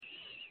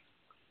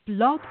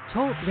Blog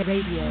Talk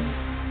Radio.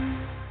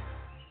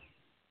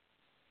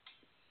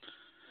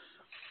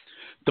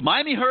 The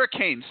Miami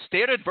Hurricanes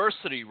stared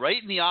adversity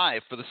right in the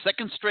eye for the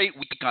second straight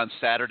week on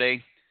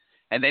Saturday,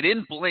 and they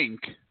didn't blink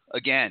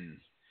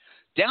again.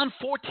 Down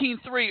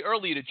 14-3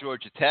 early to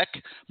Georgia Tech,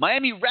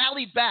 Miami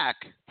rallied back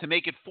to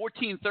make it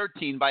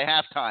 14-13 by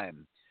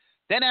halftime.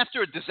 Then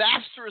after a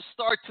disastrous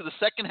start to the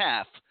second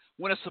half,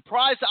 when a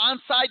surprise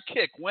onside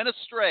kick went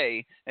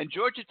astray and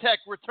Georgia Tech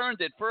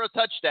returned it for a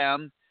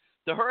touchdown,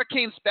 the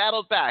Hurricanes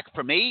battled back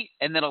from 8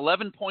 and then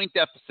 11-point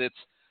deficits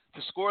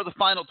to score the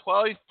final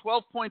 12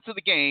 points of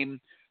the game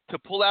to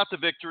pull out the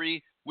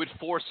victory with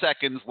 4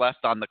 seconds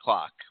left on the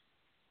clock.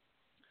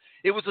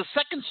 It was a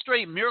second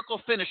straight miracle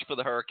finish for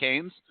the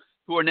Hurricanes,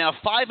 who are now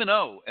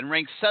 5-0 and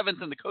ranked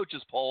 7th in the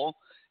coaches poll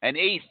and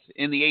 8th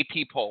in the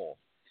AP poll.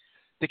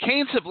 The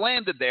Canes have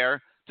landed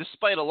there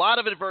despite a lot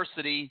of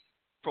adversity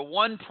for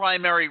one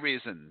primary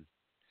reason.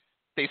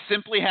 They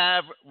simply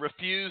have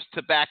refused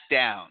to back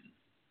down.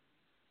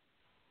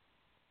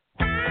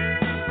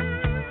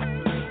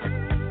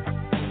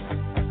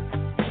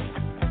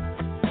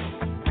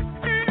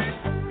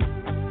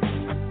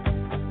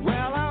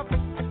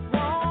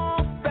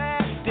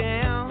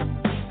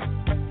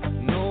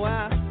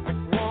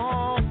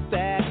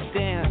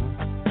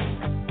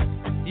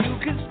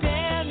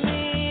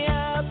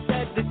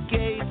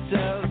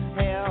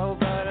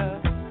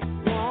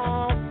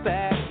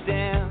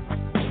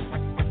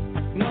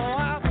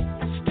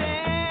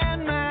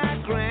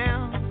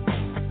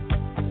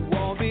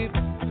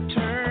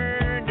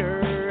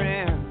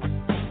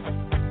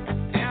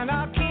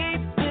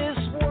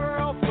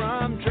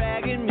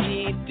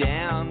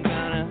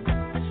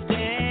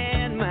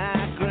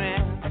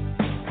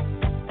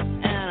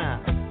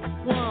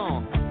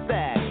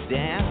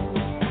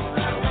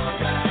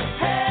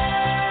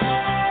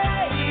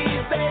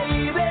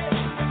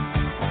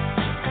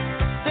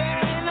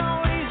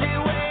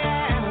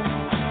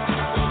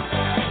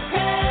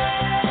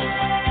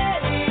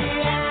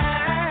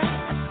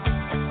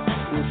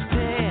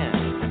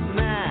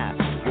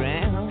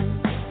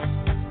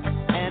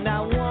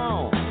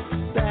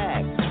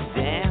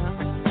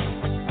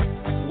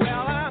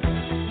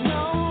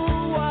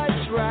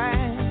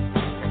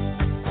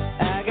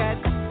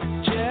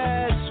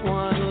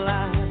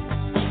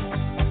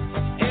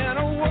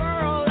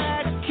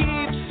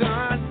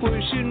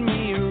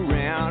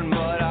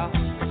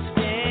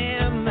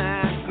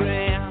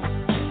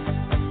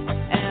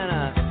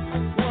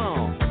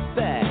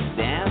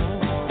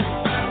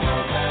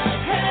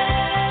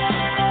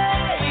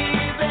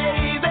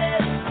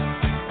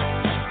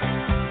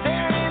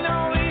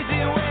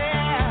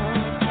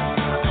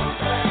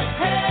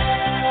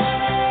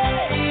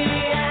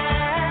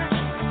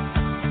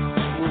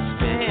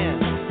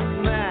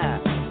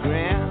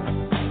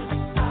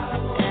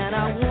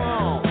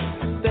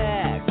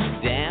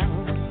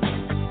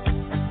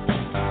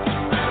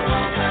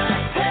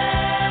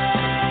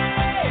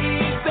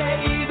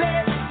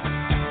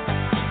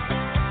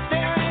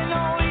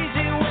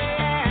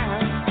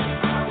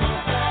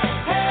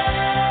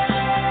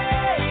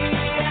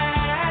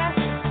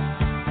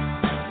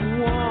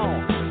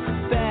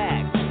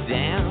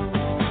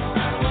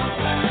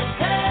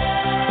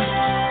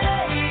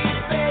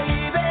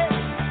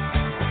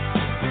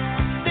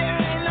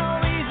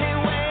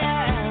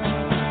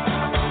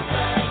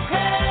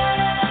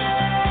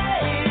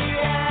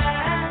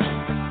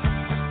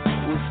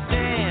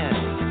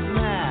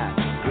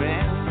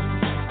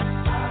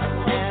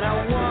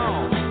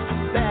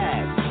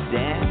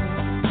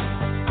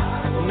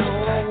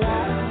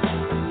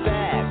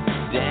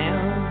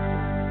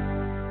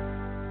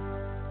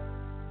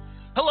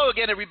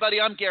 Everybody,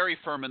 I'm Gary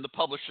Ferman, the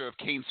publisher of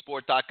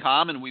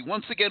CaneSport.com, and we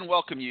once again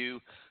welcome you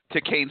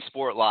to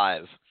CaneSport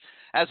Live.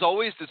 As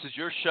always, this is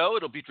your show.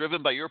 It'll be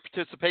driven by your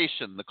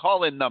participation. The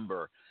call-in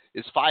number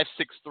is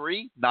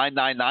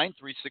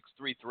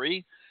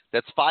 563-999-3633.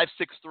 That's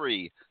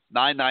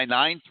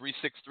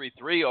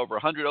 563-999-3633. Over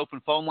 100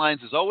 open phone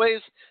lines as always.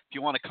 If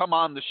you want to come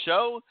on the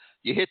show,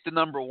 you hit the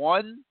number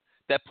 1.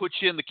 That puts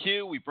you in the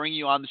queue. We bring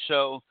you on the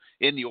show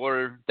in the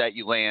order that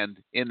you land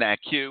in that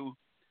queue.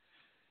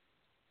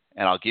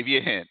 And I'll give you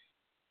a hint.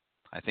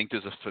 I think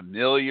there's a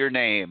familiar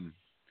name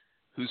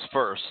who's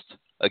first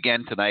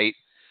again tonight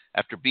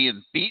after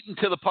being beaten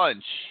to the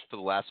punch for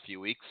the last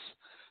few weeks.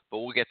 But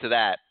we'll get to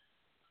that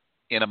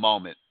in a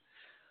moment.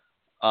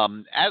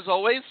 As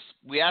always,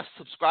 we ask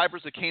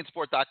subscribers at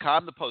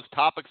CaneSport.com to post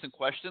topics and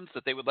questions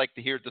that they would like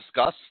to hear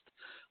discussed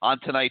on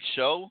tonight's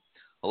show.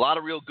 A lot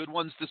of real good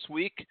ones this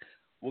week.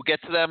 We'll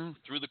get to them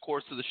through the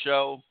course of the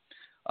show.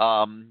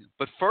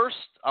 But first,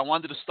 I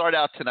wanted to start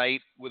out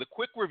tonight with a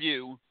quick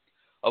review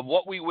of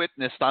what we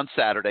witnessed on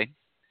Saturday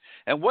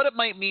and what it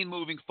might mean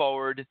moving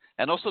forward,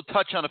 and also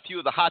touch on a few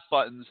of the hot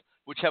buttons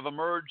which have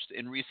emerged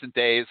in recent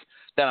days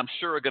that I'm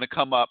sure are going to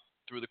come up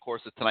through the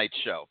course of tonight's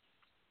show.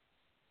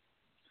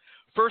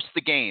 First, the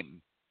game.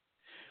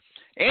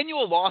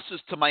 Annual losses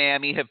to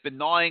Miami have been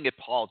gnawing at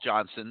Paul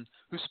Johnson,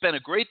 who spent a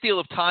great deal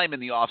of time in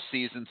the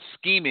offseason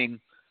scheming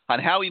on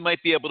how he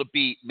might be able to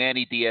beat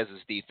Manny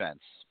Diaz's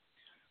defense.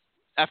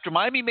 after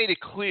Miami made it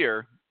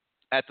clear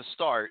at the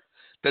start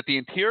that the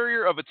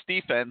interior of its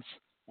defense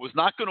was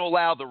not going to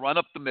allow the run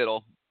up the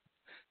middle,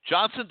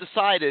 Johnson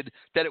decided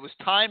that it was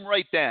time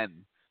right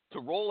then to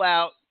roll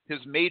out his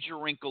major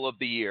wrinkle of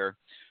the year,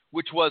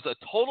 which was a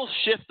total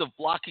shift of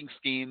blocking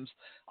schemes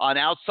on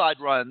outside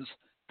runs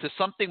to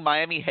something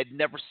Miami had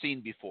never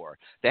seen before.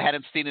 They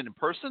hadn't seen it in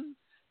person.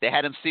 They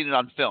hadn't seen it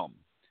on film.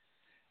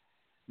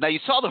 Now, you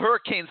saw the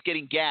Hurricanes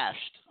getting gashed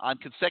on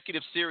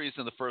consecutive series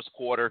in the first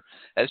quarter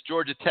as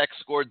Georgia Tech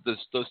scored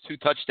those 2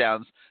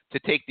 touchdowns to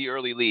take the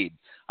early lead.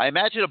 I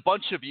imagine a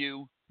bunch of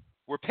you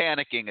were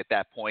panicking at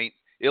that point.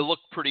 It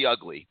looked pretty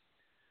ugly.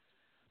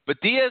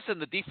 But Diaz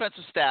and the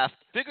defensive staff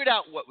figured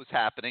out what was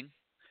happening,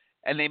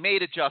 and they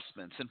made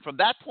adjustments. And from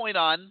that point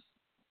on,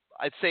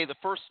 I'd say the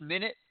first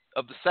minute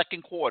of the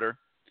second quarter,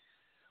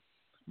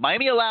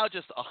 Miami allowed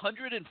just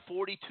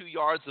 142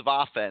 yards of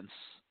offense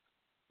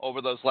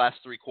over those last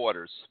 3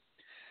 quarters,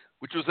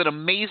 which was an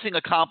amazing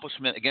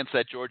accomplishment against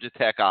that Georgia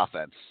Tech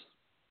offense.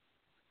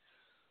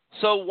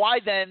 So why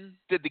then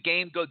did the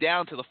game go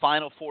down to the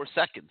final 4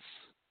 seconds?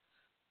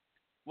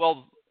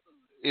 Well,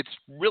 it's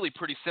really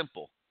pretty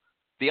simple.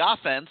 The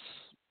offense,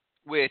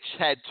 which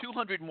had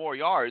 200 more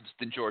yards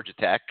than Georgia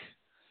Tech,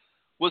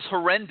 was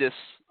horrendous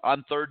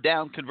on third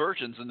down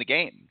conversions in the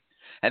game.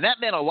 And that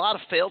meant a lot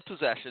of failed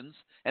possessions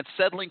and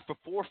settling for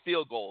 4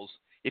 field goals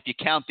if you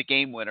count the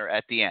game winner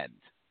at the end.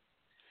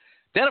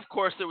 Then, of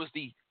course, there was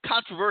the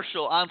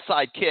controversial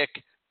onside kick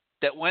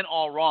that went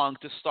all wrong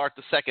to start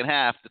the second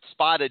half that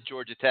spotted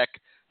Georgia Tech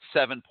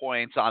 7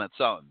 points on its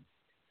own.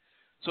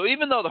 So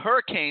even though the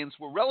Hurricanes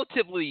were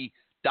relatively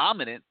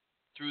dominant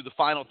through the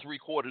final 3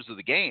 quarters of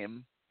the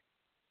game,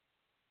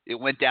 it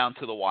went down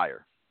to the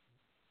wire.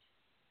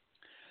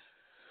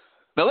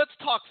 Now let's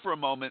talk for a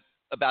moment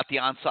about the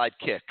onside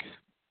kick,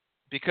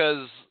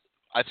 because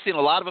I've seen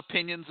a lot of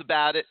opinions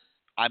about it.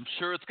 I'm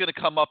sure it's going to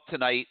come up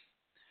tonight.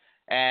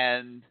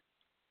 And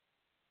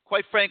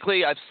quite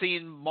frankly, I've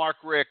seen Mark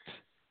Richt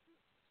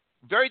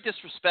very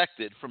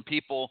disrespected from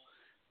people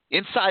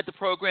inside the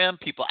program,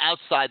 people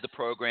outside the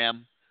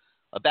program,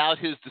 about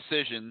his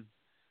decision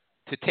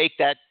to take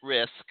that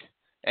risk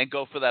and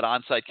go for that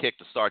onside kick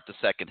to start the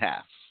second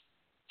half.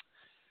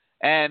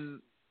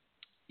 And,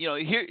 you know,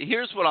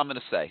 here's what I'm going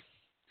to say.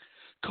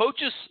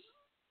 Coaches,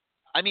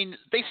 I mean,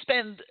 they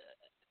spend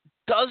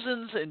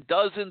dozens and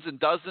dozens and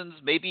dozens,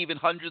 maybe even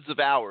hundreds of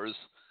hours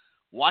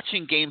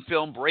watching game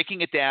film,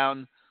 breaking it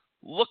down,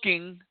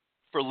 looking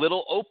for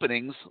little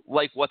openings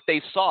like what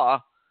they saw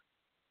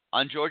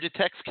on Georgia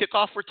Tech's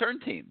kickoff return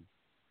team.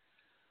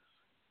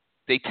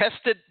 They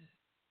tested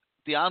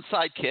the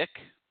onside kick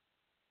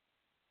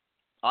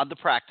on the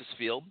practice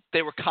field.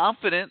 They were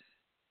confident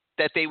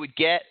that they would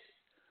get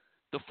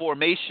the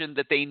formation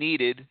that they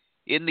needed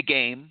in the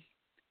game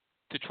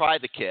to try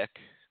the kick.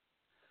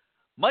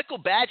 Michael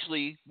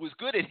Badgley was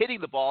good at hitting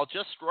the ball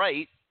just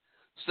right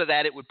so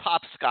that it would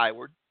pop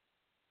skyward.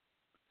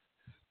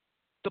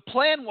 The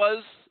plan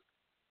was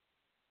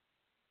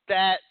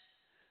that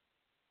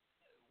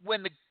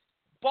when the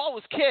ball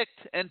was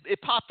kicked and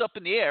it popped up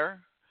in the air,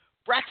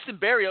 Braxton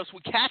Berrios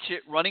would catch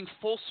it running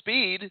full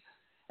speed,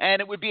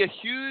 and it would be a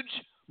huge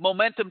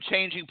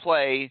momentum-changing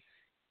play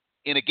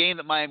in a game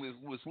that Miami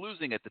was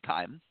losing at the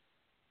time.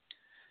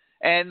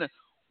 And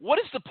what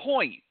is the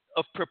point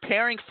of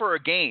preparing for a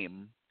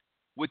game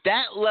with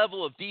that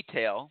level of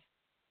detail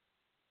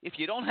if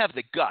you don't have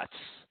the guts,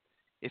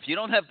 if you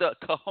don't have the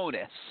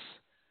cojones?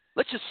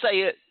 Let's just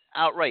say it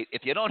outright.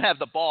 If you don't have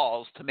the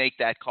balls to make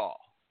that call.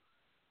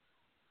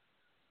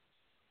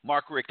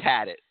 Mark Richt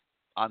had it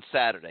on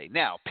Saturday.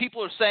 Now,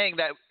 people are saying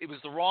that it was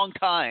the wrong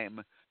time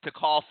to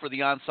call for the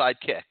onside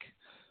kick.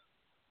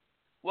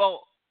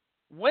 Well,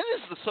 when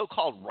is the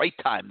so-called right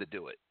time to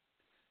do it?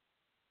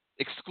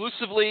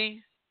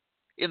 Exclusively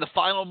in the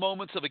final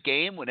moments of a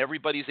game when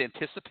everybody's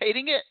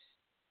anticipating it?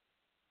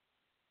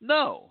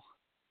 No.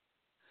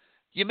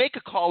 You make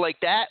a call like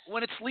that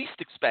when it's least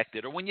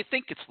expected or when you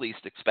think it's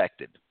least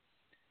expected.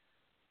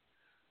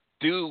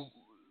 Do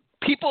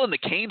people in the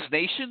Canes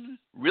Nation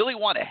really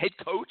want a head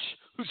coach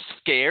who's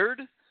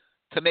scared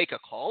to make a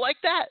call like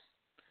that?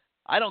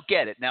 I don't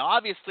get it. Now,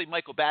 obviously,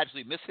 Michael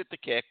Badgley mishit the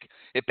kick.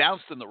 It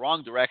bounced in the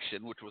wrong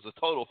direction, which was a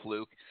total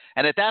fluke.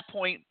 And at that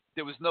point,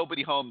 there was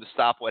nobody home to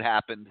stop what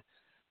happened.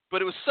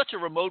 But it was such a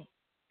remote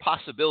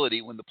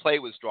possibility when the play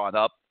was drawn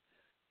up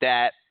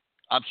that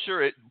I'm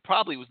sure it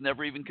probably was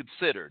never even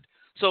considered.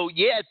 So,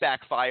 yeah, it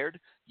backfired.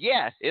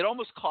 Yeah, it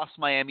almost cost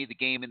Miami the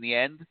game in the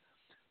end.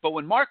 But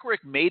when Mark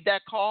Richt made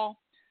that call,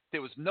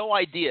 there was no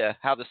idea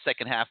how the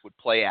second half would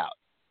play out.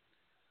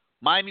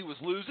 Miami was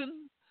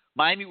losing.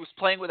 Miami was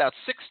playing without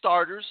 6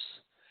 starters.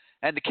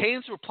 And the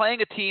Canes were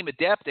playing a team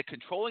adept at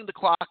controlling the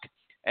clock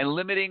and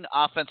limiting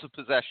offensive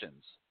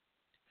possessions.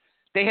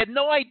 They had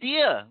no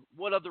idea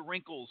what other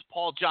wrinkles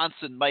Paul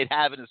Johnson might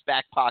have in his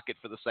back pocket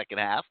for the second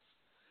half,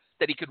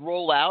 that he could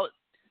roll out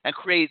and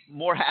create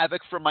more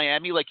havoc for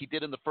Miami like he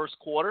did in the first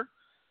quarter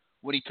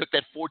when he took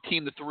that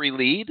 14-3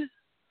 lead.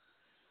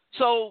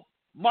 So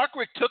Mark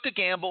Richt took a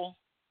gamble,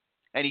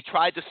 and he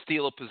tried to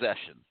steal a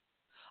possession.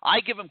 I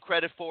give him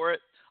credit for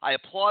it. I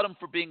applaud him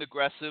for being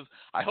aggressive.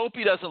 I hope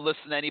he doesn't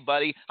listen to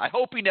anybody. I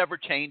hope he never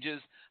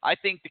changes. I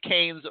think the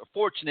Canes are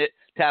fortunate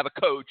to have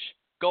a coach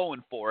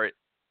going for it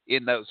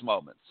in those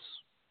moments.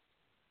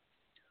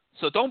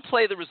 So don't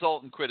play the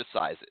result and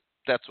criticize it.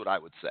 That's what I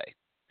would say.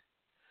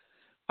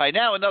 All right,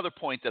 now another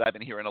point that I've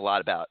been hearing a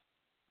lot about.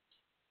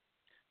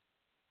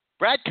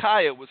 Brad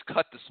Kaya was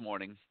cut this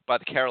morning by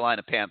the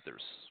Carolina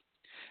Panthers,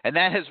 and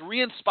that has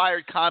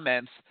re-inspired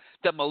comments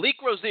that Malik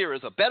Rozier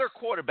is a better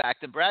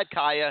quarterback than Brad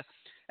Kaya,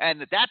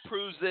 and that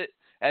proves it,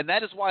 and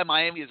that is why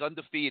Miami is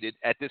undefeated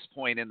at this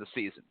point in the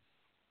season.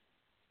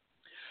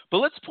 But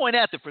let's point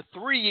out that for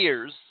 3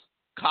 years,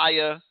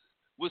 Kaya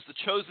was the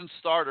chosen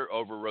starter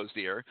over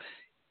Rozier.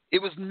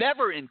 It was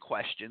never in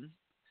question,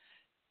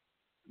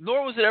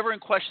 nor was it ever in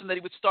question that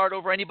he would start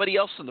over anybody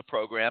else in the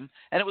program,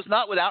 and it was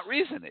not without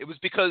reason. It was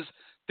because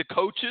the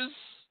coaches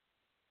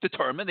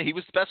determined that he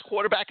was the best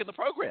quarterback in the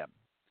program.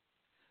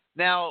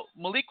 Now,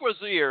 Malik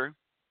Rozier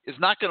is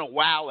not going to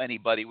wow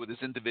anybody with his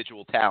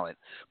individual talent,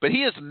 but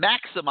he is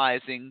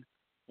maximizing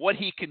what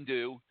he can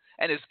do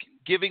and is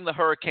giving the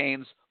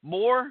Hurricanes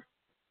more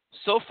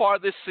so far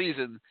this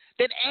season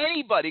than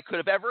anybody could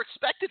have ever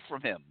expected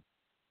from him.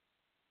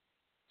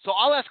 So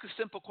I'll ask a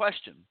simple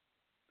question.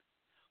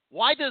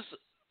 Why does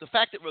the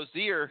fact that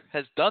Rozier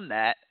has done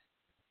that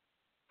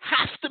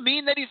have to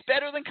mean that he's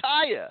better than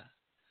Kaya?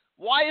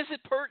 Why is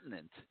it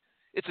pertinent?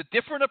 It's a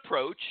different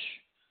approach,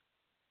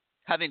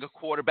 having a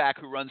quarterback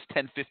who runs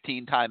 10,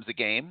 15 times a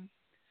game.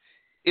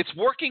 It's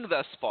working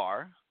thus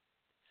far.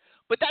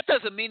 But that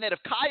doesn't mean that if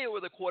Kaya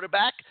were the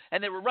quarterback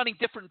and they were running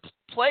different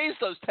plays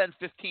those 10,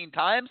 15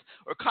 times,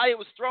 or Kaya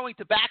was throwing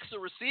to backs or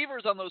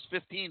receivers on those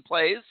 15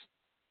 plays,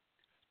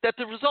 that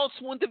the results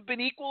wouldn't have been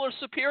equal or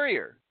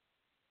superior.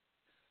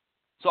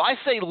 So I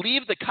say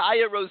leave the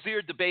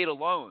Kaya-Rozier debate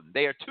alone.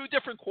 They are two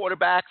different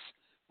quarterbacks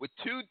with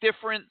two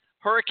different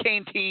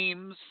Hurricane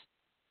teams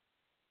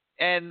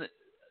and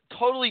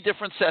totally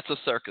different sets of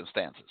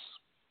circumstances.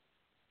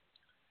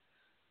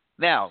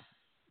 Now,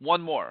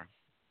 one more.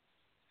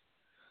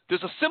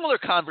 There's a similar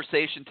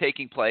conversation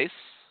taking place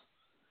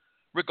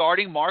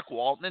regarding Mark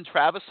Walton and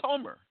Travis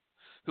Homer,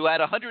 who had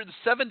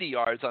 170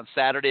 yards on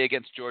Saturday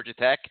against Georgia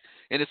Tech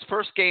in his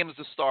first game as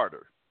a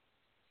starter.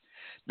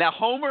 Now,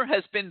 Homer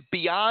has been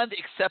beyond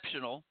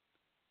exceptional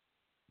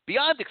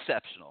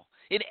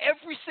in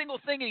every single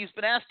thing he's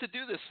been asked to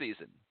do this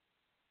season.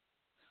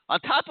 On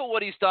top of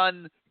what he's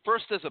done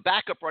first as a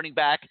backup running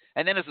back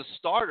and then as a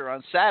starter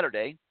on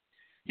Saturday,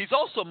 he's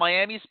also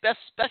Miami's best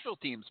special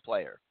teams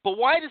player. But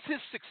why does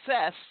his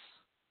success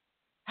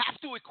have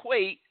to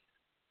equate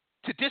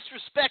to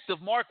disrespect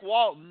of Mark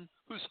Walton,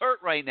 who's hurt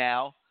right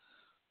now,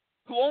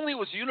 who only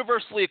was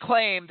universally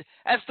acclaimed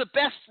as the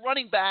best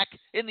running back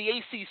in the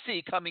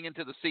ACC coming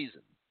into the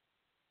season?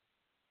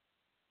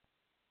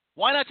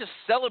 Why not just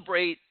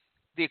celebrate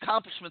the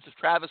accomplishments of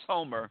Travis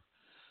Homer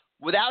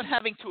without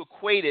having to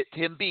equate it to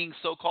him being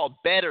so-called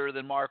better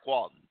than Mark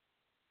Walton?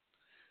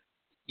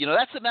 You know,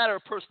 that's a matter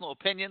of personal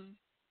opinion.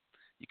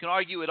 You can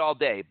argue it all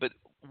day, but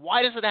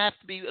why does it have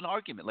to be an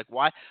argument? Like,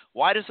 why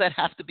does that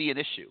have to be an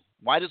issue?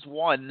 Why does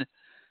one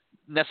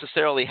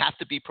necessarily have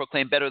to be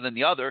proclaimed better than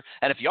the other?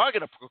 And if you are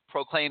going to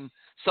proclaim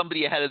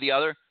somebody ahead of the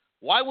other,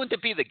 why wouldn't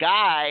it be the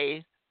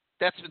guy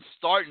that's been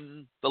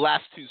starting the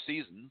last two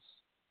seasons?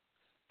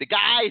 The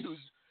guy who's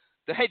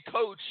the head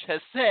coach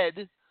has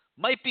said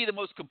might be the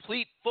most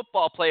complete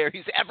football player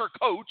he's ever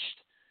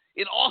coached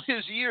in all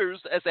his years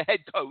as a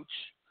head coach.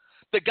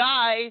 The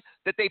guy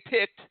that they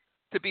picked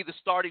to be the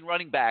starting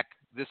running back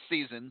this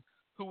season,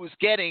 who was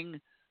getting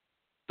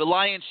the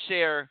lion's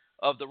share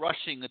of the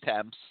rushing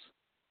attempts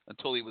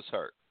until he was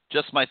hurt.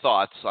 Just my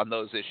thoughts on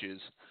those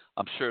issues.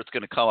 I'm sure it's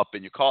going to come up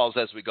in your calls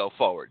as we go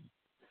forward.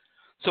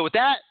 So with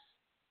that,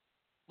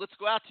 let's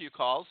go out to your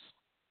calls.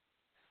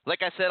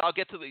 Like I said, I'll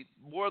get to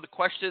more of the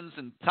questions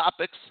and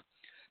topics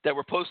that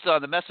were posted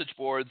on the message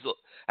boards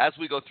as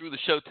we go through the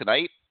show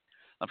tonight.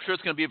 I'm sure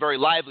it's going to be a very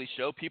lively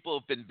show. People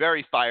have been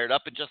very fired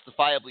up, and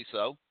justifiably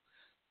so.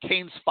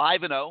 Canes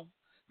 5-0.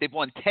 They've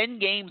won 10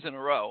 games in a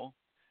row.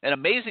 An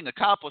amazing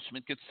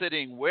accomplishment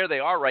considering where they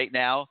are right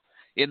now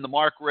in the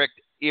Mark Richt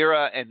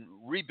era and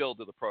rebuild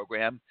of the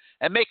program.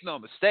 And make no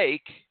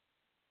mistake,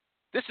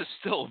 this is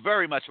still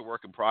very much a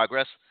work in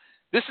progress.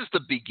 This is the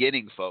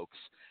beginning, folks.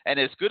 And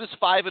as good as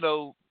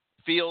 5-0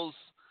 feels,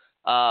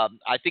 I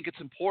think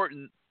it's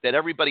important that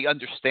everybody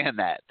understand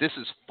that. This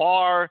is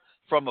far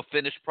from a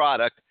finished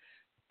product.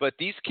 But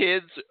these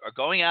kids are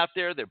going out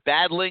there. They're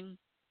battling.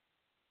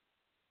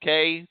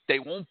 Okay? They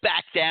won't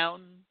back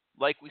down,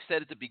 like we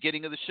said at the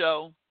beginning of the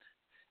show.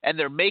 And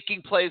they're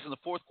making plays in the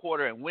fourth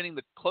quarter and winning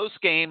the close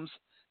games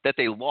that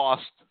they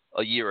lost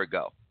a year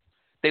ago.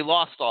 They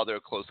lost all their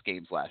close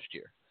games last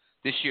year.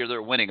 This year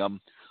they're winning them.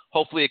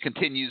 Hopefully it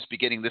continues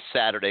beginning this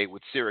Saturday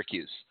with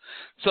Syracuse.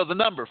 So the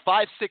number,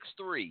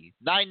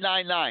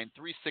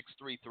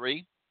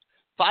 563-999-3633.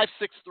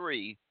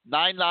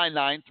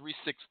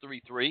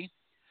 563-999-3633.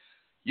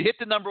 You hit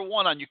the number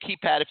 1 on your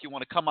keypad if you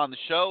want to come on the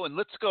show. And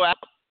let's go out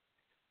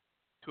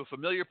to a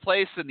familiar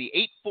place in the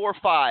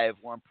 845,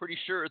 where I'm pretty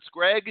sure it's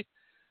Greg.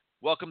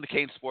 Welcome to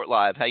CaneSport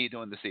Live. How you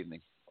doing this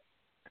evening?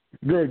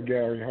 Good,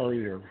 Gary. How are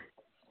you?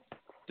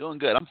 Doing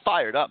good. I'm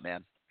fired up,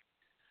 man.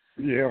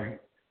 Yeah,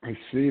 I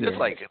see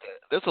that.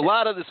 There's a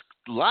lot of this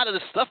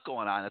stuff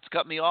going on. It's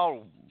got me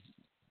all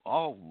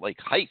like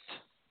hyped.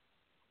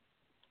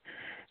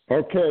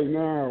 Okay,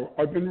 now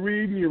I've been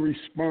reading your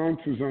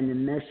responses on the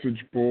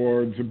message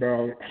boards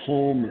about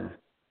Homer.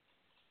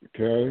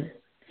 Okay,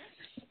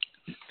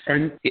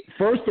 and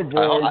first of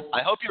all,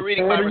 I hope you're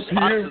reading my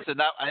responses and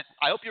not.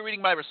 I hope you're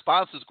reading my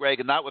responses, Greg,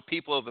 and not what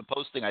people have been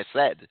posting. I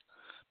said,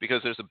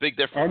 because there's a big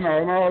difference.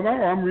 Oh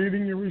no! I'm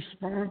reading your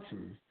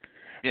responses.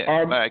 Yeah.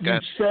 All right, you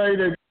say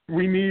that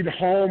we need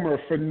Homer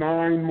for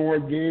 9 more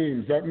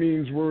games. That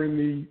means we're in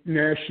the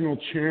national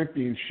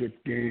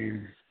championship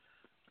game.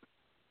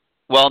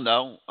 Well,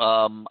 no.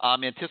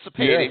 I'm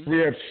anticipating. Yes, we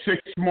have 6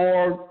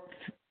 more.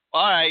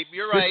 All right,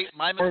 you're right.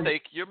 My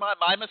mistake.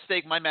 My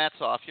mistake. My math's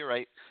off. You're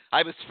right.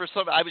 I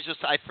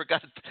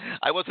forgot.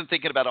 I wasn't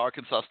thinking about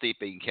Arkansas State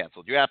being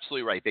canceled. You're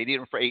absolutely right. They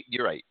need him for 8.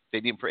 You're right. They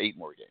need him for 8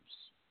 more games.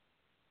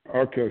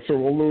 Okay, so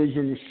we'll lose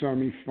in the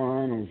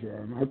semifinals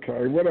then.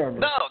 Okay, whatever.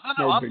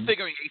 No. I'm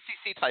figuring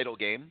ACC title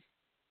game.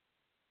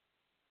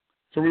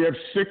 So we have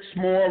 6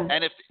 more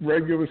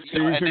regular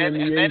season and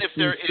the if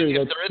they're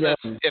in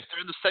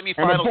the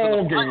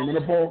semifinals in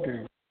a bowl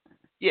game.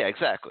 Yeah,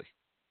 exactly.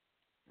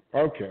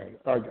 Okay,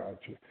 I got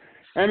you.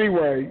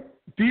 Anyway,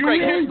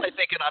 Greg, here's my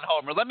thinking on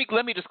Homer. Let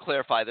me just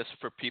clarify this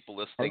for people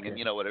listening, okay.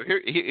 and whatever.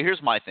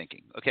 Here's my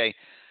thinking. Okay,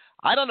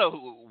 I don't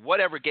know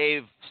whatever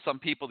gave some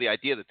people the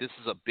idea that this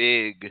is a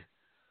big,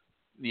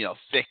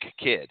 thick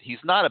kid. He's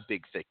not a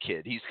big, thick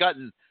kid. He's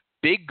gotten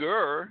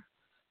bigger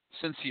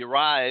since he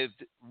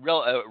arrived,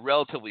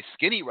 relatively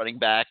skinny running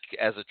back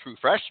as a true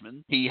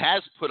freshman. He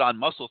has put on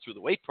muscle through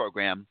the weight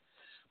program,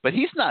 but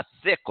he's not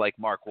thick like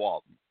Mark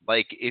Walton.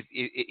 Like if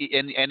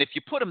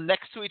you put them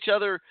next to each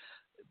other,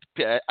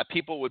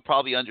 people would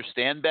probably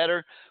understand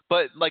better.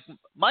 But like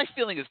my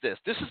feeling is this: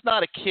 this is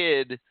not a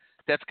kid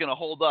that's going to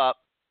hold up,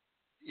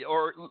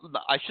 or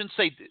I shouldn't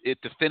say it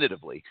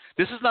definitively.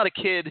 This is not a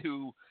kid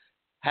who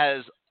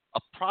has a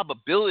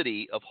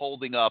probability of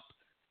holding up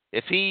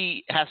if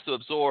he has to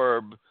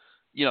absorb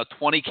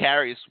 20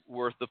 carries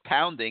worth of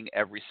pounding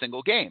every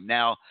single game.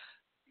 Now,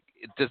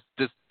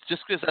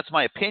 just because that's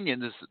my opinion,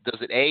 does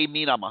it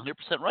mean I'm 100%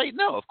 right?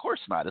 No, of course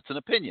not. It's an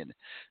opinion.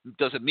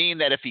 Does it mean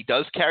that if he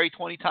does carry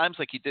 20 times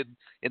like he did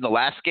in the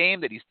last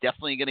game, that he's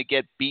definitely going to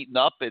get beaten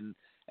up and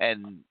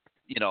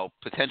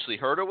potentially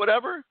hurt or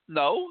whatever?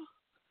 No.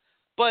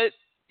 But,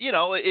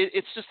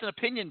 it's just an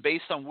opinion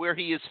based on where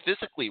he is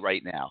physically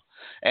right now.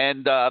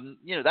 And,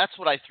 that's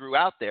what I threw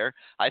out there.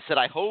 I said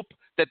I hope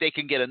that they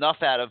can get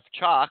enough out of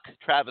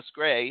Travis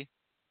Gray,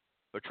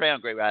 or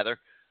Trayon Gray rather,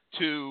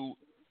 to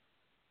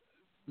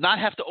not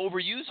have to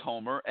overuse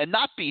Homer and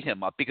not beat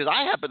him up, because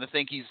I happen to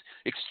think he's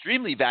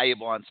extremely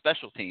valuable on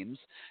special teams,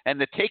 and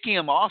that taking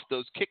him off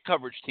those kick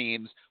coverage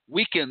teams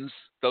weakens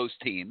those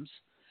teams.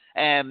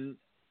 And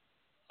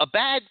a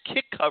bad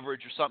kick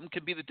coverage or something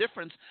could be the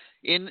difference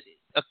in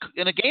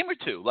a game or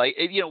two. Like,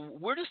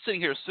 we're just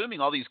sitting here assuming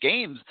all these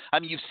games. I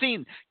mean, you've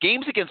seen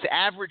games against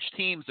average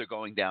teams are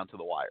going down to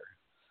the wire.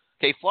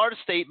 Okay, Florida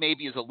State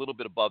maybe is a little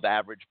bit above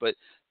average, but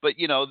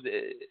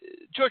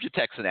Georgia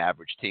Tech's an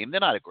average team.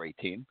 They're not a great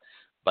team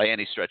by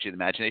any stretch of the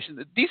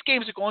imagination. These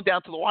games are going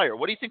down to the wire.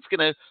 What do you think's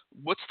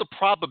what's the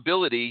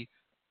probability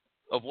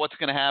of what's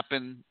going to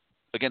happen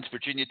against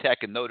Virginia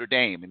Tech and Notre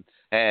Dame?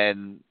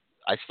 And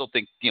I still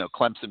think,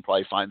 Clemson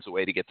probably finds a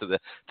way to get to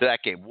that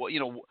game. What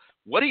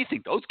do you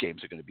think those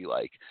games are going to be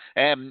like?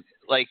 And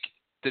like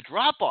the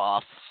drop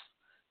off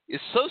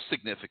is so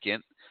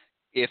significant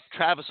if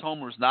Travis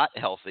Homer's not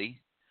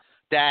healthy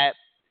that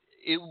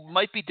it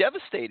might be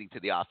devastating to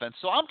the offense.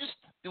 So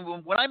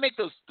when I make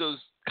those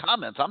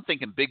comments, I'm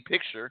thinking big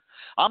picture.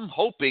 I'm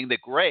hoping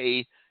that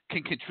Gray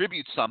can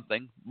contribute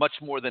something much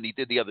more than he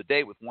did the other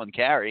day with 1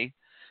 carry,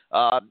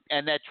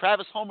 and that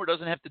Travis Homer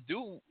doesn't have to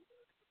do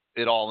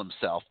it all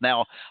himself.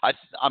 Now,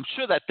 I'm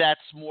sure that that's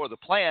more the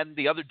plan.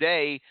 The other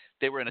day,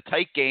 they were in a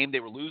tight game. They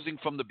were losing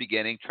from the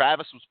beginning.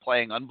 Travis was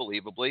playing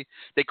unbelievably.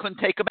 They couldn't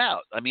take him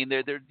out. I mean,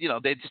 they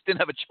just didn't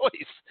have a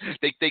choice.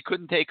 They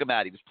couldn't take him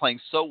out. He was playing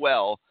so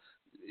well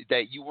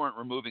that you weren't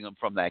removing him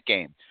from that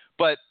game.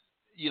 But,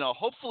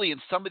 hopefully in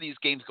some of these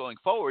games going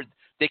forward,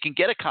 they can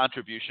get a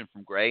contribution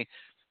from Gray.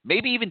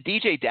 Maybe even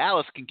DJ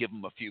Dallas can give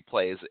him a few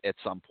plays at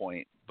some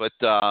point. But,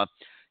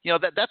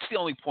 that's the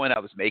only point I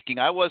was making.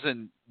 I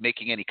wasn't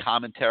making any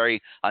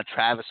commentary on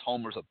Travis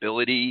Homer's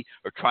ability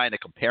or trying to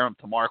compare him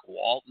to Mark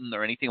Walton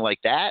or anything like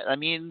that. I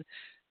mean,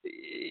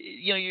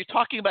 you're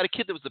talking about a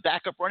kid that was the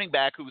backup running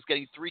back who was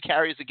getting 3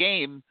 carries a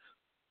game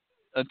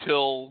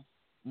until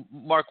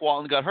Mark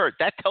Walton got hurt.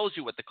 That tells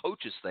you what the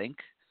coaches think.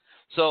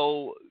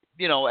 So,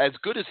 as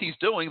good as he's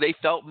doing, they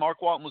felt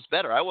Mark Walton was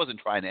better. I wasn't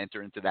trying to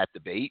enter into that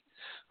debate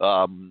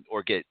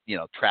or get,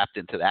 trapped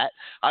into that.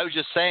 I was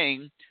just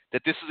saying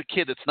that this is a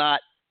kid that's not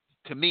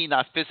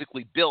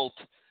physically built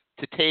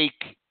to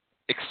take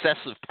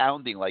excessive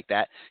pounding like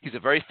that. He's a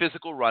very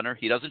physical runner.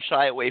 He doesn't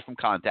shy away from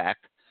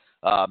contact.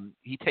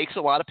 He takes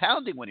a lot of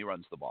pounding when he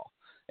runs the ball.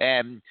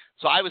 And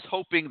so I was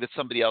hoping that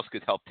somebody else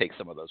could help take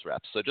some of those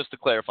reps. So just to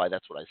clarify,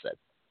 that's what I said.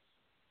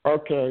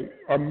 Okay.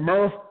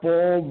 Murph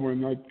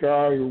Baldwin, that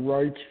guy who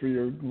writes for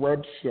your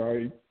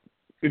website,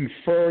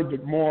 inferred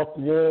that Mark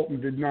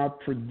Walton did not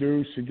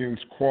produce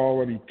against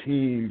quality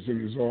teams in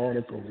his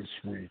article this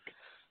week.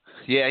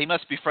 Yeah, he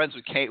must be friends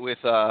with King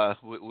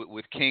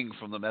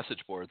from the message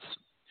boards.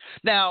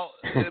 Now,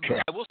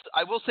 Okay.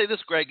 I will say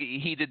this, Greg.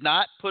 He did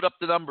not put up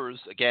the numbers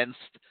against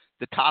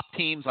the top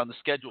teams on the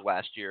schedule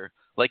last year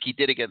like he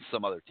did against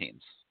some other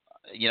teams.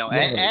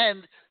 Right.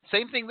 And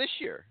same thing this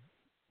year.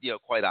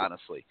 Quite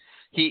honestly,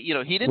 he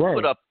didn't Right.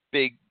 put up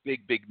big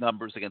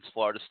numbers against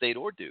Florida State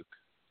or Duke.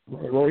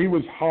 Right. Well, he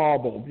was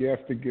hobbled. You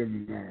have to give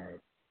him that.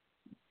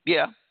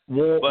 Yeah,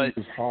 Walton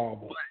was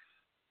hobbled.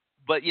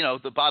 But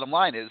the bottom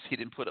line is he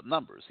didn't put up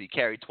numbers. He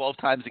carried 12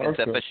 times against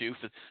FSU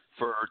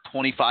for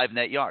 25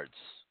 net yards,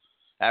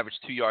 average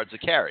 2 yards a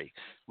carry.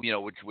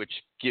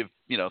 Which give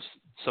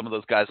some of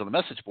those guys on the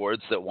message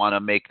boards that want to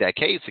make that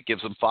case. It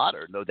gives them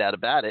fodder, no doubt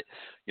about it.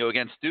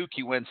 Against Duke,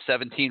 he went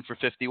 17 for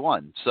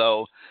 51.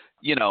 So,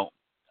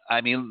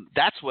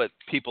 that's what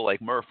people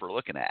like Murph are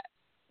looking at.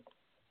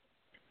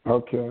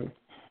 Okay.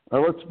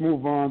 Now let's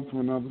move on to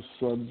another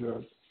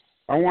subject.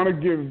 I want to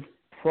give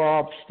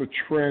props to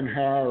Trent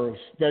Harris.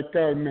 That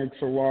guy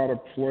makes a lot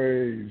of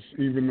plays,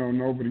 even though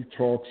nobody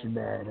talks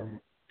about him.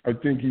 I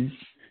think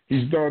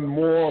he's done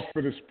more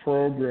for this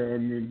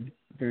program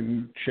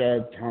than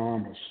Chad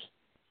Thomas.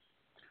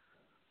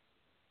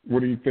 What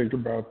do you think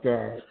about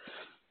that?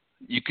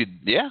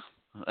 Yeah.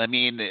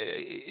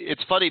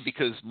 It's funny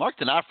because Mark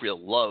D'Onofrio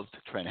loved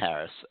Trent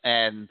Harris,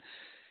 and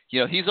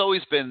he's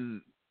always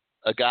been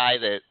a guy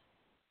that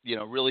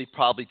really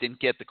probably didn't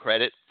get the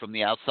credit from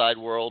the outside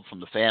world, from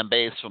the fan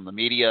base, from the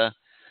media,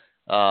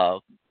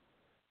 but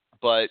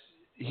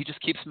he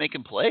just keeps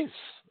making plays.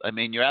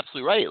 You're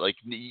absolutely right. Like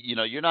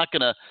you're not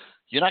gonna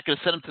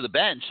send him to the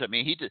bench.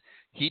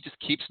 He just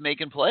keeps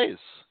making plays.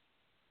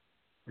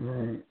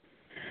 Right.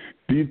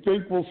 Do you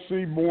think we'll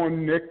see more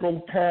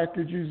nickel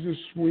packages this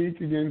week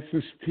against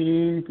this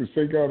team? Because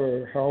they got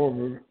a hell of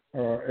an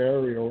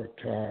aerial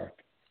attack.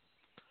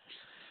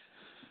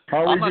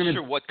 How are we going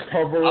to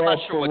cover up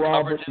for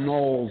Robert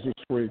Knowles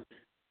this week?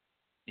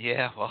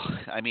 Yeah, well,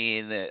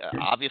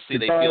 obviously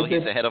they feel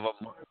he's ahead of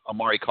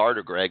Amari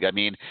Carter, Greg.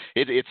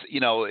 It's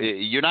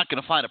you're not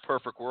going to find a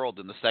perfect world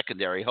in the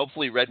secondary.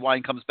 Hopefully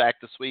Redwine comes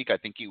back this week. I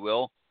think he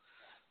will.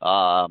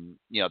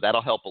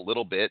 That'll help a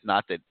little bit.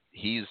 Not that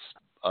he's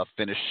a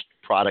finished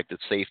product at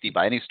safety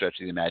by any stretch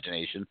of the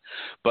imagination,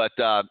 but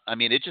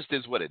it just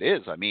is what it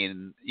is.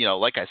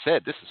 Like I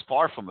said, this is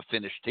far from a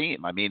finished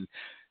team.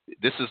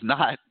 This is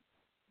not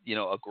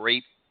a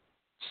great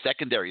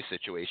secondary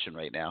situation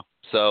right now.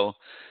 So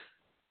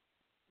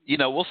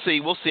we'll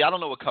see. I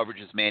don't know what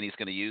coverages Manny's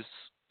going to use,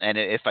 and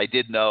if I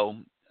did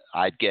know,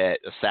 I'd get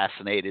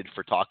assassinated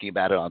for talking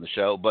about it on the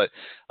show. But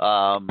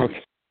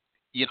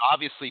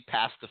obviously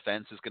pass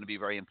defense is going to be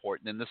very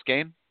important in this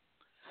game.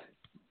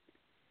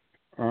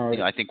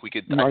 I think we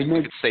could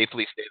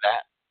safely say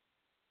that.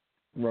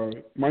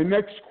 Right. My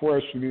next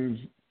question is,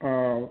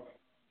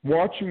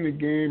 watching the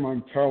game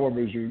on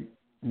television,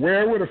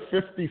 where were the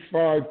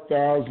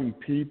 55,000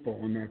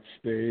 people in that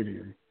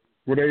stadium?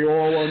 Were they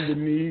all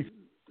underneath?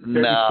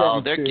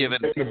 No, they're getting a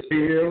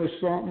beer or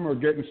something, or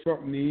getting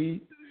something to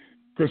eat?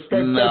 Because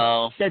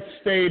that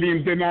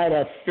stadium did not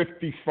have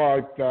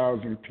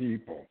 55,000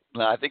 people.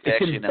 No, I think they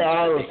it's actually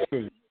embarrassing.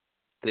 announced.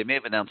 They may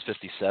have announced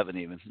 57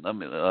 even. I'm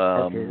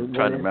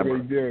trying to remember.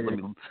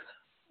 I'm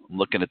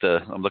looking at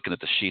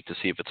the sheet to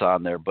see if it's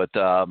on there, but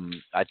I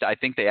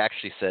think they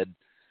actually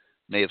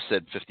may have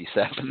said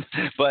 57.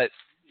 But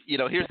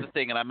here's the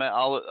thing, and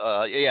I'll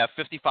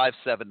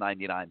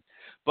 55,799.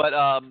 But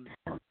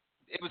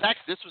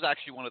this was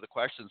actually one of the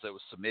questions that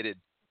was submitted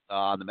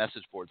on the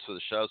message boards for the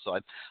show, so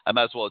I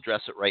might as well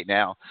address it right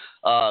now.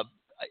 I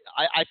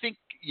think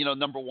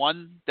number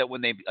one, that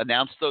when they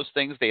announced those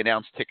things, they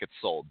announced tickets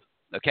sold.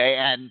 Okay,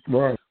 and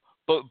right.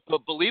 but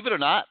believe it or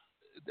not,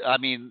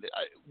 in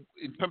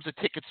terms of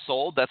tickets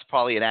sold, that's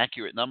probably an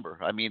accurate number.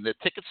 The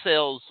ticket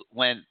sales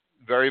went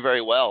very,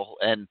 very well,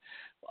 and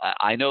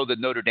I know the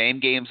Notre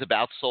Dame game's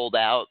about sold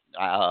out.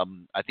 I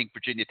think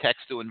Virginia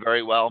Tech's doing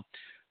very well,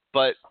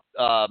 but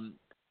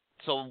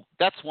so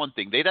that's one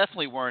thing. They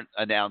definitely weren't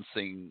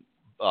announcing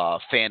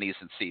fannies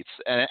and seats,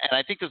 and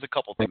I think there's a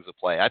couple things at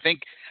play. I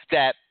think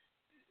that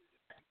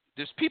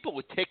there's people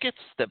with tickets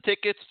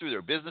through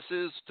their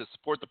businesses to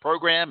support the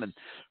program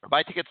or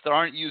buy tickets that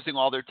aren't using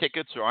all their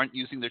tickets or aren't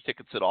using their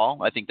tickets at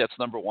all. I think that's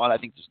number one. I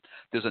think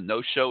there's a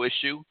no-show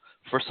issue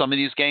for some of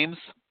these games.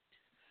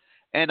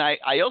 And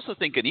I also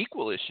think an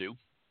equal issue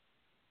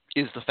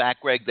is the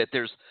fact, Greg, that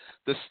there's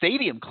the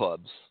stadium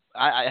clubs.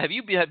 Have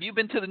you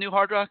been to the new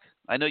Hard Rock?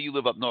 I know you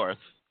live up north.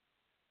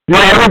 Yeah,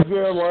 I was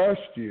there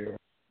last year.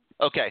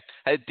 Okay.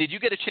 Did you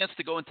get a chance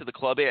to go into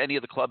any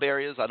of the club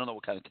areas? I don't know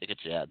what kind of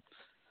tickets you had.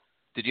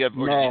 Did you have,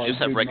 or did you just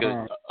have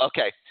regular? Not.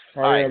 Okay.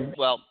 All right.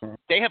 Well,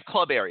 they have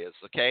club areas.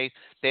 Okay.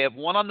 They have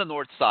one on the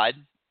north side,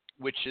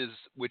 which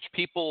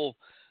people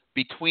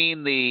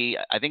between the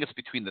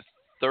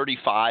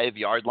 35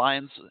 yard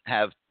lines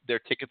have their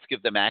tickets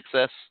give them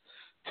access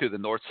to the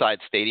Northside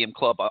Stadium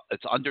Club.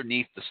 It's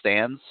underneath the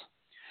stands.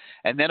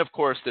 And then, of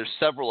course, there's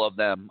several of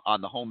them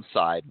on the home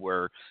side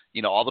where,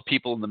 all the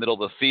people in the middle of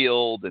the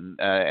field and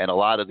a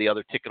lot of the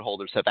other ticket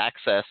holders have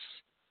access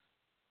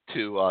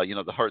to,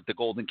 the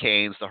Golden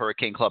Canes, the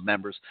Hurricane Club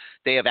members.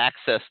 They have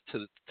access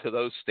to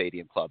those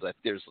stadium clubs.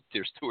 There's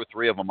 2 or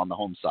 3 of them on the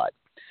home side.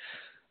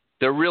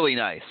 They're really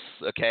nice,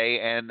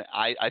 okay? And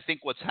I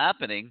think what's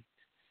happening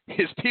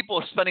is people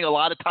are spending a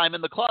lot of time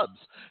in the clubs.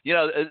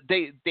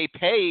 They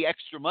pay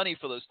extra money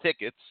for those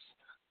tickets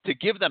to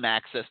give them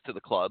access to the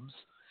clubs.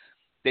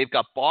 They've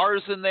got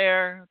bars in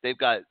there. They've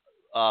got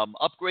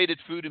upgraded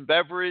food and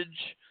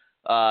beverage.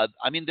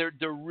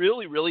 They're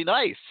really, really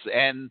nice.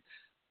 And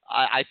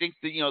I think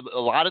that, a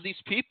lot of these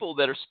people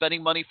that are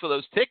spending money for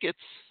those tickets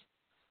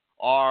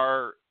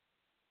are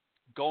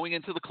going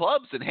into the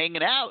clubs and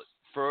hanging out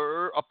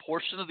for a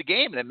portion of the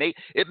game. And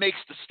it makes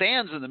the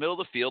stands in the middle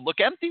of the field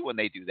look empty when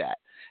they do that.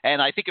 And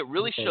I think it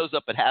really shows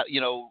up at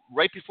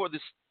right before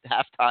this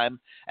halftime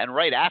and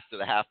right after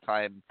the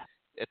halftime,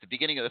 at the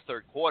beginning of the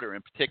third quarter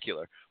in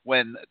particular,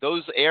 when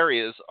those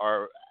areas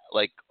are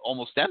like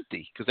almost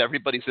empty because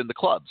everybody's in the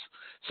clubs.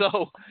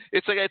 So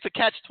it's a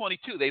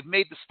catch-22. They've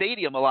made the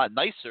stadium a lot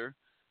nicer,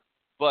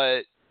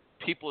 but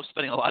people are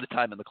spending a lot of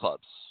time in the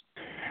clubs.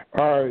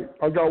 All right.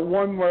 I got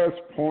one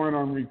last point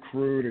on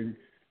recruiting.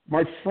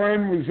 My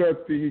friend was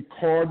at the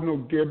Cardinal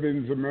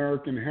Gibbons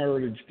American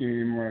Heritage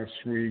game last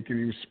week, and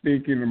he was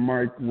speaking to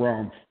Mike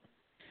Rumpf.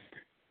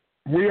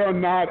 We are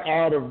not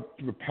out of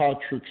the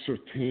Patrick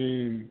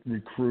Surtain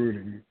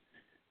recruiting.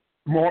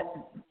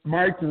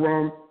 Mike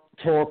Rumpf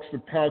talks to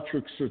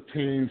Patrick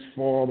Surtain's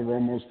father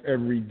almost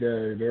every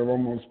day. They're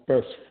almost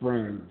best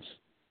friends.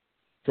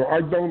 So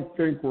I don't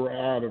think we're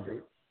out of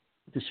it,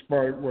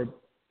 despite what's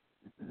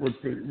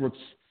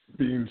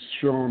being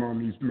shown on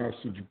these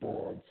message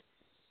boards.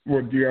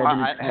 Well, do you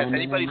have has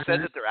anybody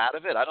said that they're out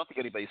of it? I don't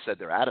think anybody said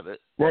they're out of it.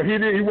 Well,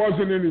 he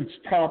wasn't in its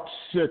top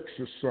 6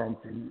 or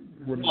something.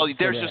 Well,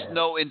 there's just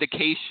no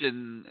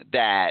indication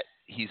that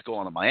he's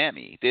going to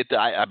Miami.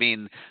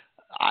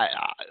 I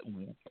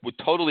would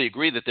totally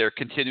agree that they're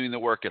continuing to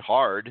work it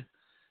hard,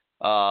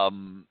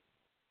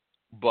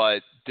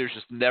 but there's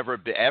just never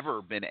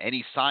ever been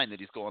any sign that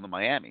he's going to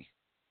Miami.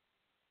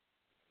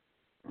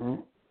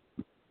 Well,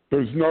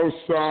 there's no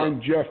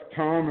sign Jeff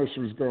Thomas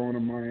was going to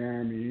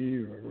Miami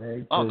either,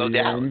 right? Oh, no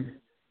doubt.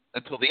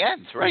 Until the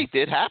end, right?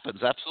 It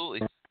happens,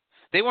 absolutely.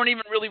 They weren't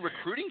even really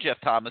recruiting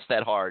Jeff Thomas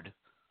that hard.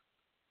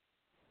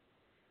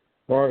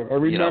 Right. I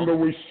remember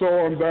we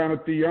saw him down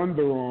at the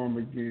Under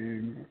Armour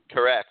game.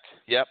 Correct.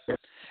 Yep.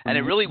 And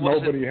it really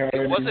wasn't until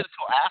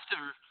after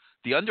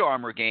the Under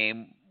Armour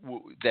game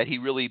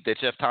that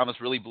Jeff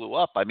Thomas really blew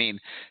up. I mean,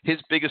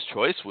 his biggest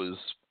choice was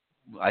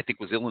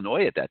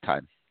Illinois at that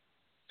time.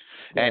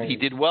 And he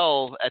did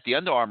well at the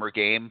Under Armour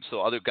game,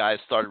 so other guys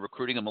started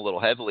recruiting him a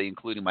little heavily,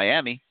 including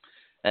Miami.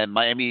 And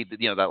Miami,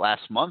 that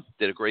last month,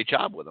 did a great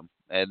job with him,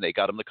 and they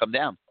got him to come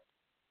down.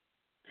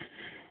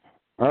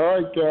 All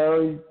right,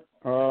 Gary.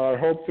 I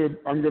hope that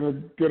I'm going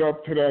to get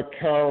up to that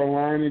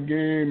Carolina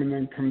game and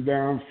then come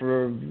down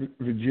for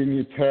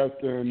Virginia Tech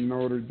and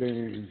Notre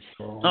Dame.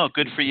 So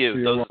good for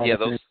you.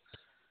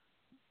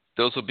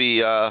 Those will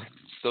be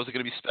those are going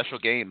to be special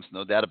games,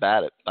 no doubt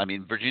about it. I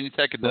mean, Virginia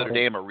Tech and Notre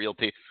Dame are real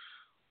teams.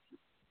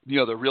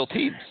 They're real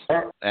teams,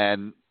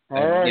 and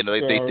right,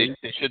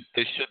 they should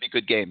be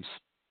good games.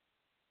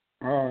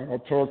 All right, I'll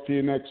talk to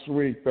you next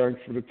week. Thanks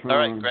for the time. All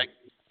right, Greg.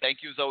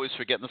 Thank you as always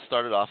for getting us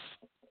started off.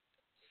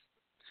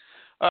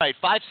 All right,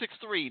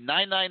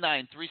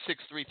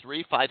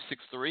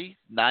 563-999-3633,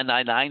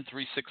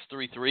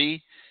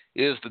 563-999-3633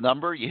 is the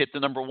number. You hit the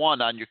number 1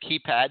 on your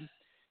keypad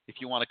if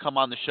you want to come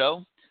on the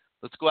show.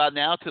 Let's go out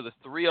now to the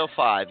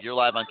 305. You're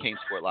live on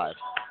CaneSport Live.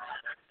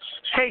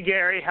 Hey,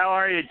 Gary. How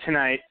are you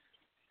tonight?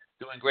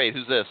 Doing great.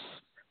 Who's this?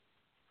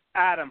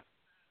 Adam.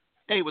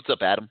 Hey, what's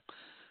up, Adam?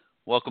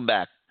 Welcome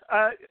back.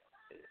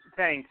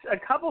 Thanks. A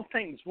couple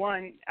things.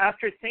 One,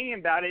 after thinking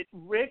about it,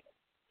 Rick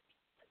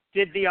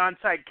did the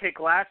onside kick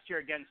last year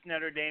against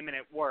Notre Dame, and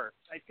it worked.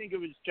 I think it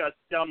was just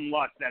dumb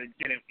luck that it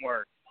didn't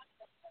work.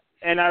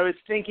 And I was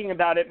thinking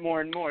about it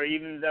more and more,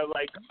 even though,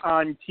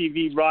 on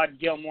TV, Rod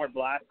Gilmore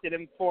blasted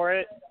him for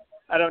it.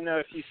 I don't know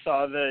if you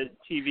saw the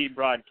TV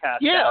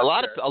broadcast. Yeah, a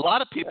lot of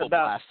people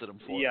blasted him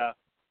for it. Yeah.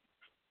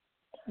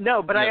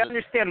 No, but I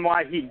understand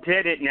why he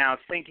did it now,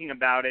 thinking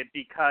about it,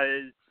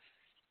 because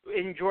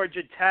in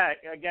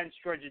against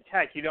Georgia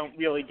Tech, you don't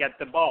really get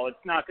the ball.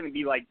 It's not going to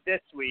be like this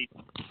week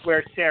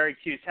where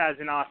Syracuse has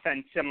an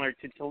offense similar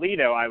to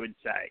Toledo, I would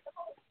say.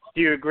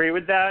 Do you agree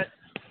with that?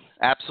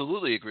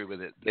 Absolutely agree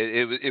with it.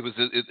 It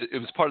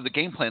was part of the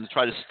game plan to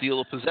try to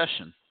steal a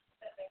possession.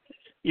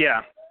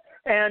 Yeah.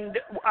 And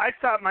I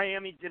thought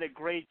Miami did a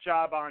great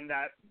job on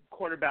that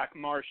quarterback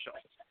Marshall,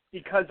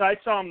 because I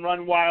saw him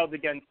run wild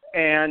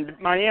and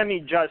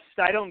Miami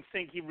I don't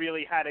think he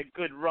really had a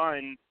good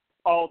run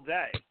all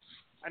day.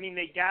 I mean,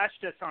 they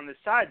gashed us on the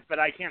sides, but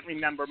I can't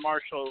remember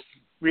Marshall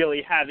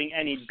really having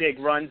any big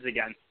runs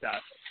against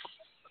us.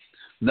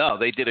 No,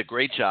 they did a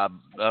great job.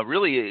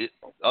 Really,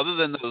 other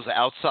than those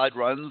outside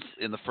runs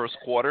in the first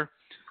quarter,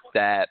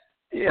 that,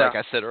 like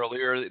I said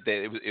earlier,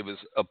 it was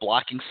a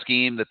blocking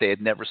scheme that they had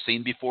never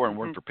seen before and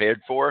weren't prepared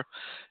for,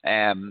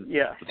 and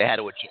they had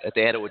to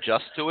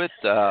adjust to it.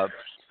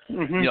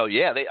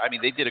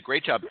 They did a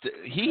great job.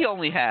 He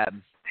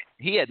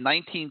had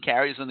 19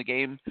 carries in the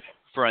game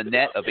for a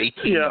net of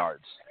 18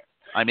 yards.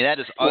 I mean, that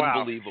is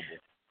unbelievable.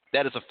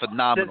 That is a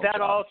phenomenal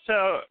job.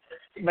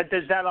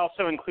 Does that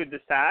also include the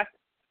sack?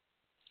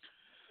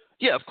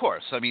 Yeah, of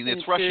course. I mean,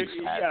 it's rushing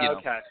stat.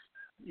 Okay.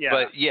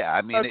 Yeah.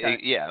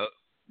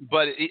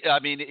 But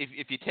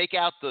if you take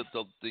out the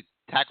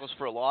tackles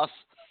for a loss,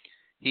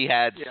 he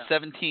had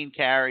 17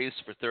 carries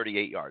for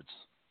 38 yards.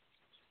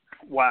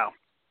 Wow.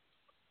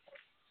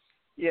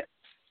 Yeah.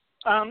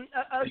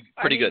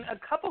 Pretty good. A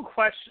couple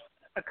questions.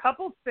 A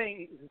couple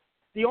things.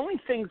 The only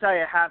things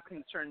I have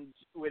concerns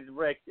with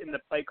Rick in the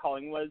play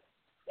calling was,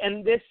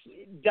 and this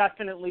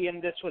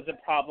was a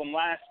problem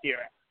last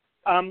year.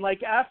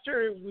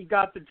 After we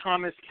got the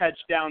Thomas catch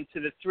down to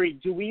the 3,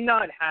 do we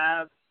not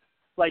have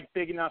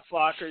big enough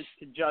blockers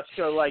to just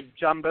go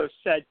jumbo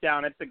set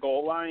down at the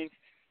goal line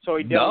so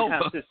we don't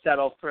have to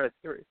settle for a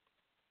 3?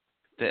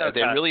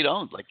 They really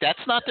don't.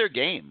 That's not their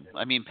game.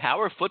 I mean,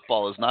 power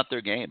football is not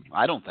their game,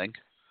 I don't think.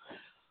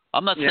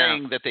 I'm not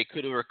saying that they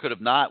could have or could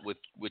have not with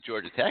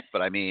Georgia Tech,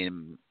 but I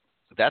mean,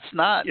 that's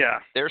not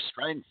their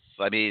strength.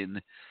 I mean,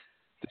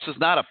 this is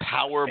not a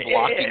power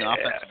blocking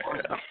offensive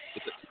line.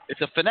 It's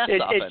a finesse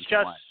offensive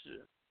line.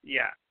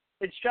 Yeah.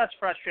 It's just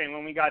frustrating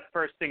when we got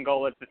first and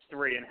goal at the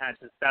 3 and had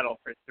to settle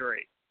for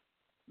 3.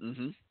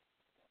 Mm-hmm.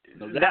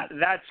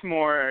 That's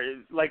more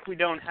we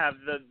don't have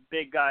the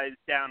big guys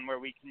down where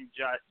we can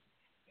just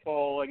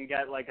pull and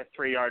get a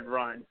 3-yard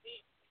run.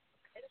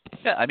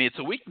 Yeah, I mean, it's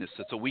a weakness.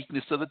 It's a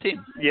weakness of the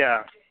team.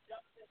 Yeah.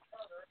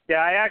 Yeah,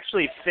 I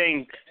actually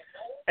think,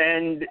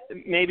 and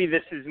maybe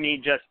this is me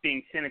just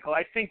being cynical,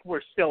 I think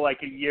we're still a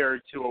year or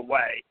 2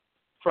 away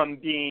from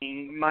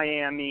being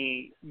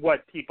Miami,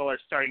 what people are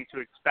starting to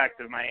expect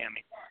of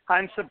Miami.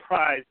 I'm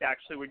surprised,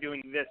 actually, we're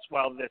doing this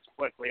well this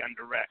quickly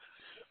under Rick.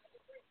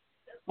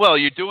 Well,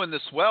 you're doing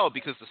this well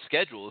because the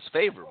schedule is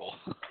favorable.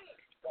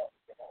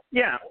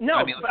 Yeah, no,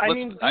 let's be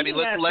honest. I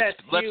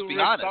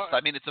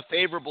mean, it's a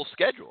favorable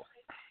schedule.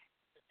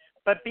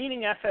 But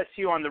beating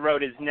FSU on the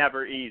road is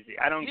never easy.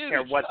 I don't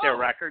care what their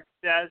record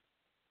says.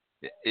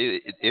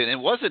 It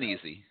wasn't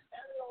easy.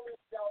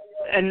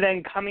 And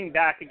then coming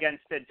back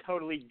against a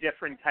totally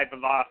different type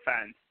of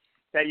offense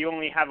that you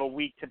only have a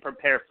week to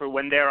prepare for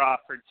when they're off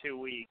for 2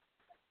 weeks.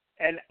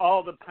 And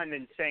all the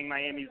pundits saying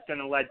Miami's going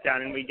to let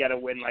down and we get a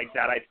win like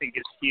that, I think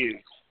is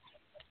huge.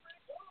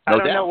 I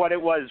don't know what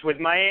it was with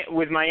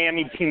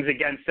Miami teams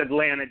against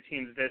Atlanta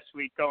teams this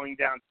week going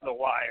down to the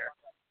wire,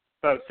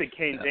 both the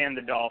Canes and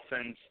the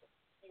Dolphins.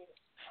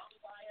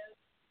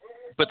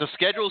 But the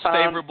schedule's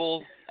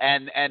favorable,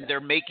 and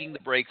they're making the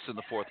breaks in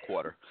the fourth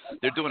quarter.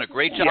 They're doing a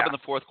great job in the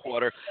fourth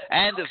quarter.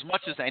 And as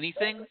much as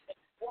anything,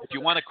 if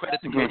you want to credit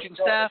the coaching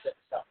staff,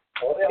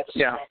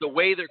 it's the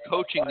way they're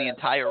coaching the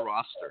entire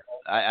roster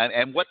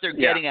and what they're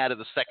getting out of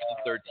the second and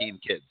third team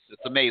kids.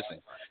 It's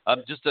amazing.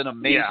 Just an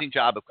amazing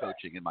job of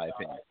coaching, in my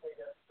opinion.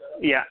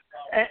 Yeah.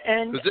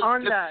 And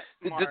on that,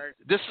 Mark,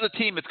 this is a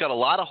team that's got a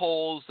lot of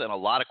holes and a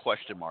lot of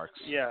question marks.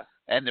 Yeah.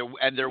 And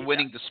they're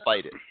winning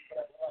despite it.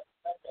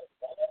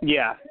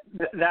 Yeah,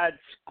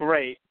 that's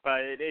great,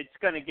 but it's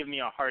going to give me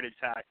a heart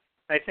attack.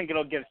 I think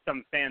it'll give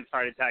some fans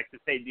heart attacks if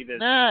they do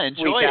this. Nah,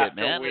 enjoy it,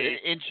 man. Week.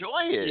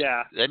 Enjoy it.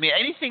 Yeah. I mean,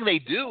 anything they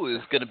do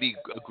is going to be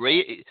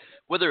great,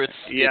 whether it's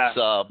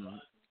 9-2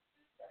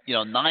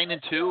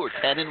 or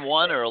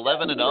 10-1 or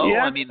 11-0.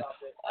 Yeah. I mean,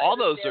 all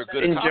those are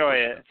good. Enjoy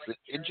it.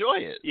 Enjoy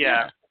it.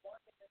 Yeah.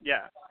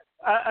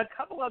 A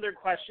couple other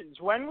questions.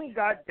 When we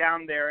got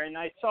down there, and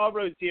I saw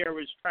Rozier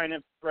was trying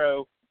to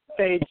throw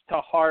fades to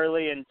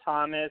Harley and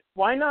Thomas.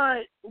 Why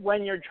not,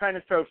 when you're trying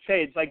to throw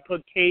fades,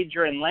 put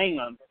Cager and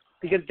Langham?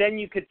 Because then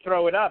you could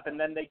throw it up and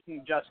then they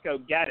can just go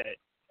get it,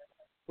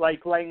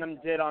 like Langham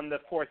did on the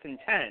 4th and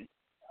 10.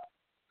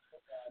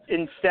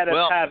 Instead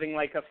of having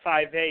a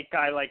 5'8"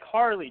 guy like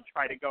Harley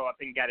try to go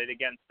up and get it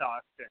against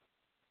Austin.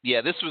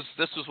 Yeah, this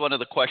was one of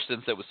the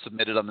questions that was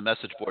submitted on the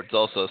message boards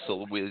also.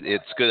 So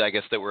it's good, I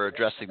guess, that we're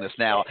addressing this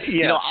now.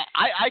 Yeah.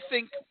 I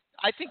think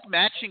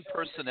matching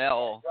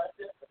personnel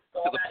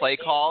to the play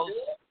calls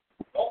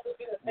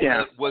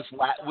was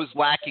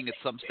lacking at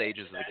some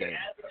stages of the game.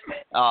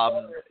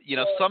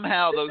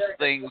 Somehow those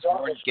things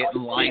weren't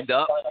getting lined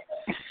up,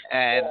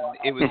 and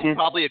it was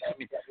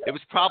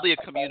probably a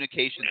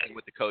communication thing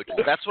with the coaches.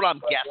 That's what I'm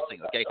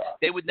guessing. Okay,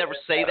 they would never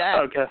say that.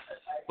 Okay,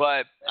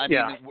 but I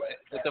mean,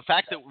 the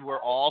fact that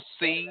we're all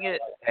seeing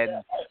it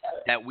and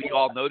that we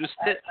all noticed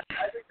it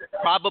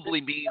probably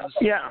means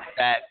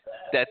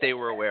that they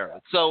were aware of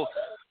it. So,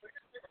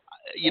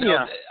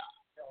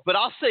 but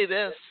I'll say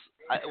this,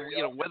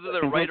 whether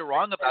they're right or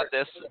wrong about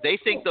this, they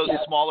think those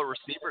smaller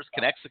receivers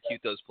can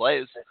execute those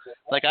plays.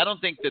 I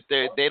don't think that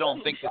they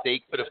don't think that they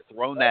could have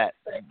thrown those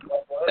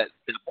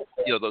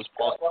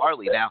balls to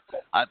Harley. Now,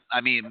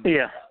 I mean,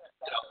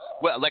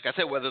 well, like I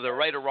said, whether they're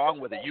right or wrong,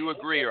 whether you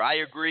agree or I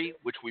agree,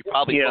 which we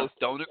probably both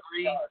don't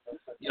agree.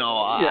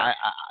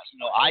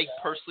 I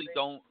personally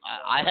don't.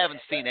 I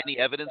haven't seen any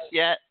evidence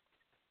yet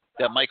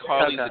that Mike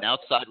Harley's an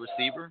outside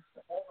receiver.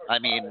 I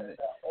mean,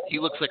 he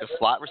looks like a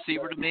slot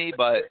receiver to me,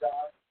 but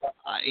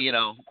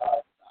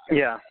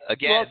Yeah.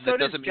 Again, well,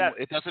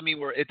 it doesn't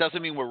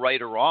mean we're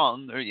right or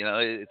wrong. Or,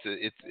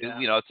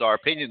 it's our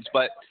opinions.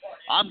 But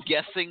I'm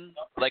guessing,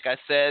 like I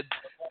said,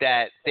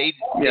 that they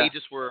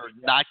just were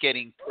not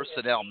getting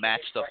personnel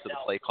matched up to the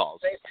play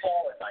calls.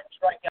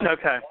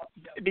 Okay.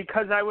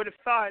 Because I would have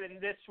thought, and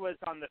this was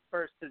on the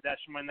first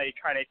possession when they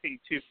tried, I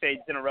think, 2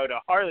 fades in a row to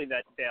Harley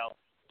that failed,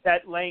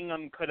 that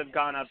Langham could have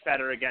gone up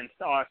better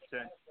against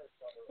Austin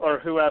or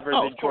whoever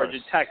the Georgia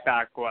Tech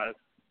back was.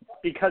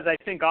 Because I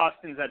think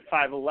Austin's at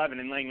 5'11"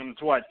 and Langham's,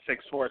 6'4",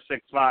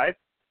 6'5"?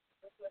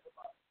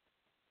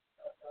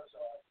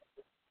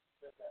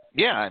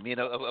 Yeah, I mean,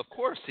 of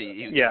course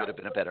he would have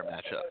been a better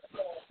matchup.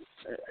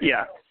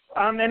 Yeah.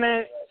 And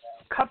a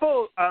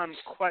couple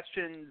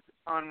questions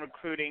on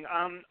recruiting.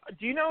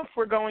 Do you know if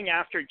we're going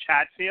after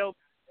Chatfield?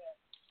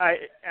 I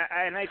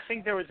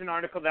think there was an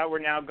article that we're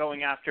now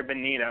going after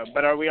Benito,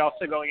 but are we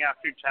also going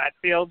after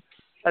Chatfield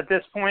at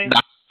this point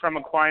from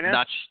Aquinas?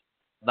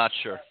 Not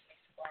sure.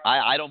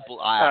 I don't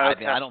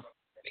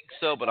think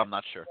so, but I'm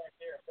not sure.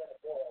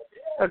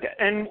 Okay,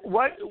 and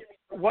what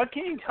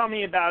can you tell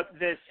me about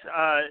this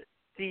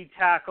D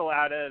tackle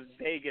out of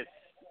Vegas?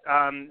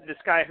 This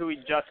guy who we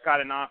just got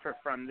an offer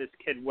from, this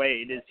kid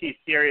Wade. Is he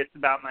serious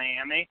about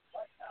Miami?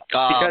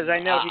 Because I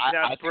know he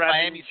could have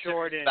Brevin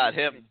Jordan. About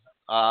him.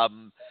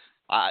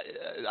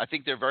 I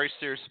think they're very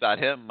serious about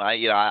him.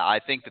 I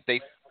think that they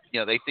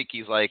think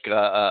he's like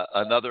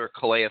another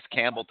Calais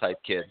Campbell type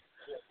kid.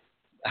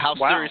 How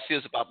serious he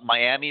is about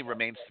Miami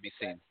remains to be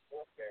seen.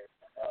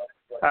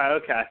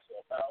 Okay.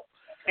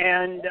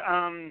 And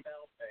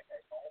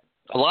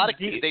a lot of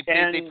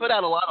they put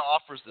out a lot of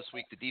offers this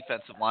week to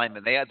defensive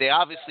linemen. They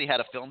obviously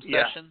had a film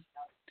session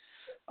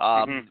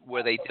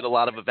where they did a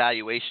lot of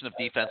evaluation of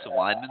defensive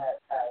linemen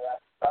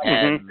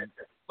and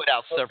put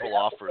out several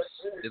offers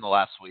in the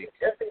last week.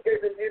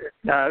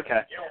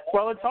 Okay.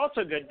 Well, it's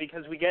also good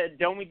because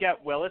don't we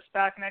get Willis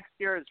back next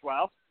year as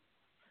well?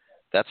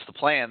 That's the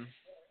plan.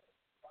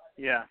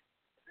 Yeah.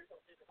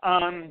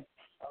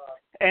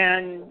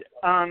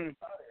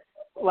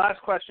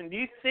 Last question. Do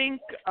you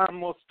think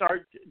we'll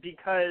start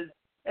because,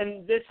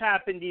 and this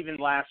happened even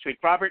last week,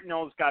 Robert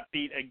Knowles got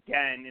beat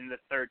again in the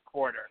third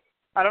quarter.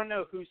 I don't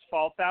know whose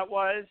fault that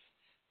was,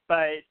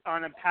 but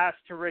on a pass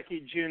to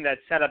Ricky June that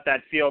set up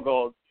that field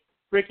goal,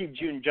 Ricky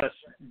June just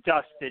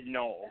dusted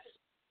Knowles.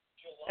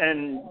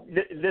 And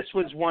this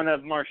was one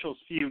of Marshall's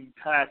few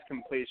pass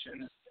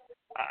completions.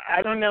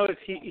 I don't know if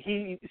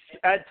he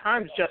at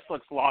times just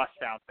looks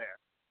lost out there.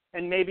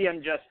 And maybe I'm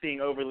just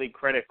being overly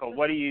critical.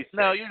 What do you think?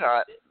 No, you're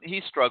not.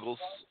 He struggles.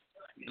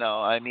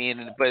 No, I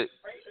mean, but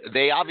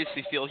they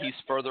obviously feel he's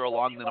further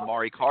along than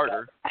Amari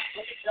Carter.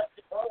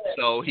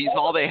 So he's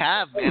all they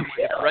have, man.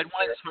 If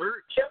Redwine's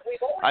hurt,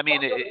 I mean,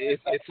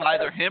 it's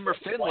either him or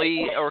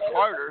Finley or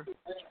Carter.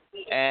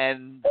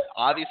 And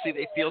obviously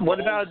they feel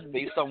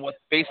based on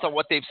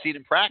what they've seen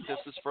in practice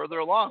is further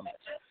along.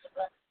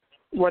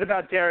 What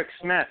about Derek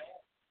Smith?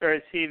 Or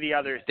is he the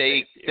other?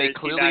 They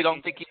clearly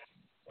don't think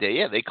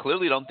they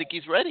clearly don't think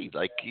he's ready.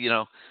 Okay.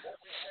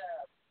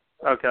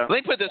 Let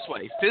me put it this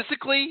way: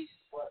 physically,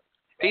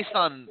 based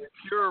on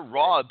pure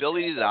raw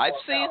ability that I've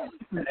seen,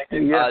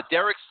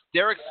 Derek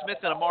Smith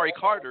and Amari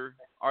Carter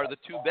are the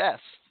two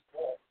best.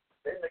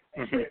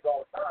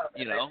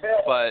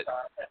 But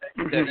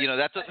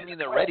that doesn't mean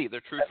they're ready. They're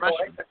true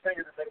freshmen.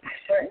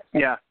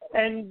 Yeah.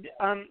 And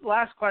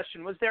last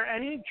question: was there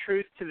any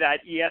truth to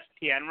that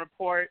ESPN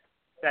report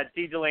that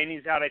D.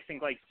 Delaney's out? I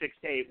think 6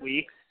 to 8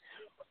 weeks.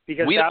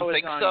 Because that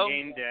was on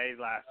game day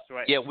last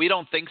week. Yeah, we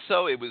don't think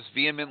so. It was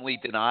vehemently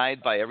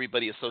denied by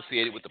everybody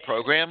associated with the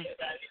program.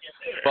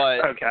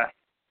 But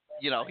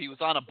he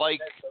was on a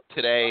bike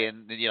today,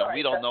 and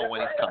we don't know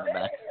when he's coming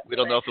back. We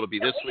don't know if it'll be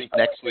this week,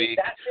 next week,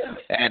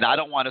 and I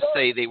don't want to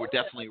say they were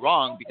definitely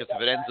wrong because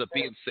if it ends up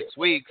being 6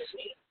 weeks,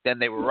 then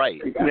they were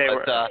right.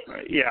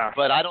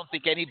 But I don't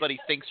think anybody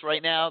thinks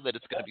right now that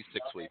it's going to be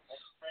 6 weeks.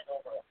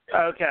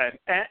 Okay,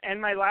 and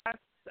my last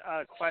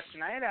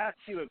question. I had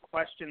asked you a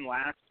question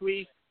last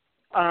week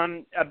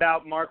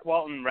about Mark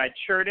Walton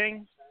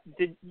redshirting.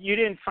 You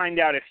didn't find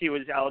out if he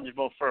was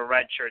eligible for a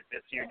redshirt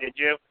this year, did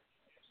you?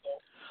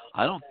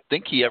 I don't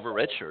think he ever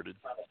redshirted.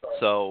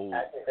 So,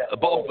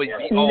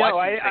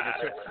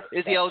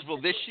 is he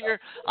eligible this year?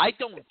 I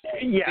don't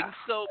think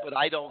so, but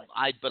I don't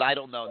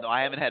know. No,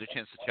 I haven't had a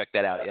chance to check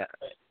that out yet.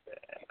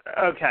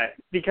 Okay,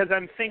 because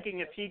I'm thinking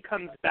if he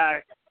comes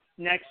back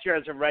next year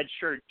as a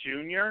redshirt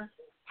junior,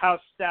 how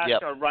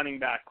stacked our running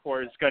back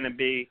core is going to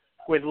be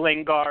with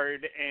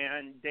Lingard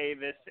and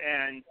Davis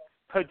and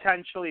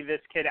potentially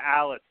this kid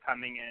Alice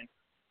coming in.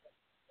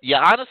 Yeah,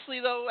 honestly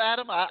though,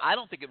 Adam, I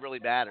don't think it really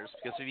matters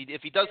because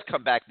if he does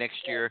come back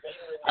next year,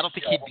 I don't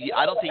think he'd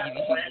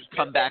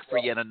come back for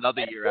yet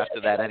another year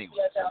after that anyway.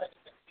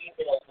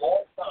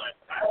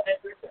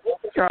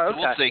 Okay.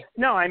 We'll see.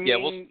 No, I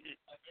mean,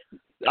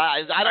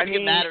 I don't think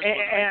mean, it matters.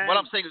 and, what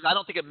I'm saying is I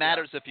don't think it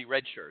matters if he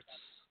redshirts.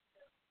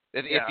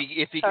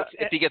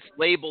 If he gets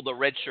labeled a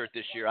redshirt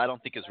this year, I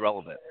don't think it's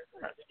relevant.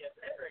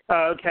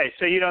 Okay,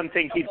 so you don't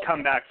think he'd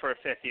come back for a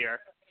fifth year?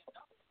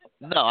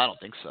 No, I don't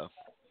think so.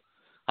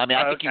 I mean,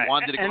 I think he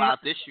wanted to go out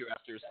this year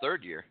after his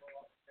third year.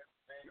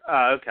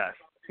 Okay.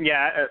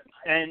 Yeah,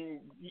 and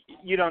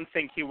you don't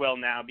think he will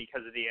now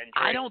because of the injury?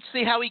 I don't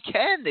see how he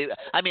can.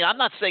 I mean, I'm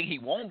not saying he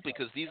won't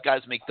because these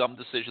guys make dumb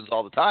decisions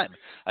all the time.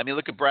 I mean,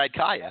 look at Brad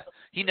Kaya.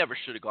 He never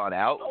should have gone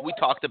out. We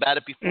talked about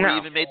it before he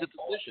even made the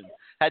decision.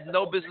 Had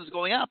no business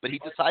going out, but he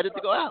decided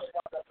to go out.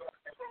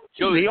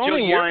 Joe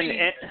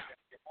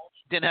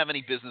didn't have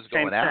any business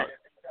going out.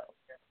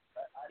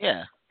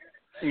 Yeah.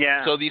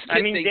 Yeah. So these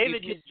kids,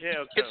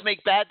 kids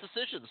make bad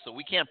decisions, so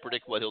we can't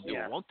predict what he'll do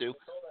or won't do.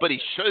 But he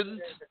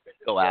shouldn't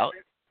go out.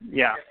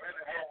 Yeah.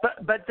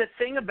 But the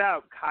thing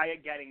about Kaya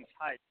getting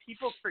cut,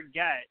 people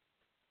forget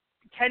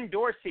Ken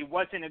Dorsey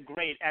wasn't a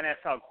great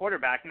NFL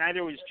quarterback.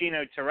 Neither was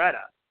Gino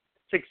Torretta.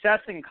 Success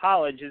in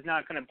college is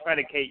not going to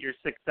predicate your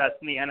success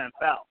in the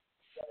NFL.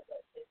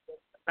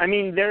 I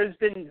mean, there's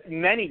been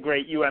many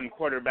great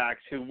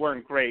quarterbacks who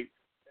weren't great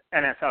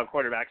NFL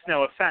quarterbacks.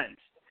 No offense.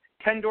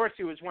 Ken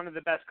Dorsey was one of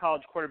the best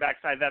college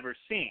quarterbacks I've ever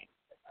seen.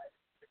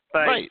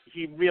 But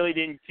he really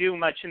didn't do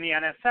much in the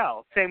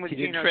NFL. Same with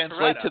Gino Torretta. He didn't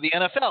translate to the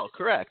NFL,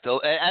 correct,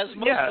 as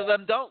most of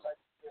them don't.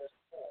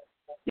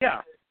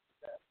 Yeah.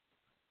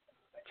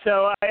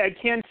 So I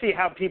can't see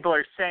how people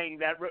are saying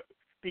that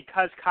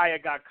because Kaya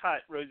got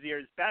cut, Rozier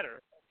is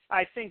better.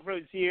 I think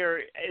Rozier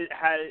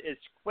is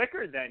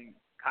quicker than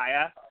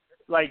Kaya,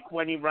 like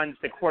when he runs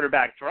the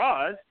quarterback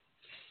draws,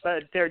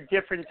 but they're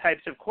different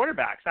types of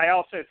quarterbacks. I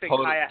also think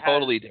Kaya has...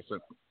 Totally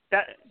different.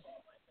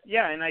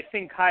 Yeah, and I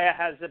think Kaya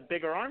has a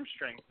bigger arm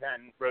strength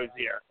than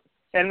Rozier.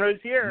 And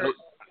Rozier,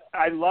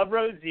 I love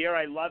Rozier.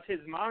 I love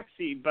his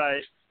moxie,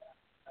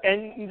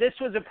 and this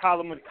was a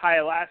problem with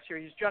Kaya last year.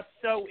 He's just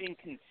so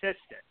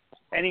inconsistent.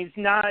 And he's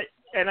not,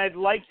 and I'd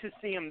like to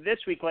see him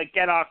this week,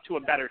 get off to a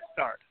better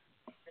start.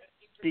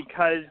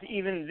 Because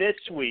even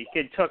this week,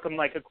 it took him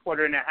a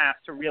quarter and a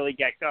half to really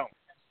get going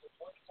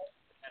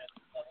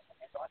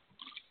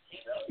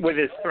with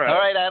his throw. All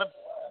right, Adam.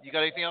 You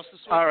got anything else this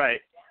week? All right.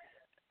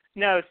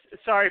 No,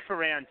 sorry for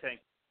ranting.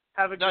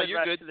 Have a good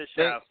rest of the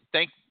show.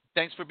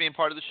 Thanks for being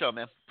part of the show,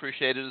 man.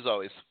 Appreciate it as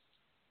always.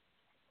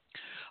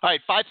 All right,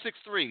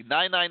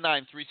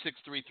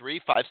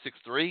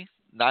 563-999-3633,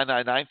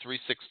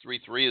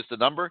 563-999-3633 is the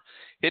number.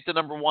 Hit the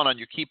number 1 on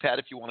your keypad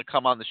if you want to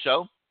come on the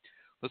show.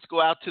 Let's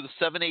go out to the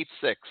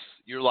 786.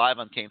 You're live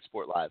on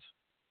CaneSport Live.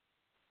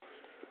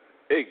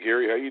 Hey,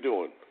 Gary, how you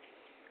doing?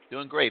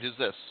 Doing great. Who's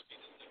this?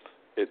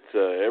 It's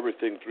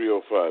Everything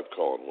 305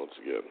 calling once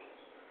again.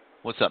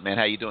 What's up, man?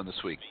 How you doing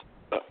this week?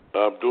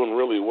 I'm doing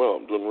really well.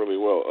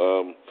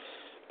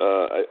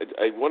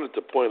 I wanted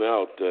to point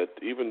out that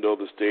even though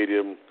the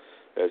stadium,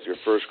 as your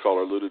first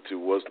caller alluded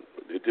to,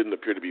 it didn't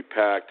appear to be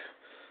packed.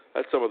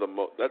 That's some of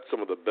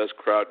the best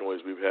crowd noise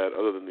we've had,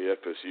 other than the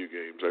FSU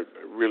games. I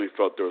really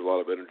felt there was a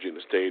lot of energy in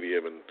the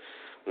stadium, and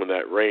when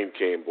that rain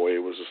came, boy, it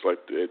was just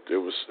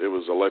it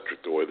was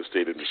electric the way the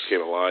stadium just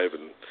came alive,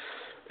 and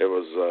it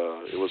was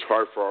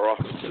hard for our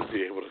offense to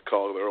be able to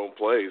call their own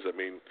plays. I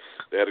mean,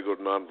 they had to go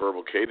to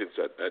nonverbal cadence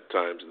at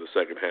times in the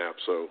second half.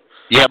 So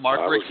yeah,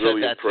 Mark Rick said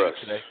really that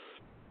impressed today.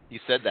 He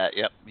said that.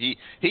 Yep.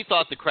 He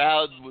thought the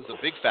crowd was a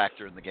big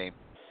factor in the game.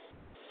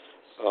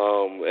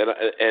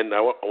 And I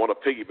want to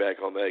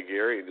piggyback on that,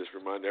 Gary, and just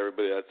remind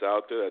everybody that's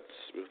out there, that's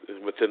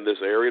within this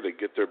area, to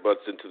get their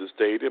butts into the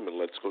stadium and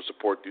let's go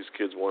support these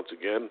kids once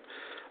again.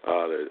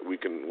 We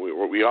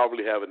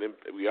obviously have an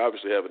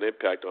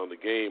impact on the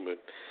game, and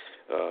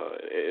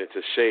it's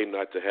a shame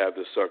not to have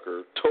this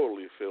sucker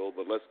totally filled,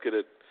 but let's get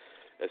it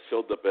as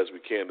filled up as we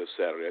can this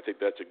Saturday. I think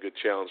that's a good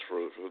challenge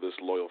for this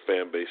loyal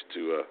fan base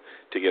to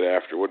get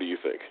after. What do you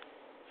think?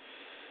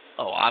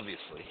 Oh,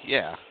 obviously,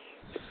 yeah.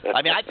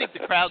 I mean, I think the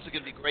crowds are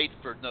going to be great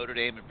for Notre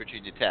Dame and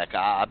Virginia Tech.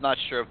 I'm not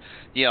sure.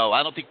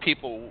 I don't think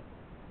people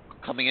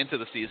coming into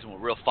the season were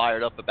real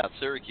fired up about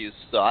Syracuse.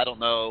 So I don't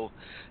know,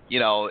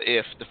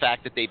 if the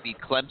fact that they beat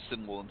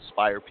Clemson will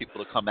inspire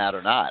people to come out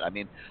or not. I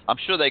mean, I'm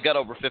sure they got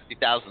over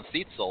 50,000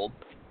 seats sold.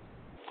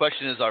 The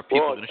question is, are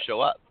people going to show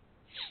up?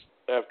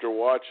 After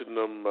watching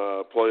them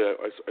play,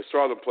 I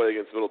saw them play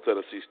against Middle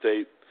Tennessee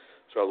State.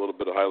 Saw a little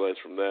bit of highlights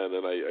from that,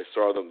 and I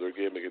saw their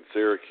game against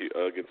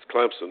against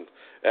Clemson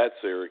at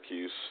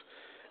Syracuse,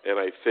 and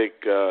I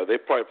think they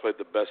probably played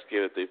the best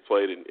game that they've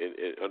played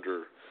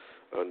under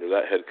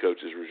that head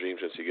coach's regime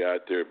since he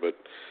got there. But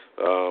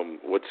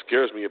what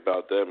scares me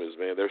about them is,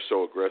 man, they're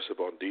so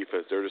aggressive on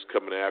defense. They're just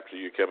coming after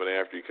you. They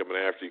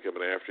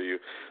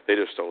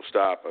just don't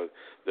stop.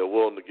 They're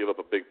willing to give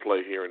up a big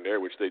play here and there,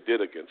 which they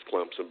did against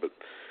Clemson. But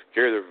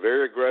Gary, they're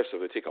very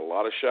aggressive. They take a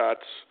lot of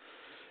shots.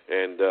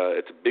 And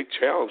it's a big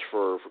challenge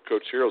for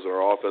Coach Heroes and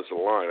our offensive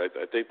line.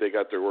 I think they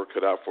got their work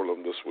cut out for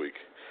them this week.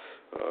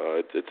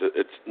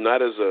 It's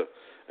not as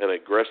an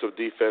aggressive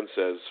defense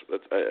as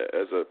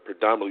a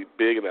predominantly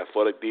big and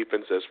athletic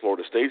defense as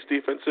Florida State's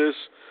defense is,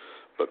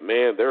 But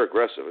man, they're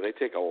aggressive, and they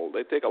take a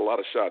lot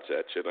of shots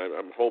at you. And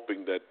I'm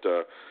hoping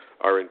that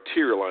our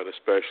interior line,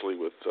 especially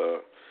with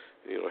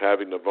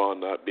having Navon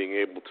not being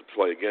able to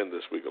play again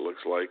this week, it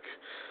looks like,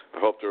 I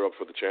hope they're up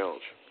for the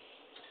challenge.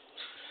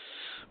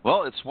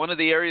 Well, it's one of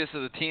the areas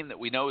of the team that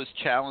we know is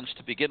challenged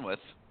to begin with.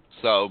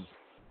 So,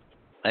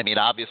 I mean,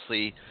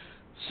 obviously,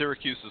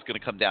 Syracuse is going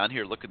to come down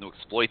here looking to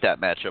exploit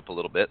that matchup a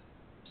little bit.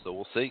 So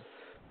we'll see.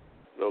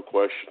 No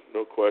question.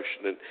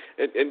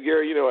 And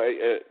Gary,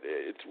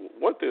 it's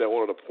one thing I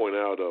wanted to point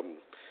out.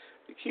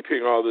 You keep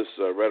hearing all this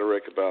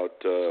rhetoric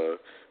about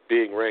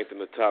being ranked in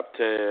the top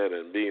 10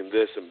 and being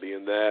this and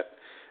being that.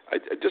 I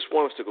just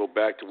want us to go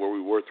back to where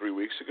we were 3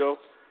 weeks ago.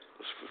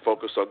 Let's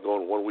focus on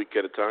going 1 week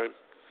at a time.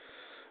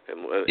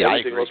 And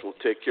everything else will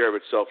take care of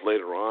itself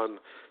later on.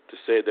 To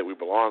say that we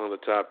belong in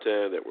the top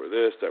 10, that we're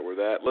this, that we're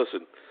that.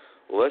 Listen,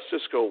 let's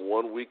just go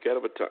 1 week at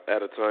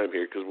a time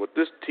here, because what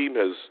this team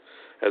has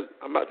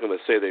I'm not going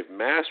to say they've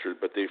mastered,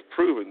 but they've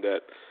proven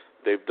that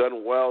they've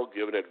done well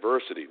given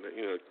adversity.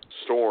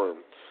 Storm,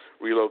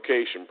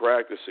 relocation,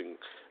 practicing,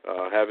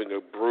 having a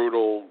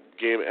brutal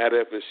game at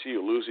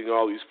FSU, losing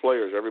all these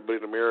players, everybody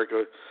in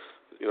America,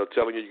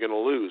 telling you you're going to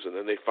lose, and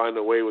then they find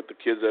a way with the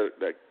kids that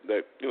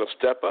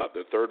step up.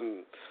 The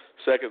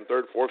second,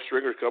 third, fourth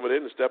stringers coming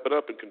in and stepping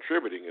up and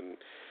contributing, and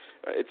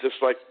it's just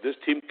like this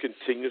team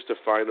continues to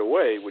find a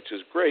way, which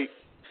is great.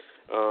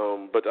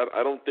 But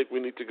I don't think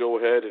we need to go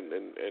ahead and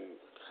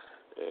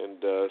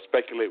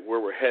speculate where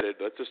we're headed.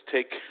 Let's just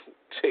take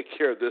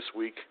care of this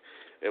week,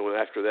 and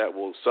after that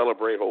we'll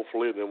celebrate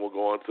hopefully, and then we'll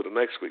go on to the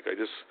next week.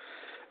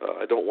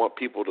 I don't want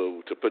people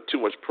to put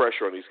too much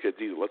pressure on these kids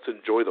either. Let's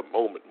enjoy the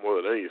moment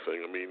more than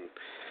anything. I mean,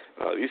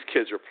 these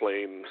kids are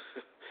playing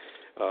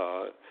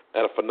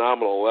at a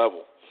phenomenal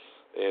level.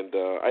 And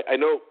I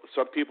know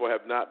some people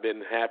have not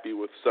been happy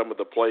with some of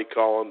the play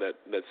calling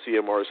that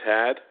CMR's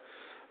had,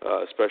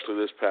 especially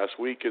this past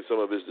week, and some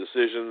of his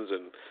decisions.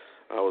 And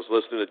I was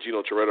listening to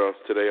Gino Toretta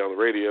today on the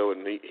radio,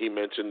 and he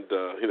mentioned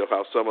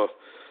how some of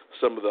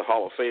the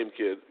Hall of Fame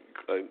kids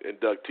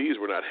inductees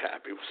were not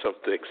happy with some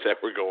things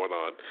that were going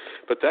on.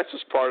 But that's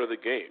just part of the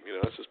game.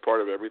 That's just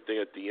part of everything.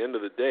 At the end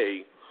of the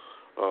day,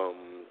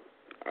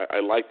 I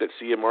like that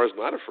CMR is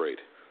not afraid.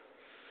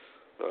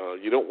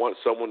 You don't want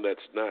someone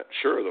that's not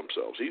sure of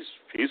themselves.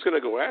 He's going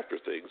to go after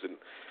things, and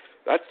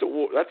that's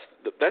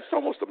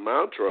almost the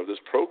mantra of this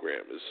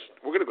program is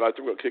we're going to go out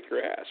there, we're going to kick your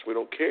ass. We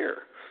don't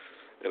care,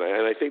 and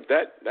I think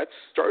that's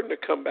starting to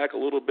come back a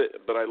little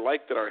bit. But I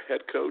like that our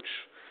head coach,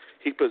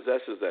 he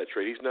possesses that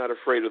trait. He's not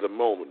afraid of the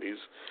moment.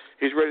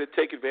 He's ready to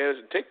take advantage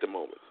and take the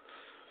moment.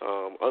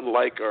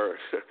 Unlike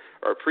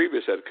our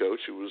previous head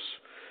coach, who was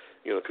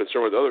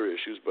concerned with other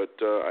issues, but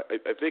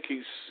I think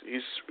he's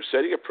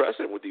setting a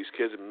precedent with these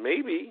kids, and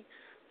maybe,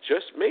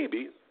 just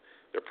maybe,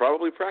 they're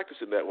probably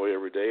practicing that way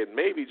every day, and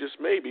maybe, just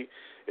maybe,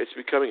 it's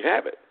becoming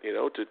habit,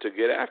 to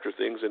get after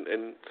things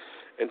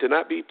and to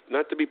not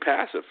to be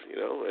passive,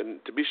 and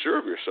to be sure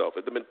of yourself.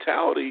 And the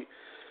mentality,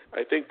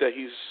 I think that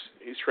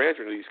he's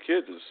transferring to these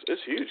kids is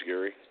huge,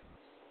 Gary.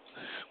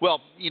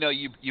 Well,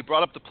 you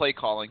brought up the play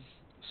calling,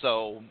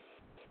 so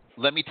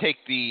let me take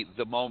the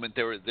moment.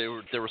 There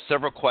were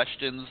several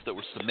questions that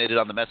were submitted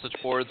on the message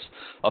boards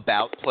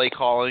about play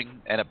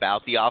calling and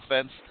about the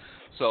offense.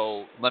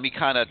 So let me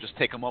kind of just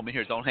take a moment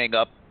here. Don't hang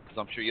up, because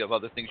I'm sure you have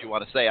other things you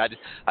want to say.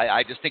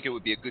 I just think it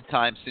would be a good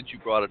time, since you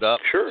brought it up,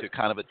 sure, to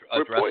kind of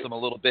address them a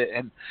little bit.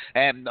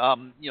 And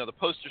the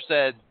poster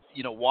said,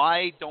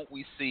 why don't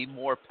we see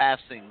more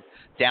passing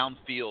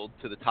downfield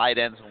to the tight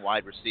ends and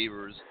wide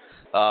receivers?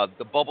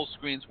 The bubble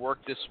screens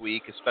worked this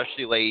week,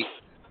 especially late,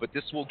 but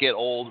this will get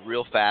old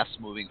real fast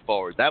moving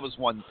forward. That was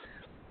one.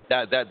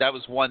 That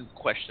was one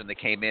question that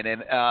came in,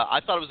 and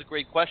I thought it was a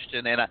great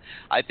question. And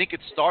I think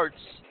it starts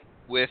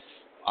with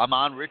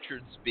Amon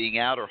Richards being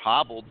out or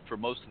hobbled for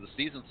most of the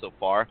season so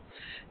far,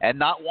 and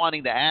not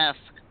wanting to ask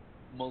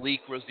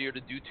Malik Rozier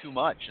to do too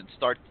much and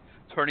start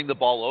turning the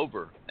ball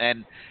over.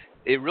 And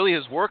it really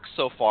has worked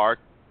so far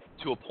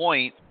to a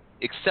point,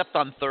 except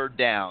on third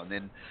down.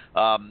 And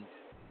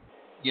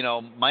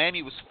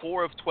Miami was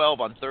 4 of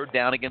 12 on third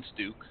down against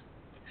Duke.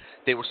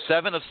 They were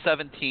 7 of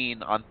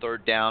 17 on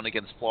third down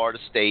against Florida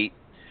State,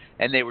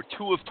 and they were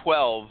 2 of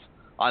 12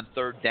 on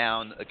third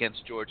down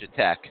against Georgia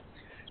Tech.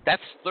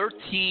 That's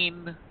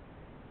 13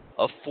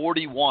 of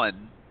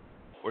 41,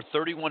 or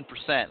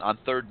 31% on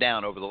third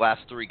down over the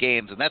last 3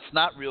 games, and that's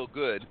not real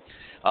good.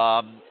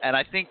 And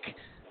I think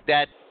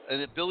that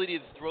an ability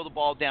to throw the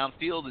ball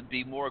downfield and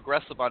be more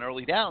aggressive on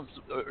early downs,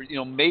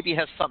 maybe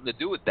has something to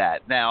do with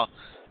that. Now,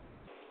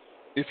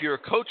 if you're a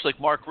coach like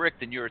Mark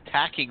Richt and you're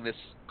attacking this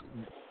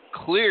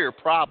clear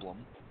problem,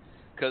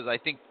 because I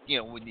think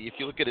if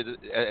you look at it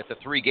at the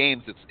 3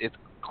 games, it's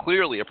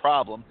clearly a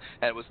problem,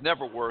 and it was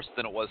never worse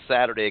than it was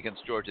Saturday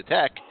against Georgia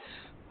Tech.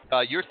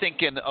 You're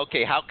thinking,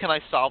 okay, how can I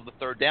solve the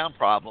third down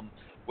problem?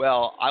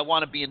 Well, I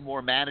want to be in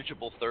more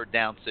manageable third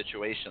down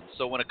situations.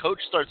 So when a coach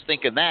starts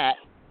thinking that,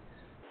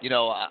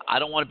 I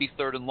don't want to be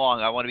 3rd and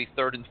long, I want to be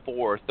 3rd and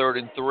 4, 3rd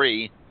and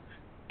 3,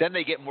 then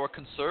they get more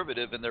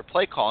conservative in their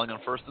play calling on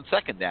first and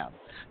second down,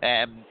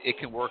 and it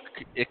can work.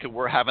 It can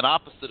have an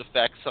opposite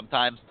effect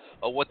sometimes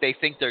of what they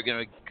think they're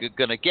going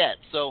to get.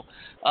 So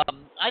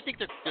I think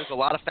there's a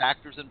lot of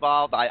factors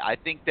involved. I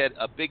think that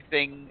a big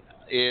thing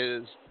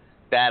is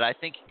that I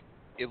think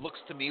it looks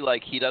to me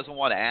like he doesn't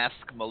want to ask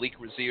Malik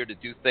Razir to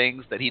do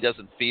things that he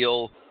doesn't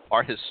feel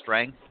are his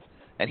strength,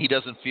 and he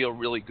doesn't feel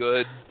really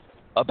good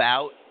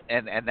about,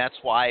 and that's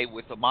why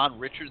with Amon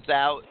Richards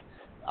out,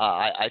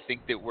 I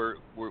think that we're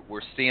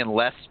seeing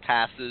less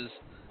passes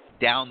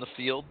down the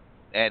field,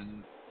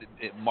 and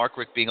Mark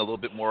Richt being a little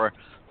bit more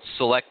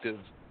selective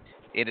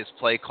in his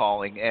play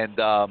calling. And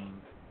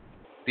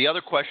the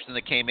other question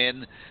that came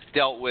in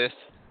dealt with,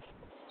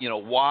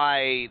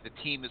 why the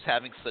team is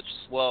having such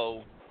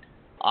slow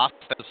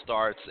offensive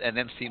starts and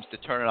then seems to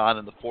turn it on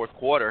in the fourth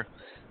quarter.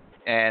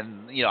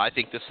 And, I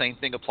think the same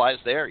thing applies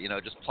there,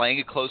 just playing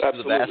it close to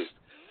the vest,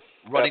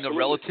 running a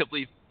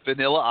relatively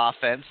vanilla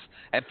offense,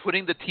 and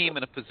putting the team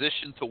in a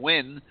position to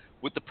win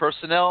with the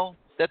personnel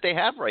that they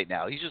have right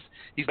now. He's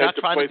not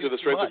trying to play to the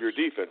strength of your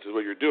defense is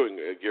what you're doing,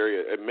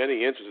 Gary. In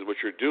many instances, what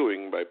you're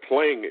doing by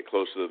playing it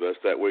close to the vest,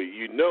 that way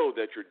you know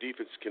that your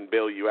defense can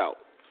bail you out.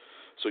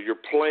 So you're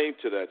playing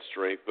to that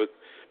strength.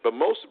 But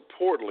most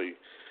importantly,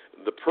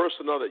 the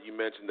personnel that you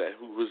mentioned,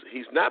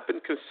 he's not been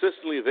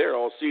consistently there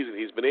all season.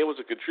 He's been able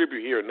to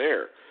contribute here and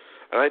there.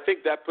 And I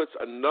think that puts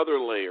another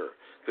layer,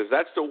 because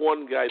that's the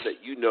one guy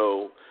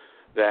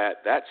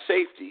that that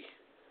safety,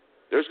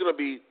 there's going to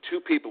be two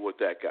people with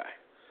that guy.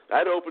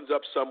 That opens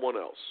up someone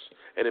else.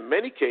 And in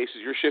many cases,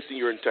 you're shifting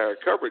your entire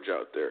coverage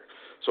out there.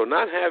 So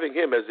not having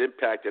him has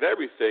impacted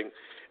everything.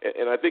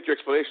 And I think your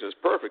explanation is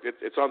perfect.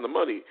 It's on the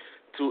money.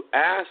 To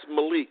ask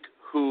Malik,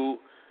 who,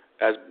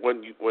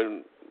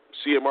 when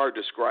CMR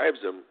describes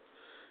him,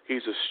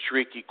 he's a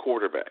streaky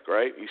quarterback,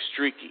 right? He's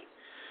streaky.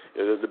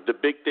 The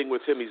big thing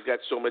with him, he's got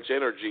so much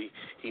energy.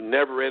 He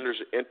never enters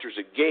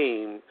a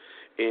game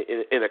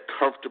in a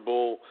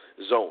comfortable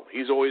zone.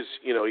 He's always,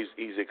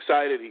 he's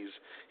excited.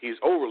 He's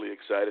overly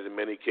excited in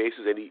many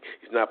cases, and he's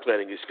not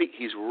planting his feet.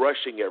 He's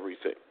rushing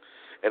everything,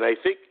 and I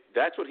think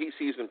that's what he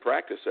sees in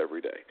practice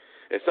every day.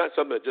 It's not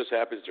something that just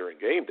happens during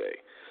game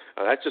day.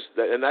 And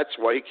that's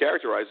why he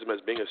characterizes him as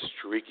being a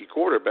streaky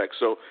quarterback.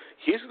 So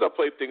he's going to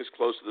play things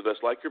close to the vest,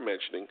 like you're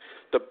mentioning.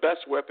 The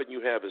best weapon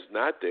you have is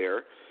not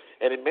there.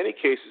 And in many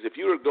cases, if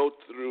you were to go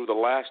through the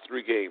last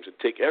three games and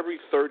take every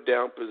third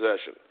down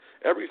possession,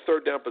 what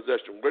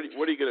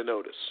are you going to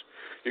notice?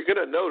 You're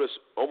going to notice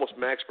almost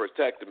max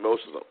protect in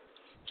most of them,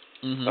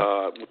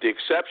 with the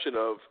exception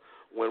of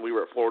when we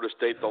were at Florida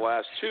State the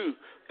last two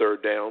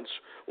third downs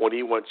when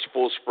he went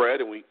full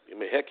spread, and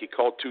he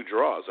called two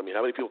draws. I mean,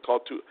 how many people call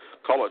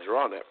a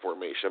draw in that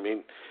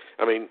formation?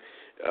 I mean,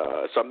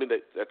 something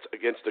that's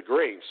against the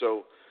grain.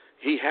 So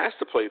he has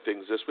to play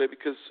things this way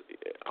because,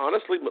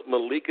 honestly,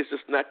 Malik is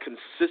just not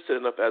consistent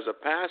enough as a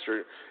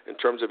passer in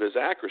terms of his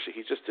accuracy.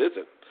 He just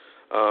isn't.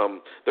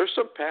 There's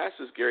some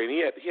passes, Gary,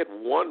 and he had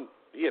one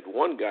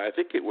guy. I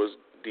think it was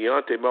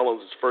Deontay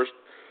Mullins'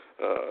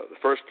 the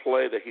first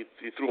play that he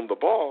threw him the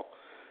ball,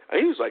 and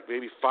he was like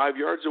maybe 5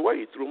 yards away.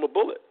 He threw him a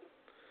bullet,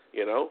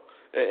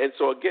 And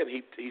so again,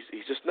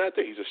 he's just not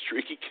there. He's a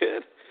streaky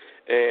kid,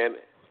 and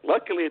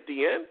luckily at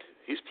the end,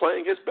 he's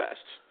playing his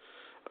best.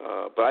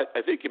 But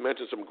I think you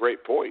mentioned some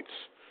great points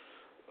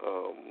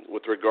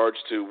with regards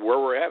to where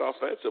we're at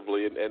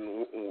offensively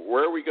and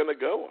where are we going to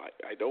go.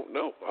 I don't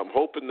know. I'm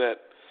hoping that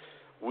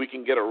we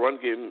can get a run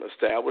game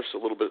established a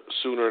little bit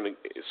sooner in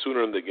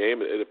the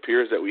game. It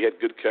appears that we had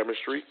good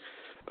chemistry.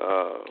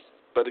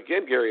 But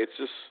again, Gary, it's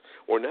just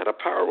we're not a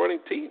power running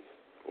team.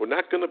 We're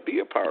not going to be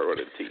a power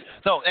running team.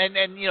 No, and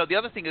the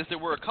other thing is there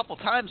were a couple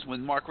times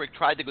when Mark Richt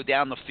tried to go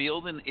down the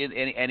field,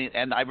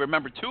 and I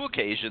remember two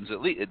occasions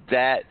at least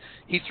that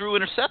he threw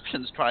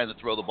interceptions trying to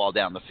throw the ball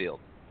down the field.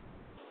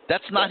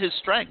 That's not his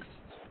strength.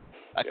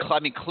 I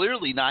mean,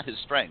 clearly not his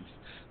strength.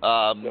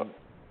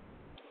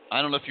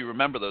 I don't know if you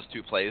remember those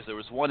two plays. There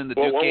was one in the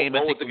Duke game,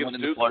 I think the one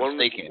in the Florida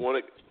State game.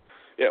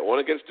 One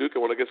against Duke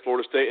and one against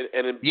Florida State.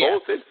 And in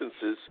both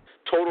instances,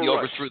 total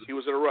rush. He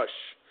was in a rush.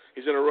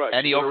 He's in a rush.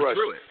 And he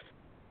overthrew it.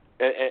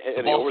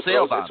 And he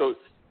overthrew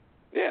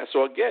it.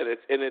 So again,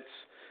 it's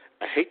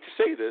I hate to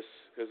say this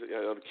because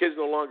the kid's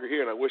no longer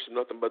here, and I wish him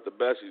nothing but the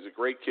best. He's a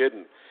great kid,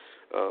 and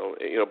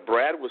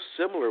Brad was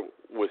similar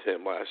with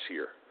him last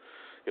year.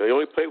 He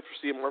only played for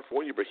CMR for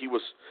 1 year, but he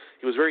was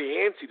very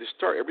antsy to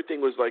start.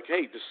 Everything was like,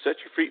 hey, just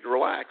set your feet and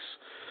relax.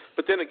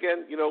 But then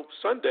again,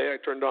 Sunday I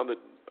turned on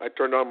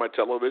my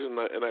television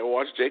and I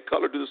watched Jay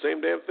Cutler do the same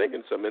damn thing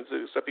in some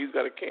instances, except he's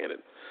got a cannon.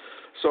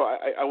 So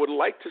I would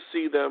like to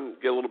see them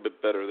get a little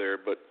bit better there.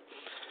 But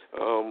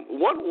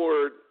one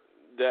word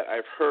that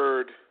I've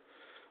heard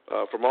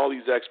from all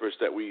these experts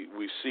that we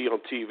see on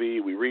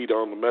TV, we read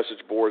on the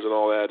message boards and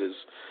all that is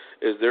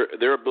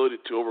their ability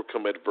to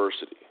overcome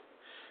adversity.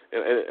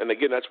 And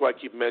again, that's why I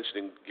keep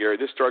mentioning, Gary,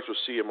 this starts with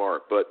CMR.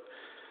 But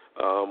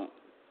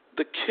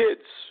the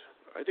kids,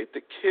 I think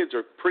the kids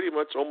are pretty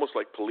much almost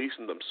like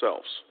policing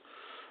themselves.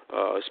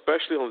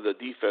 especially on the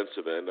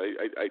defensive end.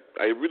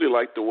 I really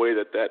like the way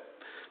that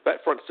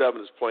front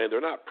seven is playing.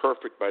 They're not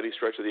perfect by any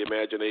stretch of the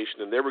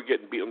imagination, and they were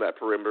getting beat on that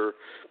perimeter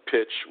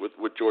pitch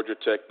with Georgia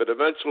Tech. But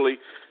eventually,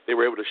 they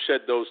were able to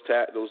shed those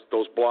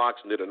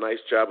blocks and did a nice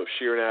job of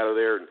shearing out of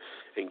there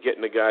and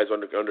getting the guys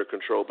under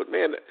control. But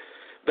man,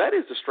 that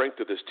is the strength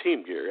of this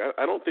team, Gary.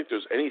 I don't think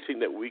there's anything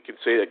that we can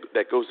say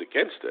that goes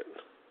against it.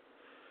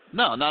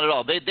 No, not at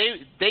all. They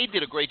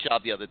did a great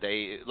job the other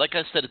day. Like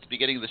I said at the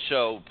beginning of the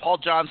show, Paul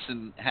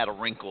Johnson had a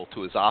wrinkle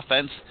to his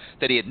offense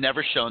that he had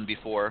never shown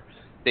before.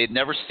 They'd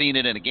never seen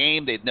it in a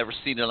game. They'd never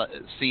seen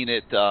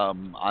it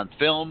on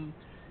film,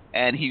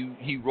 and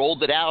he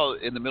rolled it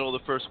out in the middle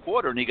of the first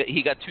quarter, and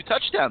he got 2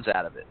 touchdowns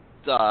out of it.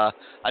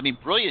 I mean,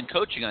 brilliant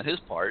coaching on his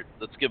part.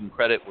 Let's give him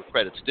credit where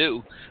credit's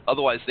due.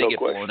 Otherwise, they get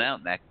blown out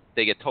in that.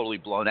 They get totally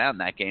blown out in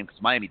that game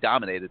because Miami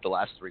dominated the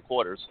last 3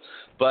 quarters.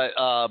 But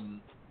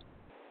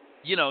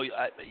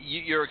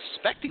you're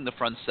expecting the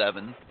front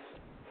seven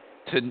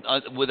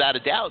to, without a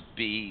doubt,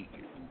 be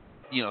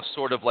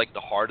sort of like the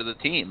heart of the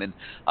team, and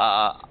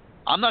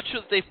I'm not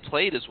sure that they've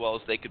played as well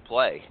as they could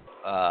play.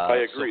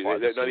 I agree. So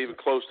they're not even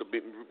close to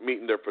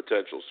meeting their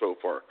potential so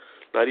far.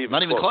 Not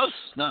even close.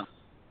 No.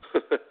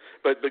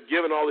 But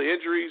given all the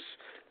injuries,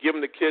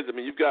 given the kids, I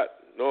mean, you've got,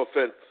 no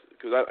offense,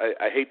 because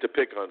I hate to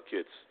pick on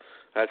kids.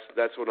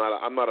 That's what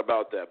I'm not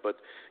about that. But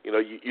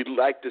you'd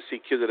like to see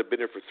kids that have been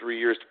here for 3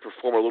 years to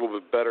perform a little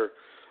bit better.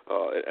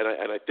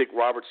 And I think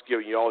Robert's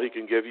giving you all he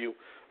can give you.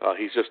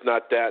 He's just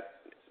not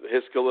that.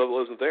 His skill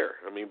level isn't there.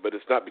 I mean, but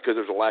it's not because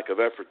there's a lack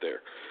of effort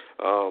there.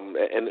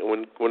 And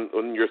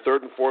when your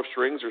third and fourth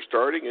strings are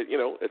starting,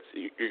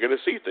 you're going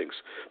to see things.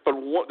 But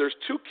there's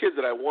 2 kids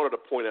that I wanted to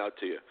point out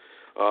to you.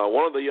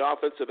 One on the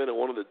offensive end and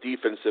one on the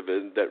defensive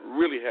end that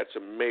really had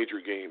some major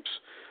games.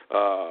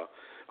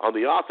 On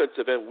the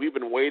offensive end, we've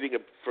been waiting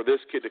for this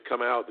kid to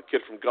come out, the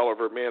kid from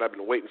Gulliver. Man, I've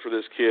been waiting for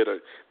this kid. I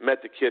met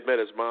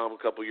his mom a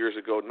couple years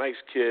ago. Nice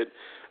kid,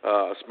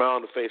 a smile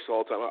on the face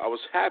all the time. I was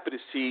happy to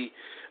see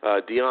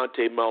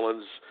Deontay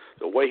Mullins,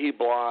 the way he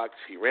blocks.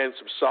 He ran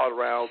some solid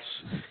routes.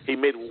 He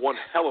made one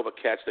hell of a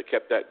catch that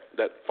kept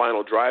that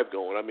final drive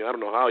going. I mean, I don't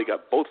know how he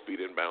got both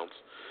feet in bounds.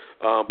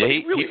 But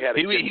he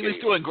was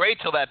doing great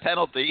till that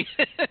penalty.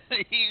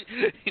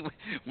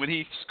 When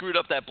he screwed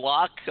up that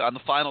block on the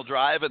final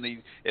drive, and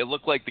it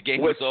looked like the game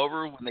was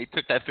over when they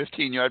took that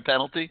 15-yard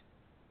penalty.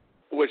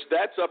 Which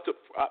that's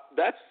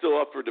still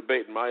up for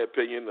debate, in my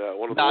opinion.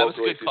 One of the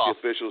local ACC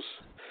officials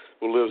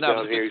who lives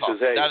down here, he says,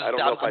 "Hey, I don't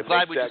know if I make that call."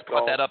 I'm glad we just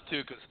brought that up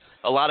too, because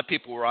a lot of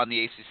people were on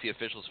the ACC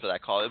officials for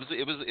that call.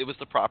 It was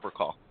the proper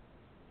call.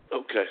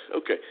 Okay.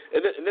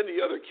 And then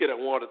the other kid I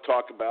wanted to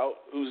talk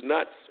about, who's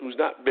not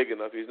big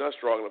enough, he's not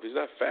strong enough, he's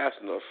not fast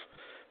enough,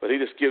 but he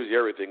just gives you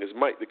everything, is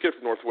Mike, the kid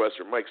from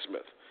Northwestern, Mike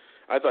Smith.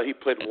 I thought he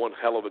played one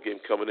hell of a game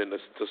coming in to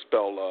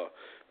spell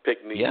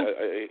Pinckney. Yeah.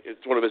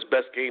 It's one of his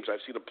best games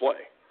I've seen him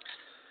play.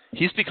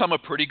 He's become a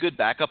pretty good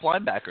backup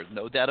linebacker,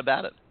 no doubt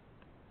about it.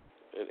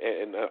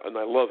 And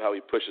I love how he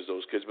pushes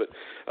those kids. But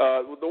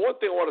the one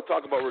thing I want to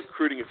talk about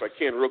recruiting, if I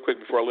can, real quick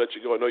before I let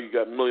you go. I know you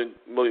got a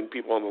million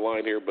people on the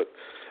line here, but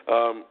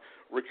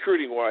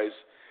recruiting-wise,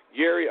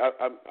 Gary,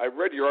 I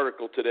read your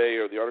article today,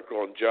 or the article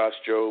on Josh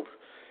Jobe,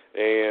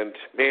 and,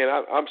 man,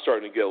 I'm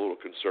starting to get a little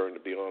concerned,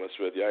 to be honest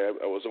with you.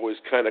 I was always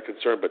kind of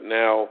concerned, but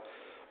now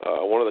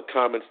one of the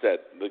comments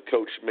that the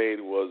coach made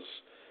was,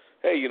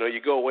 hey,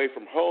 you go away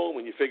from home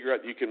and you figure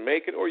out you can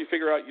make it, or you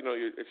figure out,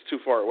 it's too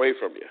far away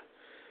from you.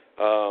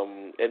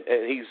 And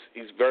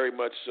he's very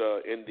much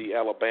in the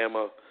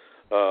Alabama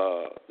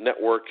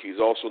network. He's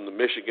also in the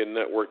Michigan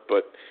network,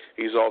 but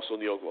he's also in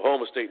the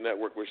Oklahoma State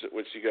network, which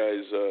you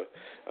guys, I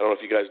don't know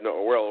if you guys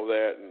know well of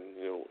that. And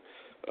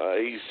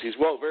he's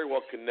very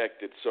well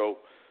connected. So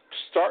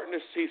starting to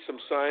see some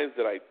signs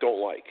that I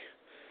don't like,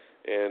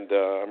 and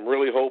I'm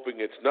really hoping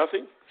it's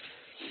nothing.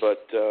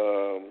 But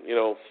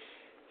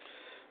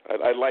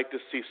I'd like to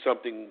see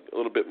something a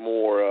little bit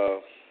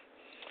more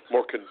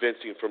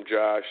convincing from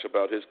Josh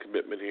about his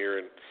commitment here,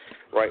 and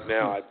right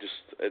now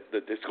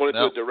it's going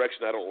into a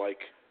direction I don't like.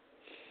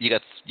 You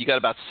got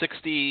about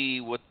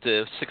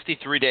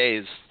 63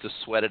 days to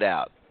sweat it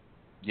out.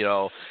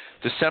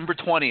 December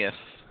 20th,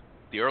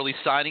 the early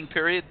signing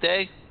period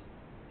day.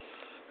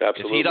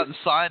 Absolutely.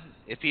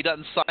 If he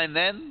doesn't sign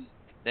then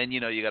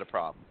you got a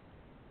problem.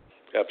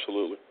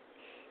 Absolutely.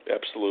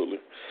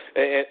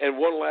 And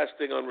one last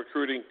thing on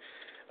recruiting.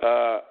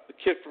 The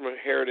kid from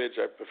Heritage,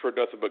 I've heard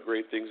nothing but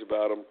great things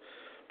about him.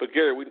 But,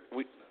 Gary,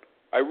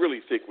 I really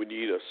think we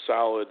need a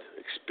solid,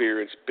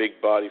 experienced, big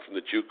body from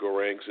the JUCO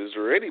ranks. Is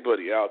there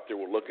anybody out there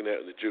we're looking at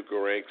in the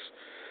JUCO ranks?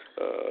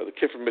 The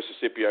kid from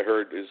Mississippi, I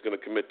heard, is going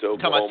to commit to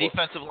Oklahoma. Talking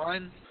about defensive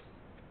line?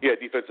 Yeah,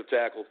 defensive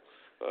tackle.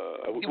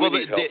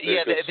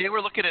 They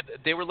were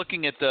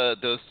looking at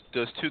those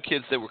 2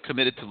 kids that were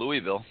committed to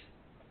Louisville.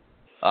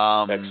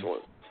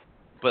 Excellent.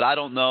 But I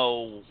don't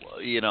know.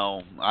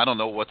 I don't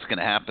know what's going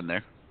to happen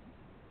there.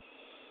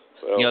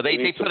 Well,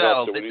 they put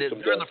out.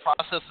 They're in the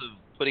process of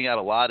putting out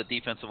a lot of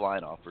defensive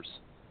line offers,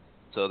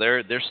 so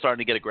they're starting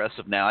to get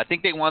aggressive now. I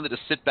think they wanted to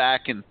sit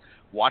back and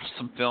watch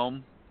some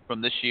film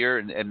from this year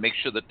and make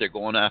sure that they're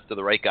going after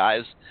the right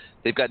guys.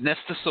 They've got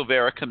Nesta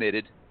Silvera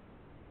committed,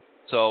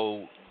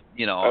 so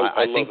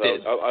I think that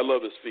I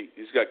love his feet.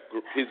 He's got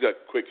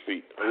quick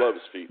feet. I love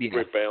his feet. Yeah.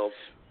 Great balance.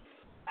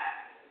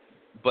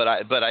 But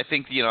I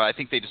think I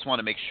think they just want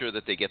to make sure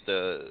that they get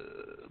the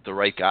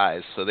right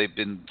guys. So they've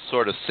been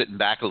sort of sitting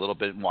back a little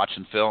bit and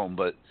watching film,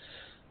 but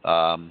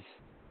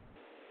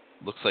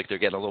looks like they're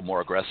getting a little more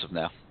aggressive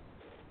now.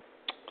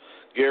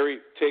 Gary,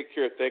 take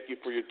care. Thank you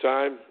for your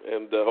time,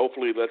 and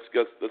hopefully let's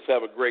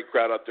have a great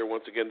crowd out there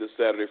once again this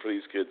Saturday for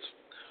these kids.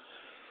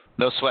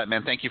 No sweat,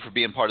 man. Thank you for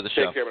being part of the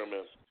show. Take care, my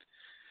man.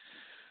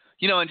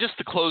 And just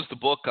to close the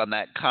book on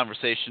that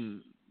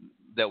conversation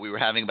that we were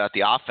having about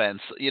the offense,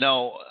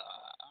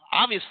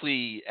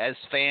 obviously as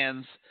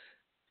fans,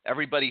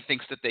 everybody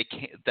thinks that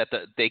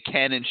they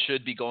can and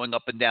should be going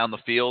up and down the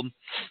field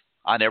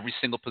on every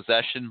single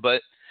possession,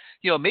 but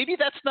maybe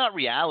that's not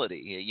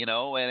reality,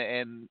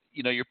 and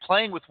you're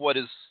playing with what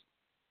is,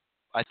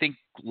 I think,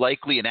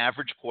 likely an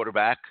average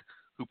quarterback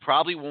who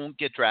probably won't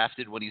get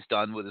drafted when he's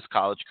done with his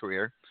college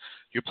career.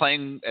 You're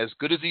playing as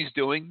good as he's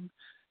doing.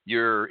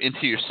 You're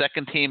into your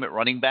second team at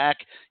running back.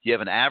 You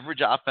have an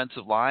average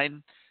offensive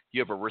line.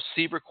 You have a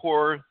receiver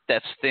core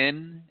that's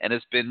thin and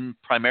has been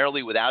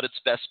primarily without its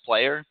best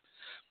player.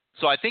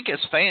 So I think as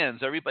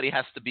fans, everybody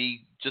has to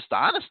be just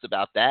honest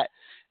about that.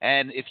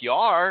 And if you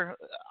are,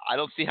 I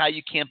don't see how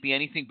you can't be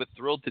anything but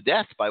thrilled to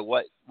death by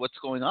what's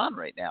going on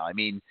right now. I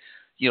mean,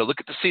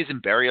 look at the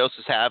season Berrios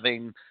is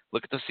having.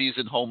 Look at the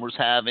season Homer's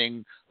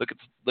having. Look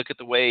at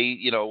the way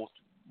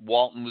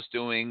Walton was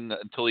doing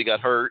until he got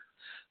hurt.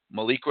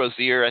 Malik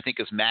Rozier, I think,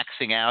 is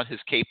maxing out his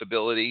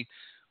capability.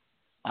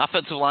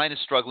 Offensive line is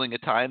struggling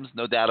at times,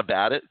 no doubt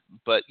about it.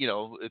 But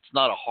it's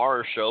not a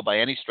horror show by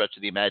any stretch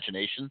of the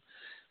imagination.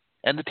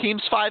 And the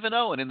team's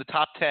 5-0 and in the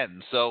top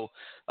 10. So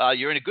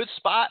you're in a good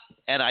spot.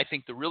 And I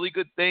think the really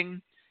good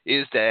thing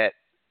is that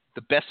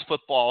the best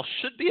football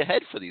should be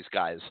ahead for these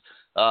guys.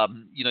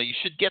 You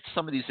should get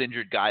some of these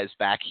injured guys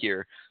back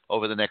here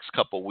over the next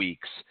couple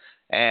weeks.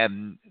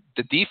 And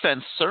the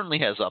defense certainly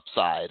has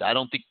upside. I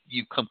don't think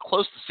you come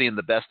close to seeing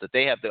the best that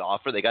they have to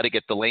offer. They got to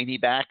get Delaney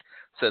back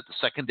so that the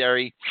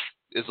secondary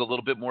is a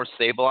little bit more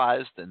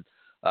stabilized. And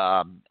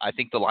I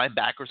think the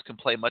linebackers can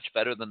play much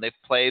better than they've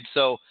played.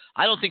 So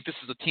I don't think this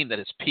is a team that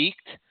has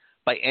peaked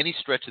by any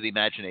stretch of the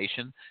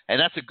imagination. And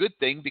that's a good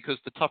thing because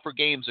the tougher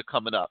games are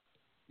coming up,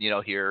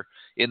 here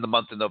in the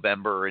month of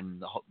November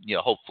and,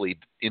 hopefully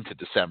into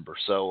December.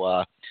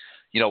 So,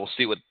 we'll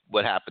see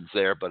what happens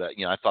there. But,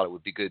 I thought it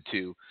would be good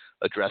to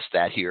address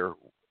that here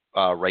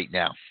right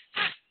now.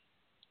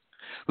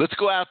 Let's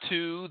go out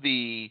to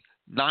the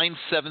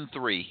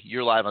 973.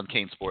 You're live on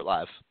CaneSport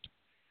Live.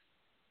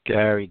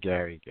 Gary.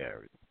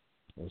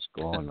 What's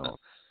going on?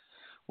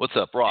 What's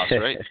up, Ross,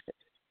 right?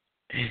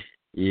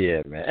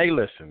 Yeah, man. Hey,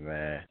 listen,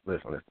 man.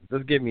 Listen.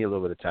 Just give me a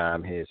little bit of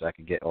time here so I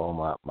can get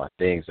all my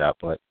things out.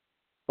 But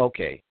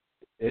okay,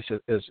 it's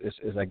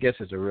I guess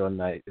it's real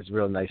nice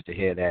to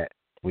hear that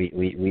we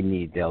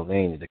need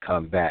Delaney to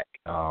come back.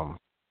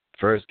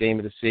 First game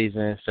of the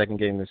season, second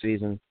game of the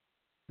season,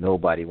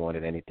 nobody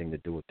wanted anything to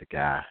do with the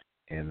guy,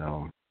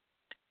 and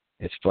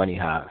it's funny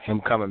how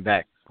him coming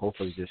back,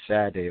 hopefully this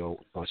Saturday or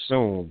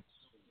soon,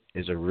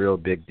 is a real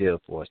big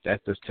deal for us.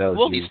 That just tells you.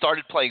 Well, he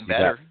started playing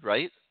better,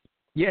 right?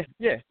 Yeah,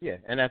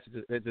 and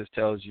it just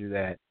tells you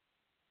that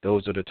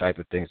those are the type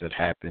of things that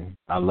happen.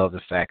 I love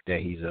the fact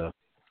that he's a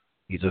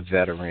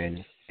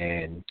veteran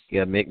and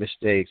he'll make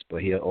mistakes,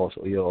 but he'll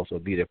also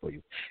be there for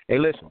you. Hey,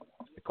 listen,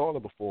 the caller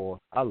before,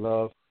 I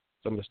love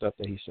some of the stuff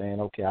that he's saying.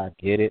 Okay, I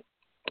get it,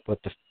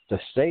 but to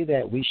say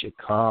that we should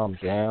calm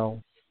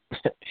down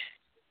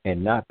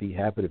and not be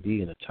happy to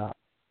be in the top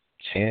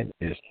 10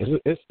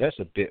 that's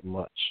a bit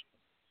much.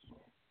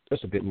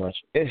 That's a bit much.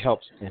 It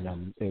helps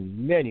in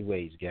many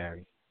ways,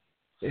 Gary.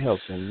 It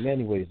helps in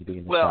many ways to be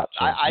in the top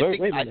 10.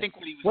 I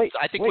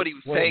think what he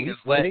was saying is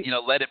let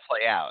it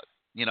play out.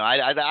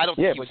 I don't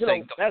think he was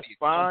saying don't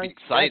be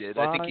excited.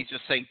 I think he's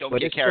just saying don't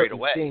get carried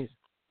away. Things.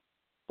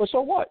 But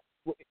so what?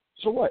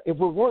 If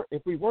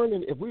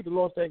we'd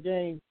lost that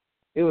game,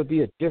 it would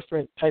be a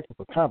different type of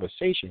a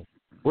conversation.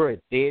 We're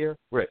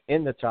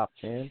in the top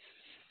 10.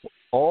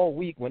 All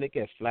week when it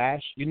gets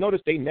flashed, you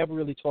notice they never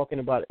really talking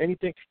about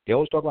anything. They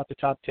always talk about the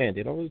top 10.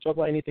 They don't really talk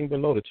about anything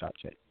below the top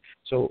 10.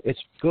 So it's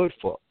good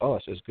for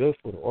us. It's good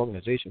for the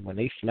organization when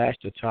they flash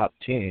the top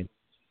 10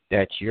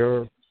 that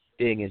your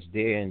thing is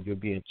there and you're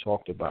being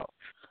talked about.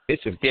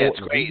 It's important. Yeah, it's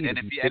great. And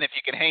if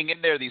you can hang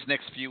in there these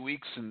next few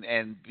weeks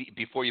and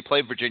before you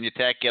play Virginia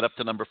Tech, get up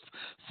to number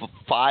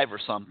 5 or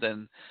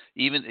something.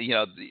 Even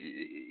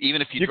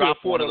if you drop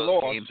one of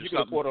those games or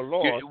something,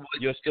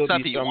 you'll still it's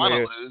not be that you want to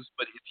lose,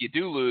 but if you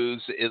do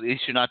lose, at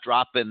least you're not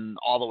dropping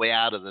all the way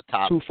out of the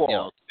top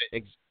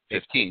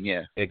 15.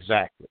 Yeah,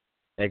 exactly.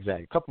 A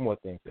couple more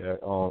things there.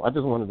 I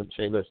just wanted to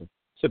say, listen,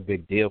 it's a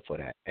big deal for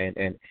that,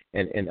 and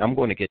I'm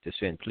going to get this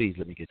in. Please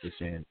let me get this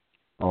in.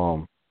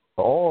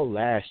 All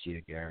last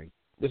year, Gary,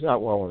 this is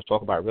not what I want to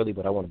talk about really,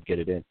 but I want to get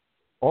it in.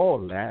 All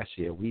last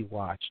year, we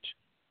watched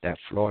that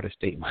Florida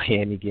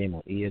State-Miami game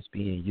on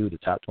ESPNU, the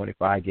top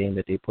 25 game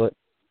that they put.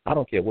 I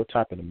don't care what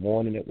type of the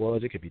morning it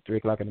was. It could be 3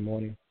 o'clock in the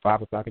morning,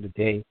 5 o'clock in the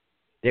day.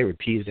 They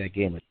repeated that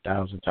game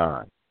 1,000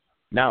 times.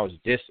 Now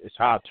it's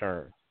our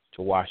turn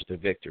to watch the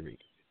victory.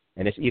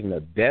 And it's even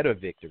a better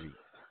victory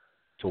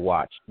to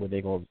watch when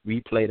they're going to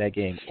replay that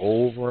game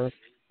over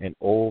and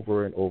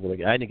over and over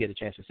again. I didn't get a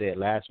chance to say it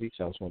last week,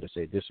 so I just wanted to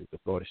say this is the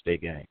Florida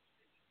State game.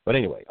 But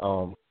anyway,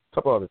 a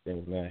couple other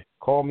things, man.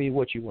 Call me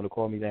what you want to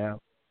call me now.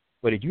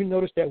 But did you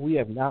notice that we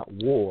have not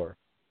wore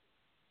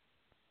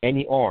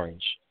any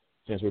orange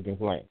since we've been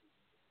playing?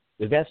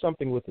 Is that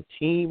something with the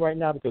team right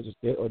now because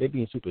are they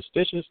being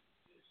superstitious?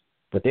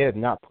 But they have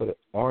not put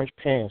orange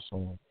pants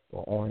on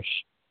or orange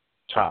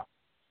top.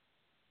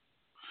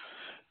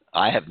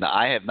 I have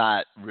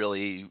not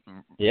really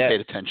paid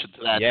attention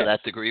to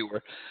that degree.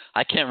 Where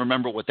I can't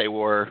remember what they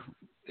wore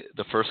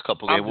the first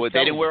couple of games.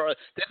 Did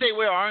they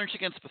wear orange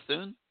against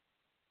Bethune?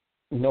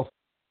 No.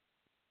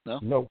 No.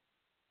 No.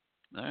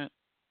 All right.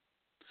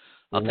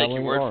 I'll take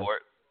your word for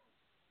it.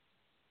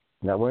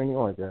 Not wearing the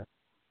orange there.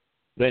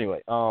 But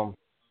anyway, all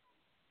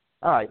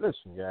right,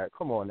 listen, Jared,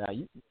 come on now.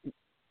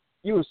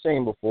 You were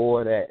saying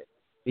before that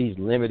he's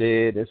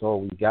limited, that's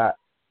all we got.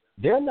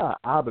 They're not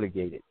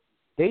obligated.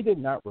 They did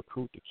not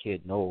recruit the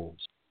kid Knowles.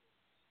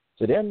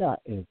 So they're not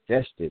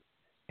invested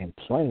in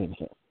playing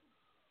him.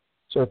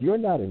 So if you're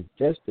not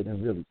invested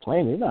in really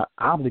playing, you're not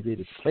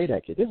obligated to play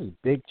that kid. This is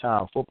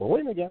big-time football.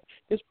 Wait a minute, guys.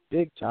 This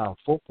big-time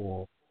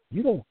football,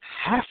 you don't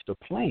have to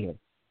play him.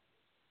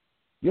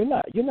 You're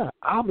not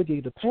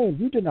obligated to play him.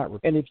 You did not.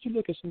 And if you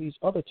look at some of these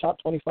other top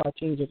 25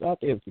 teams that's out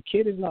there, if the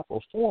kid is not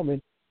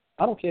performing,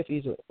 I don't care if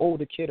he's an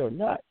older kid or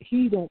not,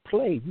 he don't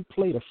play. You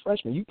play the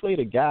freshman. You play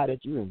the guy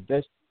that you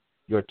invest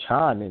your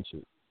time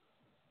into.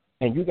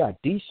 And you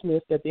got D.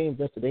 Smith that they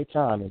invested their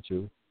time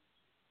into,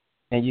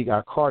 and you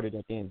got Carter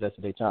that they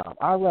invested their time.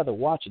 I'd rather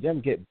watch them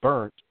get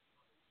burnt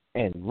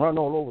and run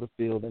all over the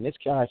field, and this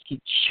guy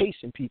keep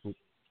chasing people.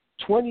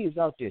 20 is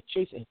out there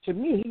chasing. To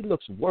me, he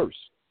looks worse.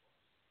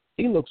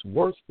 He looks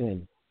worse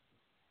than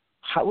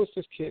what's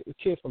this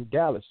kid from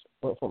Dallas,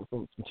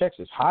 from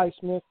Texas,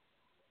 Highsmith,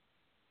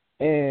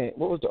 and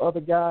what was the other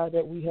guy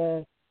that we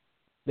had?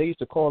 They used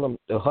to call him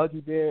the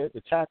Huggy Bear, the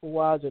tackle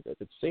wise at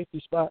the safety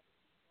spot.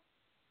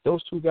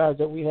 Those two guys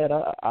that we had,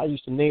 I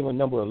used to name a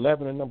number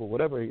 11 and number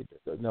whatever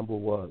the number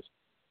was.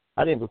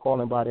 I didn't even call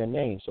them by their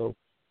name. So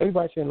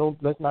everybody saying, no,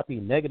 let's not be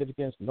negative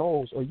against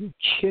Knowles. Are you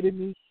kidding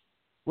me?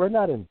 We're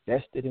not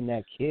invested in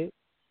that kid.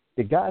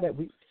 The guy that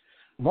we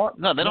Mark.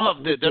 No, they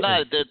don't. They're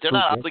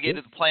not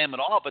obligated to play him at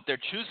all, but they're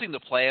choosing to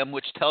play him,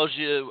 which tells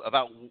you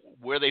about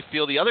where they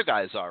feel the other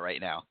guys are right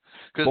now.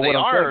 Because they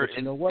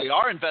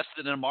are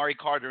invested in Amari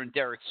Carter and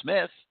Derek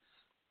Smith.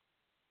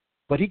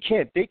 But they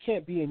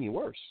can't be any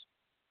worse.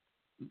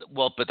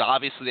 Well, but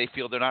obviously they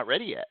feel they're not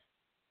ready yet.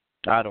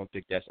 I don't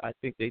think that's. I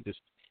think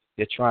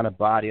they're trying to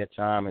buy their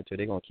time until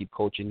they're gonna keep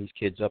coaching these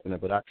kids up in it.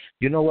 But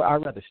you know what?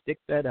 I'd rather stick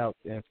them out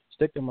there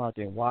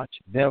and watch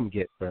them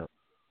get burnt.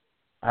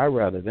 I'd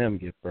rather them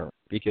get burnt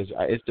because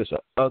it's just an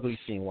ugly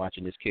scene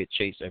watching this kid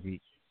chase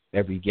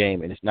every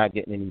game, and it's not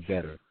getting any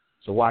better.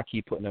 So why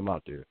keep putting them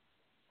out there?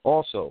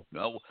 Also,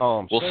 we'll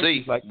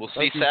see. We'll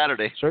see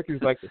Saturday.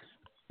 Syracuse like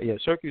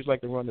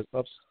to run this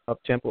up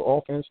tempo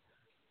offense.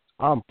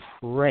 I'm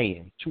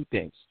praying two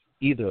things: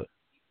 either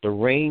the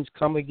rains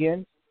come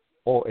again,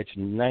 or it's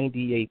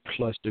 98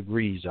 plus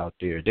degrees out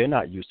there. They're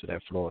not used to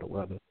that Florida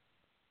weather.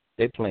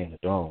 They're playing the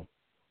dome,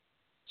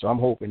 so I'm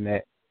hoping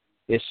that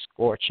it's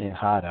scorching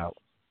hot out.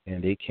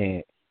 And they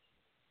can't.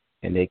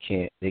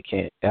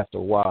 After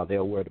a while,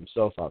 they'll wear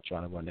themselves out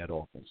trying to run that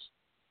offense.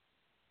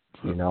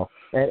 You know,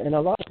 and a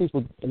lot of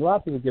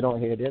people get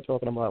on here. They're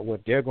talking about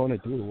what they're going to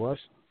do to us.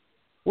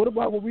 What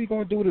about what we're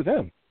going to do to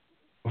them?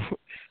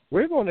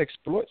 We're going to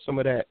exploit some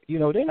of that. You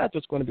know, they're not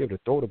just going to be able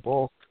to throw the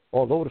ball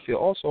all over the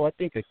field. Also, I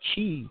think a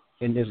key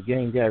in this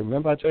game, guy.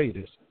 Remember, I tell you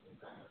this: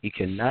 he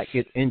cannot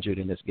get injured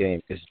in this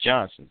game. It's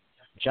Johnson.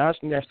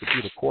 Johnson has to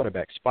be the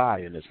quarterback spy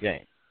in this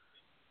game.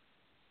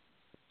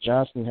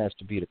 Johnson has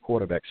to be the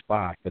quarterback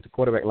spy, but the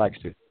quarterback likes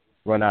to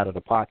run out of the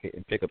pocket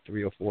and pick up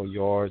 3 or 4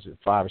 yards and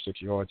 5 or 6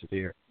 yards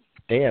there.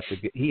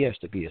 He has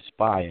to be a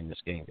spy in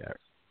this game, Gary.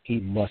 He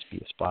must be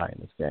a spy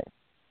in this game.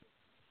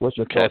 What's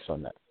your thoughts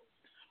on that?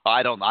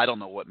 I don't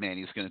know what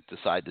Manny's going to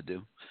decide to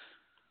do.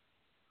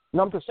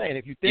 No, I'm just saying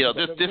if you think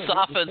this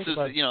offense is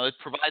it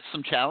provides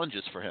some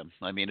challenges for him.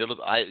 I mean,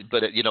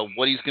 but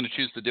what he's going to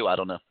choose to do, I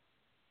don't know.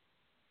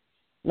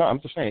 No, I'm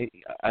just saying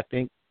I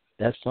think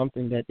that's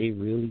something that they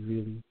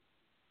really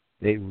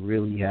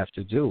have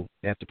to do.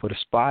 They have to put a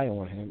spy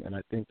on him, and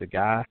I think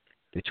the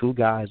two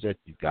guys that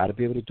you've got to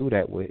be able to do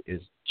that with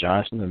is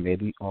Johnson and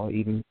maybe or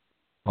even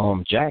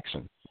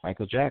Jackson,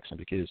 Michael Jackson,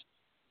 because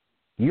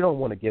you don't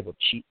want to give up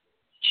cheap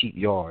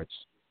yards.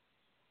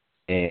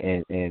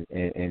 And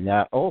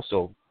now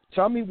also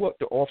tell me what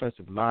the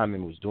offensive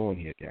lineman was doing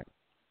here, Gary.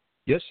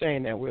 You're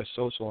saying that we're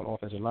so-so on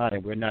offensive line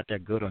and we're not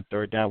that good on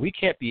third down. We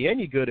can't be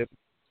any good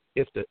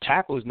if the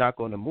tackle is not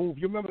going to move.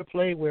 You remember the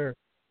play where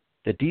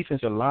the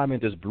defensive lineman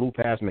just blew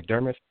past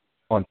McDermott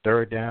on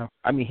third down?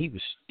 I mean, he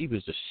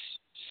was just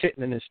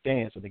sitting in his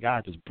stance, and the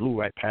guy just blew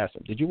right past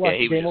him. Did you watch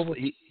the game over?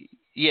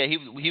 Yeah,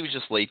 he was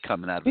just late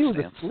coming out of He his was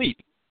stance. asleep.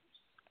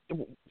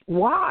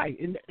 Why?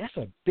 And that's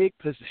a big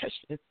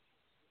possession.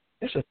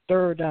 It's a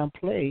third down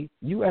play.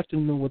 You have to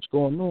know what's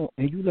going on,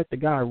 and you let the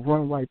guy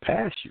run right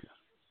past you.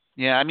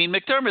 Yeah, I mean,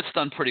 McDermott's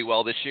done pretty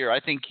well this year. I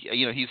think,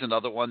 he's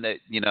another one that,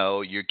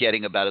 you're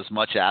getting about as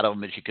much out of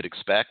him as you could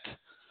expect.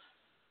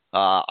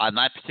 On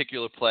that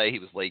particular play, he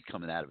was late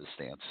coming out of his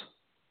stance.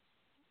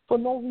 For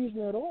no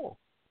reason at all.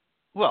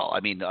 Well, I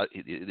mean,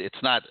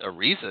 it's not a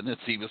reason.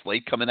 It's he was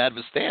late coming out of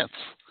his stance.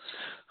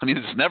 I mean,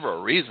 it's never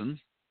a reason.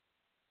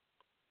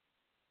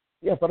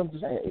 Yeah, but I'm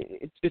just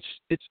saying,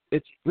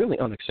 it's really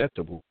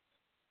unacceptable.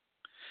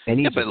 And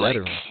he's a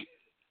veteran.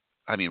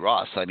 I mean,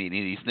 Ross. I mean,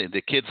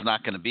 the kid's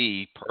not going to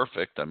be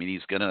perfect. I mean,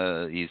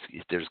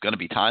 there's going to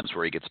be times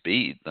where he gets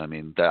beat. I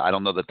mean, I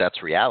don't know that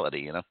that's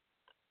reality.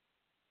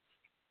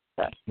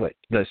 But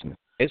listen,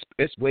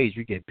 it's ways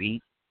you get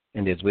beat,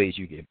 and there's ways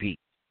you get beat.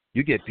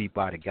 You get beat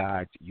by the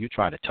guy. You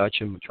try to touch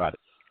him, try to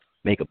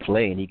make a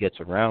play, and he gets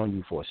around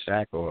you for a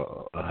sack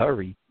or a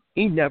hurry.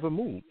 He never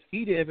moved.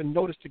 He didn't even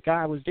notice the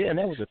guy was there, and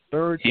that was a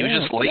third down. He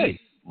was just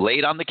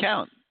late on the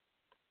count.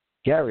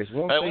 Gary,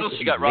 what else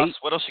you got, Ross?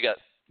 What else you got?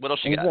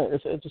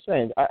 It's just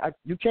saying,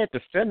 you can't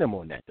defend him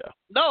on that, though.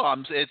 No,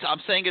 I'm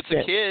saying it's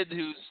a kid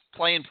who's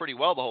playing pretty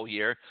well the whole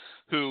year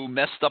who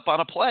messed up on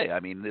a play. I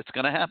mean, it's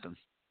going to happen.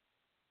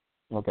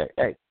 Okay.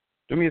 Hey,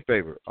 do me a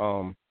favor.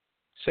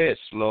 Say it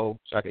slow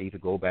so I can either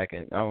go back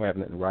and I don't have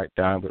nothing to write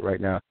down, but right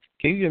now,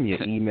 can you give me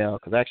an email?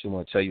 Because I actually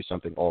want to tell you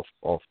something off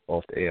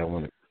the air. I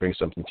want to bring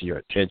something to your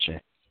attention.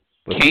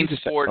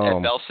 CaneSport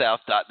at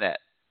bellsouth.net.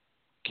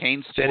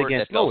 CaneSport say it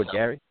again at slower, Bellsouth.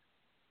 Gary.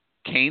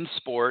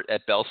 CaneSport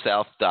at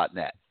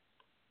bellsouth.net.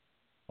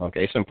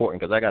 Okay, it's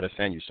important because I got to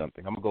send you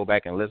something. I'm gonna go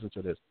back and listen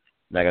to this.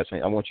 And I got to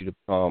say, I want you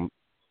to,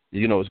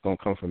 it's gonna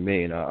come from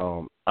me. And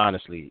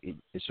honestly,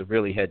 it's a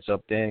really heads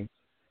up thing.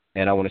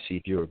 And I want to see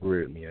if you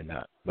agree with me or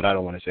not. But I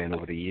don't want to say it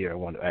over the year. I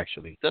want to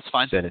actually. That's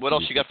fine. What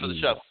else you got for the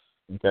show?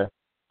 Okay.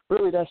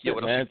 Really, that's it,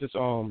 man.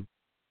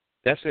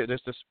 That's it.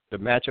 The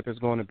matchup is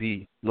going to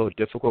be a little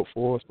difficult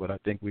for us, but I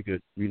think we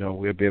could,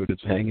 we'll be able to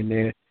hang in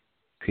there,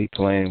 keep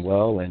playing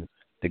well, and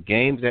the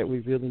games that we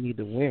really need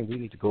to win, we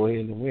need to go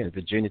ahead and win.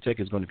 Virginia Tech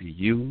is going to be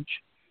huge.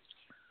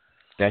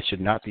 That should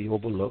not be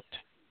overlooked.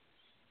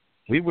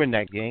 We win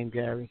that game,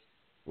 Gary,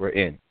 we're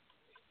in.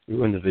 We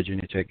win the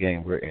Virginia Tech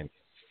game, we're in.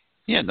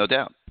 Yeah, no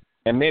doubt.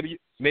 And maybe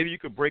you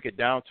could break it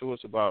down to us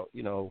about,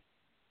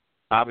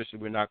 obviously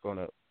we're not going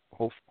to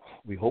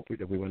we hope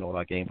that we win all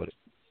our games, but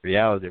the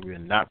reality is we're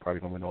not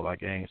probably going to win all our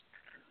games.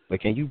 But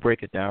can you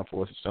break it down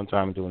for us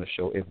sometime during the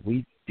show? If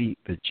we beat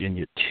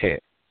Virginia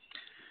Tech,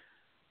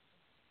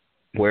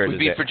 where we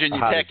beat Virginia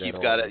Tech,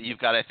 you've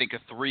got I think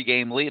a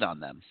 3-game lead on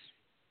them.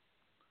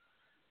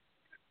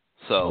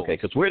 So okay,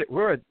 because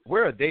where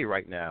are they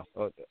right now?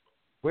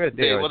 Where are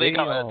they?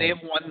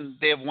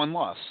 They have one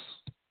loss.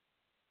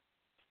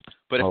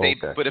 But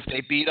if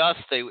they beat us,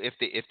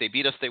 if they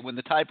beat us, they win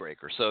the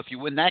tiebreaker. So if you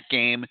win that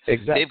game,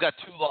 They've got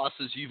 2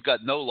 losses. You've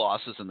got no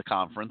losses in the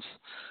conference,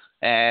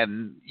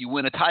 and you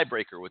win a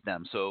tiebreaker with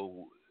them.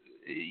 So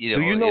do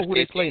you know who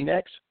they play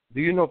next?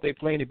 Do you know if they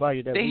play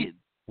anybody that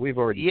we've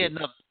already? Yeah,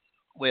 no.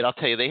 Wait, I'll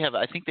tell you.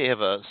 I think they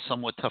have a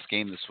somewhat tough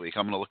game this week.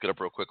 I'm going to look it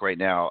up real quick right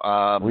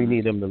now. We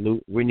need them to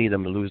lose. We need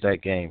them to lose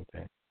that game.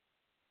 Man.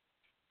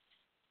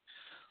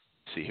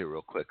 Let's see here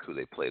real quick who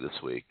they play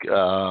this week.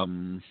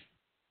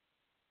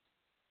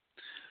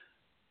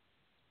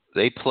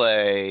 They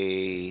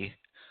play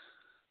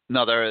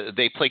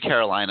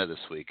Carolina this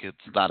week. It's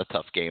not a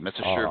tough game. It's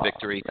a sure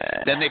victory.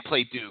 Man. Then they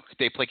play Duke.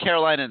 They play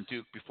Carolina and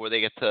Duke before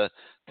they get to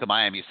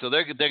Miami. So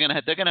they're gonna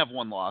have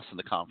one loss in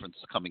the conference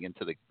coming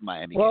into the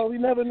Miami game. Well, we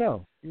never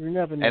know. You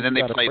never know. And then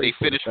they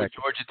finish with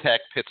Georgia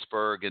Tech,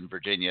 Pittsburgh, and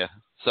Virginia.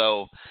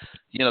 So,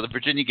 the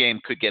Virginia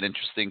game could get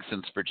interesting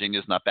since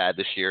Virginia's not bad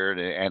this year,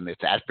 and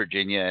it's at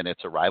Virginia, and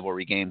it's a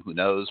rivalry game. Who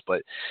knows?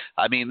 But,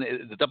 I mean,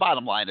 the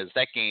bottom line is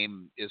that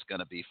game is going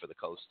to be for the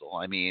Coastal.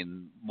 I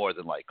mean, more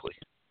than likely.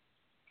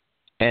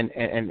 And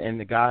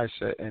the guy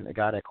said, and the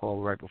guy that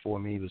called right before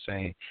me was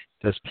saying,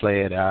 just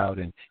play it out,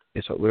 and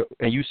you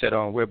said,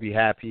 we'll be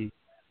happy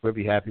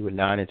with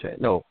 9 and 10.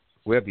 No,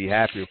 we'll be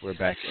happy if we're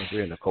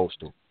in the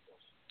Coastal.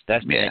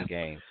 That's the end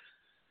game.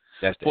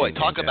 Boy,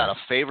 talk about a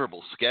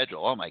favorable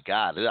schedule. Oh, my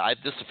God.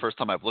 This is the first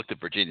time I've looked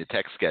at Virginia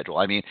Tech's schedule.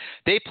 I mean,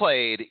 they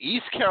played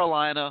East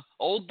Carolina,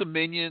 Old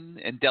Dominion,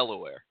 and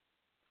Delaware.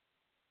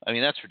 I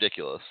mean, that's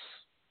ridiculous.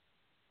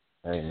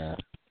 Hey, man.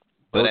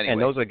 But anyway.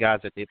 And those are guys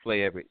that they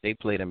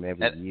play them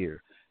every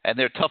year. And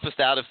their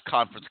toughest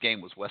out-of-conference game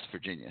was West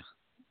Virginia.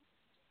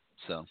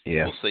 So,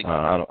 yeah, we'll see.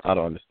 I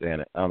don't understand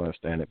it. I don't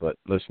understand it. But,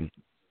 listen,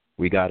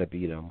 we got to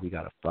beat them. We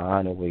got to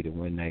find a way to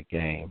win that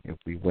game. If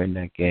we win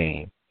that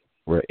game,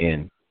 we're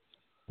in.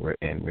 We're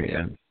in.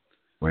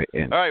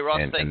 All right,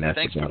 Ross,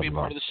 thanks for being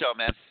part of the show,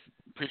 man.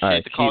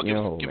 Appreciate the call.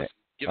 Give us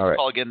a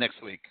call again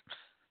next week.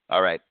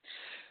 All right.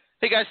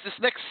 Hey, guys, this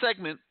next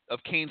segment of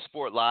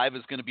CaneSport Live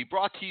is going to be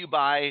brought to you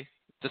by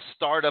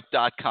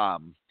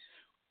thestartup.com.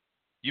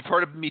 You've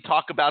heard me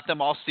talk about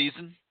them all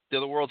season. They're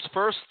the world's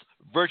first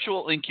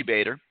virtual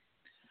incubator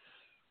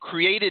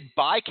created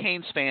by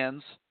Canes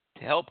fans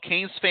to help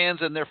Canes fans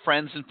and their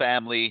friends and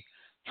family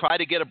try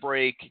to get a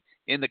break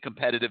in the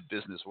competitive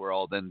business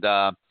world. And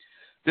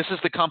this is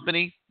the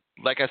company,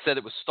 like I said,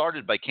 it was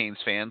started by Canes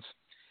fans.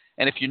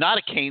 And if you're not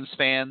a Canes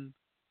fan,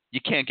 you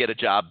can't get a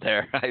job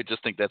there. I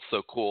just think that's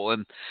so cool.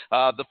 And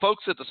the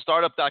folks at the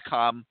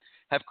startup.com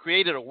have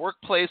created a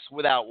workplace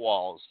without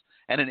walls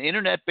and an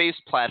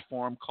internet-based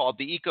platform called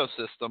the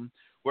Ecosystem,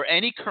 where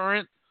any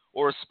current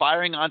or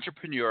aspiring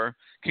entrepreneur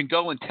can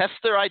go and test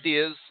their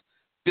ideas,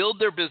 build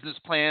their business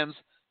plans,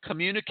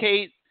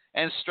 communicate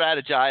and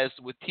strategize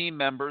with team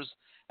members,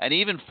 and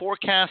even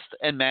forecast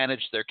and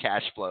manage their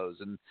cash flows.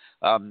 And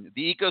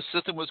the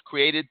Ecosystem was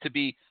created to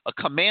be a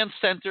command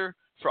center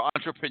for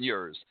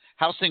entrepreneurs,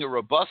 housing a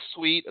robust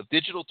suite of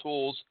digital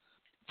tools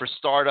for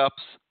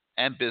startups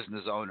and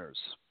business owners.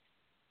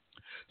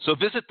 So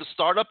visit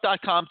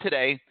thestartup.com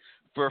today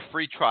for a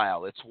free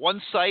trial. It's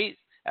one site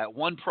at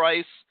one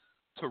price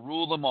to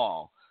rule them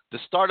all.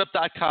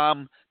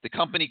 Thestartup.com, the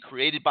company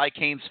created by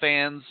Canes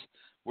fans,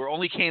 where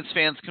only Canes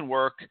fans can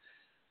work,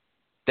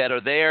 that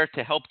are there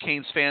to help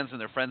Canes fans and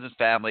their friends and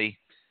family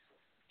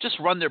just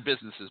run their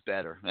businesses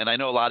better. And I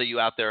know a lot of you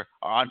out there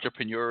are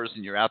entrepreneurs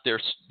and you're out there,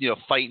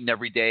 fighting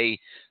every day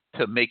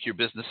to make your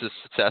businesses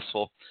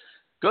successful.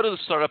 Go to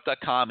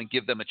thestartup.com and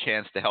give them a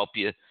chance to help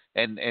you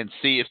and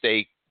see if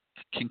they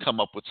can come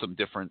up with some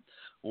different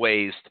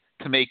ways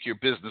to make your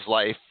business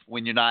life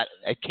when you're not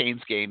at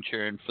Canes game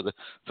cheering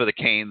for the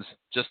Canes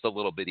just a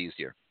little bit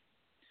easier.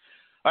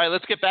 All right,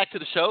 let's get back to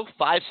the show.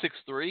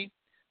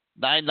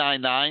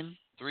 563-999-3633,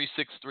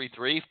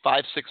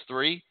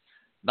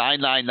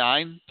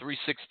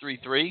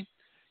 563-999-3633.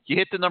 You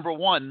hit the number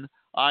 1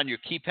 on your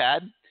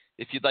keypad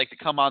if you'd like to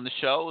come on the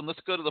show. And let's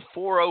go to the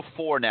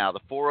 404 now.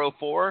 The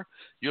 404,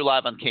 you're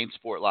live on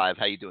CaneSport Live.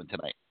 How you doing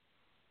tonight?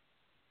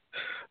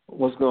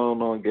 What's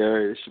going on,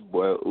 Gary? It's your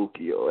boy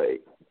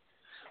Uki08.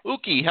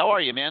 Uki, how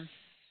are you, man?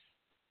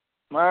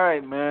 All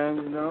right,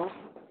 man.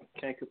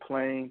 Can't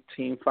complain.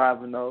 Team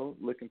 5-0,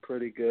 looking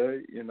pretty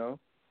good.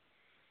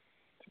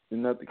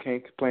 Nothing,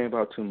 can't complain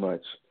about too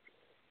much.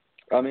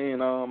 I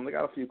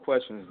got a few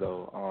questions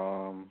though.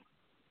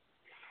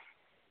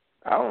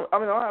 I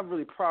don't have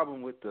really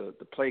problem with the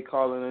play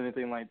calling or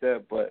anything like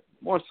that, but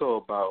more so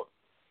about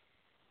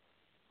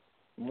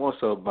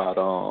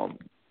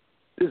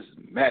this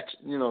match.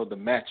 The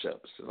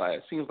matchups. Like,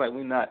 it seems like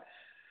we're not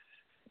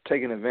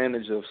taking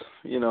advantage of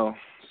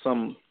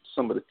some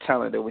of the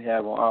talent that we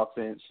have on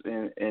offense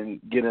and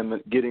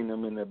getting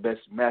them in the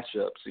best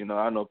matchups.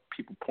 I know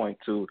people point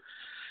to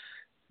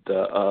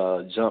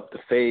the jump, the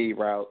fade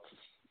routes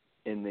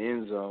in the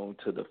end zone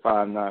to the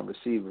 5'9"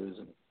 receivers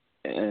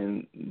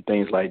and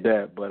things like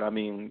that. But I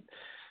feel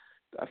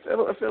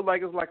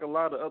like it's like a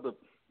lot of other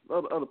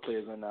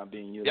players are not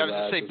being utilized. Yeah, I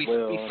was going to say,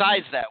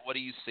 besides that, what are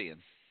you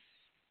seeing?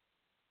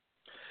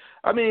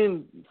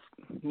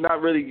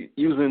 Not really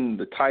using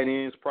the tight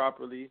ends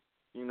properly.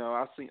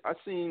 I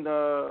seen,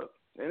 and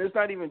it's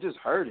not even just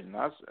hurting.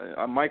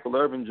 Michael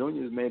Irvin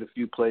Jr. has made a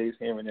few plays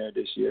here and there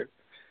this year,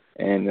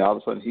 and all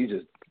of a sudden he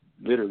just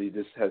literally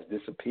just has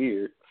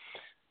disappeared.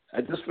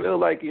 I just feel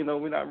like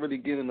we're not really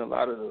getting a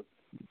lot of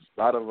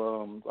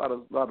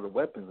the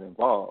weapons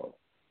involved.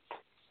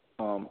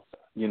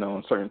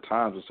 In certain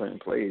times or certain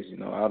plays.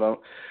 I'm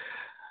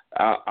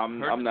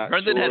not.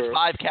 Herndon sure. had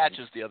 5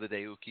 catches the other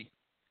day, Uki.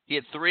 He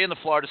had 3 in the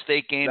Florida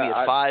State game. No, he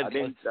had 5.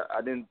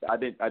 I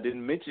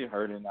didn't mention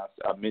Herndon.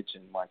 I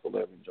mentioned Michael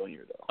Irvin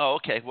Jr. though. Oh,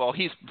 okay. Well,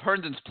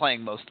 Herndon's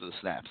playing most of the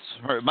snaps.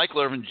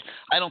 Michael Irvin,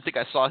 I don't think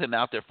I saw him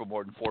out there for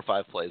more than 4 or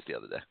 5 plays the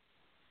other day.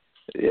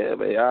 Yeah,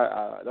 but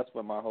I that's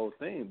what my whole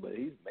thing. But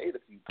he's made a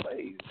few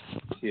plays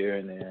here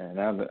and there, and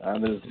I'm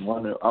just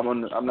wondering.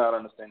 I'm not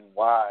understanding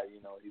why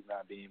he's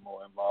not being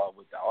more involved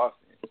with the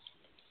offense.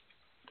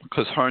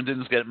 Because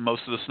Herndon's getting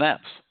most of the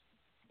snaps.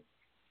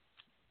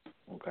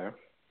 Okay.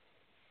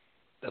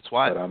 That's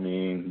why. But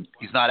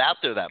he's not out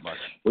there that much.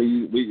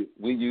 We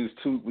used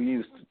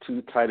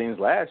two tight ends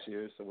last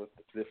year. So what's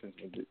the difference?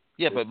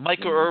 Yeah, but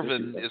Michael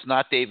Irvin is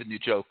not David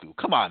Njoku.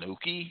 Come on,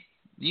 Uki.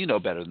 You know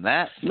better than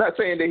that. I'm not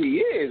saying that he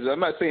is. I'm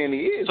not saying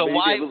he is. So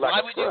why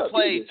would you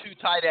play 2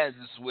 tight ends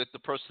with the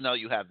personnel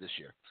you have this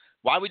year?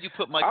 Why would you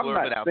put Michael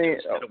Irvin out there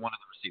instead of one of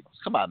the receivers?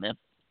 Come on, man.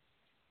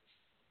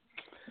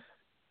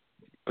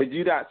 But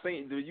you're not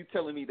saying. Are you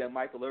telling me that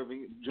Michael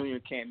Irvin Jr.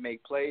 can't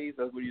make plays?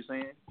 That's what you're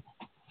saying?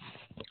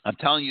 I'm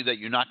telling you that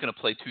you're not going to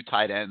play 2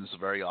 tight ends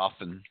very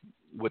often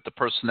with the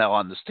personnel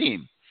on this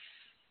team.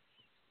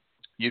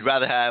 You'd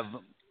rather have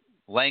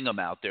Langham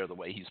out there the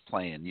way he's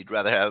playing. You'd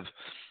rather have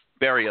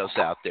Berrios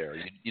out there.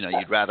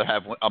 You'd rather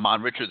have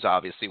Amon Richards,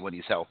 obviously, when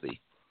he's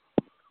healthy.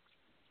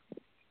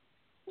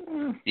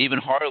 Even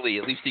Harley,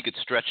 at least he could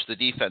stretch the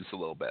defense a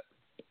little bit.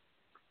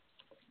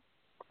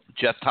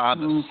 Jeff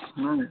Thomas.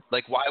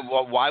 Like,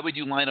 why would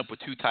you line up with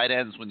 2 tight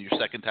ends when your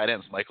second tight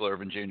end is Michael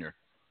Irvin Jr.?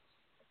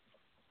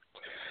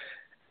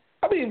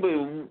 But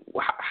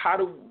how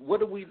do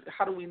we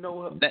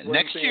know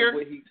next year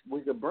what he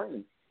could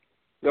bring?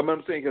 You know what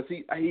I'm saying? Because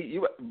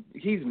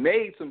he's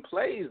made some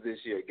plays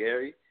this year,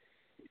 Gary.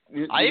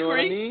 I agree. Know what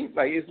I mean?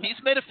 Like he's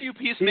made a few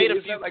plays,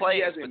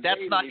 but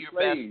that's not your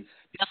best.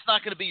 That's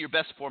not going to be your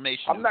best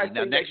formation. I'm not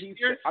saying next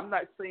year, I'm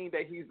not saying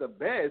that he's the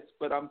best,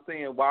 but I'm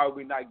saying why are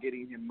we not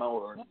getting him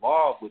more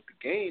involved with the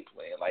game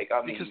plan? Like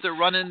I mean, because they're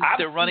running. I've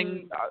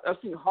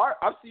seen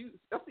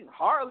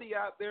Harley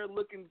out there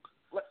looking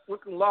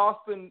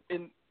lost in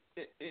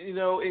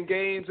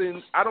games,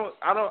 and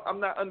I'm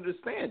not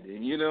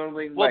understanding. You know what I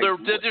mean? Well, they're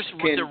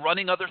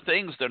running other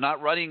things. They're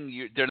not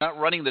running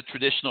the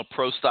traditional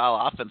pro style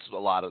offense a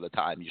lot of the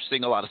time. You're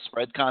seeing a lot of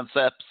spread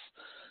concepts.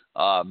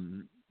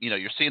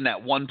 You're seeing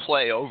that one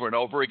play over and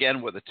over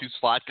again where the two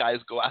slot guys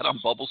go out on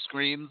bubble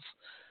screens,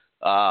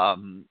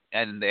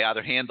 and they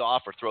either hand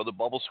off or throw the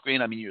bubble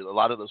screen. I mean, a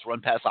lot of those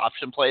run pass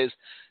option plays.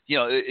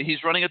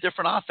 He's running a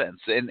different offense,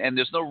 and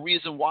there's no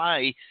reason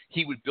why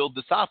he would build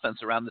this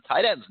offense around the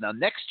tight ends. Now,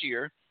 next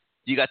year,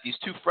 you got these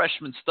two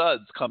freshman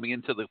studs coming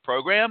into the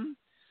program,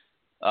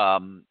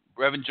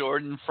 Brevin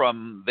Jordan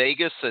from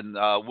Vegas and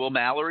Will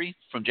Mallory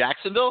from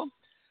Jacksonville.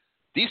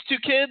 These two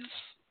kids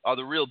are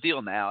the real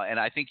deal now, and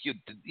I think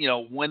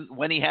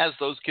when he has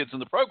those kids in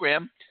the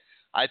program,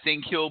 I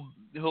think he'll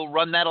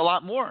run that a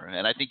lot more,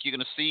 and I think you're going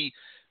to see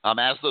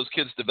as those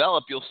kids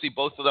develop, you'll see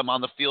both of them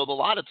on the field a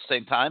lot at the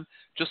same time,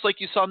 just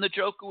like you saw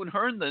Njoku and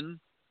Herndon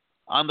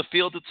on the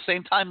field at the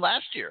same time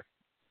last year.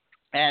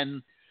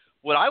 And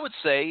what I would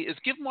say is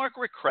give Mark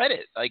Richt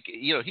credit. Like,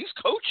 he's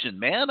coaching,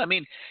 man. I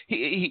mean,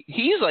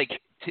 he's like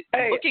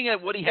looking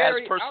at what he has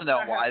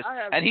personnel-wise,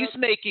 and he's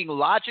making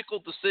logical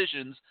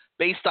decisions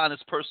based on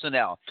his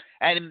personnel.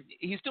 And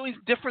he's doing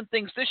different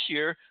things this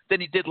year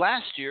than he did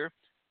last year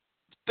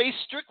based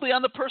strictly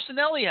on the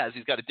personnel he has.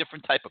 He's got a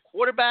different type of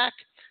quarterback.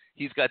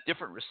 He's got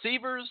different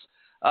receivers.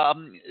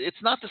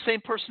 It's not the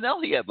same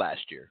personnel he had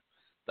last year.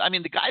 I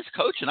mean, the guy's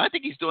coaching. I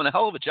think he's doing a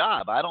hell of a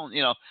job.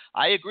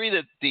 I agree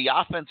that the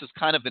offense is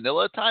kind of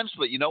vanilla at times,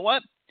 but you know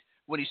what?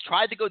 When he's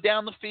tried to go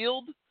down the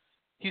field,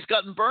 he's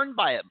gotten burned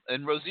by it,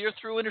 and Rozier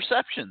threw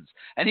interceptions.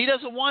 And he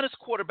doesn't want his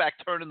quarterback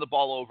turning the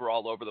ball over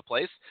all over the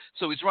place,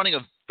 so he's running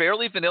a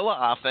fairly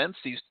vanilla offense.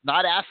 He's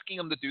not asking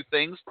him to do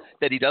things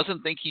that he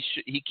doesn't think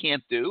he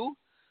can't do,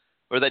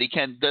 or that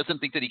doesn't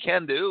think that he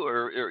can do,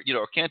 or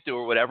can't do,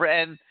 or whatever.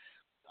 And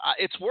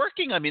it's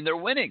working. I mean, they're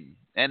winning,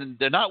 and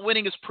they're not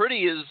winning as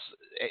pretty as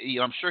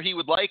I'm sure he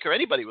would like, or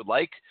anybody would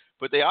like,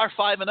 but they are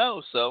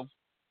 5-0. So.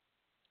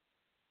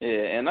 Yeah,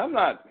 and I'm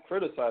not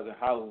criticizing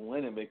how we're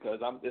winning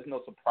because there's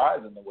no surprise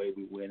in the way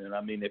we win. And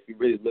I mean, if you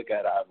really look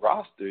at our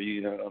roster,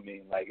 you know what I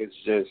mean? Like it's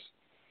just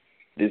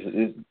we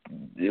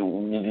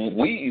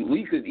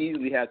could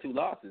easily have 2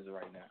 losses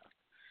right now.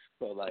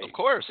 So like, of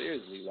course,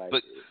 seriously, like,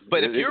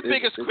 but if your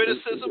biggest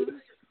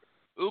criticism,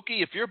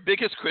 Uki, if your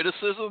biggest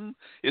criticism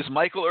is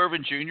Michael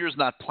Irvin Jr. is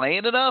not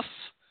playing enough,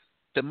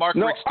 then Mark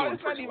Richt's doing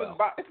pretty well.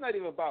 It's not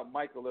even about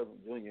Michael Irvin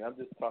Jr. I'm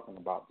just talking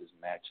about just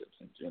matchups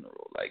in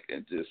general. Like,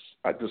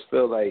 I just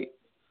feel like,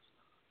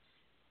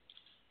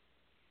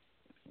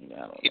 I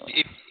don't know.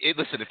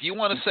 Listen, if you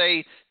want to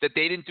say that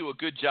they didn't do a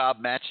good job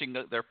matching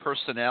their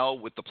personnel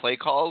with the play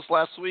calls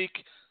last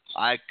week,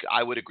 I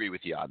would agree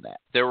with you on that.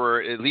 There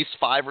were at least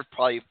 5 or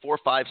probably 4,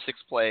 5, 6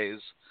 plays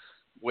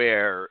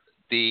where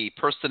the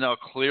personnel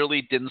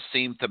clearly didn't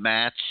seem to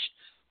match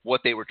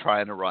what they were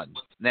trying to run.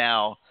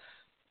 Now,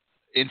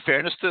 in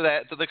fairness to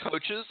the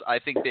coaches, I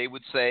think they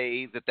would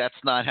say that that's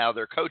not how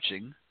they're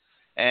coaching,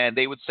 and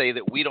they would say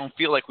that we don't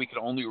feel like we can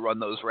only run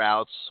those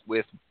routes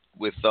with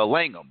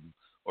Langham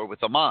or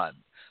with Amon.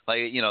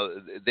 Like,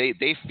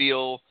 they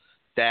feel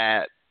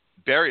that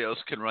Berrios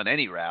can run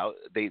any route.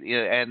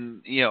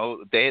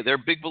 They're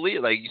big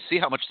believers. Like, you see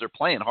how much they're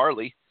playing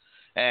Harley,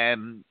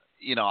 and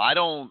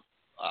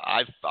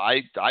I've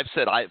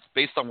said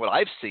based on what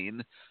I've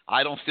seen,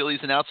 I don't feel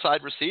he's an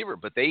outside receiver,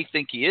 but they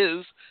think he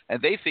is,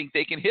 and they think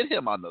they can hit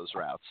him on those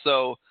routes.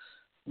 So,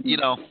 when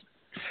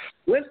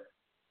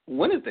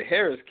is the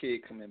Harris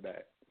kid coming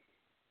back?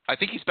 I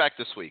think he's back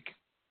this week.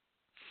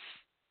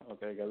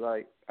 Okay,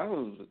 because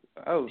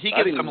he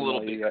gives him a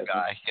little bigger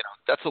guy.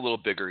 That's a little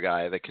bigger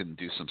guy that can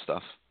do some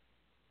stuff.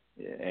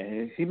 Yeah,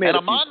 and he made. And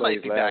Amon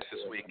might be back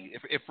this week.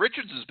 If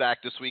Richards is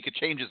back this week, it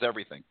changes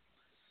everything.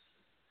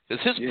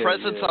 Because his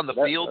presence on the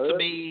field to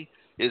me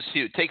is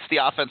huge. Takes the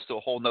offense to a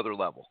whole nother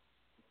level.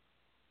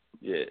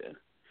 Yeah.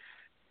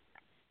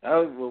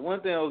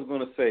 One thing I was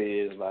going to say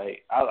is,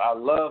 like, I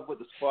love what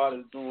the squad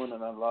is doing,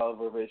 and I love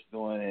what Rick's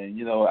doing, and,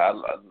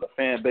 the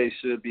fan base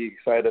should be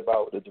excited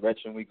about the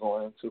direction we're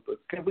going into. But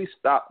can we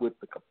stop with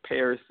the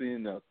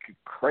comparison,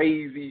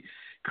 crazy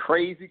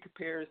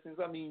comparisons?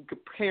 I mean,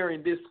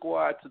 comparing this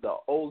squad to the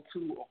 0-2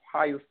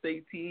 Ohio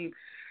State team.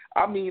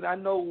 I mean, I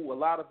know a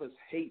lot of us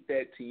hate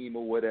that team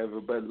or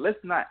whatever, but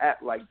let's not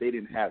act like they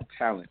didn't have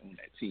talent on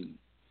that team.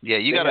 Yeah,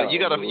 you gotta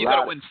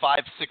win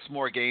 5-6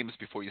 more games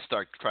before you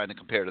start trying to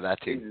compare to that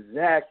team.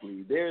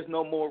 Exactly. There's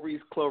no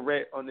Maurice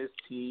Clarett on this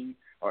team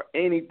or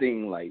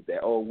anything like that.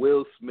 Or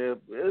Will Smith.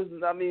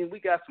 I mean, we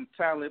got some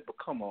talent, but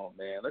come on,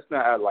 man. Let's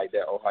not act like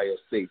that Ohio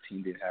State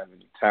team didn't have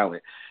any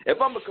talent. If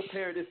I'm gonna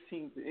compare this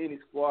team to any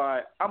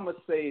squad, I'm gonna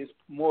say it's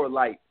more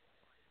like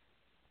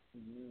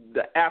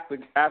the after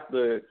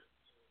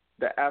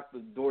the after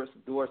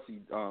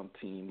Dorsey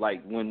team,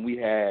 like when we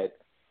had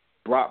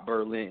Brock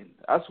Berlin.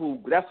 That's who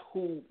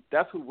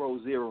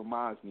Rozier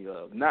reminds me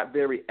of. Not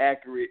very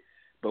accurate,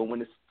 but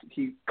when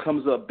he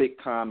comes up big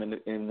time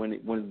and when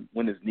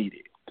it's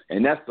needed.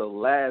 And that's the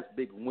last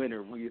big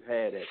winner we've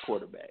had at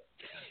quarterback,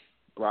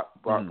 Brock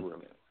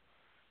Berlin.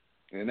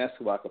 And that's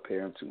who I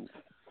compare him to.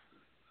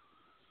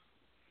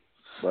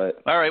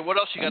 But all right, what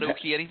else you got,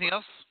 Uki? Anything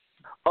else?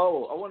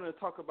 Oh, I wanted to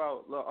talk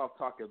about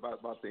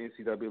the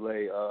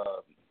NCAA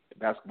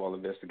basketball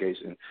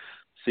investigation,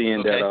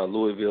 seeing that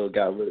Louisville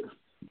got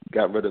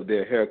rid of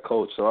their head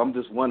coach. So I'm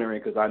just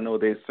wondering, because I know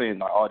they're saying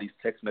like, all these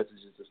text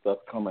messages and stuff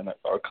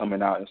are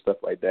coming out and stuff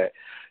like that.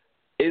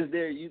 Do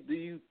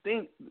you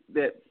think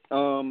that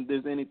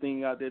there's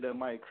anything out there that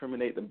might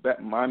incriminate the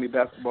Miami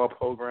basketball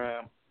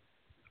program?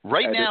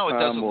 Right now, it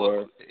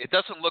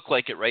doesn't look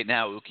like it right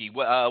now, Uki.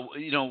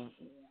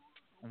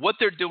 What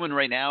they're doing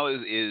right now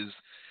is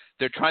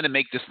they're trying to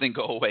make this thing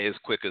go away as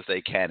quick as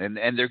they can,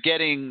 and they're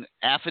getting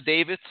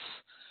affidavits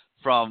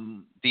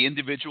from the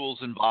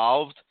individuals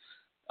involved,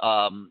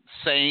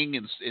 saying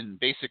in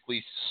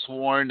basically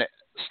sworn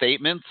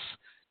statements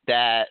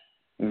that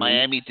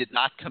Miami did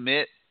not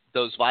commit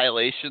those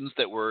violations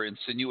that were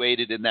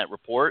insinuated in that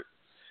report.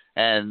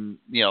 And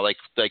like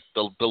the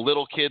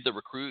little kid, the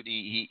recruit,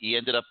 he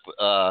ended up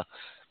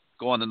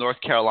going to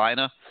North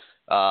Carolina.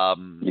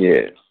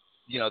 They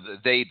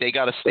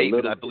got a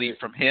statement, I believe,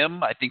 from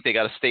him. I think they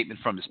got a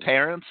statement from his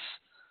parents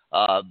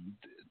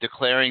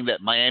declaring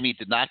that Miami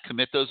did not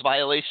commit those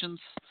violations.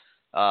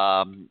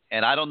 And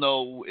I don't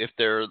know if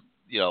they're,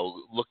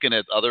 looking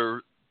at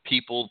other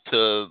people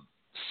to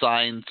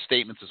sign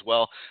statements as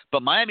well.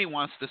 But Miami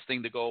wants this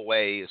thing to go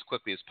away as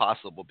quickly as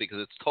possible because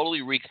it's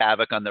totally wreaked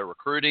havoc on their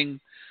recruiting.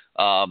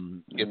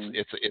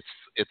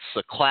 It's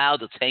a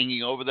cloud that's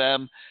hanging over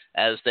them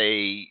as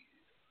they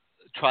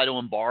try to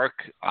embark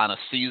on a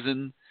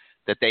season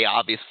that they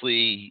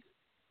obviously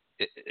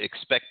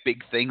expect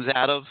big things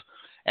out of.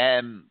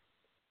 And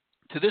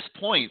to this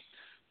point,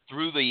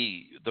 through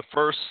the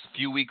first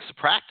few weeks of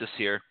practice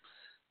here,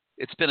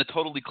 it's been a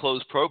totally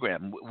closed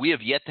program. We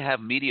have yet to have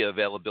media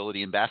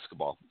availability in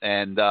basketball.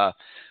 And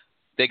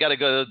they're going to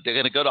go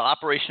to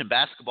Operation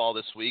Basketball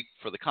this week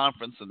for the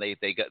conference, and I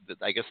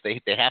guess they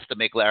have to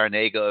make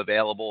Larinaga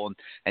available,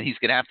 and he's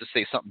going to have to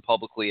say something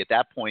publicly at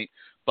that point.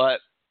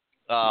 But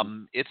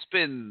it's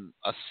been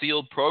a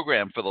sealed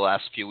program for the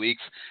last few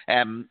weeks,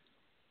 and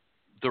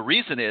the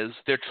reason is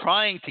they're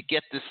trying to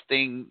get this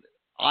thing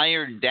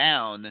ironed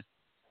down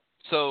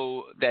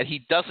so that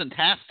he doesn't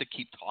have to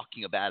keep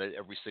talking about it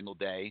every single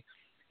day,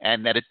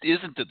 and that it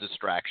isn't a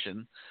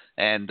distraction.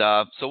 And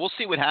so we'll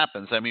see what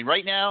happens. I mean,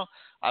 right now,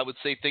 I would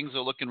say things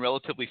are looking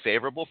relatively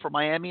favorable for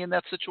Miami in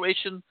that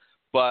situation,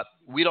 but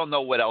we don't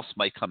know what else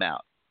might come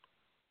out.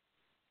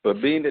 But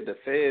being that the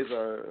feds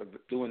are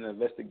doing an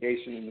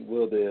investigation,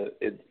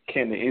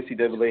 can the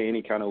NCAA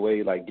any kind of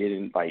way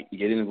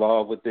get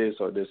involved with this,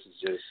 or this is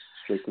just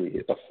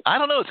strictly? I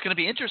don't know. It's going to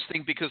be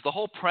interesting because the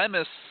whole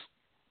premise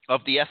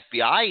of the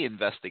FBI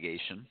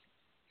investigation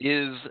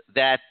is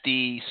that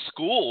the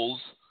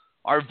schools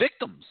are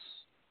victims,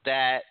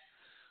 that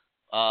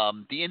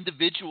the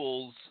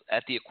individuals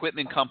at the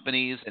equipment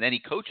companies and any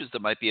coaches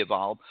that might be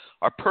involved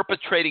are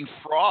perpetrating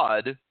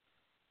fraud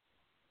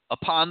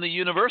upon the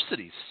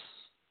universities.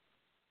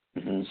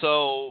 Mm-hmm.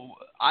 So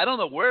I don't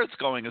know where it's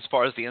going as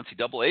far as the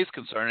NCAA is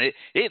concerned.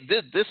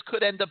 This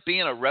could end up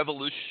being a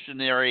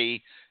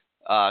revolutionary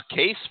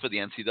case for the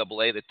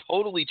NCAA that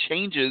totally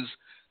changes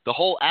the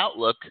whole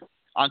outlook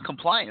on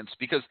compliance.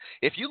 Because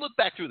if you look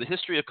back through the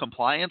history of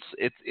compliance,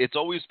 it's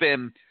always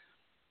been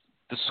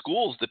the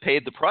schools that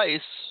paid the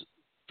price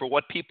for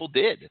what people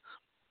did.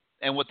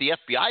 And what the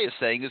FBI is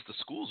saying is the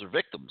schools are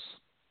victims.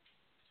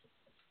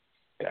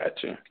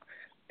 Gotcha.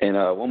 And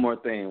one more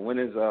thing, when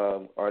is is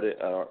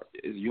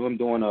UM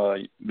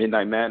doing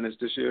Midnight Madness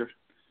this year?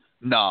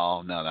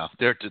 No.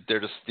 They're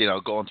just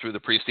going through the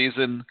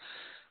preseason,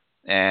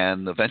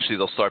 and eventually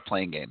they'll start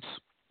playing games.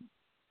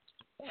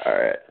 All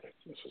right.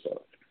 That's what's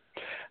up.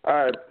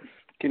 All right.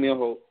 Give me a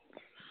hold.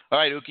 All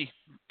right, Uki.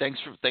 Thanks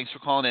for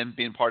calling in,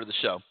 being part of the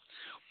show.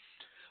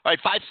 All right,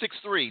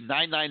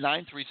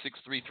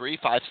 563-999-3633,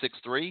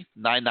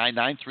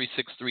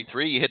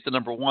 563-999-3633. You hit the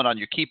number 1 on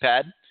your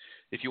keypad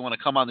if you want to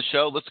come on the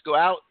show. Let's go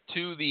out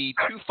to the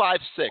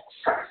 256.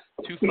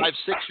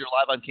 256, you're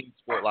live on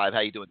CaneSport Live. How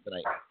you doing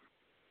tonight?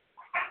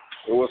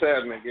 Well, what's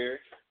happening, Gary?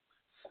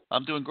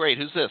 I'm doing great.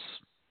 Who's this?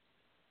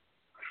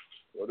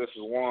 Well, this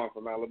is Juan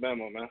from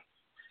Alabama, man.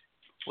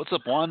 What's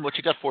up, Juan? What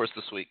you got for us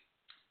this week?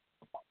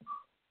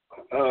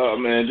 Oh,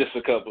 man, just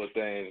a couple of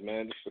things,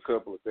 man.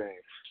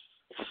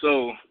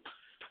 So,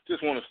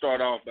 just want to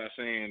start off by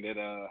saying that,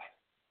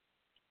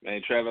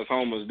 man, Travis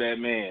Homer's that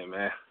man,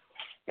 man.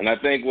 And I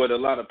think what a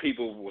lot of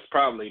people was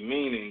probably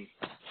meaning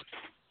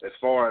as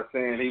far as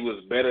saying he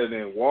was better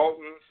than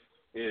Walton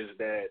is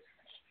that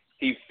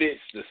he fits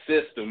the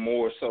system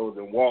more so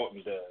than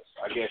Walton does,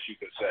 I guess you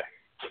could say.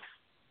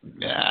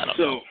 Yeah,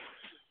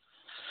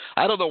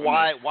 I don't know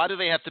why. Why do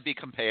they have to be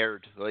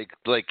compared? Like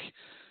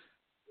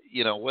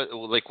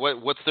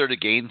what's there to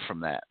gain from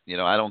that?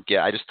 I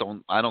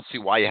don't see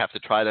why you have to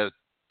try to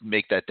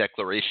make that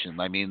declaration.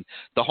 I mean,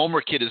 the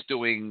Homer kid is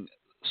doing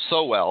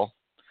so well,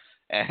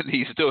 and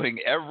he's doing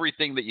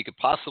everything that you could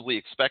possibly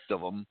expect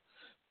of him,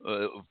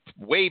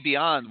 way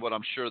beyond what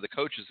I'm sure the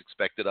coaches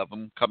expected of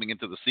him coming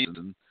into the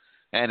season.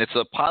 And it's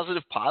a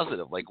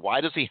positive. Like,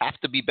 why does he have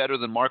to be better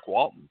than Mark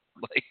Walton?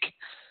 Like,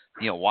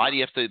 why do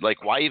you have to,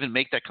 why even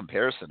make that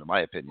comparison, in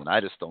my opinion?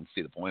 I just don't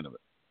see the point of it.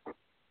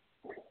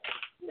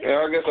 Yeah,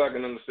 I guess I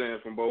can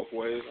understand from both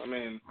ways. I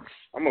mean,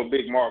 I'm a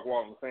big Mark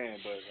Walton fan,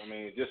 but, I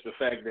mean, just the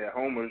fact that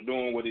Homer's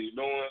doing what he's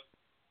doing,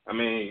 I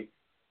mean,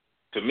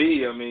 to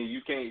me, I mean,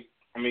 you can't,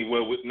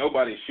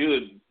 nobody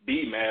should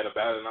be mad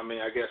about it. I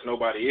mean, I guess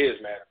nobody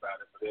is mad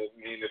about it. But, I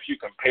mean, if you're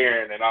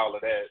comparing and all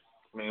of that,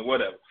 I mean,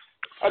 whatever.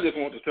 I just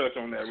want to touch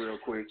on that real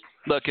quick.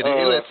 Listen,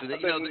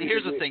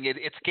 here's the thing.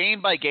 It's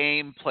game by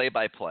game, play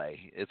by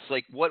play. It's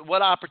like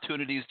what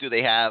opportunities do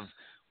they have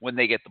when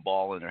they get the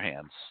ball in their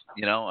hands?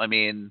 I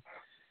mean,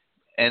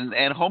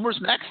 and Homer's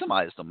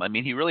maximized them. I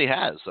mean, he really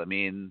has. I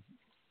mean,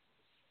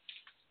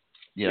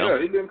 Yeah,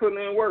 he's been putting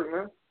in work,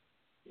 man.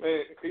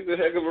 Man, he's a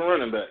heck of a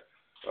running back.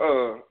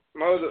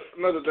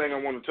 Another thing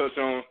I want to touch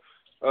on,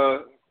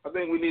 I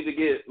think we need to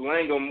get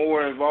Langham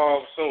more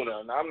involved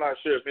sooner. Now, I'm not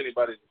sure if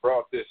anybody's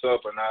brought this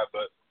up or not,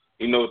 but,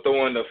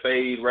 throwing the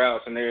fade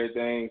routes and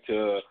everything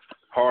to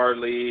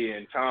Harley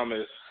and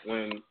Thomas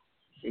when,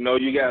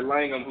 you got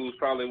Langham who's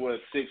probably,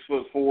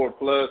 6'4"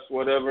 plus,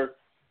 whatever.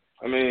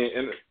 I mean,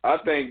 and I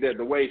think that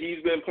the way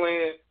he's been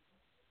playing,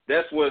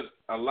 that's what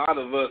a lot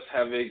of us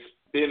have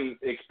been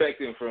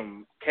expecting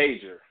from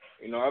Cager.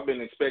 I've been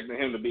expecting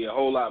him to be a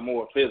whole lot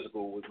more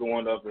physical with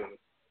going up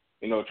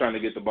and, trying to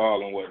get the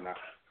ball and whatnot.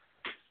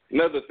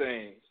 Another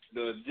thing,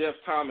 the Jeff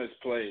Thomas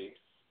play,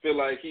 feel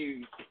like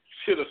he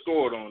should have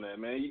scored on that,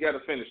 man. You got to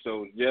finish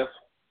those, Jeff.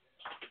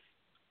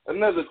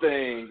 Another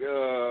thing,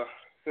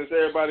 since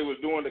everybody was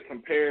doing the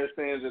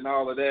comparisons and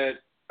all of that,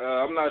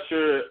 I'm not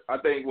sure. I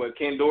think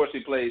Ken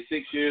Dorsey played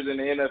 6 years in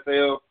the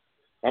NFL.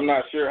 I'm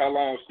not sure how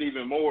long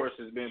Stephen Morris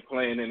has been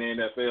playing in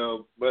the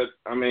NFL, but,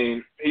 I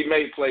mean, he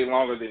may play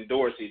longer than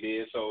Dorsey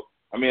did. So,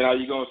 I mean, are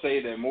you going to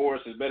say that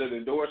Morris is better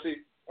than Dorsey?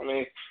 I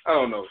mean, I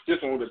don't know.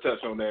 Just wanted to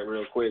touch on that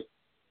real quick.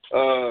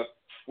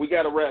 We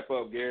got to wrap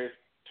up, Gary.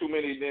 Too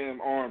many damn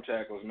arm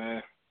tackles,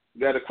 man. You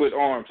got to quit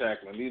arm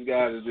tackling. These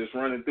guys are just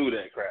running through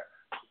that crap.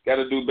 Got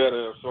to do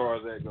better as far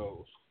as that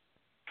goes.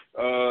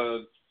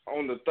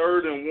 On the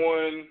 3rd and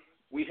 1,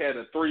 we had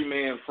a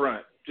 3-man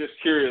front. Just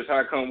curious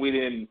how come we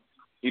didn't,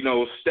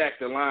 stack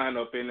the line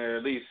up in there,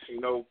 at least,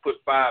 put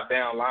 5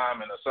 down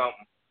linemen or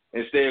something.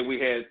 Instead, we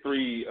had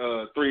 3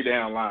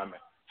 down linemen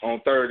on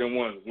 3rd and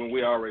 1 when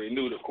we already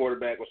knew the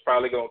quarterback was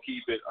probably going to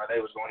keep it or they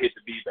was going to hit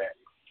the B-back.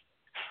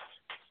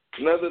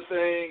 Another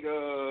thing,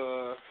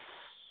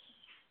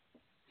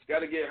 got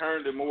to get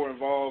Herndon more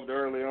involved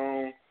early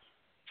on.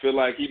 Feel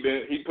like he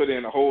put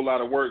in a whole lot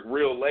of work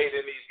real late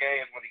in these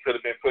games when he could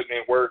have been putting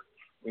in work,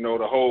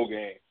 the whole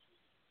game.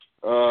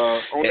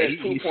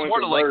 He's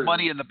sort of like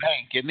Money in the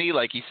Bank, isn't he?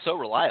 Like, he's so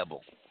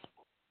reliable.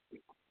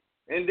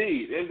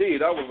 Indeed.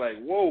 I was like,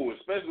 whoa,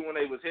 especially when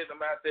they was hitting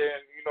him out there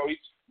and, he's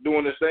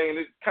doing this thing.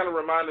 It kind of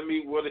reminded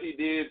me what he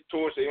did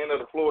towards the end of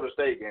the Florida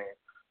State game.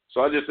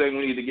 So I just think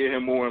we need to get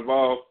him more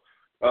involved.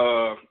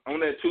 On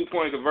that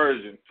 2-point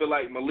conversion, feel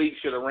like Malik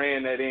should have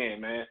ran that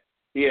in, man.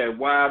 He had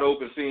wide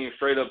open seam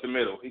straight up the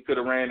middle. He could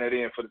have ran that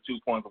in for the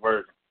 2-point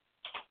conversion.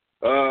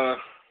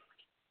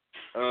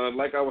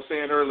 Like I was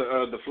saying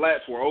earlier, the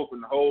flats were open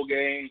the whole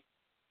game.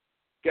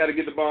 Got to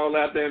get the ball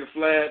out there in the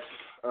flats.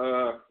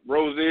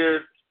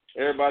 Rozier,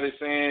 everybody's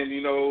saying,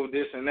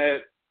 this and that.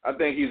 I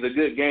think he's a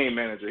good game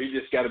manager. He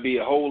just got to be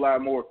a whole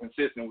lot more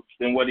consistent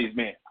than what he's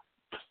been.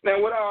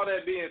 Now, with all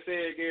that being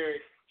said, Gary,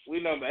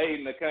 we number 8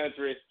 in the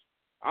country.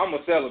 I'm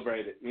going to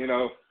celebrate it,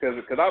 because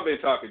I've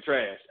been talking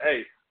trash.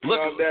 Hey, look,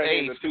 I'm down here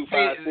in the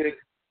 256.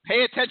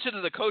 Pay attention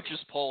to the coaches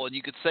poll, and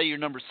you could say you're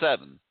number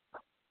 7.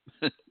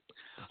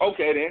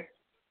 Okay, then.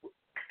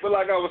 But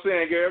like I was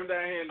saying, Gary, I'm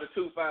down here in the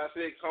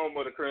 256, home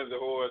of the Crimson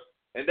Horse,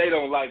 and they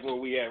don't like where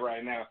we at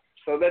right now.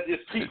 So let's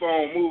just keep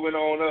on moving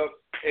on up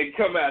and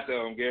come after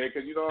them, Gary,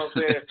 because you know what I'm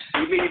saying?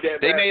 We need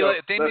that They may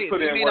work.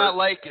 not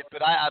like it,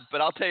 but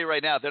I'll tell you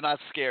right now, they're not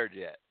scared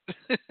yet.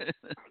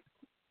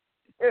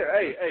 Yeah,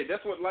 hey,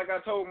 that's what, like I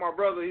told my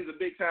brother, he's a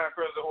big-time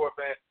Crimson Horse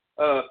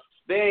fan.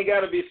 They ain't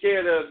got to be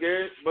scared of us,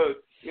 Gary,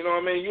 but, you know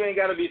what I mean? You ain't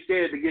got to be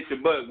scared to get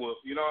your butt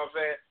whooped, you know what I'm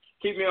saying?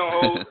 Keep me on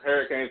hold,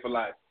 Hurricane for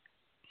life.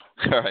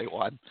 All right,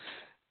 Juan.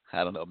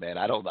 I don't know, man.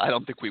 I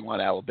don't think we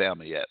want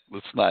Alabama yet.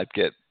 Let's not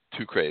get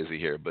too crazy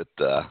here, but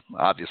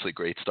obviously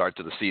great start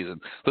to the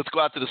season. Let's go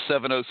out to the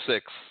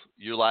 706.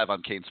 You're live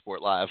on CaneSport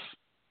Live.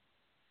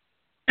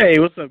 Hey,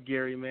 what's up,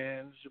 Gary,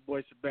 man? It's your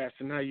boy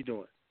Sebastian. How you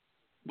doing?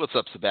 What's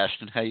up,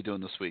 Sebastian? How you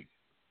doing this week?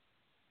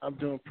 I'm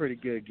doing pretty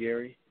good,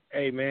 Gary.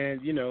 Hey, man,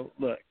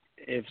 look,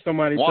 if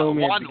somebody told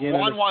me at the beginning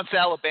Juan wants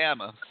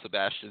Alabama,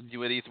 Sebastian.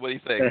 What do you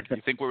think?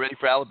 You think we're ready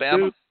for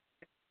Alabama?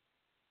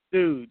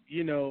 Dude,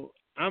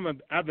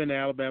 I've been an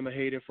Alabama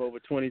hater for over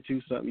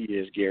 22-something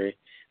years, Gary.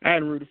 I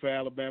hadn't rooted for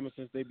Alabama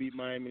since they beat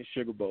Miami in the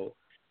Sugar Bowl.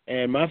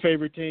 And my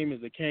favorite team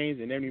is the Canes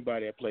and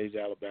anybody that plays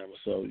Alabama.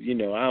 So,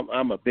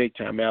 I'm a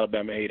big-time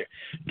Alabama hater.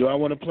 Do I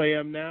want to play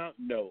them now?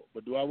 No.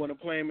 But do I want to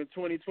play them in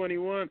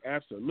 2021?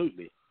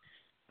 Absolutely.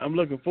 I'm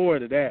looking forward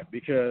to that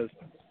because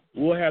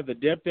we'll have the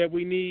depth that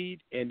we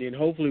need, and then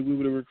hopefully we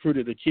would have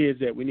recruited the kids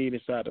that we need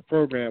inside the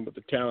program with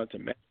the talent to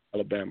match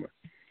Alabama.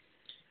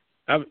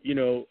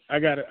 I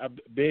got a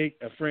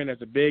friend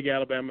that's a big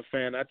Alabama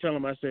fan. I tell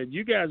him, I said,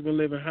 you guys been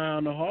living high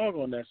on the hog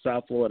on that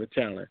South Florida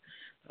talent.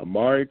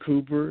 Amari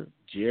Cooper,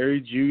 Jerry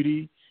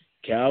Jeudy,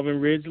 Calvin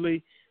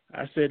Ridgely.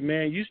 I said,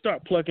 man, you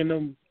start plucking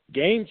them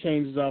game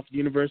changers off the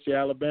University of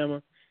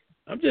Alabama.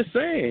 I'm just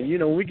saying,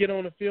 when we get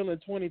on the field in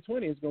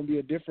 2020, it's going to be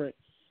a different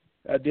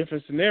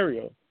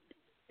scenario.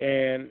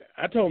 And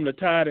I told him to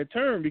tie the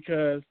term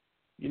because,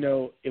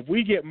 if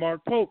we get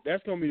Mark Pope,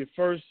 that's going to be the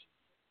first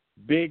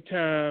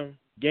big-time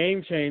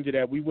game changer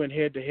that we went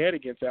head-to-head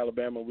against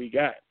Alabama we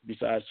got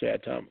besides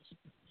Chad Thomas.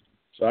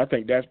 So I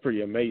think that's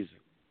pretty amazing.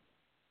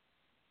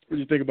 What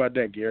do you think about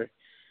that, Gary?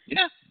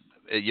 Yeah,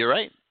 you're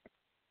right.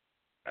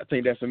 I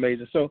think that's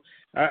amazing. So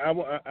I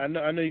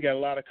know you got a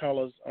lot of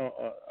callers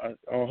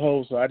on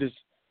hold, so I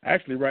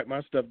actually write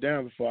my stuff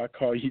down before I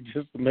call you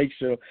just to make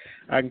sure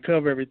I can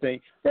cover everything.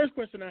 First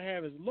question I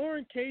have is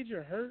Lauren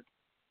Cager hurt?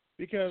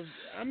 Because,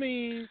 I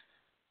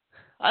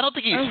don't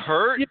think he's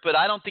hurt, but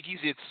I don't think he's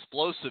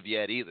explosive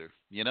yet either,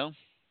 He's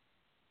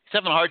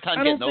having a hard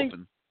time getting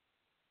open.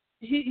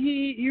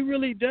 He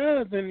really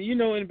does. And, in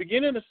the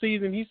beginning of the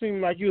season, he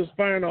seemed like he was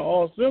firing on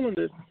all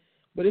cylinders.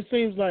 But it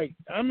seems like,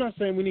 I'm not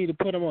saying we need to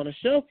put him on a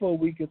shelf for a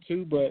week or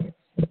two, but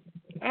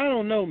I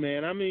don't know,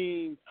 man.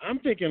 I'm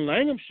thinking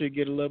Langham should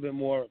get a little bit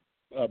more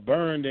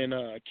burn than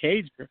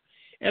Cager.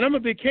 And I'm a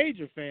big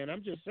Cager fan.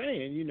 I'm just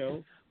saying,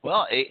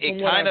 Well,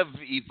 it kind of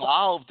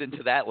evolved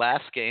into that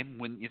last game,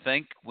 when you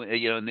think,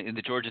 in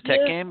the Georgia Tech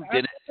game.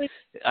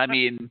 I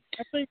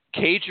think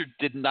Cager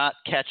did not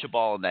catch a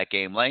ball in that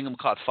game. Langham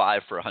caught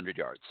 5 for 100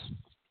 yards.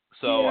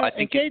 So I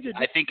think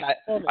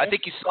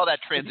you saw that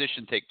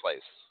transition take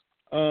place.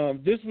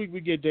 This week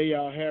we get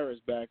Dayal Harris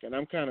back, and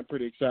I'm kind of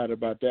pretty excited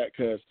about that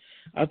because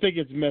I think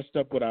it's messed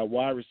up with our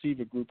wide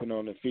receiver grouping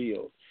on the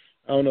field.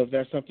 I don't know if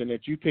that's something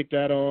that you picked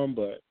out on,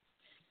 but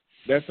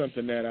that's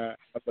something that I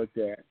looked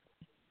at.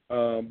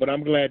 But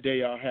I'm glad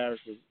Dayal Harris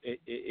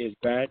is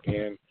back,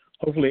 and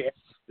hopefully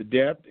the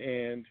depth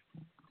and,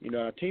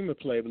 our team will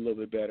play a little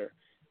bit better.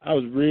 I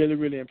was really,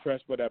 really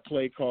impressed with that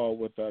play call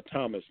with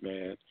Thomas,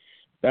 man.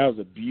 That was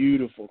a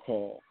beautiful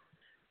call.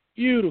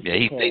 Beautiful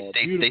call.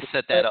 They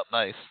set that up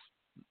nice.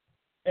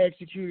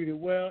 Executed it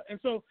well. And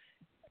so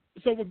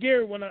with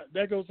Gary,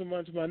 that goes to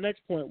my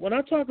next point. When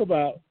I talk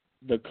about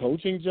the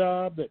coaching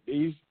job that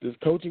this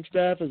coaching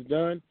staff has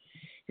done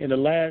in the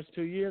last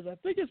 2 years, I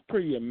think it's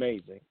pretty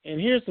amazing.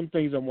 And here's some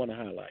things I want to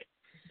highlight.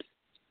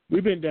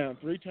 We've been down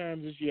 3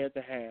 times this year at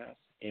the half,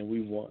 and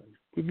we won.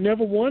 We've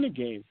never won a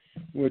game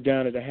when we're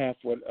down at the half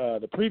with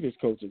the previous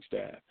coaching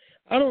staff.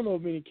 I don't know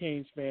if many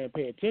Canes fans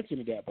pay attention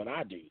to that, but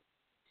I do.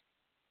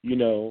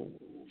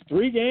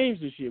 3 games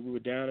this year we were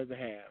down at the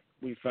half.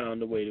 We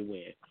found a way to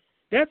win.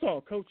 That's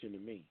all coaching to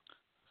me.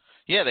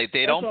 Yeah,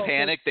 they don't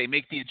panic. They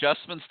make the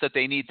adjustments that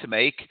they need to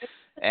make,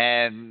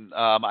 and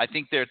I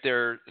think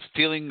their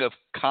feeling of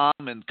calm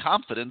and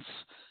confidence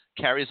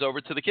carries over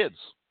to the kids.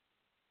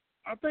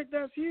 I think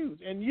that's huge.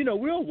 And,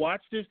 we'll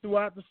watch this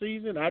throughout the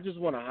season. I just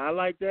want to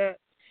highlight that.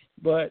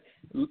 But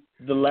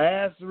the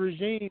last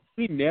regime,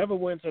 we never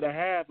went to the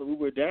half and we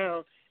were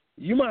down.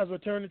 You might as well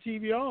turn the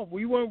TV off.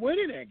 We weren't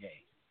winning that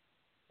game.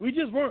 We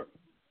just weren't.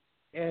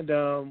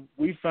 And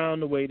we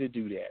found a way to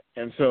do that.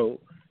 And so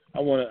I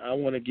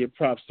want to give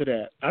props to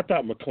that. I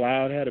thought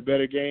McLeod had a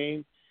better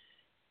game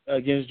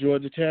against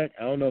Georgia Tech.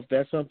 I don't know if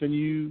that's something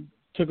you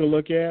took a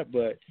look at,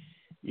 but,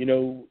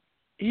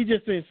 he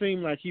just didn't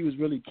seem like he was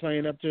really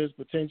playing up to his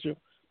potential.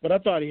 But I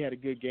thought he had a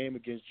good game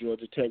against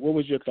Georgia Tech. What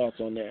was your thoughts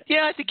on that?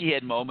 Yeah, I think he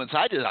had moments.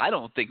 I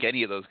don't think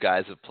any of those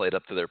guys have played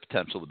up to their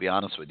potential, to be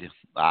honest with you.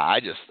 I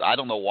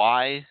don't know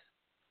why.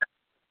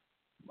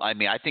 I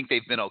think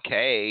they've been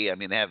okay.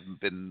 They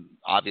haven't been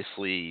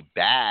obviously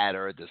bad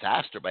or a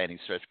disaster by any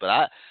stretch.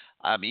 But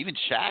even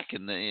Shaq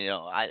and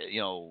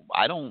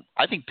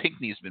I think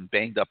Pinckney's been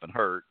banged up and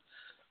hurt,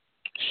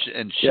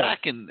 and Shaq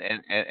and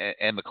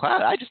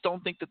McLeod. I just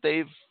don't think that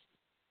they've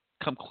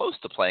come close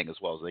to playing as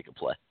well as they can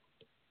play.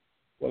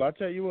 Well, I'll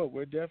tell you what,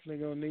 we're definitely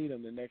going to need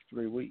them the next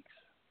 3 weeks.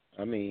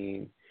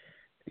 The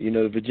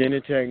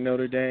Virginia Tech,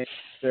 Notre Dame,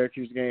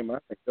 Syracuse game, I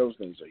think those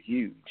things are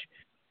huge.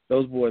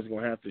 Those boys are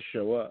going to have to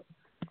show up.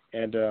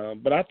 And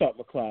but I thought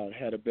McLeod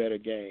had a better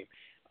game.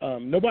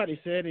 Nobody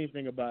said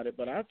anything about it,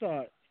 but I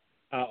thought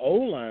our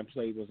O-line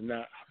play was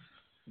not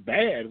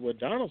bad with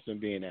Donaldson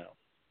being out.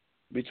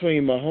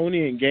 Between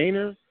Mahoney and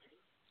Gaynor,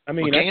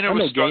 Gaynor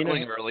was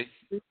struggling early.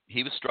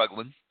 He was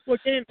struggling. Well,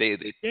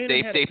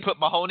 they put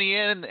Mahoney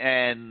in,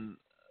 and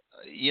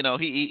he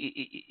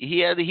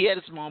had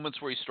his moments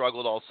where he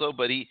struggled also,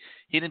 but he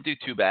didn't do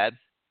too bad.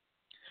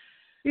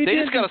 They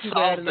just got to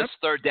solve this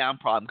third down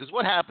problem, because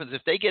what happens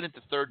if they get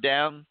into third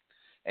down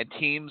and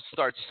teams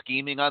start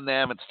scheming on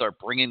them and start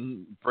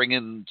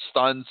bringing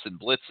stunts and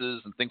blitzes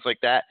and things like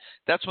that?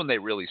 That's when they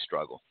really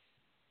struggle,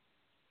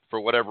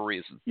 for whatever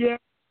reason.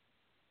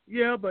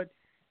 Yeah, but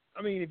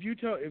I mean, if you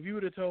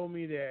would have told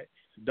me that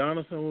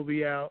Donaldson will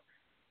be out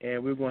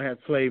and we're going to have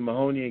to play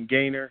Mahoney and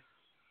Gaynor,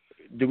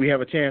 do we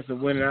have a chance of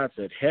winning? I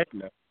said, heck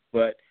no.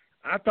 But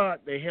I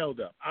thought they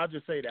held up. I'll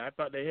just say that. I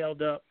thought they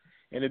held up.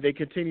 And if they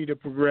continue to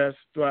progress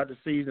throughout the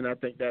season, I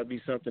think that would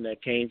be something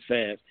that Canes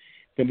fans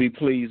can be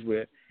pleased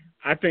with.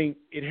 I think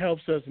it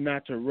helps us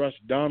not to rush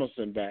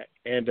Donaldson back.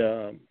 And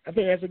I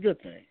think that's a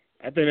good thing.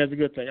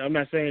 I'm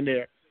not saying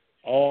they're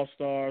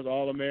all-stars,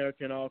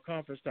 all-American,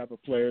 all-conference type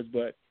of players,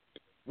 but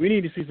we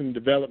need to see some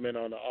development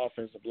on the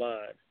offensive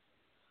line.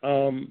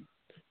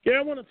 Yeah,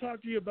 I want to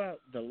talk to you about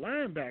the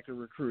linebacker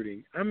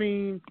recruiting. I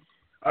mean,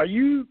 are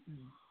you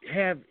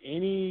have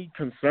any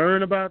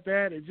concern about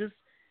that? It just,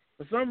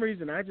 for some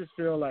reason, I just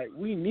feel like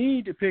we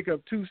need to pick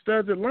up two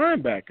studs at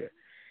linebacker.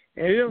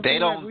 And they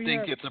don't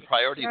think it's a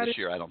priority this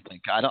year, I don't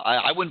think.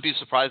 I wouldn't be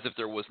surprised if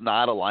there was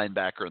not a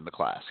linebacker in the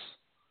class.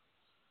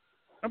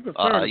 I'm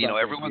concerned about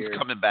everyone's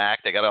coming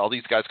back. They got all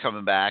these guys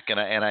coming back, and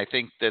I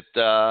think that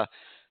the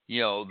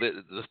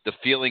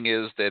feeling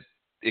is that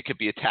it could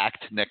be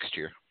attacked next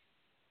year.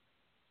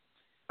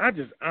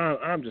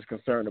 I'm just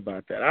concerned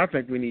about that. I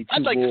think we need two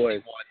I'd like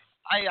boys. To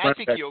see one. I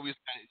think you always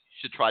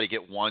should try to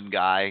get one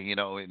guy,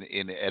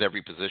 in at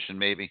every position,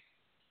 maybe.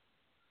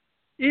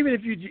 Even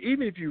if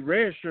you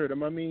redshirt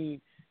them, I mean,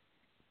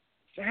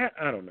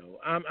 I don't know.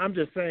 I'm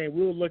just saying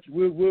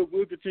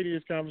we'll continue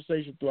this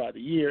conversation throughout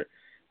the year,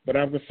 but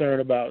I'm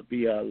concerned about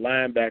the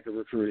linebacker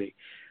recruiting.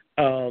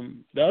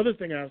 The other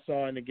thing I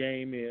saw in the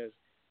game is,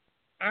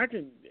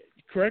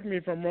 correct me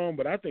if I'm wrong,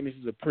 but I think this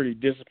is a pretty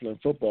disciplined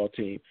football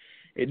team.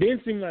 It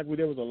didn't seem like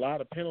there was a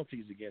lot of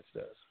penalties against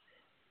us.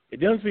 It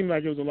doesn't seem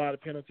like there was a lot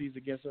of penalties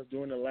against us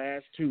during the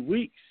last 2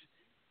 weeks.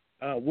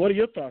 What are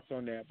your thoughts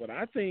on that? But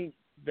I think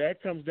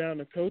that comes down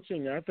to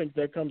coaching. I think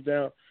that comes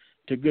down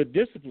to good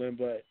discipline.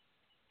 But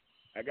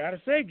I got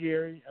to say,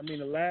 Gary, I mean,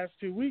 the last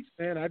 2 weeks,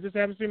 man, I just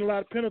haven't seen a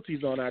lot of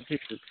penalties on our team.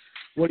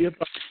 What are your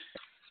thoughts?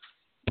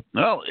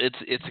 Well,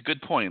 it's a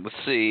good point. Let's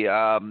see.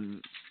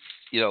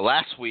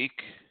 Last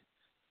week,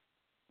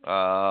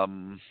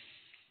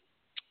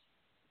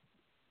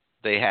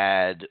 they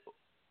had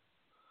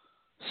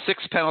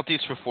 6 penalties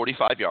for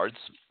 45 yards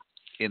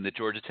in the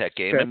Georgia Tech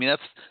game. Okay. I mean,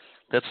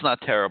 that's not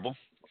terrible.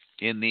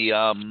 In the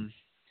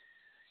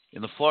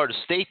Florida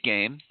State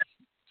game,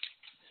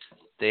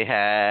 they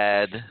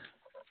had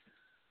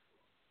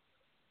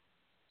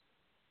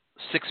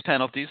 6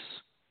 penalties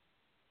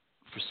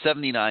for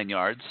 79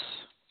 yards.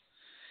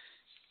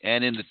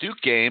 And in the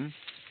Duke game,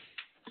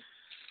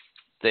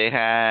 they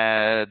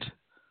had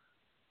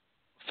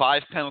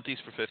 5 penalties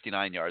for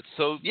 59 yards.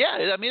 So,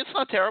 yeah, I mean, it's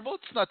not terrible.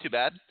 It's not too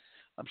bad.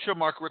 I'm sure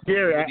Mark Rick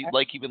would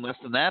like even less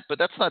than that, but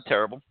that's not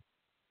terrible.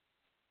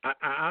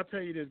 I'll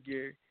tell you this,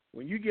 Gary.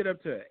 When you get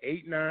up to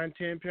 8, 9,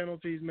 10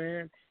 penalties,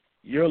 man,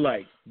 you're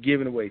like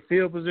giving away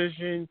field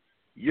position.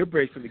 You're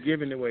basically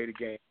giving away the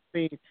game. I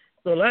mean,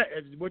 so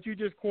what you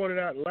just quoted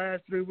out the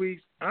last 3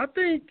 weeks, I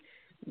think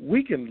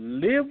we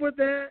can live with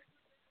that,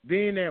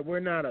 being that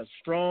we're not a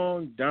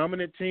strong,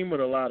 dominant team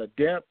with a lot of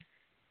depth.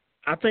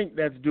 I think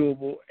that's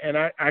doable. And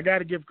I got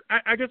to give –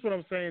 I guess what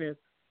I'm saying is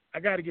I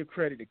got to give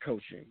credit to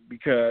coaching,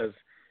 because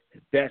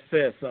that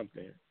says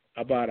something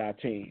about our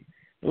team.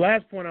 The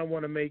last point I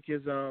want to make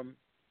is I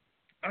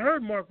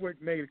heard Mark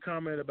Wick make a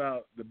comment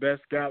about the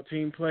best scout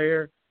team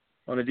player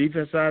on the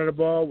defense side of the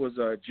ball was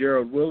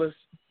Gerald Willis.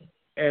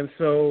 And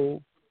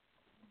so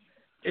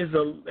is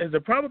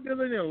the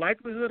probability and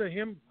likelihood of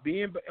him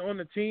being on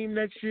the team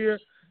next year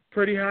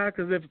pretty high?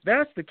 Because if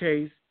that's the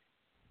case,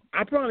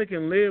 I probably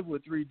can live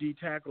with 3 D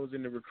tackles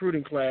in the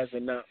recruiting class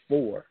and not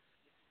 4,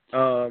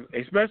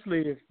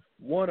 especially if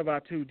one of our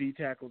 2 D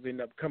tackles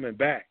end up coming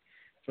back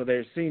for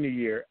their senior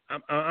year.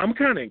 I'm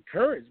kind of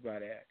encouraged by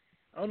that.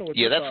 I don't know what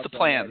that's the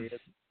plan.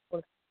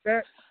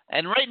 That,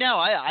 and right now,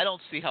 I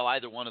don't see how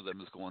either one of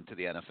them is going to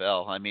the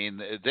NFL. I mean,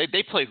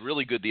 they played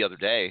really good the other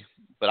day,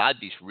 but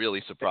I'd be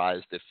really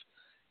surprised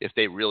if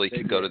they really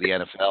could go to the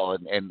NFL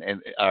and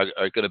are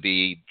going to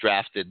be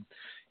drafted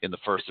in the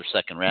first or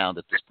second round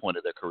at this point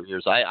of their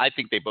careers. I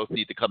think they both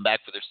need to come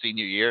back for their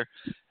senior year,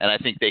 and I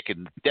think they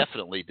can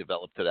definitely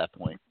develop to that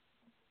point.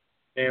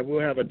 And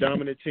we'll have a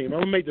dominant team. I'm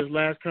going to make this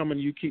last comment,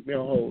 and you keep me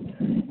on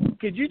hold.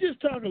 Could you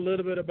just talk a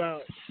little bit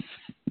about,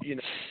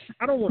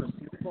 I don't want to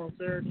sleep on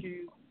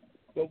Syracuse,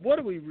 but what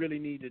do we really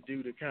need to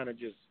do to kind of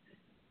just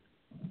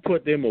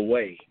put them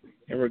away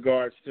in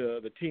regards to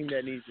the team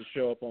that needs to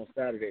show up on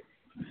Saturday?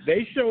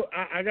 They show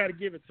 – I got to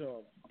give it to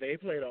them. They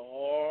played a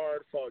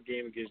hard-fought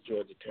game against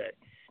Georgia Tech.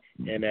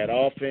 And that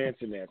offense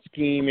and that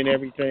scheme and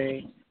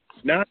everything,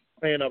 not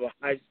playing of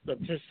a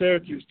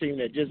Syracuse team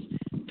that just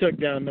took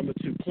down number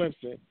 2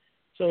 Clemson.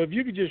 So if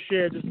you could just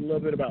share just a little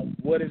bit about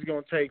what it's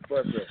going to take for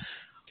us to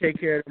take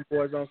care of them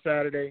boys on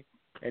Saturday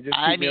and just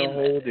keep me on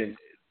hold.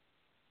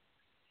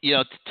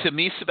 To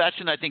me,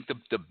 Sebastian, I think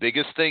the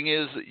biggest thing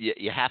is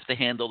you have to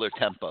handle their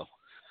tempo.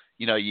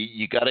 You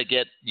got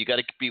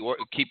to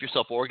keep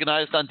yourself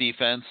organized on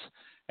defense,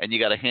 and you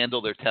got to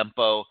handle their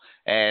tempo,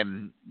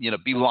 and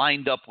be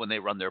lined up when they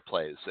run their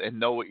plays and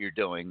know what you're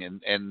doing.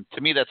 And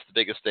to me, that's the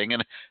biggest thing.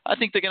 And I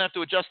think they're gonna have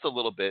to adjust a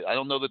little bit. I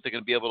don't know that they're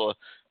gonna be able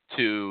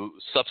to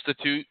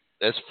substitute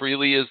as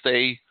freely as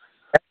they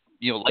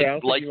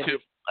like to.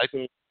 I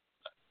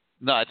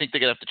think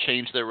they're gonna have to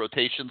change their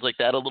rotations like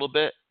that a little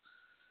bit.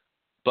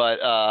 But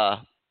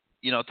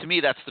to me,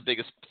 that's the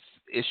biggest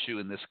issue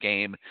in this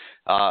game.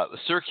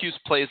 Syracuse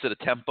plays at a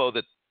tempo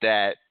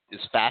that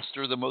is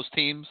faster than most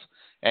teams,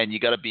 and you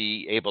got to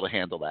be able to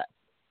handle that.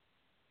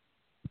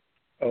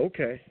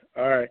 Okay,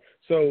 all right.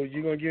 So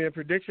you gonna give me a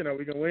prediction? Are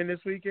we gonna win this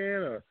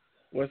weekend, or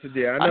what's the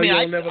deal?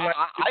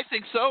 I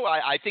think so.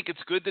 I think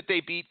it's good that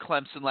they beat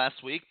Clemson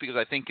last week because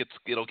I think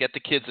it'll get the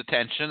kids'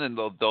 attention and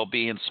they'll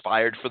be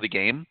inspired for the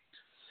game.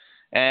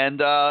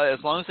 And as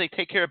long as they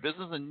take care of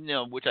business,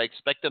 and which I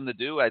expect them to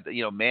do,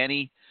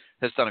 Manny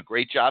has done a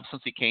great job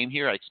since he came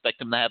here. I expect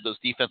them to have those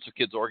defensive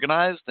kids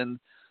organized, and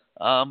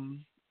I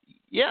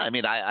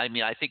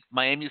think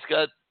Miami's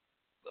got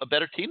a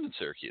better team than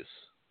Syracuse,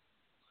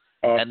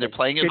 and they're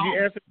playing at home. Can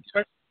you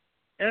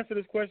answer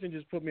this question?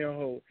 Just put me on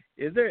hold.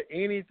 Is there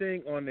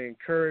anything on the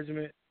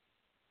encouragement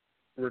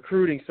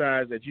recruiting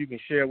side that you can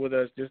share with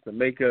us just to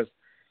make us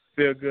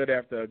feel good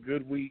after a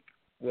good week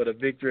with a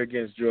victory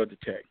against Georgia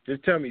Tech?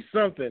 Just tell me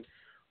something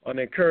on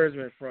the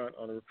encouragement front,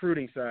 on the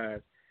recruiting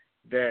side,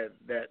 that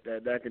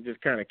can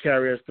just kind of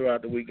carry us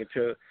throughout the week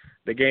until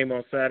the game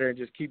on Saturday and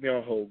just keep me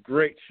on hold.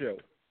 Great show.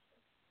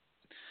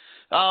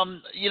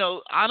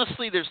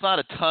 Honestly, there's not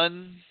a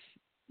ton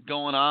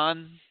going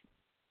on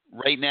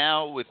right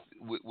now with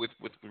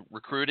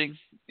recruiting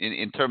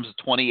in terms of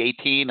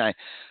 2018.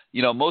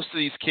 Most of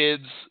these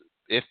kids,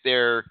 if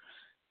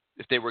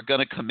they were going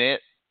to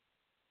commit,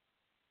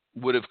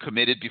 would have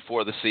committed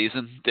before the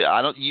season.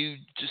 You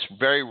just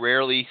very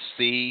rarely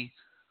see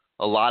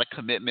a lot of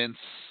commitments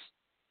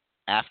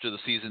after the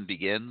season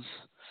begins.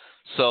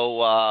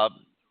 So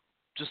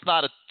just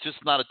not a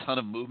ton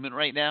of movement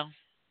right now.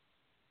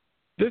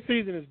 This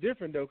season is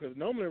different, though, because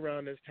normally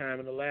around this time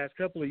in the last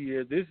couple of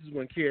years, this is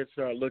when kids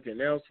start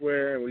looking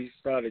elsewhere, and we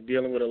started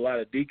dealing with a lot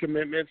of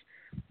decommitments.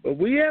 But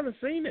we haven't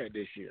seen that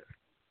this year.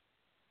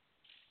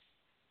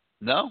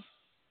 No,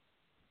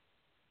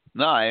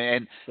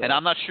 and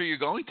I'm not sure you're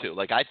going to.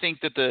 I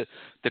think that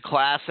the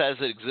class as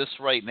it exists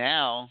right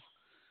now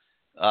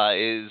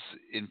is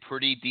in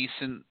pretty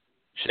decent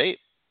shape.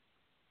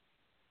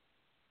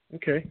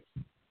 Okay.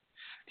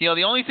 The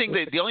only thing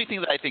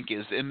that I think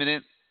is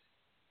imminent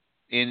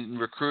in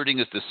recruiting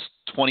is this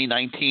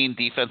 2019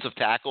 defensive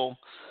tackle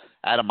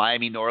out of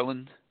Miami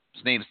Norland.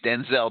 His name's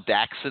Denzel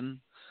Daxon,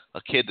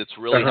 a kid that's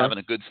really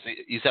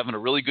he's having a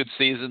really good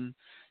season.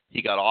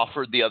 He got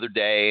offered the other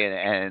day,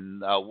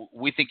 and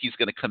we think he's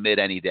going to commit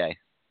any day.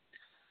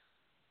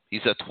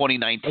 He's a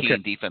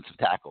 2019 defensive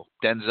tackle,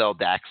 Denzel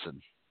Daxon.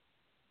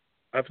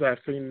 I've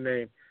seen the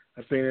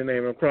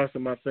name. I'm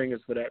crossing my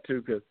fingers for that,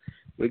 too, because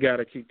we got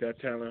to keep that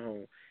talent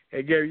home.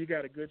 Hey, Gary, you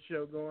got a good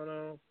show going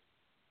on.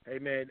 Hey,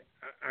 man,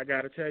 I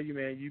got to tell you,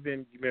 man, you've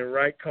been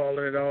right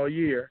calling it all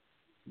year,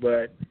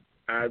 but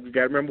I got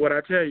to remember what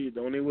I tell you.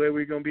 The only way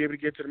we're going to be able to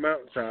get to the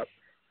mountaintop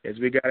is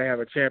we got to have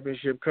a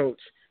championship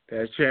coach that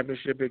has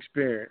championship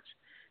experience,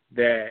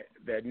 that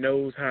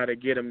knows how to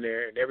get them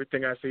there. And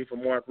everything I see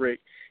from Mark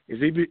Richt is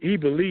he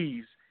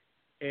believes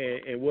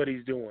in what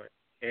he's doing.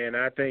 And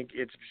I think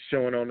it's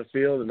showing on the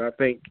field, and I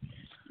think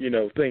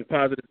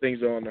positive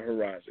things are on the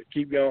horizon.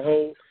 Keep you on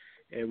hold,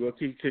 and we'll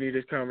continue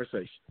this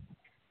conversation.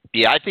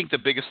 Yeah, I think the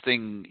biggest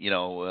thing,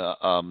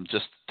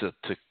 just to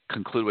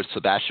conclude what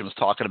Sebastian was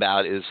talking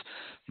about, is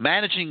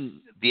managing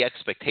the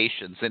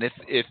expectations. And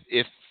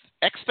if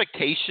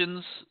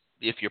expectations,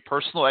 if your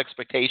personal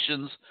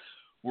expectations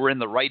were in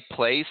the right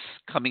place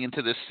coming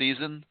into this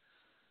season,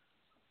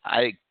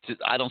 I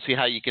don't see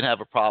how you can have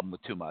a problem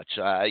with too much.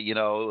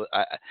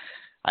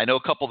 I know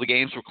a couple of the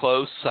games were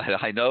close.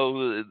 I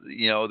know,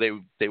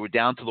 they were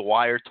down to the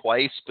wire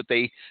twice, but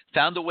they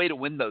found a way to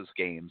win those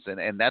games.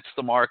 And that's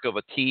the mark of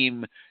a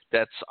team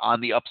that's on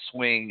the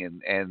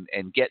upswing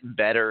and getting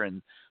better.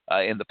 And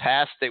in the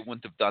past, they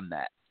wouldn't have done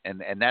that.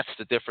 And that's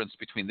the difference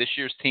between this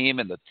year's team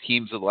and the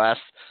teams of the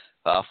last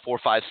 4,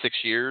 5, 6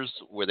 years,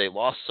 where they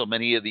lost so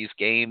many of these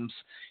games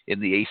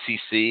in the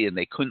ACC and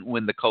they couldn't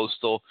win the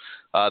Coastal.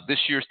 This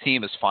year's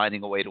team is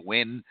finding a way to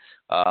win.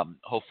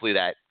 Hopefully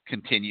that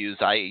continues.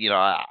 I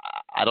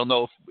don't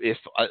know if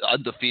an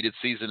undefeated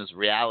season is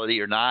reality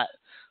or not.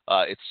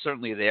 It's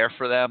certainly there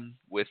for them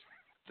with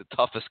the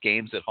toughest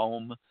games at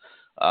home.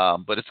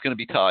 But it's going to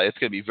be tough. It's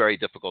going to be very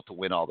difficult to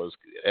win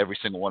every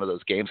single one of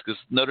those games, because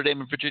Notre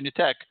Dame and Virginia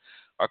Tech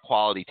are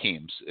quality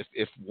teams.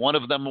 If one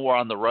of them were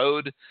on the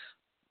road,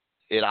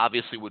 it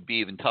obviously would be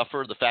even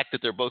tougher. The fact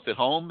that they're both at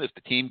home, if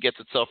the team gets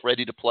itself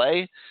ready to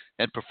play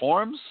and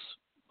performs,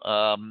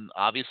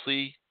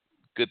 obviously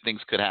good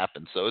things could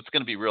happen. So it's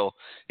going to be real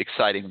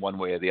exciting one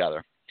way or the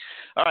other.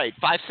 All right,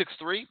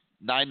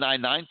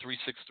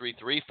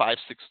 563-999-3633,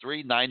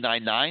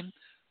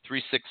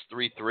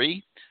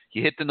 563-999-3633.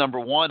 You hit the number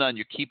 1 on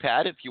your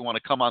keypad if you want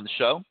to come on the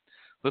show.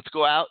 Let's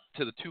go out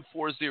to the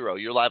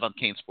 240. You're live on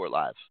CaneSport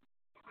Live.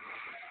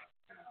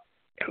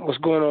 What's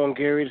going on,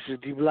 Gary? This is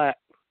D Black.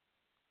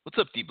 What's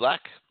up, D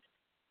Black?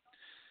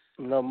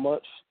 Not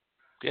much.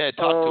 Yeah,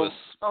 talk to us.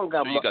 I don't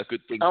got much. You got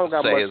good things I don't to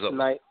got say much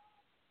tonight.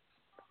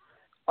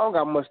 I don't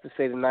got much to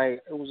say tonight.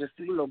 It was just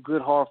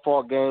good,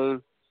 hard-fought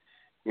game.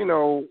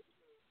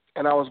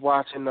 And I was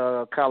watching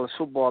college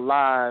football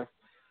live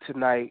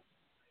tonight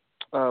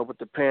with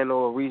the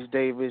panel of Reese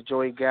Davis,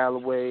 Joey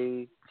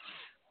Galloway,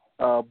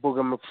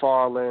 Booger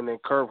McFarland,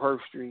 and Curve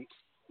Herbstreit.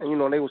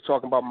 And, they was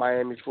talking about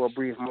Miami for a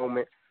brief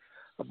moment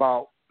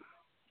about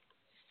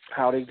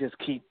how they just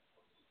keep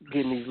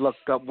getting these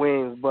lucked-up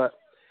wins. But,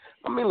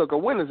 look, a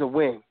win is a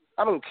win.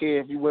 I don't care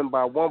if you win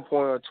by 1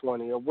 point or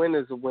 20. A win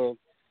is a win,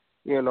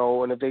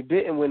 And if they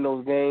didn't win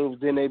those games,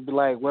 then they'd be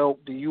like, well,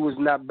 the U is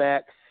not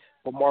back,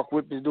 but Mark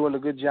Whip is doing a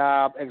good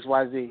job, X,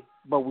 Y, Z.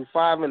 But we're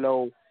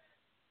 5-0,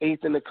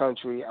 8th in the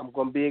country. I'm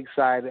going to be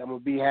excited. I'm going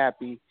to be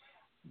happy.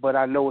 But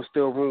I know it's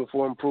still room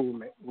for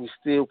improvement. We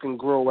still can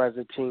grow as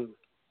a team.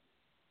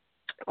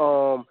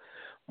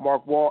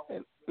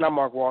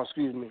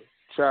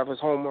 Travis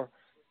Homer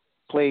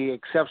played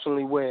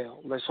exceptionally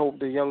well. Let's hope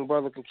the young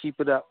brother can keep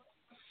it up.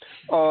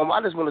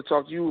 I just want to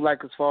talk to you, as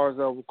far as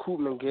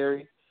recruitment,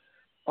 Gary.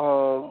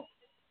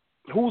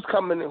 Who's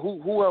coming?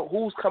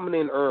 Who's coming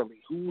in early?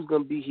 Who's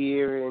going to be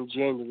here in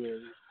January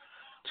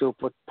to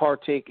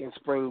partake in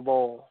spring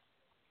ball?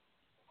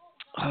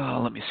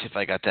 Let me see if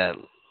I got that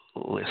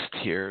list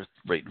here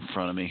right in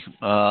front of me.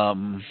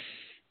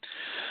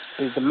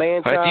 Is the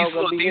man child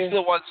going to be here?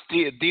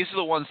 These are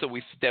the ones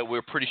that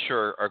we're pretty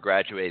sure are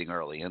graduating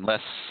early,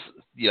 unless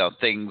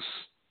things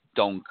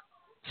don't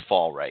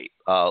fall right.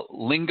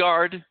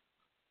 Lingard,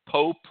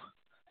 Pope,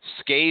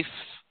 Scaife,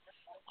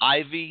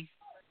 Ivy,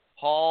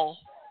 Hall,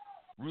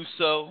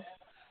 Russo,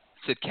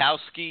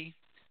 Sitkowski,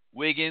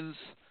 Wiggins,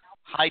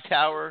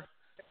 Hightower,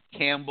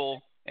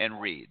 Campbell,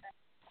 and Reed.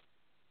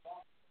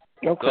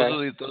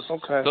 Okay.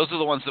 Those are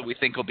the ones that we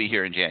think will be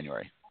here in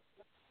January.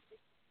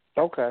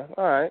 Okay.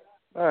 All right.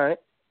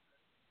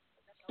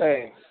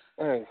 Hey.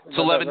 It's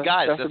 11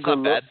 guys. That's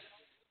not bad.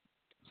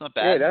 It's not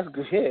bad. Yeah, that's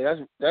good. Yeah,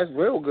 that's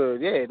real good.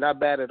 Yeah, not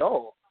bad at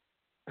all.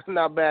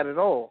 Not bad at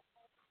all.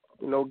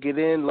 Get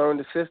in, learn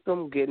the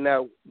system, getting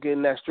that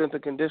strength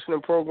and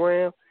conditioning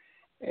program,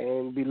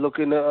 and be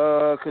looking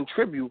to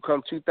contribute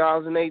come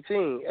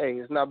 2018. Hey,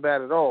 it's not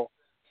bad at all.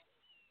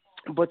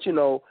 But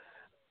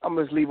I'm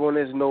just leave on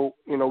this note.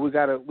 We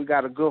got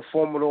a good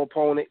formidable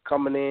opponent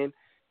coming in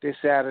this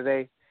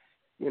Saturday.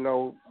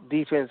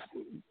 Defense.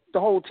 The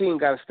whole team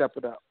got to step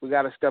it up. We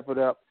got to step it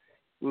up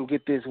and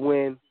get this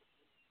win.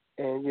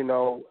 And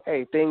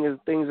hey, things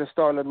are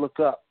starting to look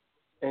up,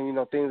 and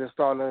things are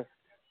starting to,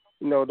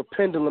 the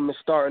pendulum is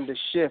starting to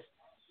shift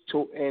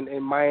to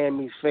in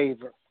Miami's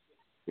favor.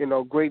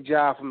 Great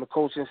job from the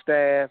coaching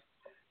staff,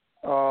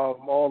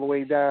 all the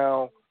way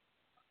down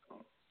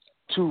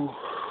to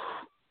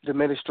the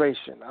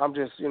administration. I'm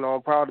just,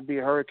 I'm proud to be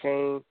a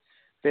Hurricane,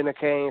 been a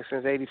Cane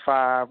since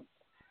 '85,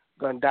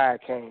 gonna die a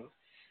Cane.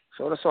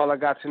 So that's all I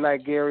got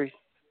tonight, Gary.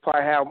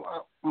 I'm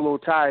a little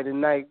tired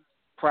tonight,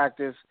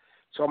 practice,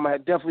 so I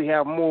might definitely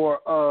have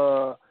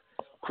more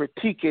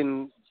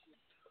critiquing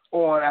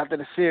on after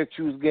the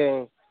Syracuse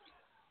game.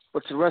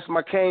 But to the rest of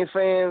my Cane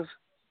fans,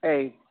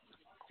 hey,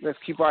 let's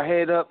keep our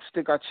head up,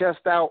 stick our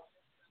chest out,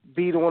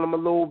 beat on them a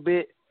little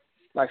bit,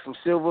 like some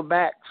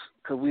silverbacks,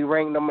 because we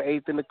rank number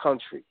 8th in the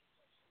country.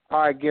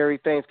 All right, Gary,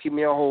 thanks. Keep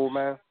me on hold,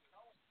 man.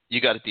 You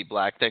got it, D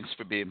Black. Thanks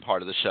for being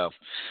part of the show.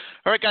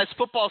 All right, guys,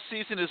 football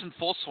season is in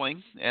full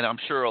swing, and I'm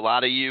sure a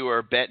lot of you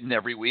are betting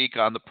every week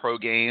on the pro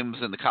games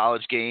and the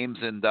college games.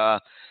 And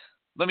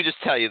let me just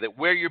tell you that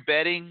where you're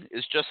betting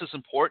is just as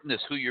important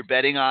as who you're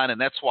betting on, and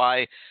that's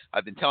why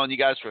I've been telling you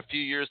guys for a few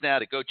years now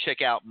to go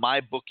check out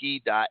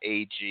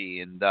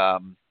mybookie.ag. And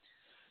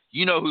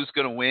you know who's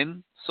going to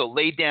win, so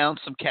lay down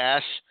some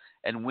cash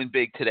and win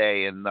big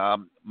today. And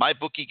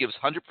MyBookie gives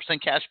 100%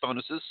 cash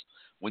bonuses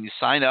when you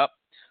sign up.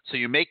 So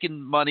you're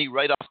making money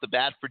right off the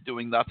bat for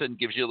doing nothing,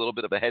 gives you a little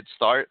bit of a head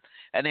start.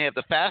 And they have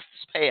the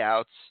fastest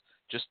payouts,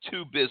 just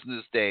 2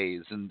 business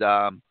days. And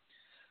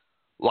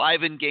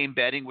live in-game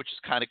betting, which is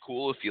kind of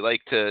cool if you like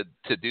to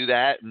do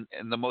that.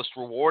 And the most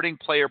rewarding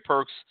player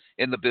perks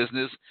in the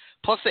business.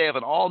 Plus they have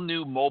an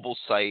all-new mobile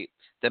site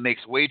that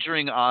makes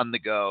wagering on the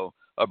go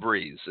a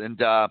breeze.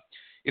 And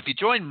if you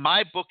join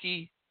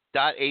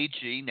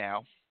mybookie.ag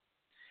now,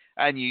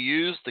 and you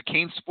use the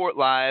CaneSport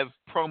Live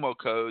promo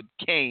code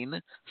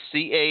CANE,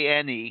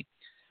 C-A-N-E,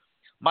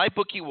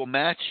 MyBookie will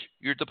match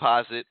your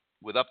deposit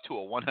with up to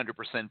a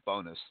 100%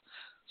 bonus.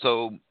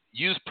 So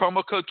use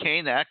promo code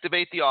CANE to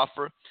activate the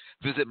offer.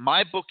 Visit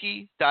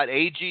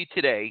mybookie.ag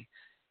today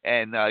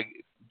and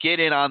get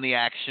in on the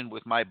action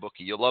with MyBookie.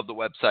 You'll love the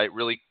website.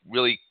 Really,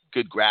 really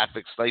good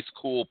graphics. Nice,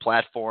 cool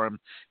platform.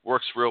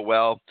 Works real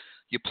well.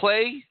 You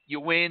play, you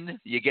win,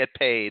 you get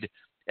paid.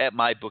 at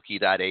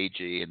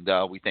mybookie.ag,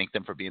 and we thank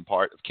them for being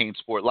part of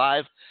CaneSport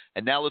Live.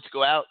 And now let's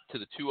go out to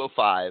the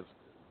 205,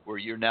 where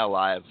you're now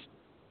live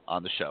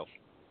on the show.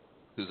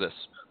 Who's this?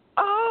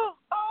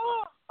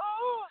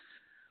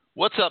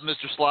 What's up,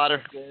 Mr.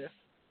 Slaughter? Yeah.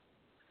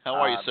 How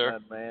are you, sir?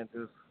 Man,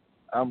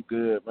 I'm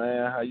good,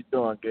 man. How you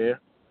doing, Gary?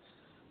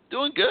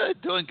 Doing good.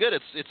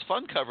 It's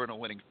fun covering a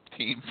winning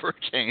team for a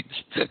change.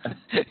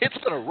 It's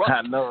been a rough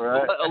I know,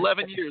 right?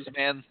 11 years,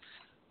 man.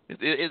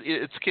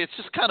 It's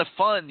just kind of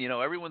fun, you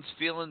know. Everyone's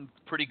feeling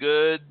pretty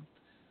good.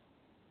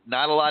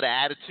 Not a lot of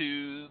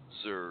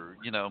attitudes or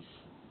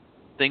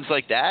things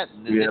like that.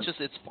 And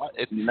it's fun.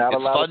 It's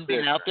fun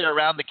being out there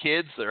around the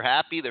kids. They're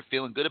happy. They're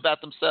feeling good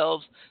about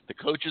themselves. The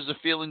coaches are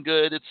feeling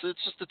good. It's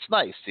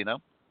nice,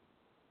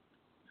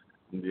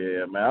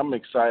 Yeah, man, I'm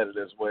excited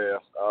as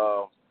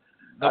well.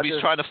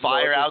 Nobody's trying to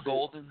fire Al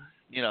Golden.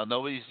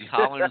 Nobody's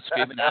hollering and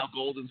screaming, Al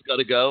Golden's got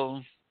to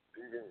go.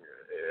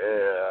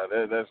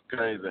 Yeah, that's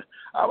crazy.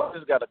 I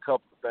just got a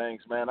couple of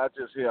things, man. I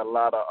just hear a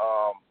lot of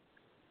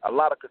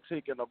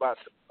critiquing about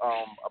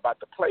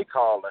the play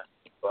calling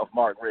of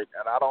Mark Richt,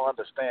 and I don't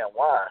understand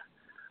why.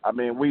 I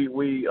mean, we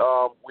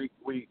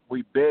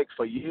begged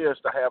for years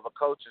to have a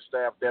coaching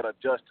staff that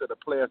adjusts to the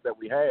players that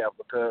we have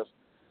because,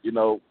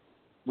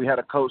 we had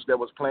a coach that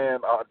was playing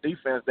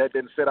defense that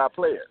didn't fit our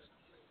players.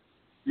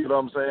 You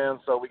know what I'm saying?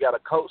 So we got a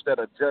coach that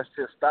adjusts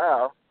his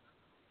style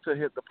to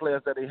hit the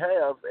players that he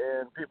has,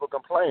 and people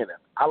complaining.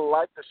 I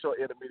like the short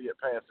intermediate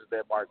passes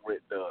that Mark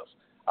Richt does.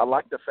 I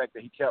like the fact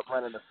that he kept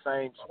running the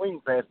same swing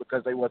pass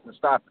because they wasn't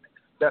stopping it.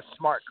 That's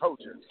smart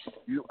coaching.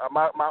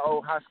 My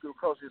old high school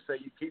coach would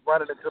say, you keep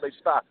running until they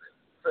stop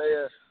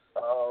it.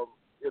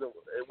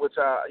 Which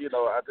I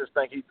just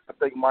think I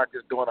think Mark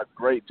is doing a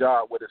great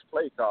job with his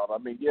play call. I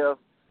mean,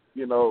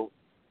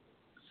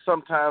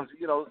 sometimes,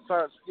 he can,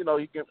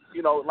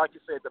 like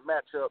you said, the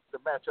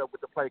matchup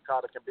with the play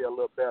caller can be a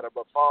little better.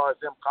 But as far as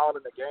him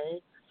calling the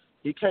game,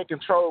 he can't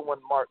control when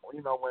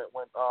when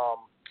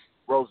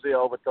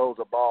Roselle overthrows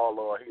a ball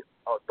or he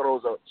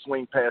throws a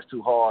swing pass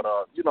too hard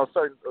or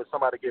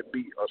somebody get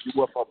beat or you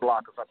whiff a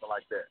block or something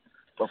like that.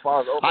 But as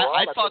far as overall,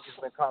 I think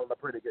he's been calling a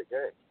pretty good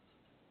game.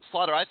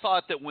 Slaughter, I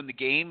thought that when the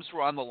games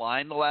were on the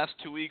line the last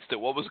 2 weeks, that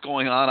what was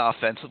going on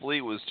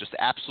offensively was just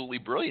absolutely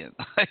brilliant.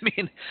 I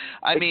mean,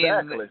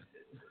 exactly.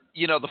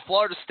 The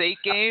Florida State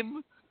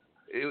game,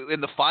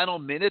 in the final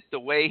minute, the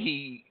way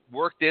he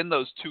worked in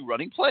those two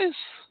running plays.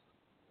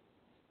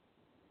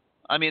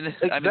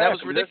 Exactly. That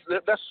was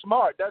ridiculous. That's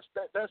smart. That's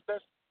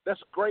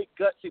great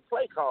gutsy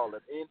play calling,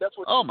 and that's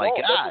what. Oh my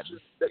God!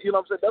 You know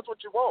what I'm saying? That's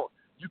what you want.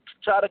 You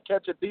try to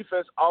catch a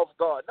defense off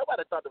guard.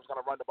 Nobody thought they was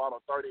going to run the ball on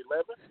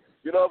 3rd-11.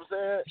 You know what I'm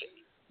saying?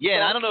 Yeah,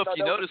 and I don't know if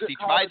you noticed, he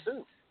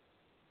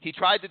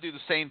tried to do the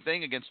same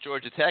thing against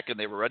Georgia Tech, and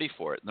they were ready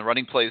for it, and the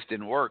running plays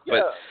didn't work.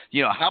 Yeah.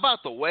 But, how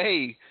about the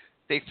way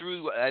they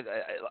threw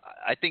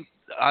I think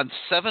on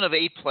 7 of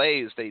 8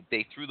 plays,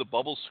 they threw the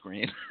bubble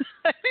screen.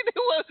 I mean,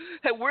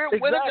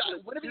 when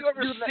have you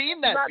ever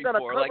seen that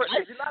before? Like,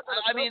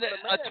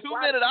 a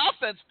 2-minute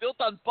offense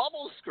built on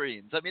bubble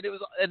screens. I mean, it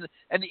was and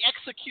the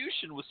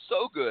execution was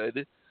so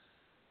good.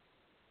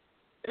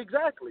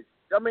 Exactly.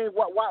 I mean,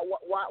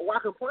 why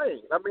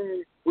complain? I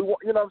mean, you know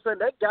what I'm saying?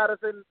 That got us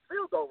in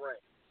field goal range.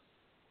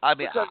 I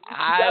mean,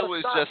 I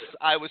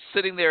was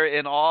sitting there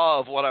in awe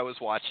of what I was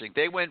watching.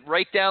 They went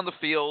right down the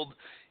field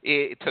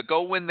to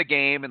go win the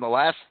game in the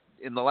last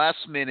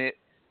minute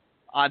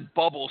on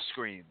bubble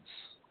screens.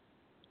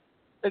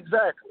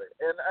 Exactly,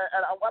 and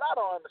what I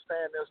don't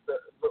understand is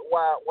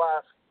why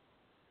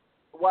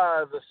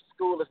the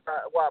school is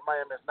not, why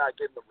Miami is not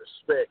getting the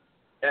respect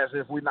as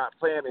if we're not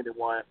playing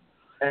anyone,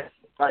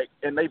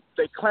 and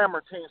they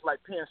clamor teams like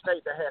Penn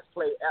State that has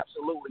played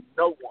absolutely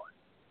no one.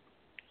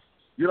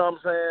 You know what I'm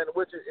saying?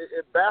 Which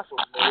it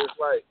baffles me. It's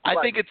like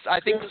I think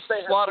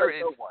Slaughter.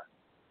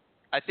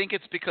 I think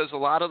it's because a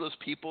lot of those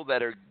people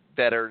that are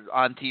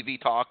on TV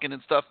talking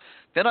and stuff,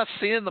 they're not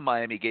seeing the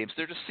Miami games.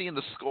 They're just seeing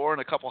the score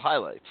and a couple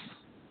highlights.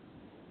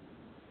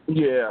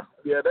 Yeah,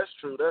 that's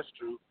true. That's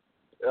true.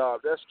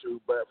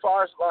 But as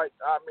far as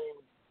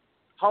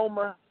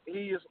Homer,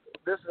 he's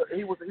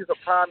a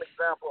prime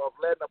example of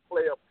letting a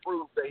player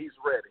prove that he's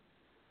ready.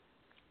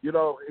 He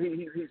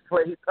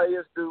pay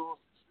his dues,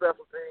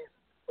 special teams.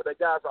 But that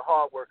guy's a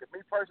hard worker. Me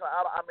personally,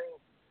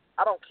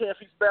 I don't care if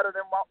he's better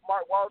than Mark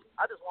Walton.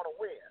 I just want to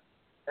win,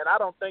 and I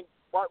don't think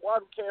Mark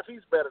Walton cares if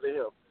he's better than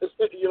him.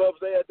 You know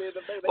what I'm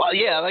saying? Well,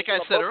 yeah, like I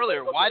said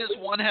earlier, why does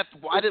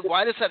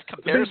that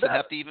comparison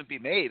have to even be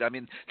made? I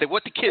mean,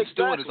 what the kid's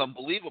doing is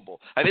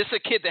unbelievable. I mean, this is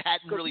a kid that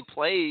hadn't really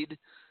played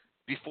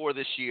before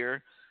this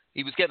year.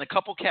 He was getting a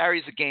couple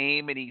carries a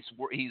game, and he's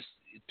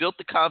built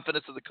the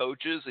confidence of the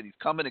coaches, and he's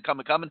coming.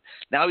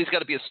 Now he's got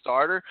to be a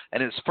starter,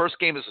 and in his first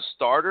game as a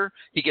starter,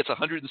 he gets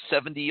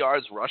 170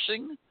 yards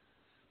rushing.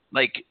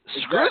 Like,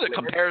 screw the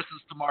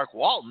comparisons to Mark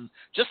Walton.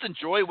 Just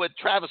enjoy what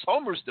Travis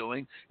Homer's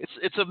doing.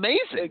 It's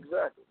amazing.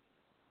 Exactly.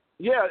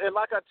 Yeah, and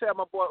like I tell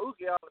my boy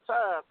Uki all the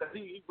time, that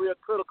he's real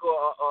critical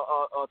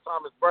of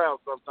Thomas Brown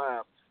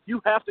sometimes.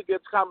 You have to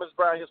give Thomas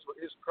Brown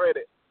his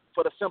credit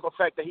for the simple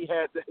fact that he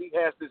has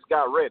this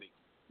guy ready.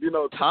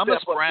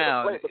 Thomas step up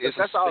Brown to the plate, is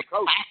that's all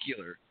coach.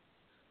 spectacular.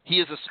 He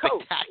is a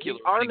spectacular.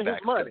 He's earning running his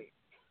back. money.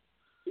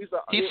 He's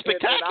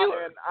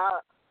spectacular.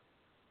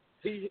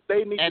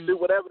 They need to do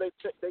whatever they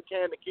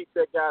can to keep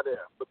that guy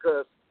there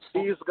because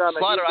he's gonna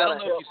help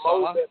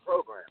mold that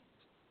program.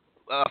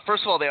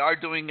 First of all, they are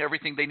doing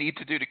everything they need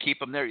to do to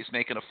keep him there. He's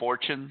making a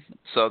fortune,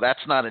 so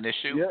that's not an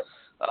issue. Yeah.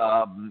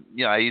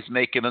 He's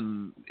making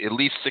at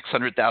least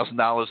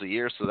 $600,000 a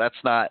year, so that's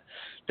not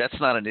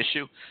an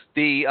issue.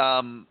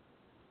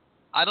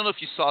 I don't know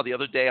if you saw the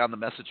other day on the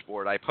message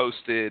board, I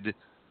posted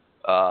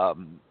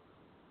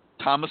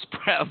Thomas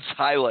Brown's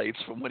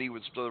highlights from when he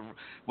was the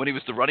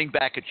running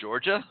back at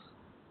Georgia.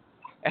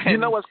 And you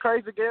know what's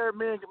crazy, Gary?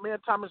 Me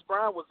and Thomas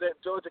Brown was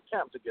at Georgia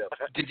camp together.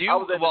 Did you?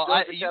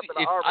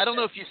 I don't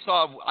know if you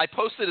saw. I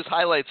posted his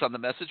highlights on the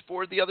message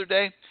board the other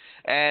day,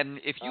 and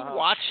if you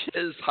watch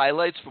his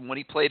highlights from when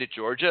he played at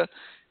Georgia,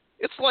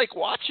 it's like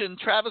watching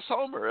Travis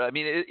Homer. I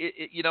mean,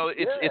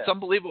 it's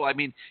unbelievable. I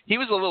mean, he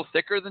was a little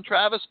thicker than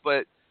Travis,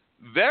 but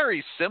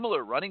very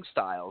similar running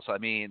styles. I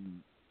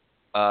mean,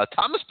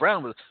 Thomas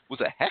Brown was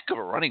a heck of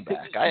a running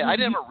back. I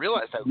never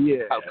realized how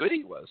good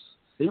he was.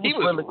 He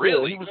was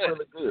really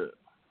good.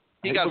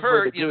 He got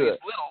hurt. He was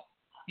little.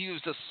 He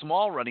was a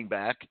small running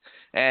back,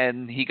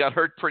 and he got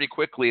hurt pretty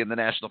quickly in the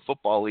National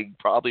Football League,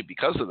 probably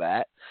because of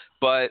that.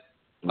 But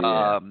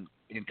in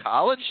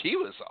college, he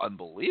was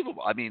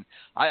unbelievable. I mean,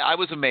 I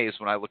was amazed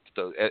when I looked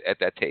at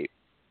that tape.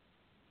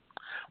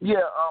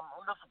 Yeah.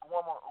 Just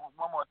one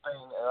more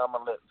thing, and I'm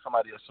gonna let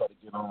somebody else try to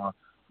get on.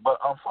 But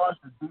as far as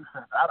the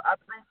defense, I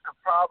think the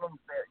problem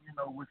that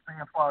we're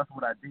seeing as far as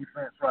with our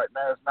defense right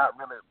now is not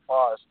really as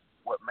far as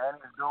what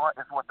Manning is doing.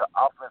 It's what the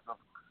offensive.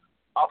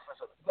 You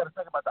got to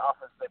think about the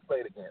offense they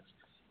played against.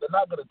 The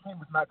team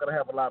is not going to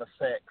have a lot of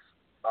sacks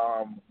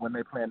when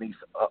they're playing these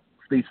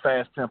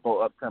fast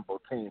tempo, up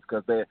tempo teams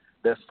because their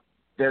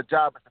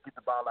job is to get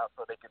the ball out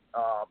so they can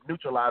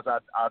neutralize our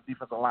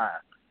defensive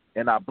line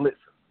and our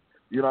blitzing.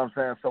 You know what I'm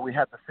saying? So we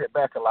have to sit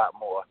back a lot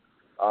more.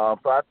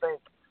 So I think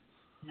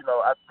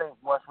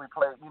once we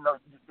play,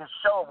 it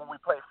showed when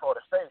we played Florida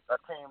State, a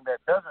team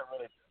that doesn't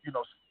really,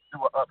 do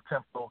an up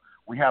tempo.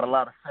 We had a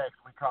lot of sacks.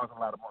 We caused a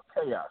lot of more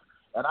chaos.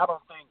 And I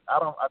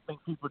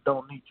think people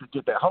don't need to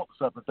get their hopes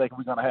up and think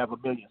we're going to have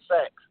 1 million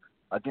sacks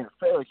against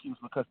Syracuse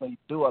because they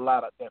do a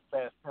lot of that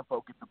fast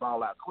tempo, get the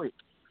ball out quick.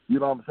 You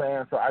know what I'm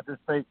saying? So I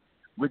just think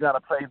we're going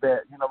to play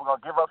that. We're going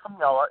to give up some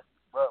yards,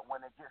 but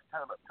when it gets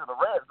to the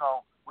red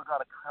zone, we're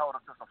going to hold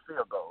them to some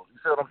field goals. You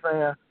see what I'm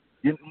saying?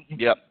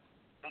 Yep.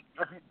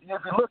 If you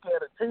look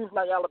at it, teams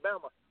like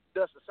Alabama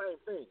does the same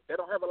thing. They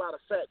don't have a lot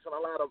of sacks and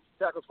a lot of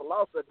tackles for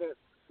loss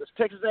against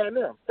Texas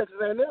A&M. Texas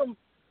A&M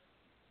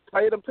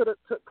played them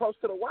close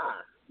to the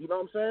wire. You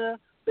know what I'm saying?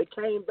 They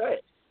came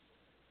back,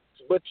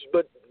 but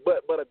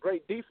a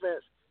great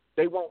defense.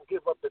 They won't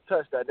give up the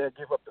touchdown. They'll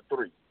give up the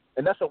 3,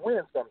 and that's a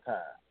win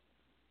sometimes.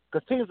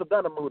 Because teams are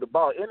gonna move the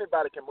ball.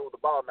 Anybody can move the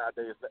ball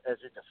nowadays, as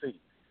you can see.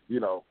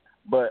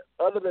 But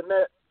other than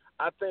that,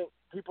 I think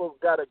people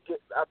got to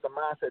get out the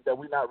mindset that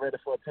we're not ready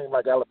for a team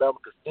like Alabama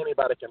because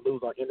anybody can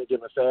lose on any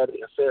given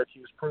Saturday, and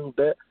Syracuse proved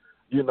that.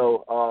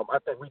 I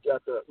think we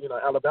got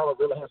Alabama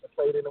really hasn't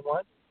played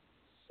anyone,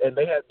 and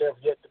they've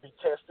yet to be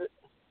tested.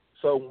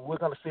 So we're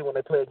going to see when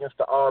they play against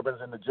the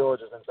Auburns and the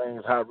Georgias and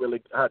things how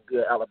good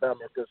Alabama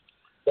is because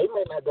they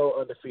may not go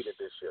undefeated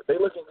this year. They're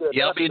looking good.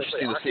 Yeah, it'll be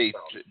interesting to see.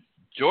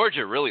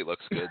 Georgia really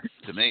looks good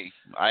to me.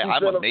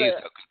 I'm amazed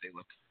how good they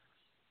look.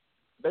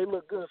 They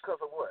look good because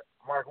of what?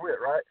 Mark Witt,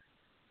 right?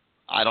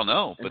 I don't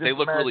know, but they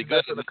look really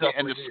good.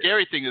 And the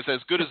scary thing is,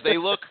 as good as they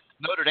look,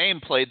 Notre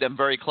Dame played them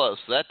very close.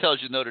 So that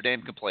tells you Notre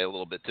Dame can play a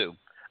little bit too.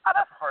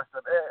 That's the first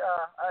of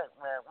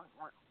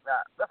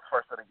that's the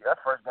first of the year.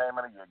 That's first game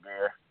of the year,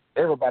 Gary.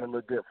 Everybody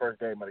looked good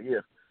first game of the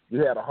year.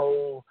 You had a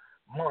whole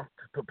month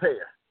to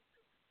prepare.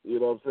 You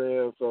know what I'm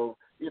saying? So,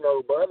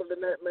 but other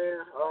than that, man,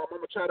 I'm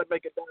gonna try to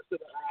make it down to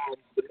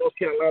the North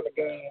Carolina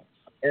game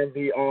and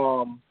the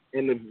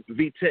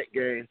VTech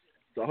game.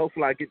 So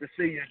hopefully I get to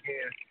see you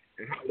again.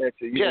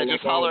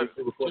 Just holler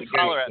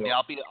at me.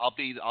 I'll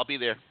be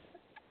there.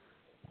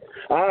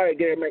 All right,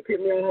 Gary, man. Keep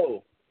me on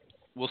hold.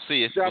 We'll see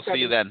you. We'll see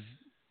you then.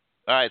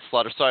 All right,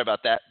 Slaughter. Sorry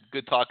about that.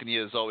 Good talking to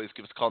you as always.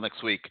 Give us a call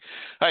next week.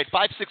 All right,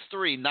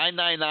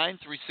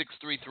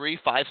 563-999-3633.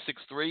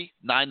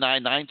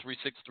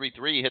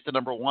 563-999-3633. Hit the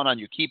number 1 on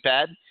your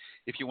keypad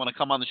if you want to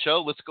come on the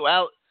show. Let's go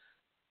out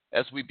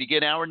as we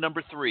begin hour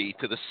number 3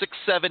 to the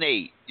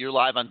 678. You're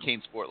live on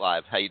CaneSport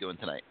Live. How you doing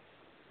tonight?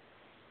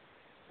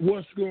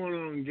 What's going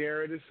on,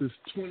 Gary? This is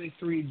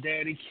 23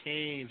 Daddy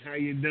Kane. How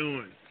you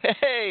doing?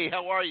 Hey,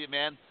 how are you,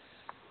 man?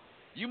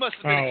 You must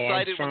have been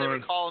excited when they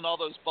were calling all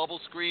those bubble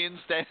screens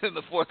in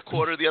the fourth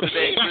quarter the other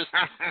day.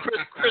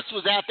 Chris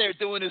was out there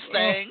doing his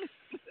thing.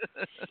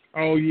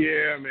 Oh,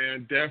 yeah,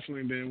 man.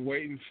 Definitely been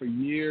waiting for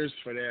years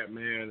for that,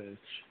 man.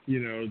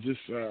 And,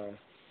 just a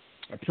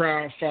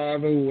proud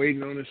father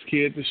waiting on his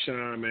kid to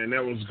shine, man.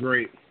 That was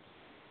great.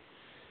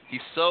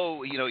 he's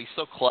so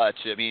clutch.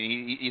 I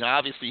mean, he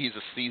obviously he's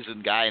a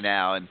seasoned guy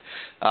now, and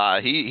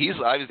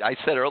I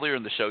said earlier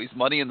in the show, he's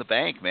money in the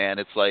bank, man.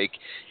 It's like,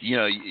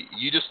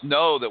 you just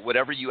know that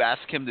whatever you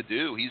ask him to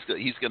do,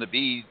 he's going to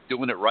be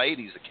doing it right.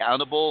 He's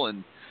accountable,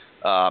 and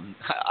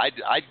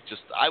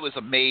I was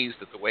amazed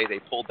at the way they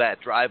pulled that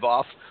drive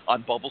off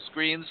on bubble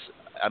screens.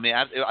 I mean,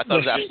 I thought it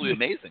was absolutely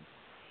amazing.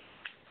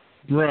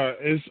 Bruh,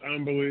 it's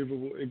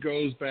unbelievable. It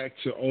goes back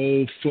to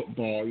old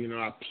football.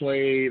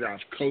 I've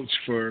coached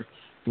for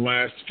the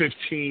last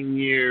 15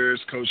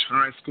 years, coached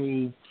high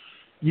school.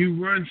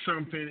 You run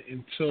something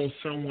until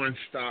someone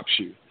stops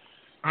you.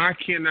 I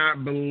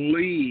cannot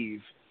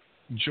believe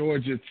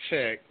Georgia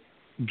Tech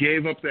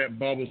gave up that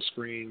bubble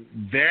screen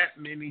that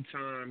many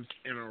times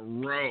in a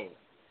row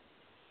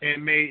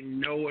and made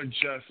no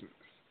adjustments.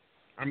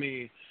 I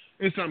mean,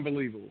 it's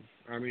unbelievable.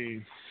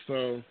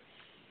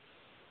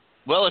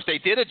 Well, if they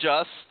did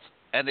adjust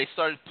and they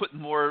started putting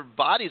more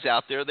bodies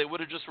out there, they would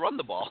have just run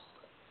the ball.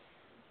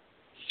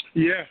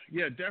 Yeah,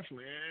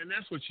 definitely. And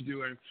that's what you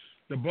do. And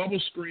the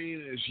bubble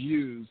screen is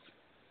used.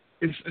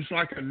 It's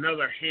like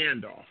another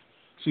handoff.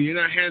 So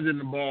you're not handing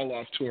the ball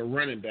off to a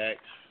running back,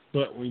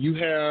 but when you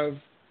have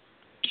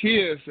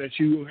kids that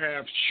you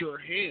have sure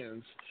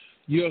hands,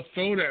 you'll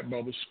throw that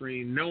bubble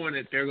screen knowing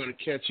that they're going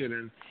to catch it.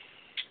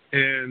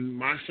 And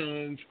my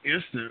son's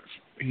instance,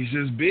 he's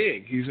just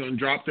big. He's going to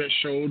drop that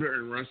shoulder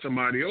and run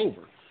somebody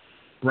over.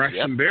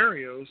 Braxton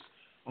Berrios,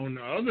 on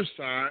the other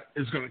side,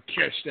 is going to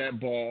catch that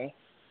ball,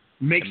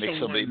 make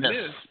someone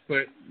miss,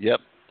 but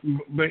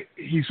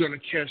he's going to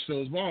catch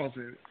those balls.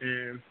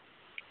 And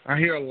I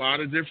hear a lot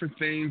of different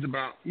things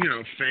about,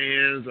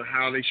 fans or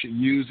how they should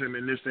use him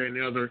and this, that, and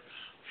the other.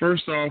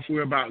 First off,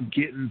 we're about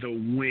getting the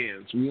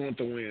wins. We want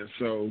the wins.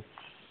 So,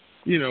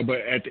 but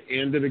at the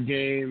end of the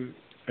game,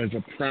 as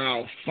a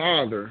proud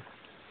father,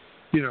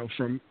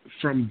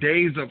 from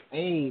days of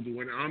old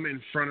when I'm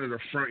in front of the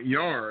front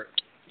yard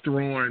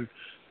throwing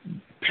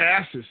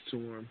passes to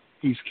him,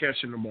 he's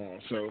catching the ball.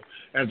 So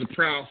as a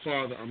proud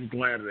father, I'm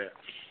glad of that.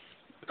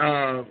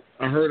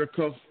 I heard,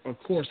 of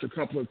course, a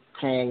couple of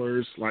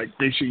callers, like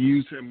they should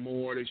use him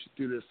more, they should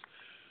do this.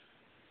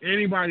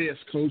 Anybody that's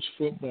coached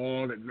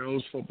football, that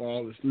knows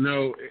football,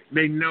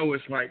 they know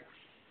it's like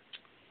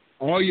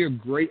all your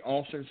great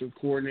offensive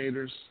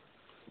coordinators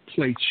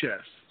play chess.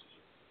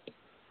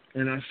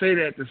 And I say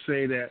that to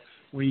say that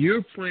when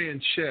you're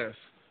playing chess,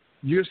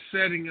 you're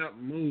setting up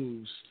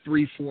moves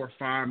 3, 4,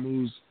 5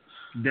 moves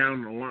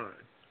down the line.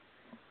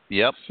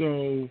 Yep.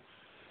 So,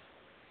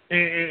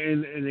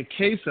 and in the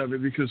case of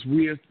it, because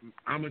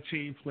I'm a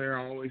team player,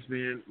 I've always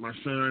been, my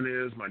son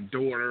is, my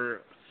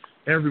daughter,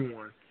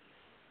 everyone,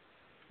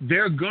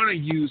 they're going to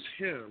use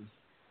him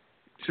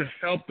to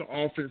help the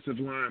offensive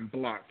line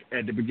block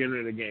at the beginning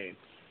of the game.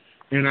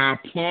 And I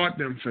applaud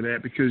them for that,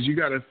 because you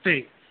got to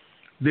think,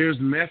 there's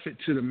method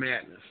to the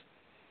madness.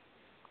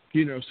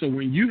 So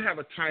when you have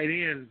a tight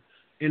end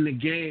in the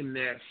game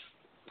that's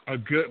a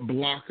good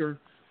blocker,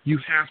 you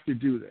have to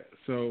do that.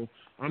 So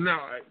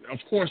of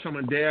course I'm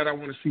a dad. I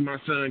want to see my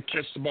son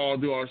catch the ball,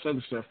 do all this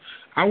other stuff.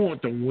 I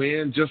want to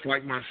win just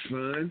like my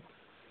son.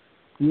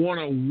 Want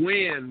to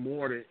win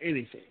more than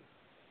anything.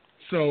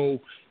 So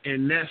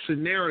in that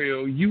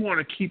scenario, you want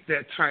to keep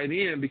that tight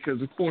end,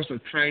 because, of course, a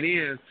tight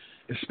end,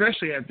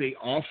 especially if they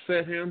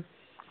offset him,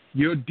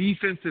 your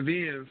defensive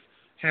ends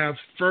have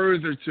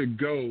further to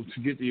go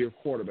to get to your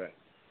quarterback.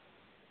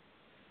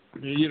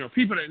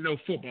 People that know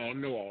football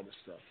know all this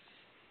stuff.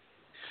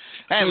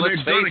 And so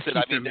let's face it,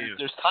 I mean,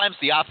 there's times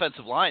the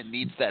offensive line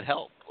needs that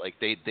help. Like,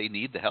 they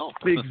need the help.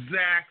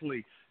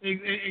 Exactly.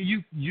 And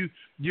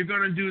you're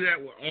going to do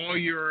that with all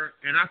your,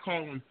 and I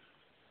call them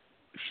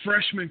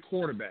freshman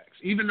quarterbacks.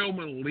 Even though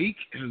Malik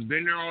has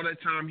been there all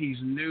that time, he's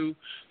new.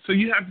 So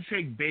you have to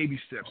take baby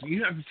steps.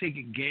 You have to take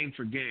it game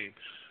for game.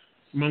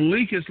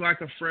 Malik is like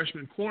a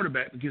freshman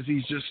quarterback because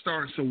he's just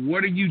starting. So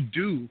what do you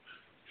do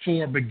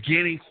for a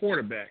beginning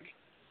quarterback?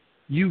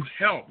 You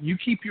help. You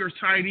keep your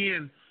tight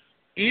end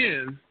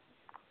in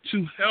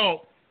to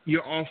help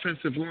your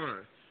offensive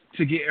line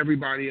to get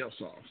everybody else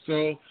off.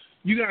 So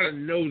you got to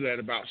know that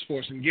about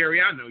sports. And,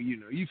 Gary, I know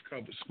you've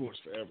covered sports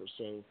forever.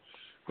 So,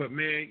 but,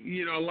 man,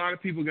 a lot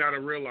of people got to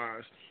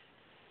realize,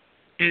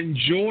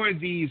 enjoy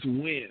these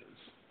wins,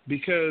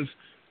 because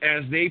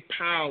as they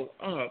pile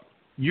up,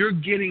 you're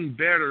getting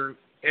better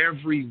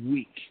every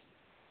week.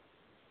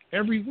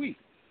 Every week.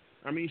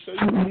 I mean, so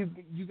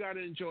you got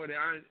to enjoy that.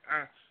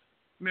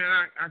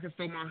 I can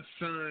throw my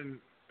son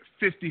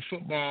 50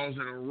 footballs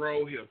in a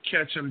row. He'll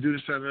catch them, do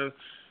this and that.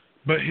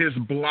 But his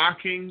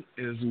blocking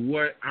is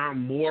what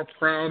I'm more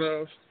proud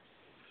of.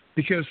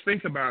 Because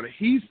think about it.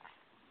 He's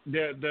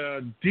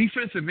the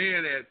defensive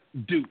end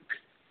at Duke.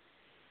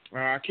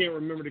 I can't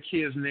remember the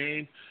kid's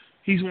name.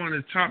 He's one of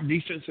the top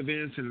defensive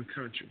ends in the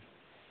country.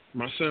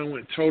 My son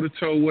went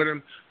toe-to-toe with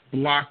him,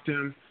 blocked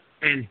him,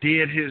 and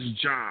did his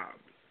job.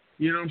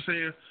 You know what I'm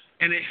saying?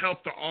 And it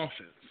helped the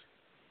offense.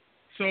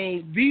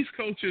 So these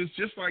coaches,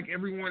 just like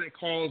everyone that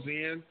calls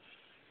in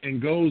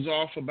and goes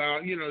off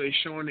about, they're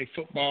showing their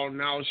football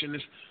knowledge and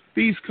this,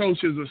 these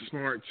coaches are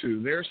smart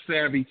too. They're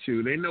savvy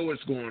too. They know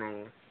what's going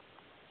on.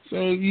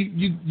 So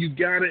you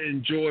got to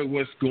enjoy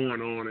what's going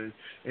on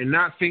and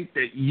not think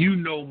that you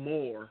know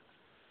more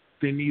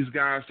than these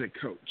guys that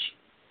coach.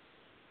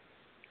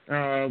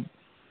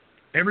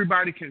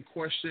 Everybody can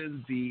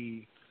question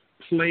the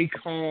play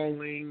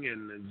calling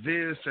and the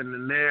this and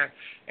the that.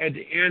 At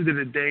the end of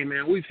the day,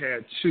 man, we've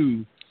had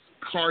 2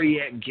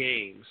 cardiac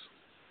games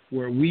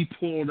where we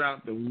pulled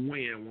out the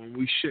win when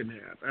we shouldn't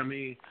have. I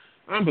mean,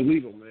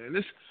 unbelievable, man.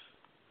 This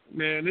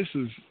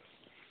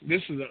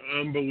is an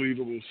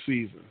unbelievable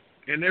season.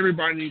 And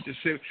everybody needs to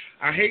sit.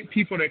 I hate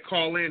people that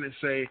call in and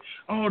say,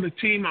 "Oh, the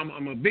team,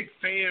 I'm a big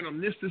fan.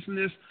 I'm this, and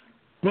this,"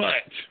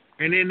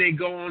 and then they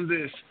go on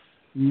this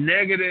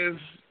negative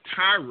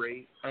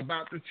tirade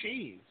about the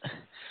team.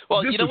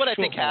 Well, this you know what I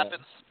football. think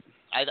happens.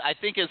 I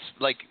think it's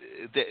like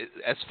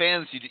as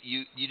fans,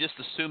 you just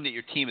assume that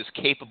your team is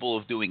capable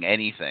of doing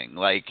anything.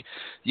 Like,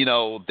 you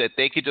know, that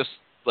they could just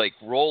like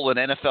roll an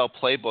NFL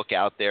playbook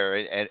out there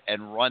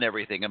and run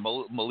everything, and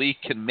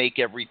Malik can make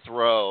every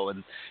throw,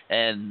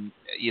 and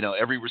you know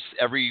every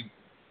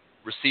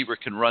receiver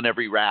can run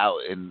every route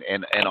and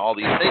all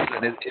these things,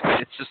 and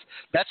it's just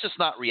that's just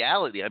not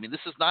reality. I mean,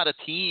 this is not a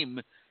team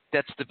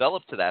that's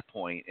developed to that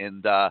point,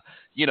 and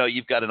you know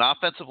you've got an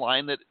offensive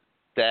line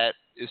that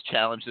is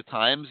challenged at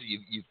times.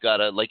 You've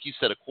got like you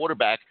said, a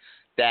quarterback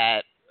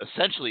that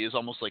essentially is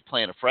almost like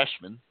playing a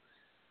freshman.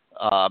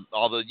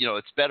 Although, you know,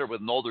 it's better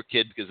with an older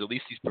kid because at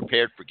least he's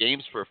prepared for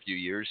games for a few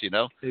years, you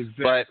know.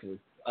 Exactly.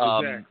 But,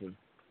 exactly.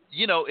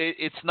 You know,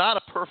 it's not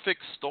a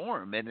perfect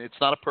storm and it's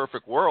not a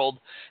perfect world.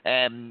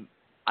 And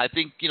I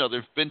think, you know,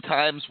 there's been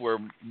times where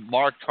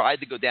Mark tried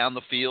to go down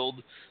the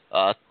field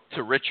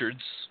to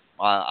Richards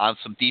on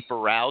some deeper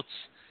routes,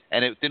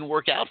 and it didn't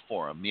work out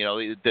for him. You know,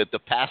 the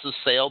passes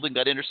sailed and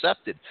got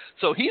intercepted.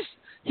 So he's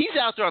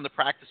out there on the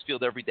practice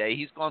field every day.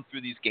 He's gone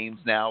through these games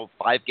now,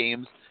 5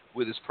 games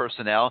with his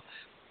personnel.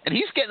 And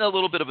he's getting a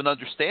little bit of an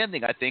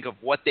understanding, I think, of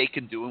what they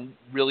can do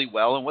really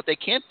well and what they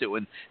can't do.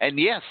 And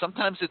yeah,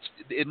 sometimes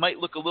it might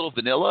look a little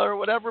vanilla or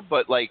whatever,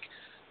 but like,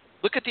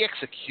 look at the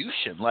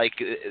execution. Like,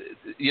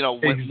 you know,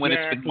 when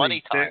it's been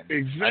money time.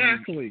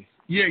 Exactly. I mean,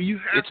 yeah,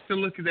 you have to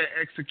look at that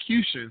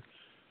execution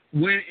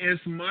when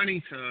it's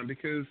money time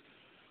because,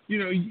 you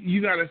know, you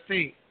got to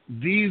think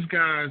these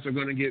guys are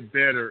going to get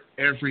better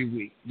every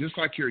week. Just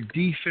like your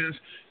defense,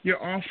 your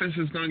offense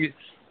is going to get.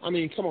 I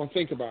mean, come on,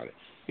 think about it.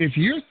 If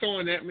you're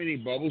throwing that many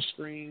bubble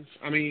screens,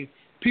 I mean,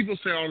 people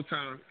say all the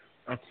time,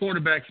 a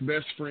quarterback's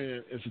best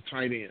friend is a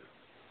tight end.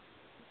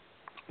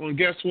 Well, and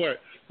guess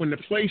what? When the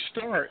plays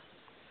start,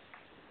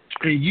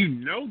 and you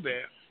know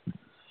that,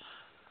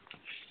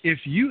 if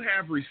you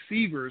have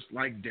receivers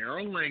like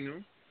Darrell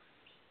Langham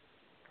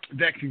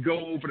that can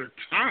go over the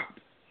top,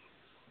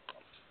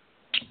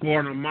 or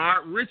an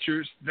Ahmad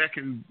Richards that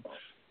can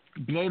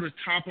blow the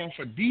top off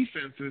of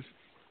defenses,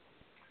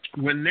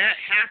 when that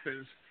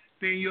happens,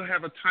 then you'll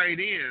have a tight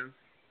end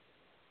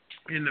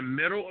in the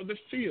middle of the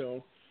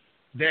field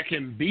that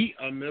can beat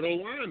a middle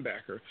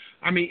linebacker.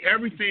 I mean,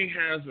 everything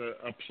has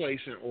a place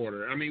in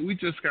order. I mean, we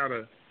just got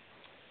to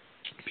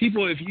 –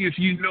 people, if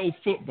you know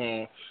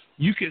football,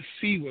 you can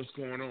see what's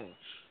going on.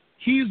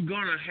 He's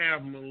going to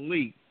have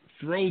Malik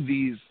throw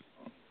these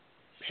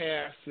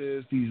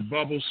passes, these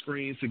bubble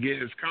screens to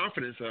get his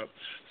confidence up.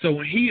 So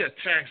when he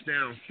attacks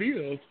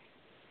downfield,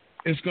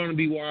 it's going to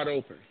be wide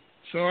open.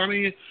 So, I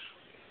mean –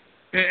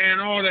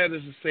 and all that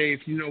is to say,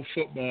 if you know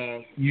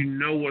football, you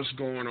know what's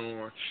going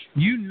on.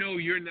 You know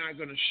you're not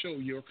going to show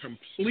your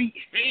complete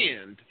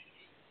hand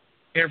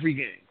every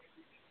game.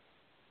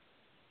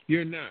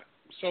 You're not.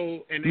 So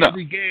in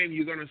every game,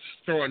 you're going to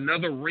throw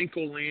another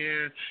wrinkle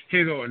in.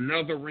 Here go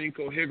another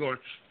wrinkle. Here go.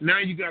 Now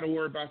you got to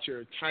worry about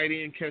your tight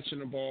end catching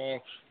the ball.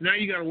 Now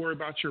you got to worry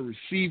about your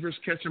receivers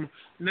catching them.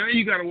 Now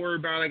you got to worry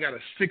about I got a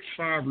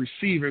 6'5"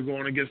 receiver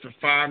going against a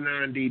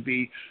 5'9"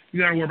 DB.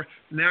 You got to worry.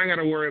 Now I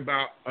got to worry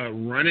about a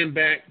running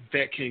back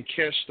that can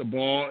catch the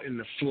ball in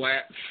the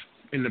flats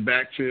in the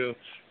backfield,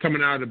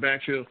 coming out of the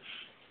backfield.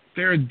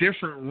 There are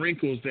different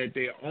wrinkles that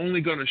they're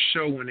only going to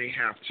show when they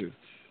have to.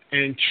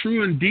 And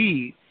true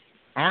indeed,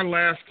 our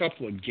last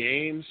couple of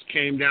games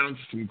came down to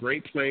some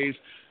great plays.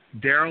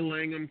 Darrell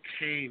Langham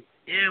came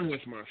in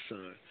with my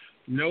son.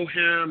 Know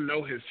him,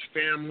 know his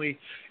family,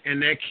 and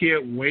that kid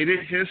waited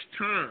his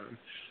time.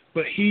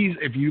 But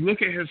if you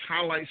look at his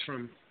highlights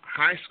from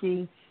high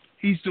school,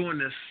 he's doing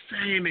the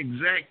same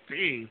exact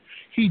thing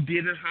he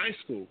did in high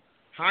school.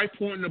 High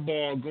pointing the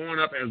ball, going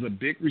up as a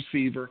big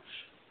receiver,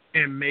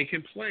 and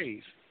making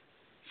plays.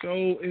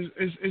 So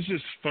it's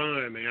just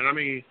fun, man. I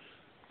mean,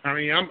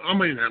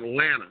 I'm in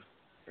Atlanta.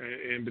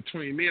 And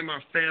between me and my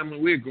family,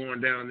 we're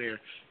going down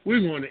there. We're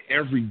going to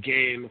every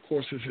game. Of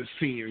course, it's his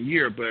senior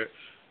year, but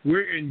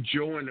we're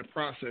enjoying the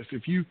process.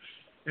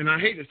 And I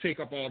hate to take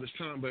up all this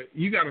time, but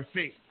you got to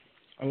think,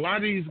 a lot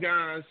of these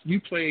guys,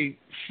 you play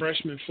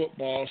freshman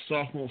football,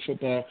 sophomore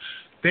football,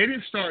 they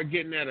didn't start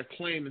getting that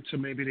acclaim until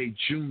maybe their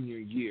junior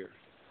year.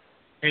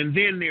 And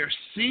then their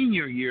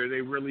senior year,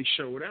 they really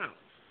showed out.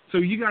 So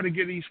you got to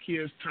give these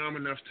kids time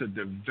enough to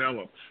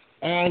develop,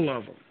 all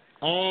of them.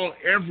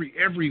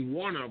 every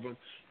one of them,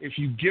 if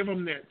you give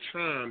them that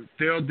time,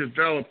 they'll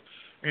develop.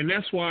 And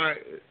that's why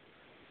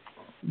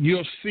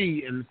you'll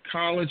see in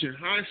college and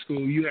high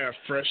school, you have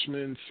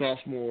freshman,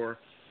 sophomore,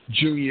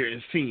 junior,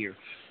 and senior.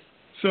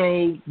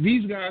 So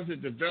these guys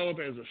that develop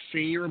as a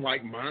senior,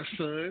 like my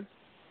son,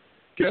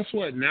 guess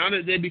what? Now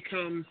that they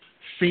become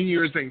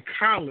seniors in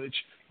college,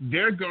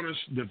 they're going to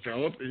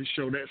develop and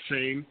show that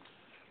same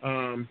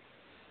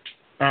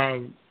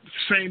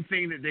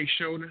thing that they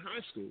showed in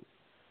high school.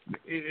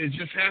 It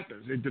just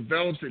happens. It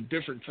develops at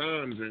different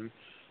times, and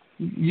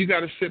you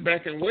got to sit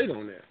back and wait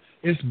on that.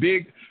 It's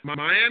big.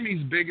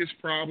 Miami's biggest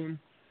problem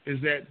is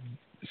that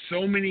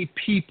so many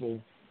people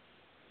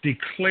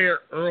declare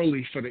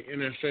early for the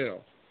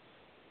NFL.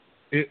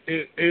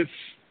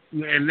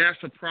 And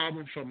that's a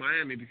problem for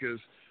Miami because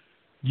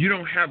you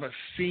don't have a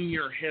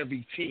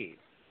senior-heavy team.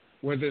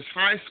 Whether it's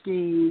high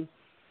school,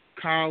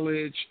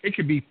 college, it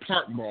could be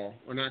park ball.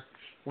 When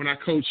I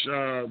coach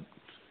 11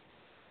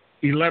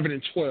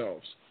 and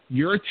 12s,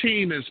 your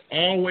team is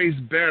always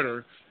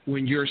better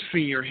when you're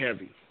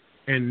senior-heavy.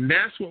 And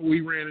that's what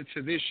we ran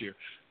into this year.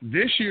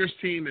 This year's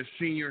team is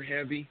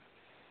senior-heavy,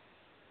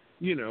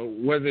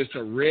 whether it's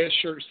a red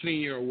shirt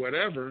senior or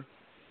whatever,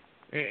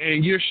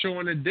 and you're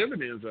showing the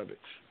dividends of it.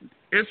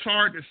 It's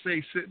hard to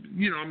say, I'm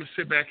going to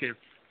sit back and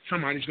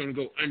somebody's going to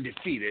go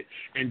undefeated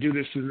and do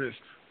this and this.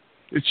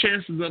 The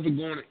chances of it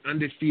going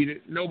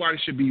undefeated, nobody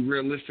should be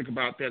realistic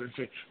about that and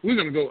say, we're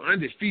going to go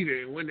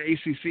undefeated and win the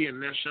ACC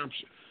and the national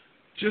championship.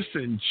 Just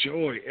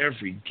enjoy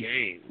every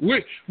game.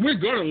 We're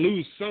going to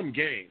lose some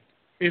game.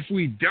 If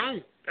we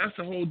don't, that's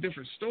a whole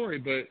different story.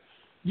 But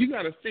you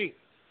got to think,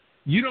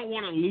 you don't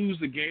want to lose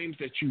the games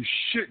that you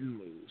shouldn't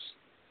lose.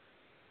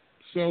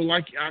 So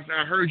like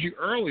I heard you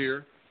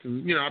earlier,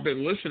 because, I've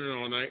been listening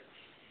all night.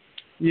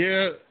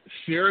 Yeah,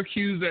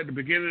 Syracuse at the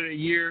beginning of the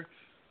year,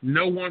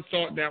 no one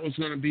thought that was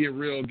going to be a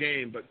real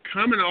game. But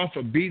coming off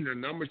of beating the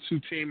number 2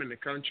 team in the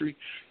country,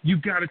 you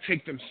got to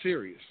take them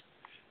serious.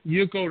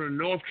 You go to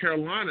North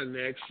Carolina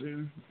next,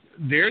 and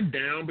they're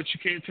down, but you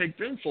can't take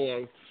them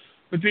for.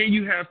 But then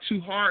you have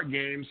 2 hard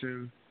games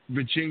in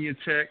Virginia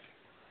Tech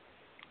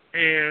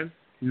and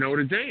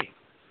Notre Dame.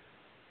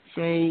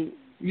 So,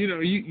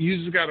 you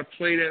just got to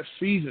play that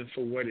season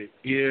for what it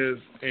is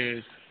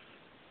and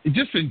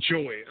just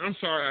enjoy it. I'm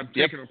sorry I'm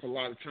taking up a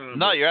lot of time.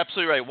 No, you're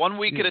absolutely right. 1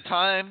 week at a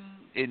time.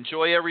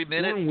 Enjoy every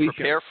minute.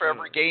 Prepare for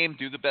every game.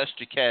 Do the best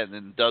you can.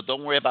 And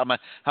don't worry about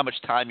how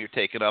much time you're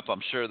taking up.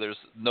 I'm sure there's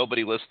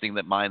nobody listening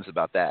that minds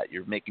about that.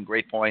 You're making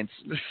great points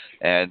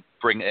and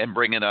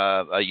bringing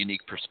a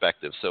unique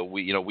perspective. So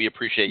we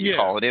appreciate you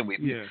calling in.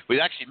 We've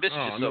actually missed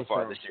you so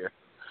far this year.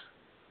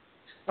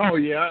 Oh,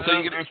 yeah.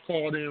 I've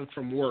called in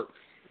from work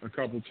a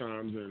couple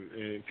times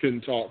and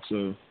couldn't talk.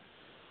 So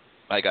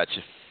I got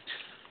you.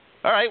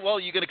 All right. Well,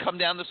 you going to come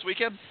down this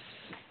weekend?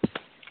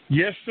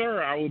 Yes,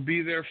 sir. I will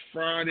be there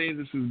Friday.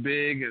 This is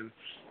big, and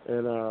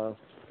of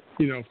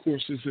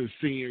course, this is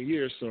senior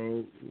year,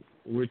 so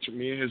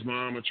me and his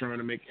mom are trying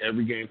to make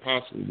every game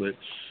possible. But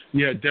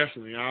yeah,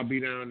 definitely, I'll be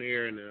down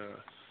there and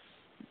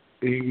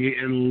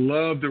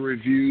love the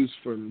reviews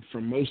from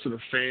most of the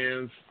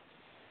fans.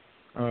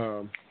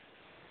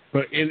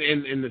 But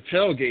in the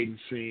tailgating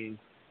scene,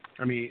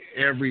 I mean,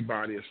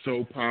 everybody is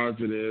so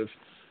positive.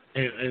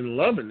 And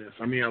loving this.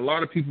 I mean, a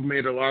lot of people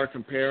made a lot of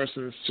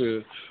comparisons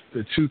to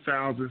the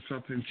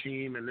 2000-something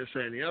team and this,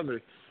 that, and the other.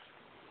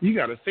 You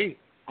got to think,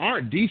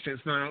 our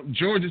defense now,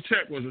 Georgia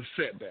Tech was a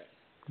setback.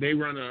 They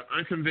run an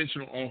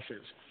unconventional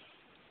offense.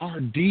 Our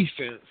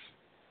defense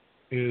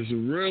is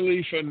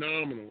really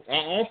phenomenal.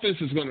 Our offense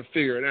is going to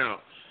figure it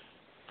out.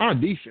 Our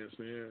defense,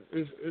 man,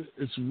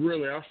 it's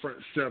really, our front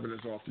 7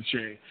 is off the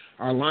chain.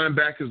 Our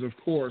linebackers, of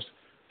course,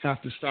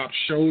 have to stop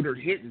shoulder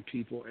hitting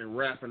people and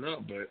wrapping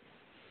up, but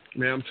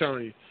man, I'm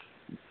telling you,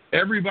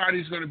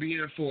 everybody's going to be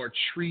in for a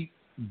treat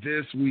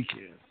this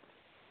weekend.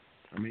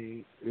 I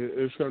mean,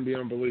 it's going to be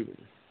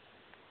unbelievable.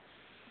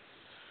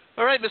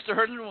 All right, Mr.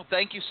 Herndon, well,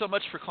 thank you so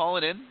much for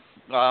calling in.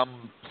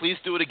 Please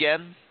do it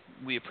again.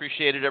 We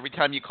appreciate it every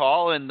time you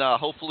call, and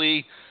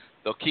hopefully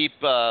they'll keep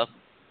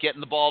getting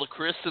the ball to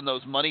Chris in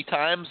those money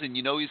times, and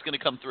he's going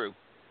to come through.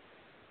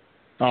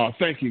 Oh,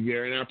 thank you,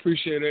 Gary. And I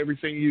appreciate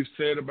everything you've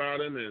said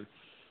about him, and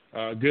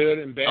good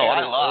and bad.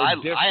 I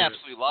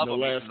absolutely love him.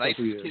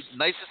 He's the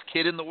nicest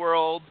kid in the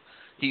world.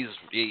 He's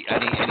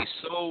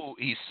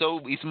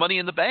money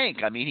in the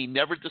bank. I mean, he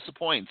never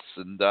disappoints,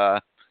 and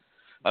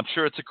I'm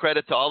sure it's a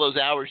credit to all those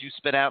hours you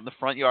spent out in the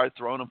front yard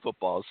throwing him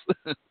footballs.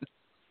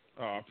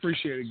 Oh,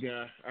 appreciate it,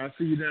 guy. I'll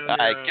see you down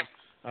there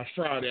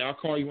Friday. I'll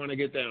call you when I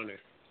get down there.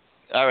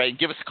 All right,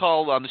 give us a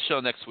call on the show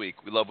next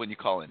week. We love when you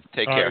call in.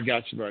 Take care. All right,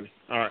 got you, buddy.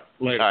 All right,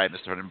 later. All right,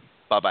 Mr. Herndon.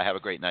 Bye-bye. Have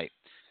a great night.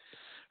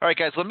 All right,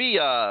 guys, let me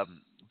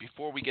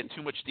before we get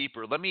too much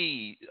deeper, let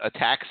me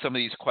attack some of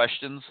these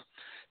questions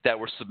that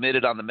were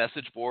submitted on the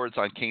message boards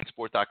on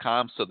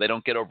CaneSport.com so they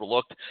don't get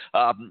overlooked.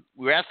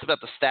 We were asked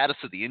about the status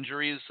of the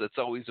injuries. That's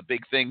always a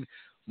big thing.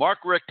 Mark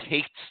Richt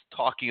hates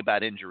talking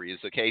about injuries,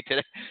 okay?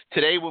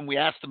 Today when we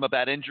asked him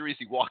about injuries,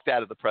 he walked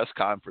out of the press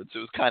conference. It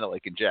was kind of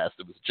like in jest.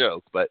 It was a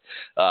joke, but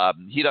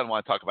he doesn't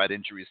want to talk about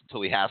injuries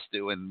until he has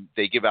to, and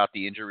they give out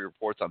the injury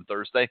reports on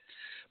Thursday.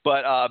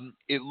 But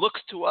it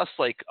looks to us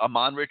like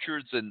Amon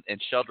Richards and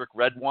Sheldrick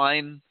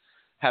Redwine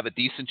have a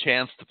decent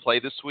chance to play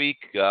this week.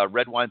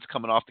 Redwine's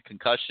coming off the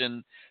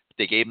concussion.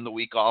 They gave him the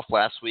week off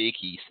last week.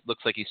 He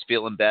looks like he's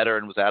feeling better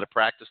and was out of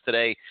practice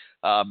today.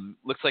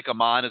 Looks like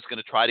Amon is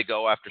going to try to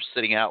go after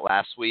sitting out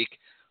last week.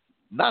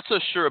 Not so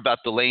sure about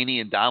Delaney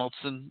and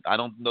Donaldson. I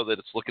don't know that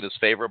it's looking as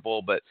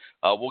favorable, but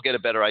we'll get a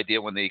better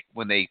idea when they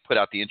put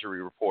out the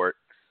injury report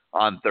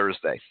on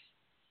Thursday.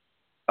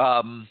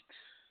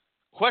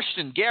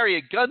 Question, Gary,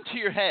 a gun to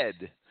your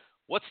head.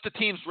 What's the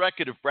team's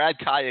record if Brad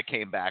Kaya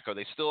came back? Are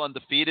they still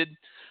undefeated?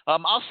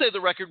 I'll say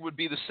the record would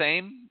be the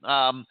same.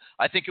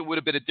 I think it would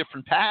have been a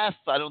different path.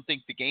 I don't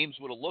think the games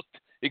would have looked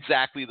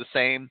exactly the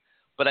same,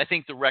 but I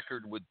think the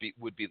record would be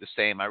the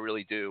same. I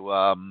really do.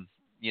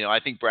 I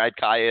think Brad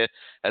Kaya,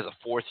 as a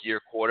fourth-year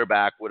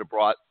quarterback, would have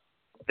brought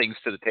things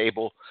to the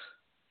table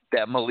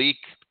that Malik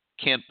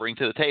can't bring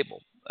to the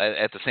table.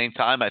 At the same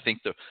time, I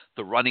think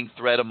the running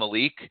threat of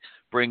Malik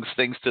brings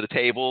things to the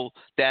table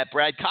that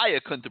Brad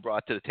Kaya couldn't have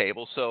brought to the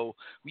table. So,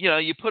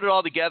 you put it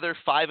all together,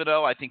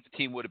 5-0, I think the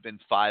team would have been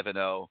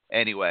 5-0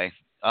 anyway.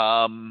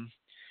 Even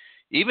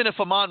if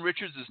Amon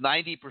Richards is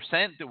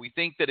 90%, do we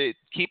think that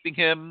keeping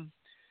him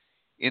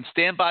in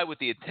standby with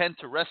the intent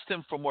to rest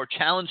him for more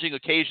challenging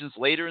occasions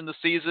later in the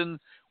season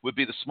would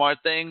be the smart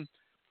thing?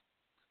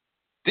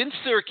 Didn't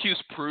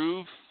Syracuse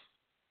prove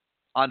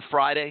on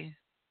Friday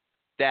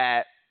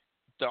that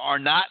there are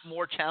not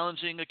more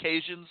challenging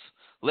occasions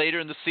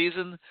later in the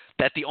season,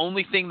 that the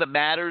only thing that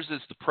matters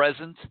is the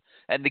present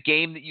and the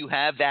game that you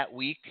have that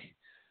week?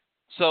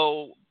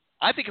 So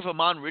I think if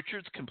Amon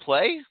Richards can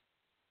play,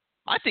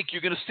 I think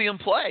you're going to see him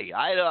play.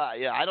 I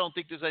don't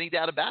think there's any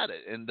doubt about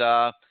it. And,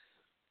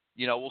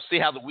 we'll see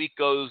how the week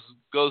goes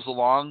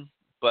along.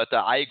 But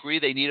I agree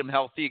they need him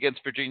healthy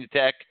against Virginia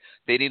Tech.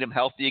 They need him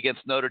healthy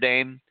against Notre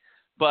Dame.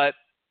 But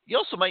you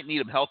also might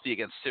need him healthy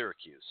against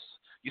Syracuse.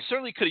 You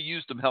certainly could have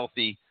used him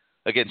healthy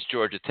against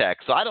Georgia Tech.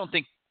 So I don't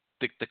think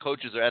the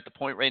coaches are at the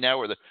point right now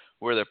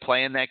where they're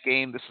playing that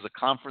game. This is a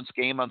conference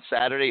game on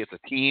Saturday. It's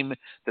a team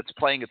that's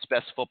playing its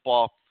best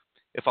football.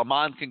 If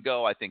Amon can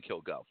go, I think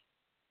he'll go.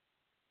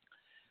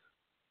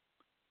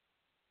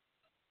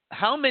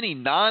 How many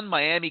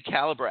non-Miami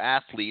caliber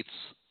athletes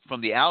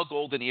from the Al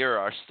Golden era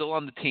are still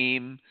on the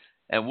team,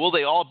 and will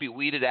they all be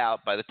weeded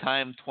out by the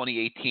time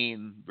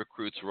 2018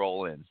 recruits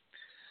roll in?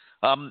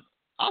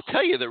 I'll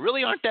tell you, there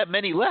really aren't that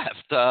many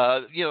left.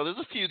 There's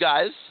a few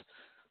guys.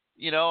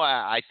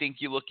 I think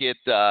you look at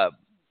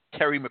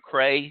Terry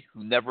McRae,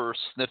 who never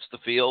sniffs the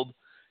field.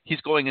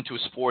 He's going into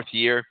his fourth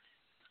year.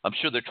 I'm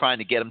sure they're trying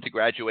to get him to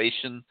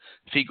graduation.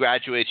 If he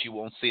graduates, you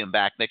won't see him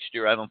back next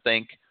year, I don't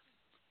think.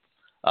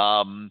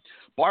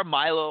 Bar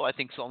Milo, I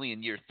think, is only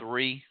in year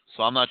 3,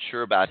 so I'm not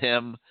sure about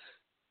him.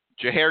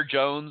 Jahair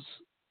Jones,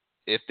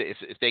 if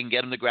they can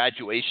get him to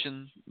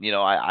graduation,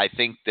 I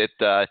think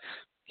that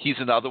he's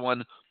another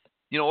one.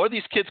 Or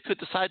these kids could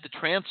decide to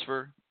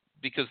transfer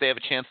because they have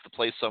a chance to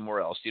play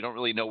somewhere else. You don't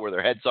really know where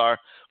their heads are.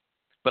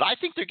 But I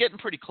think they're getting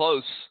pretty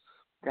close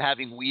to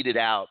having weeded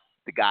out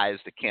the guys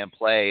that can't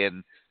play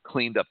and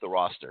cleaned up the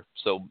roster.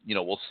 So,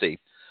 we'll see.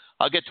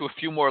 I'll get to a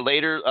few more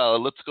later.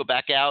 Let's go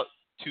back out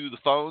to the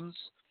phones.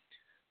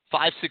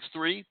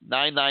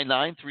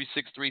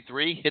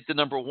 563-999-3633. Hit the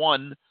number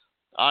 1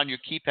 on your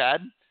keypad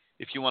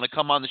if you want to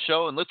come on the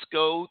show. And let's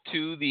go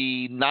to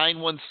the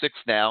 916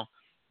 now.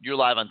 You're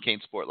live on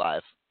CaneSport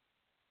Live.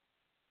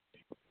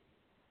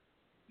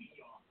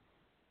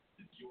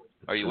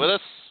 Are you with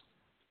us?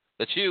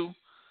 That's you.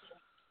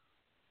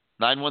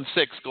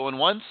 916, going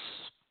once,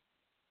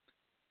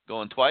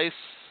 going twice.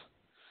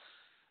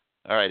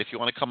 All right, if you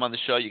want to come on the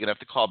show, you're going to have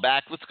to call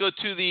back. Let's go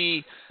to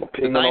the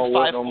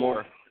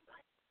 954.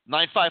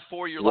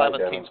 954, you're live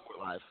on CaneSport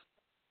Live.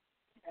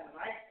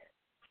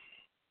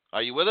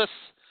 Are you with us?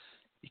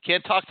 You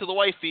can't talk to the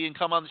wifey and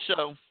come on the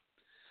show.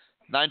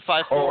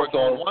 954,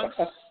 going once.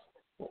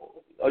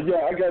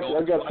 Yeah, I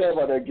got sorry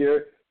about that,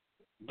 Gary.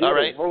 All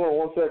right. Hold on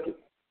 1 second.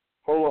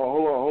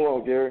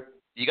 Hold on, Gary.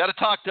 You got to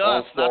talk to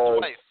us, not the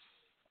wife.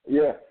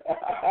 Yeah.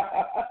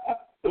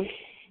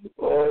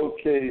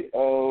 Okay.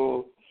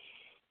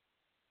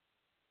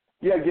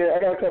 Yeah, Gary, I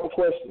got a couple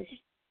questions.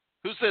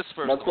 Who's this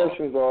first? My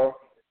questions are,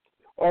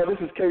 this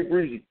is Kay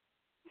Breezy.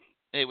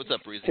 Hey, what's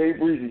up, Breezy? Kay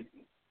Breezy.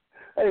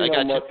 Hey, I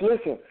got you.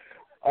 Listen,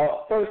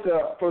 first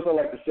I'd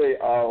like to say,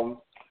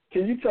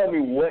 can you tell me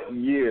what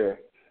year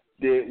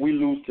did we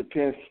lose to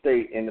Penn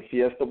State in the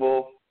Fiesta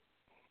Bowl?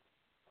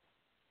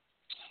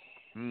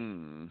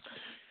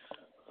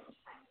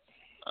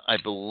 I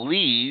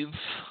believe.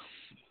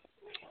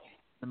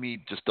 Let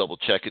me just double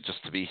check it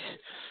just to be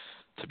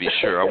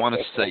sure. I want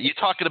to say, you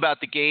talking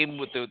about the game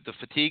with the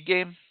fatigue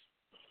game?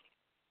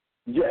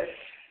 Yes.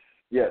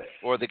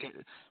 Or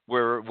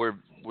where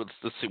let's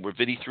see, where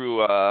Vinny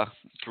threw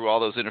all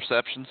those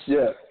interceptions?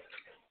 Yeah.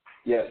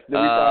 Yes.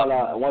 Then we found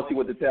out once he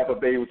went to Tampa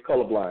Bay, he was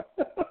colorblind.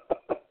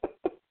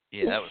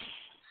 Yeah,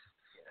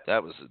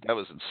 that was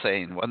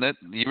insane, wasn't it?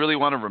 You really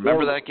want to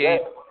remember that game?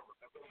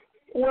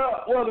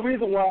 Well, the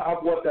reason why I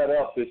brought that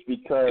up is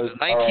because it was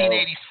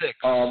 1986.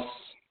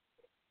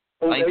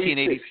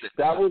 1986.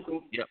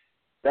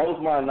 That was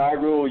my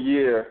inaugural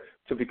year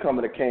to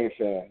becoming a Cane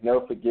fan.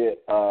 Never forget.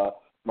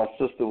 My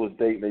sister was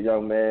dating a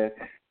young man,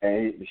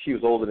 and she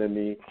was older than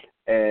me,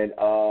 and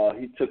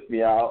he took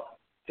me out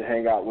to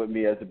hang out with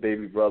me as a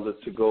baby brother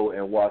to go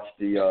and watch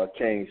the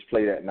Canes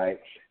play that night.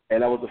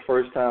 And that was the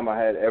first time I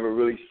had ever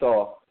really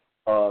saw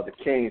the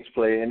Canes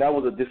play, and that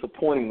was a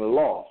disappointing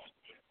loss.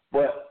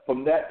 But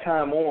from that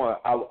time on,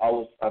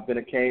 I've been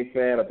a Cane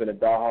fan. I've been a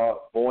diehard,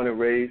 born and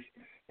raised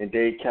in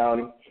Dade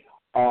County.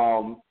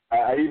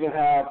 I even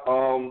have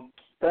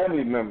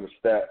family members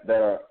that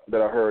are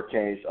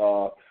Hurricanes.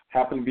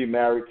 Happen to be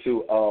married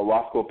to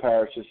Roscoe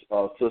Parrish's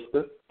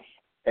sister,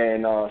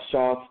 and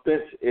Sean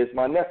Spence is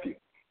my nephew.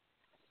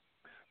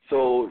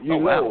 So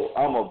know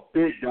I'm a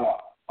big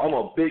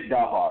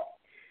diehard,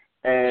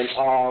 and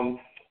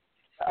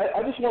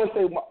I just want to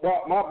say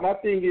my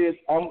thing is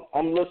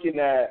I'm looking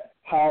at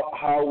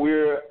how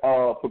we're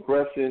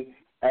progressing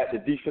at the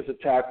defensive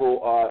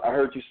tackle. I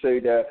heard you say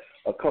that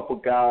a couple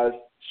guys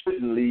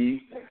shouldn't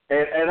leave,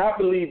 and I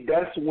believe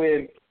that's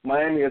when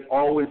Miami has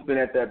always been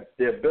at their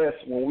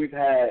best, when we've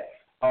had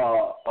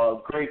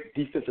great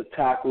defensive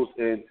tackles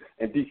and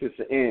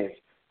defensive ends.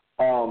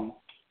 I'm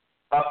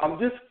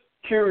just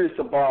curious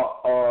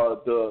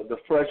about the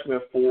freshman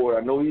Ford.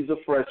 I know he's a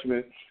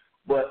freshman,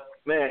 but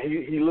man,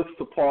 he looks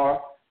to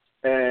par,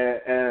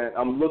 and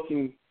I'm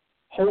looking,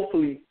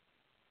 hopefully,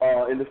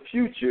 in the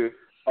future,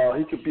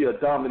 he could be a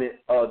dominant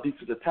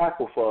defensive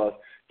tackle for us.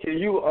 Can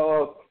you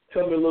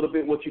tell me a little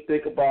bit what you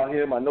think about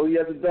him? I know he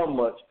hasn't done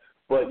much,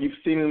 but you've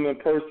seen him in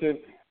person,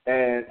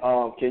 and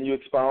can you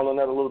expound on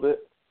that a little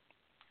bit?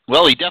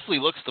 Well, he definitely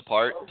looks the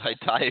part.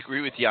 I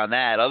agree with you on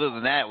that. Other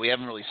than that, we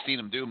haven't really seen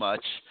him do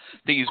much. I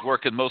think he's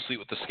working mostly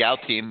with the scout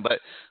team,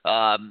 but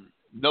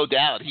no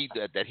doubt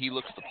that he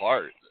looks the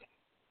part.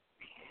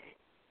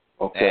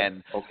 Okay.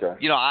 And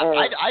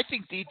I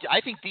think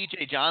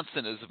DJ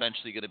Johnson is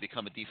eventually going to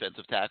become a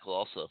defensive tackle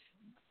also.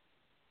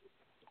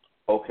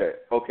 Okay.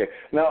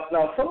 Now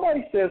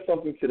somebody said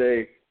something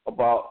today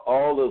about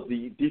all of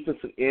the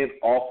defensive end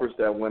offers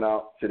that went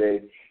out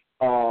today.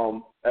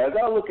 As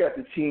I look at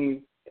the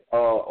team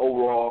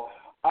overall,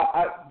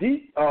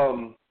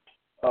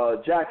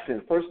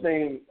 Jackson, first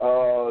name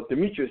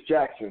Demetrius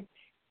Jackson.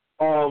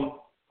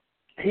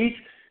 He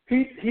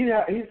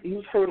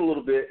was hurt a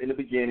little bit in the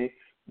beginning,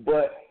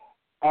 but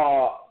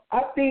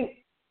I think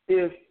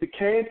if the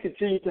Canes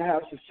continue to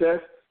have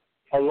success,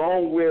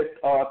 along with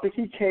I think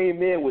he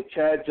came in with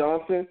Chad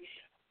Johnson.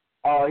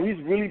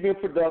 He's really been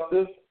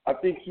productive. I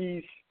think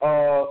he's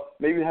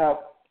maybe have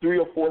 3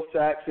 or 4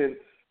 sacks, and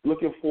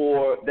looking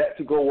for that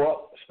to go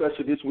up,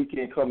 especially this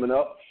weekend coming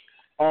up.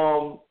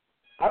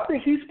 I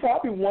think he's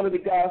probably one of the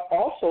guys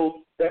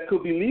also that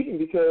could be leaving,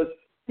 because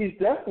he's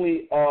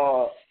definitely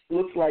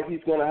looks like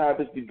he's going to have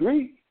his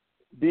degree,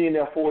 being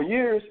there 4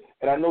 years,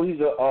 and I know he's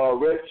a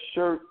red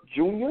shirt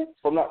junior,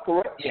 if I'm not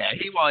correct. Yeah,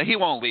 he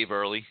won't leave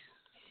early.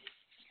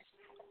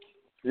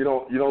 You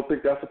don't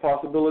think that's a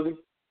possibility?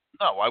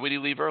 No, why would he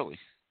leave early?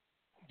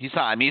 He's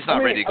not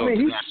ready to go.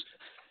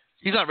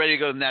 He's not ready to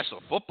go to the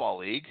National Football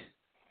League.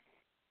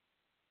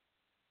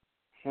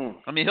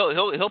 I mean,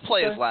 he'll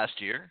play his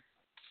last year.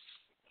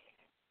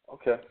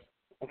 Okay.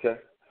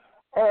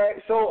 All right.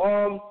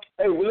 So,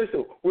 hey,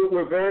 listen,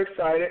 we're very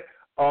excited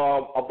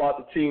about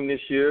the team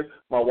this year.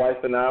 My wife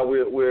and I,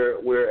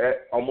 we're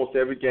at almost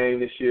every game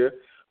this year,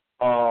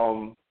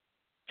 and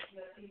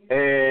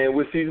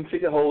we're season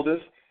ticket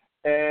holders,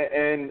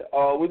 and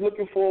we're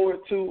looking forward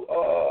to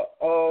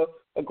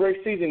a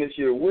great season this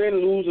year. Win,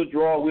 lose, or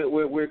draw,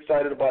 we're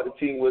excited about the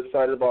team. We're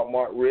excited about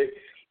Mark Richt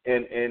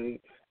and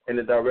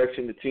the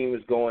direction the team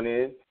is going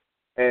in,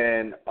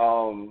 and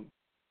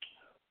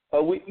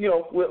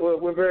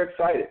we're very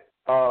excited.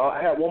 I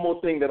have one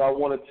more thing that I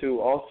wanted to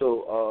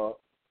also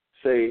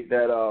say,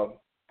 that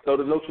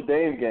the Notre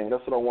Dame game.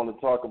 That's what I wanted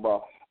to talk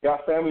about.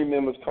 Got family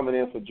members coming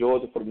in for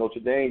Georgia for the Notre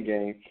Dame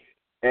game,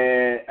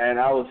 and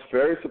I was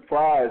very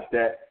surprised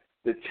that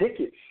the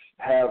tickets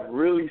have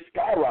really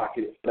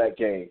skyrocketed for that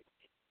game.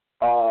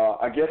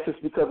 I guess it's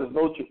because it's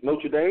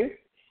Notre Dame.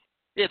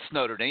 It's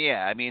Notre Dame,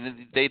 yeah. I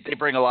mean, they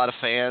bring a lot of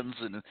fans,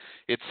 and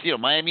it's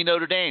Miami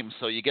Notre Dame,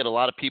 so you get a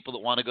lot of people that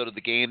want to go to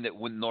the game that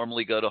wouldn't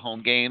normally go to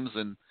home games,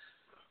 and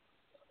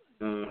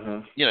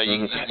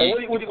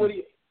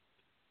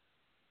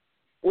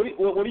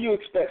what do you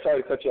expect?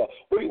 Sorry to cut you off.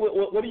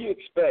 What do you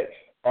expect?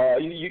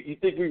 You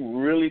think we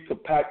really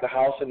could pack the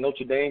house in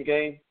Notre Dame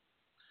game?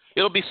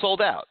 It'll be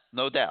sold out,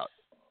 no doubt.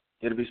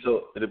 It'll be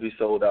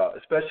sold out,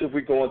 especially if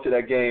we go into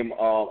that game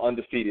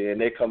undefeated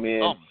and they come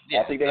in. Oh,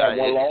 yeah. I think they have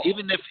one loss.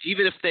 Even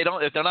if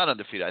they're not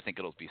undefeated, I think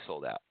it'll be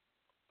sold out.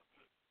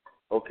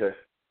 Okay.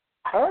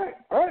 All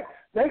right.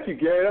 Thank you,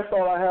 Gary. That's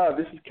all I have.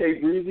 This is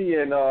Kate Breezy,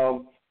 and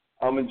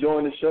I'm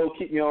enjoying the show.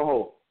 Keep me on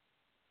hold.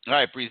 All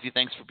right, Breezy.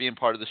 Thanks for being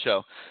part of the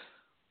show.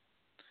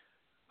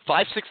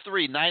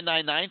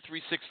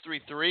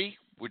 563-999-3633.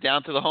 We're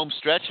down to the home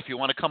stretch. If you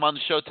want to come on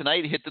the show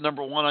tonight, hit the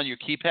number 1 on your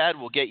keypad.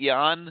 We'll get you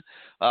on.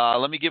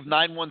 Let me give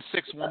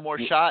 916 one more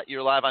shot.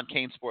 You're live on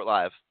CaneSport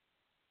Live.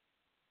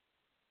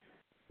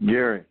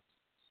 Gary.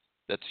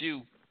 That's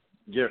you.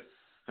 Gary.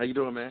 How you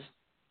doing, man?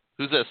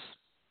 Who's this?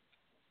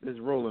 This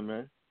is Roland,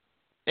 man.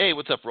 Hey,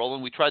 what's up,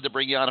 Roland? We tried to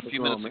bring you on a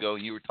few minutes ago,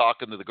 and you were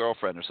talking to the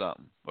girlfriend or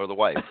something, or the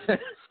wife.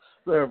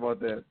 Sorry about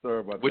that.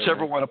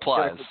 Whichever one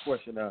applies.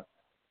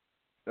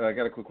 I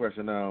got a quick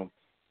question now.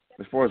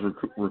 As far as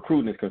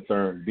recruiting is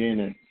concerned, being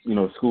in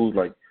schools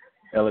like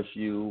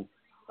LSU,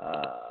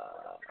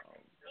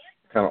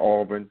 kind of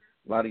Auburn,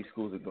 a lot of these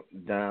schools are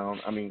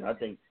down. I mean, I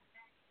think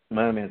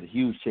Miami has a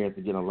huge chance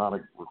of getting a lot of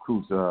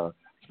recruits,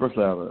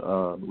 especially out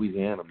of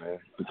Louisiana, man,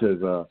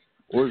 because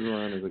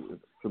Orgeron is a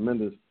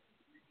tremendous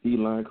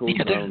D-line coach.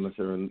 Yeah, I don't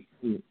necessarily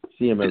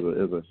see him as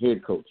a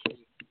head coach.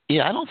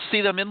 Yeah, I don't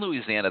see them in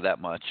Louisiana that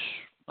much.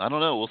 I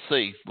don't know. We'll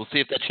see. We'll see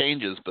if that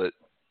changes, but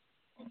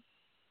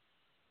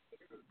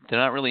they're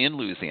not really in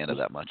Louisiana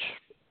that much.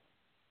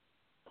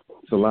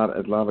 It's a lot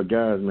of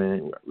guys,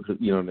 man.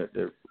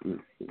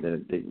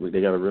 That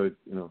they got to really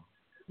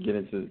get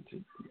into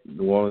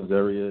New Orleans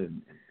area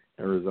and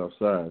areas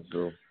outside.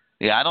 So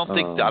yeah, I don't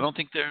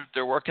think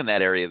they're working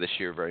that area this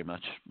year very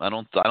much.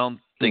 I'm trying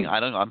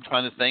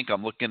to think.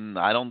 I'm looking.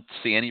 I don't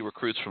see any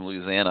recruits from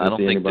Louisiana. I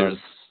don't think there's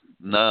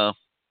no.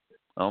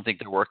 I don't think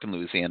they're working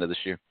Louisiana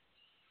this year.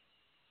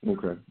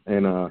 Okay.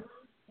 And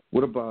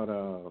what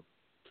about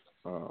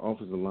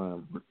offensive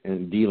line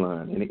and D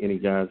line? Any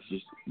guys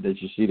that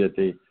you see that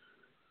they?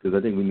 Because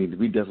I think we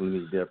definitely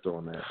need depth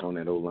on that O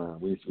line.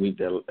 We need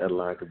that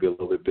line could be a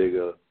little bit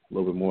bigger, a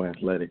little bit more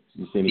athletic.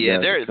 You see any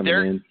guys coming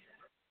in?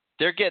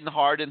 They're getting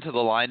hard into the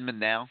linemen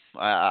now.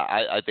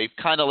 They've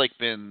kind of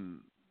been,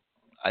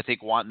 I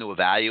think, wanting to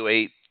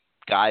evaluate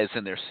guys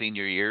in their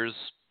senior years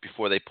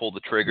before they pull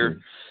the trigger. Mm-hmm.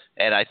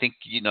 And I think,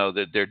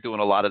 they're doing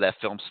a lot of that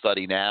film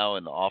study now,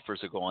 and the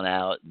offers are going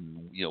out,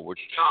 and, we're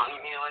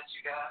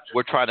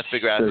trying to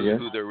figure out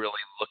who they're really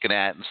looking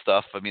at and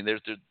stuff. I mean,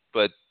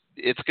 but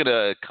it's going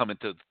to come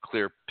into a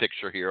clear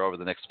picture here over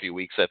the next few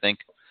weeks, I think.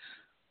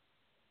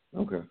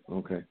 Okay.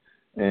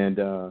 And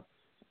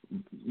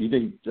you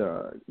think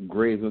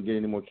Gray's going to get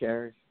any more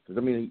carries? Because,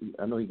 I mean,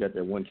 I know he got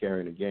that one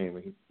carry in the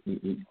game.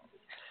 He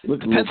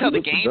depends how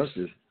the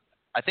games.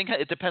 I think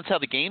it depends how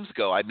the games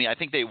go. I mean, I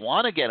think they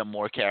want to get him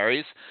more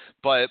carries,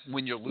 but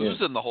when you're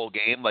losing the whole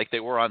game like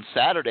they were on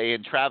Saturday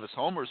and Travis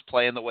Homer's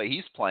playing the way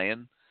he's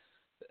playing,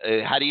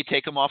 how do you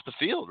take him off the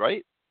field,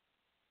 right?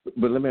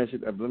 But let me ask you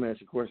a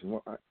question.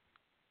 Well,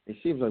 it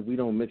seems like we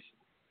don't mix.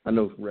 I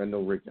know,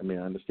 Rick. I mean,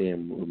 I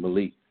understand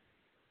Malik,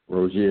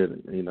 Rozier.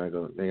 They're not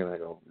gonna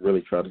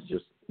really try to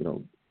just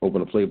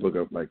open a playbook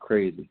up like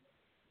crazy.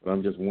 But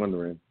I'm just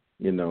wondering,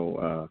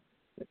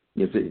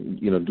 if it,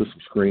 do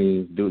some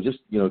screens,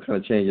 kind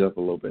of change it up a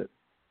little bit.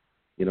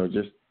 Make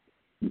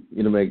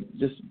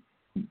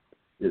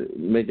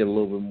it a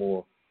little bit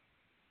more,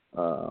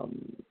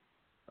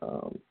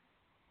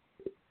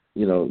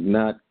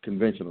 not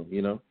conventional.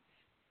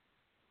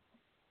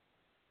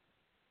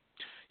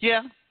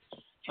 Yeah,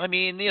 I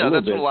mean,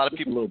 that's what a lot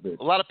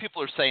of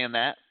people are saying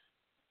that.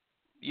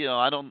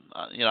 I don't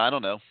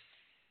know.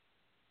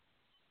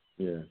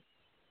 Yeah.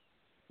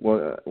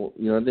 Well, I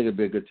think it'd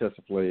be a good test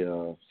to play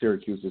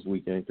Syracuse this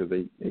weekend because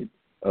they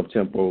up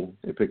tempo,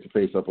 they picked the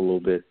pace up a little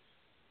bit.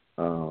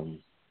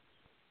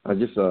 I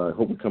just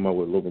hope we come out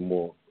with a little bit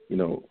more, a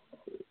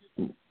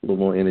little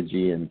more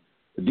energy, and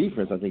the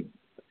defense. I think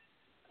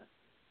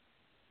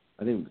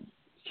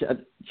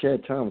Chad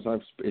Thomas.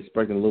 I'm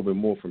expecting a little bit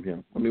more from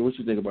him. I mean, what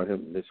you think about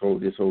him this whole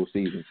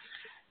season?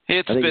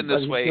 It's been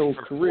this way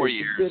for 4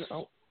 years.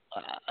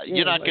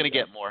 You're not going to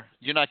get more.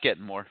 You're not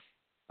getting more.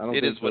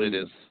 It is what it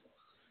is.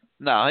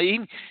 No,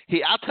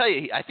 he. I'll tell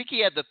you. I think he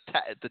had the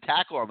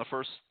tackle on the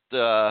first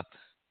at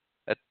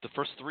the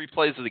first 3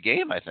 plays of the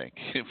game. I think,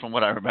 from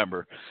what I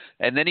remember,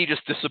 and then he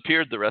just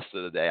disappeared the rest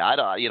of the day. I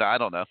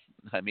don't know.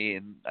 I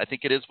mean, I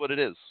think it is what it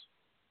is.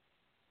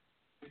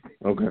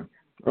 Okay.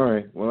 All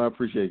right. Well, I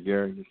appreciate it,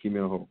 Gary. Just keep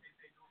me on hold.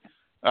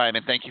 All right,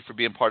 man. Thank you for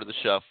being part of the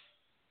show.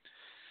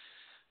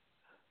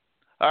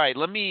 All right,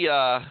 let me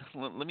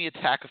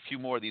attack a few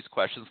more of these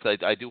questions because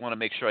I do want to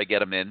make sure I get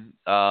them in.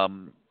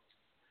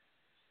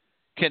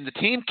 Can the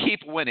team keep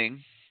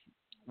winning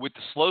with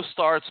the slow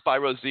starts by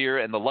Rozier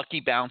and the lucky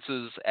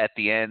bounces at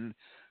the end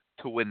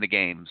to win the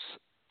games?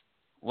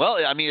 Well,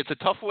 I mean, it's a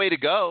tough way to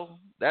go,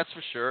 that's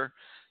for sure.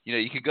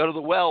 You could go to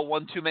the well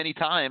one too many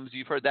times.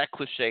 You've heard that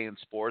cliche in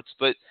sports.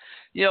 But,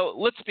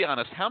 let's be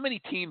honest. How many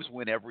teams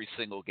win every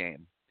single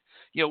game?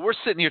 We're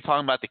sitting here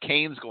talking about the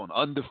Canes going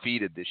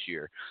undefeated this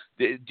year.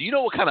 Do you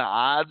know what kind of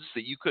odds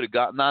that you could have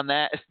gotten on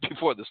that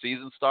before the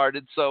season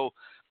started? So,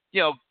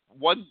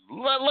 one,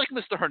 like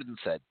Mr. Herndon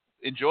said,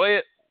 enjoy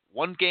it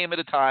one game at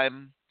a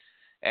time,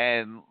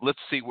 and let's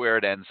see where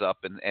it ends up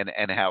and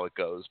how it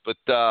goes. But,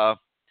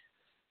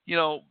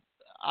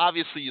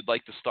 obviously you'd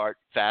like to start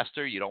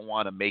faster. You don't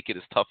want to make it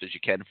as tough as you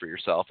can for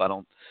yourself. I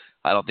don't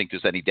think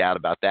there's any doubt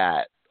about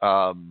that.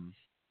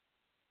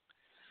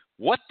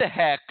 What the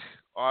heck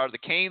are the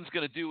Canes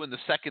going to do in the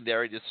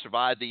secondary to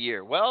survive the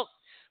year? Well,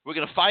 we're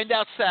going to find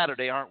out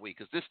Saturday, aren't we?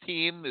 Because this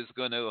team is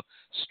going to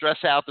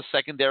stress out the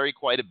secondary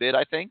quite a bit,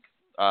 I think.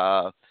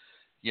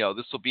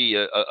 This will be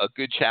a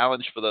good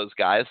challenge for those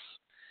guys.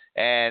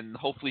 And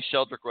hopefully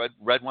Sheldrick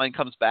Redwine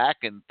comes back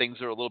and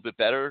things are a little bit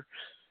better.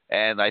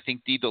 And I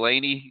think D.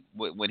 Delaney,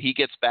 when he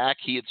gets back,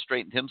 he had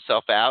straightened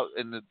himself out,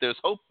 and there's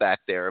hope back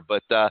there.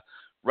 But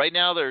right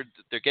now they're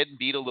getting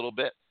beat a little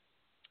bit.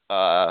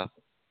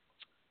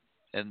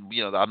 And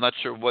I'm not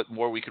sure what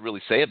more we could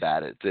really say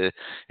about it.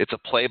 It's a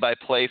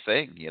play-by-play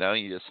thing.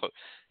 You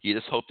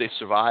just hope they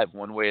survive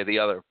one way or the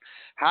other.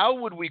 How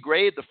would we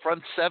grade the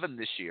front seven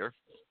this year?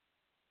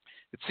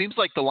 It seems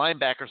like the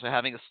linebackers are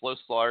having a slow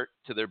start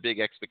to their big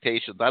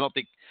expectations. I don't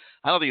think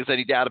there's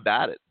any doubt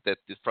about it that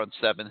the front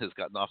seven has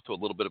gotten off to a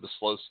little bit of a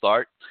slow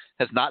start,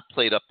 has not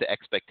played up to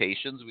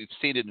expectations. We've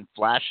seen it in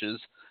flashes,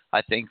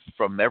 I think,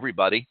 from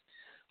everybody.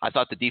 I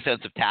thought the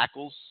defensive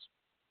tackles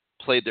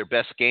played their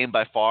best game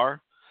by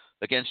far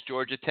against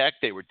Georgia Tech.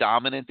 They were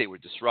dominant. They were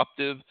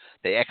disruptive.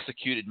 They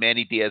executed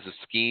Manny Diaz's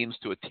schemes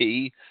to a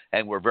T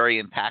and were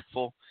very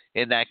impactful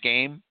in that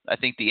game. I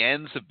think the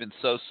ends have been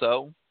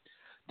so-so.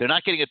 They're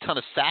not getting a ton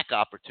of sack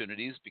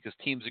opportunities because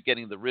teams are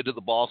getting rid of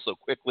the ball so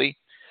quickly.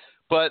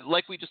 But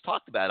like we just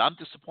talked about, I'm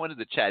disappointed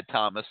that Chad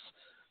Thomas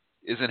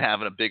isn't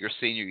having a bigger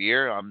senior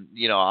year. I'm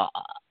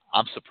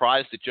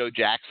surprised that Joe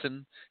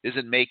Jackson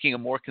isn't making a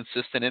more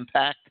consistent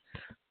impact.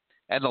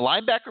 And the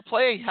linebacker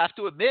play, I have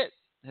to admit,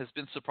 has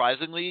been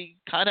surprisingly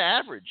kind of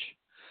average.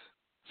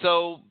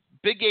 So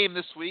big game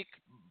this week,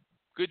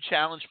 good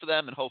challenge for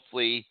them, and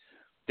hopefully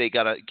they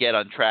got to get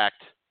on track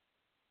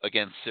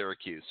against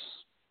Syracuse.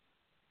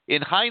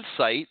 In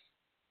hindsight,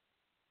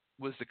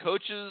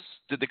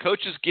 did the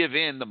coaches give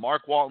in to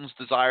Mark Walton's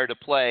desire to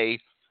play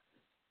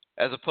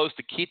as opposed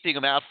to keeping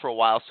him out for a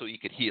while so he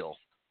could heal?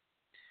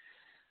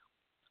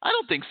 I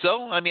don't think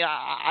so. I mean,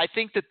 I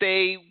think that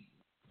they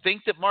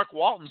think that Mark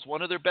Walton's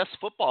one of their best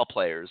football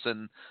players,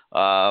 and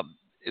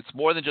it's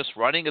more than just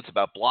running. It's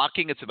about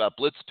blocking. It's about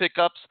blitz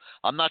pickups.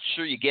 I'm not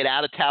sure you get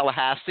out of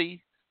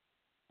Tallahassee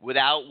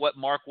without what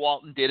Mark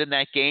Walton did in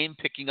that game,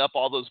 picking up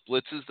all those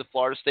blitzes that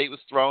Florida State was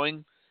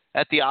throwing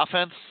at the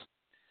offense.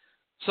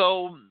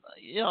 So,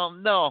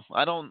 no,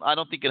 I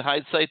don't think in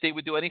hindsight they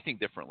would do anything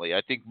differently. I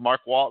think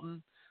Mark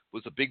Walton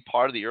was a big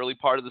part of the early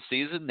part of the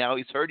season. Now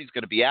he's hurt. He's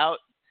going to be out.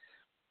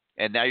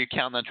 And now you're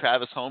counting on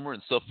Travis Homer,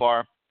 and so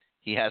far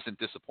he hasn't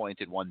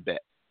disappointed one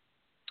bit.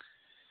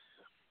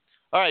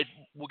 All right,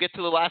 we'll get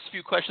to the last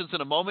few questions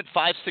in a moment.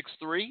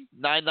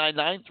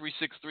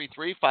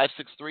 563-999-3633,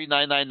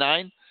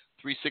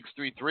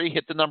 563-999-3633.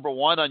 Hit the number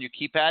 1 on your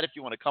keypad if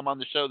you want to come on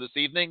the show this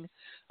evening.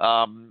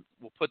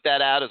 We'll put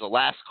that out as a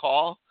last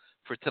call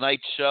for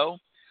tonight's show.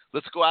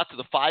 Let's go out to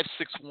the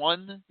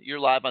 561. You're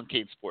live on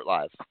CaneSport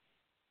Live.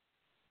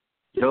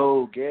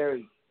 Yo,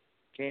 Gary.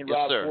 Kane Yes,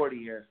 Rob sir. 40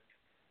 here.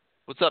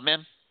 What's up,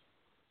 man?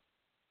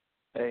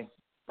 Hey.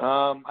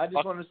 I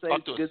just want to say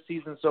it's a good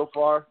season so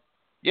far.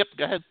 Yep,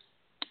 go ahead.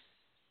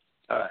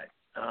 All right.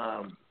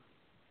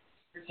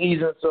 Good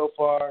season so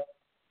far.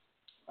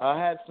 I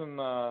had some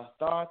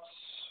thoughts.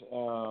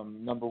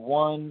 Number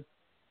one,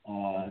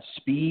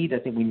 speed. I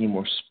think we need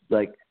more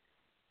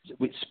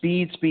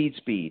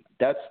speed.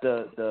 That's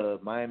the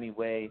Miami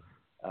way.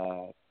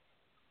 Who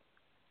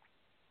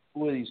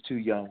are these two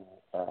young?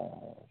 I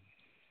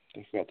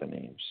forgot the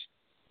names.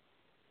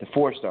 The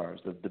 4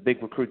 stars, the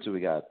big recruits that we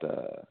got.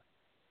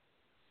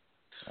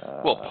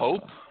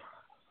 Pope,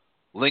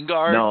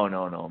 Lingard. No,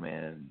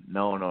 man.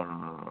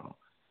 No.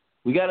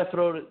 We got to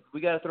throw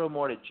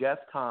more to Jeff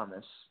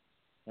Thomas,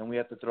 and we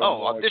have to throw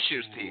more on this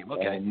year's team.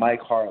 Okay,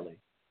 Mike Harley.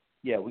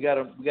 Yeah, we got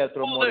to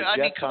throw more to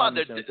Jeff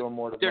Thomas and throw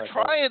more to. They're Mike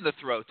trying Harley. to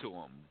throw to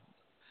him.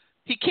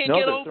 He can't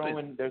get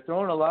open. They're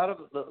throwing a lot of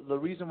the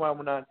reason why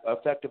we're not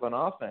effective on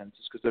offense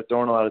is because they're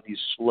throwing a lot of these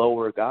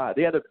slower guys.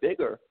 Yeah, they're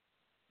bigger.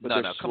 No,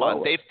 come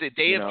on. They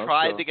have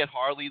tried to get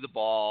Harley the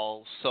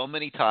ball so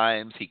many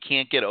times. He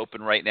can't get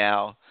open right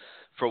now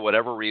for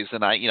whatever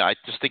reason. I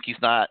just think he's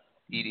not.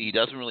 He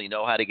doesn't really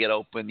know how to get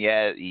open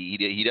yet.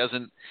 He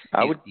doesn't.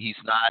 He's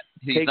not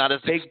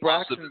as take explosive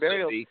Braxton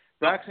Berrios.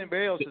 Braxton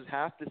Berrios is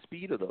half the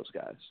speed of those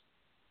guys.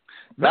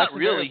 Braxton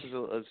really.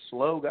 Berrios is a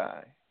slow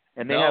guy,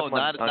 and they have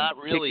not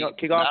really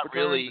kickoff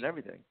returns and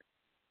everything.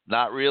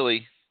 Not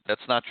really.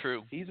 That's not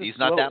true. He's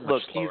not that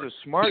much slower. He's a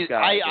smart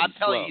guy. I'm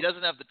telling you, he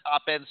doesn't have the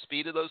top end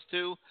speed of those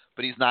two,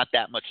 but he's not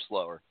that much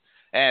slower.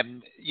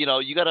 And, you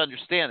got to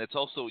understand, it's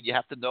also you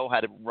have to know how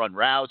to run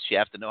routes. You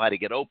have to know how to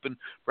get open.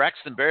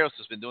 Braxton Berrios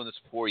has been doing this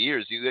for 4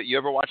 years. You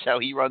ever watch how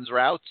he runs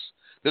routes?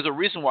 There's a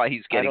reason why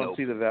he's getting open. I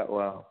don't see that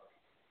well.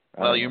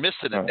 Well, you're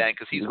missing it, Dan,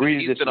 because he's been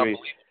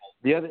unbelievable.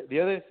 The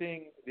other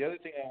thing I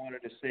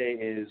wanted to say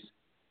is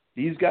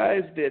these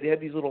guys they have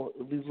these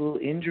little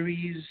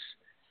injuries.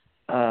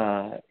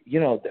 They're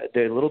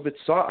a little bit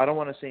soft. I don't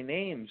want to say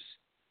names,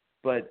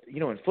 but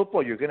in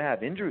football you're going to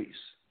have injuries.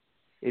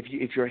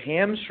 If your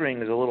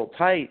hamstring is a little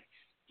tight,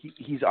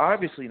 he's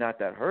obviously not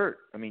that hurt.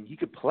 I mean, he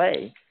could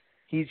play.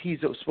 He's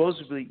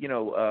supposedly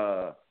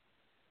a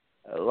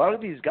lot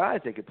of these guys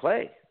they could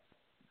play.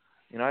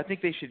 You know, I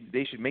think they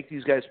should make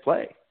these guys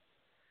play.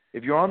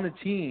 If you're on the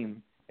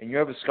team and you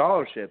have a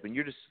scholarship and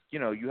you're just, you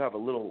know, you're a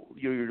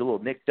little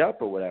nicked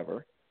up or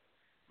whatever,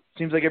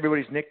 seems like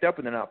everybody's nicked up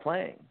and they're not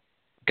playing.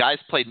 Guys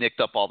play nicked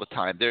up all the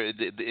time.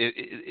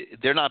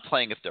 They're not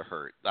playing if they're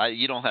hurt.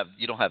 You don't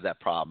have that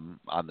problem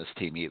on this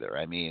team either.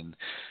 I mean,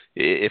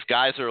 if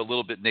guys are a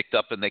little bit nicked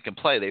up and they can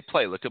play, they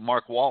play. Look at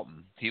Mark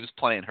Walton. He was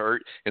playing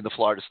hurt in the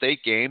Florida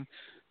State game,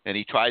 and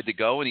he tried to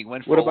go and he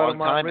went for a long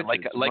time.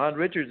 Richards? And Amon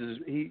Richards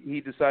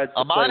he decides to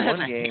Amon play has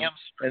one a game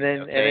hamstring, and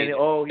then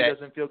he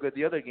doesn't feel good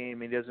the other game.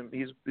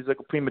 He's like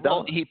a prima donna.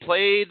 Well, he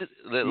played.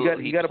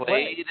 You got to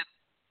play.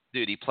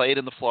 Dude, he played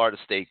in the Florida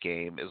State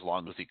game as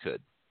long as he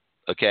could.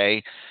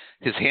 Okay,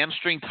 his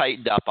hamstring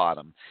tightened up on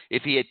him.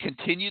 If he had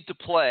continued to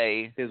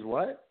play, his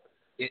what?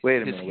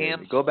 Wait a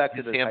minute. Go back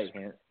to the tight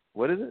hand.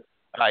 What is it?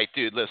 All right,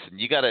 dude. Listen,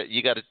 you gotta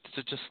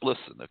just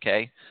listen,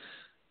 okay?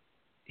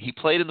 He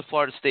played in the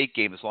Florida State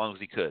game as long as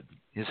he could.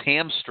 His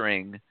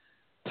hamstring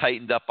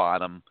tightened up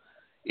on him.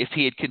 If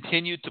he had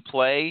continued to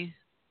play,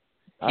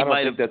 I don't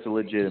think that's a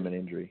legitimate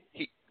injury.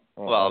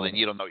 Then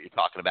you don't know what you're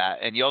talking about,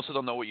 and you also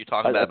don't know what you're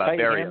talking about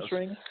Berrios.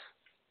 Hamstring?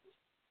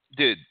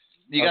 Dude.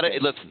 You gotta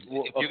listen.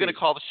 If you're gonna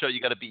call the show,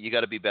 you gotta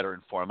be better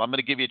informed. I'm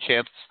gonna give you a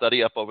chance to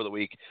study up over the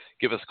week.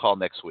 Give us a call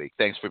next week.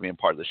 Thanks for being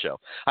part of the show.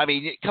 I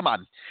mean, come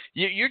on,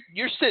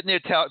 you're sitting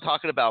there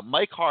talking about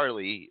Mike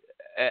Harley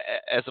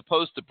as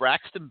opposed to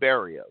Braxton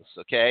Berrios,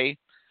 okay?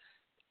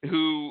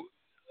 Who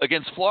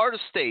against Florida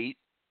State,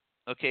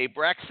 okay?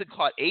 Braxton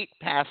caught 8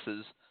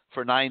 passes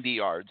for 90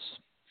 yards.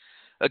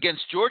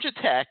 Against Georgia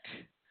Tech,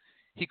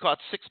 he caught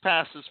 6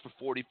 passes for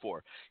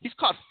 44. He's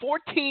caught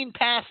 14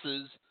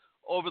 passes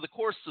over the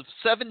course of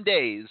 7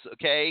 days,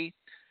 okay?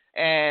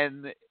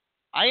 And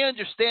I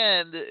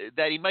understand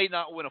that he might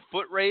not win a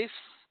foot race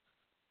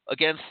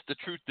against the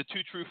two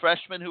true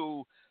freshmen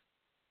who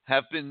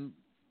have been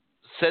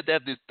said to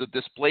have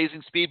this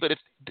blazing speed, but if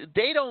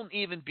they don't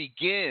even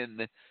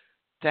begin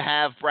to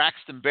have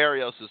Braxton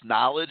Berrios'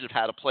 knowledge of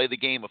how to play the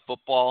game of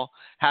football,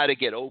 how to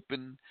get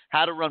open,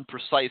 how to run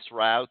precise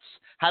routes,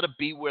 how to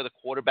be where the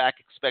quarterback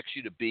expects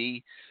you to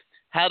be,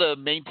 how to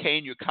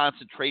maintain your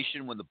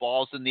concentration when the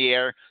ball's in the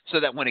air so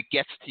that when it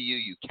gets to you,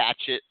 you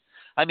catch it.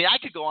 I mean, I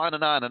could go on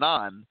and on and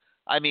on.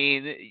 I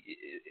mean,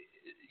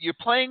 you're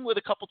playing with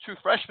a couple true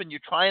freshmen. You're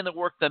trying to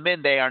work them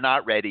in. They are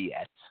not ready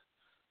yet.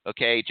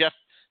 Okay, Jeff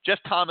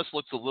Thomas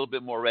looks a little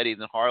bit more ready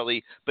than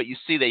Harley, but you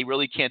see they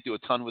really can't do a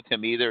ton with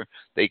him either.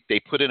 They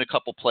put in a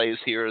couple plays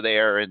here or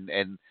there and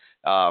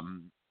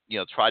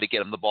try to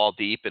get him the ball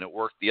deep, and it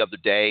worked the other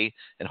day,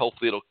 and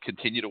hopefully it'll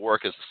continue to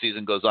work as the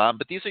season goes on.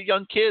 But these are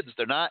young kids.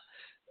 They're not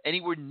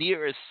anywhere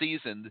near as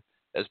seasoned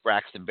as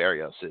Braxton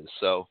Berrios is.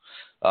 So,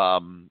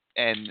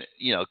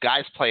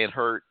 guys playing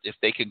hurt, if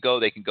they can go,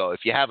 they can go.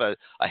 If you have a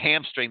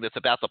hamstring that's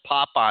about to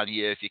pop on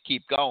you, if you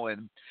keep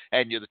going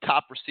and you're the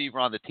top receiver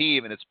on the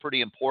team, and it's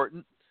pretty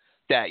important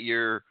that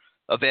you're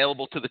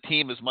available to the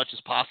team as much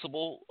as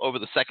possible over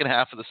the second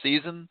half of the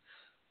season,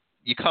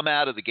 you come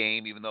out of the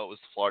game, even though it was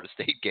the Florida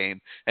State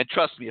game. And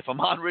trust me, if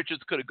Amon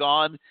Richards could have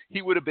gone,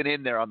 he would have been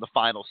in there on the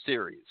final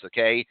series.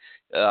 Okay.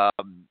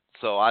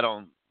 So I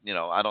don't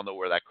know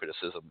where that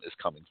criticism is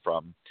coming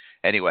from.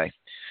 Anyway.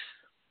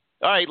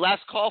 All right.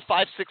 Last call,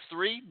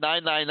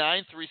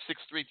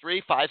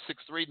 563-999-3633,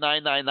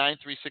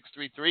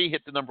 563-999-3633.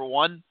 Hit the number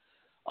 1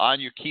 on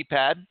your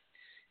keypad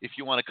if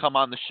you want to come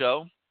on the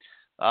show.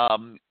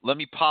 Let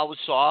me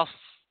polish off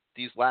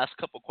these last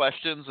couple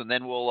questions, and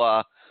then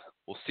we'll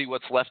see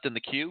what's left in the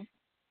queue.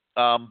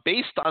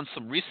 Based on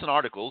some recent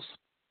articles,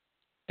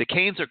 the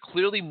Canes are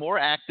clearly more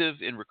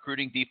active in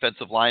recruiting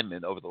defensive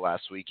linemen over the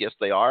last week. Yes,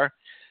 they are.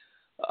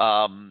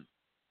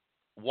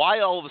 Why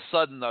all of a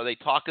sudden are they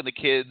talking to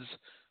kids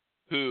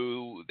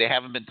who they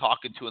haven't been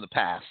talking to in the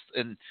past?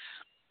 And,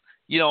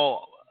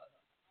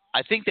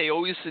 I think they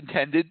always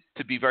intended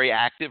to be very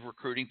active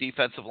recruiting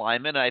defensive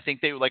linemen. And I think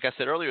they, like I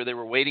said earlier, they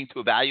were waiting to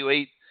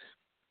evaluate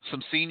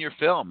some senior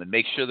film and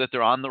make sure that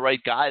they're on the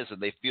right guys,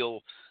 and they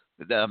feel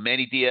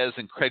Manny Diaz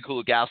and Craig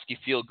Kulagowski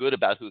feel good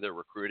about who they're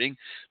recruiting.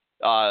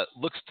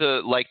 Looks to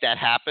like that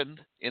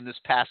happened in this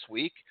past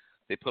week.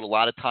 They put a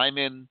lot of time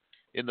in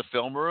the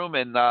film room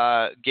and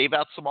gave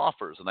out some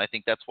offers, and I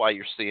think that's why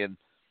you're seeing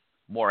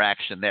more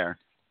action there.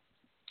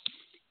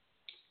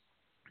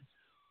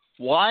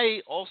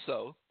 Why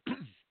also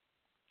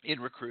in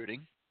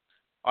recruiting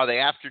are they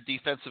after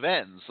defensive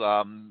ends?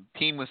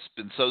 Team has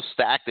been so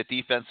stacked at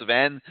defensive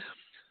end.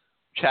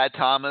 Chad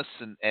Thomas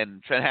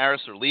and Trent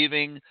Harris are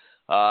leaving.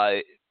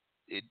 Why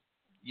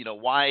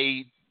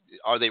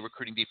are they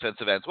recruiting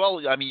defensive ends?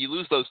 Well, I mean, you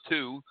lose those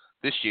 2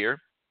 this year.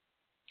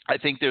 I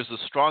think there's a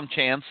strong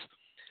chance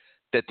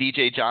that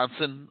DJ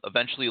Johnson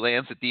eventually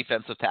lands at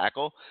defensive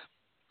tackle.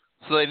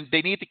 So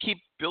they need to keep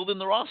building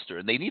the roster,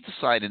 and they need to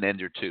sign an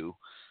end or 2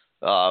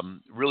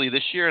 really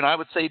this year, and I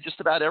would say just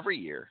about every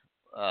year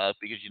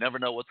because you never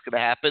know what's going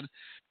to happen,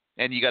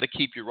 and you got to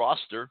keep your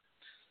roster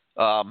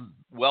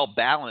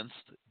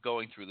well-balanced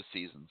going through the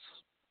seasons.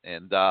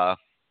 And, I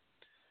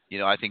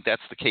think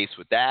that's the case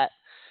with that.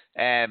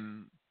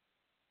 And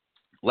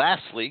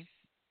lastly,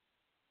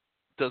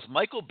 does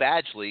Michael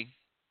Badgley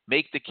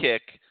make the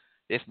kick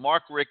if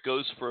Mark Richt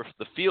goes for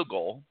the field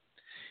goal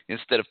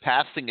instead of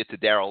passing it to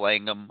Darrell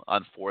Langham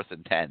on 4th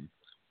and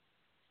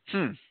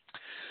 10?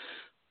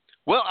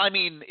 Well, I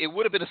mean, it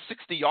would have been a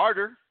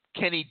 60-yarder.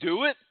 Can he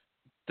do it?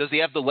 Does he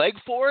have the leg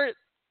for it?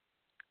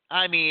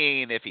 I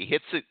mean, if he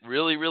hits it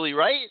really, really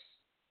right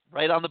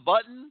on the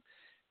button,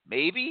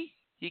 maybe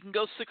he can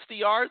go 60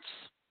 yards.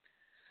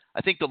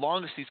 I think the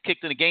longest he's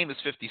kicked in a game is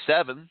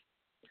 57.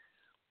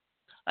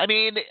 I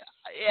mean,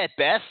 at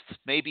best,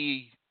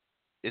 maybe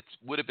it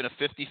would have been a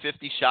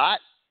 50-50 shot.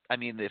 I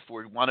mean, if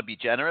we want to be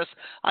generous,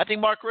 I think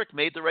Mark Richt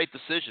made the right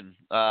decision.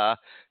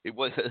 It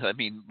was, I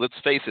mean, let's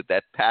face it,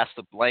 that pass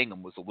to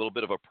Langham was a little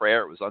bit of a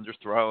prayer. It was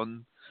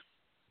underthrown.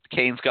 The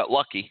Canes got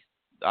lucky.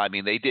 I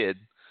mean, they did.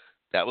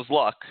 That was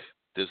luck.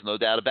 There's no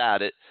doubt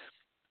about it.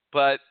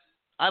 But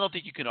I don't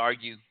think you can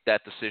argue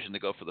that decision to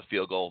go for the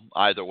field goal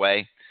either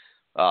way.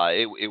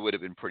 It would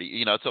have been pretty.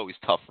 You know, it's always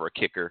tough for a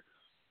kicker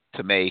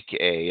to make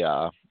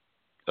a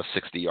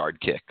 60-yard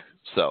kick.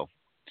 So,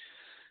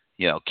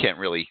 you know, can't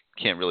really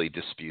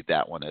dispute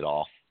that one at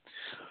all.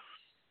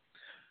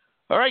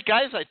 All right,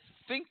 guys, I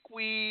think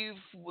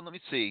let me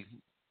see.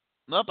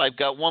 Nope, I've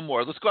got one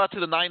more. Let's go out to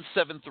the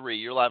 973.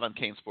 You're live on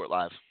CaneSport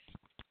Live.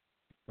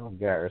 Oh,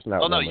 Gary, it's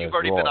not. Oh no, you've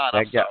already been on.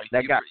 I'm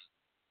sorry.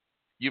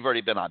 You've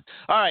already been on.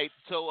 All right,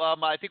 so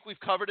I think we've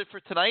covered it for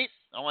tonight.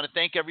 I want to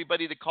thank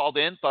everybody that called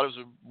in. Thought it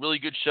was a really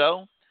good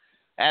show.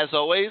 As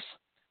always,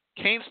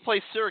 Canes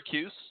play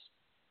Syracuse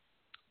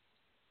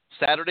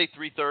Saturday,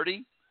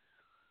 3:30.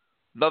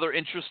 Another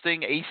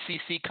interesting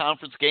ACC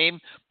conference game.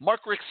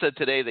 Mark Richt said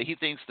today that he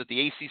thinks that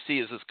the ACC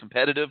is as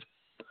competitive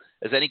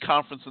as any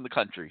conference in the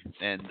country,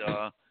 and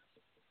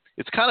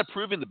it's kind of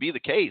proven to be the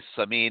case.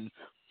 I mean,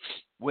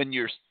 when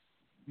you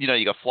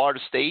got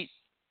Florida State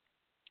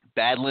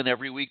battling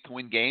every week to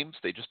win games.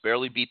 They just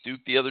barely beat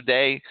Duke the other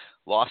day,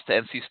 lost to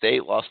NC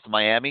State, lost to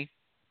Miami.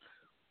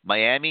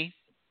 Miami,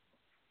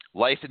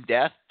 life and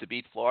death to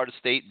beat Florida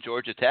State and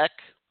Georgia Tech.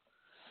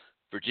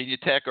 Virginia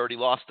Tech already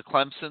lost to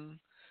Clemson.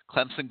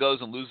 Clemson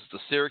goes and loses to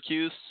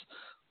Syracuse.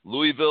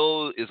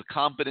 Louisville is a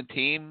competent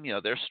team. You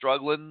know, they're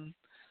struggling,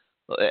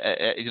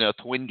 to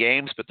win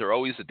games, but they're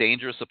always a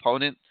dangerous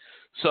opponent.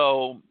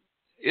 So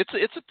it's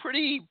a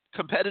pretty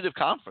competitive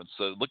conference.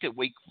 So look at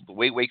the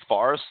way Wake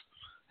Forest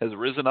has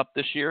risen up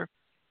this year.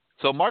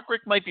 So Mark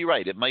Richt might be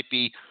right. It might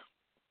be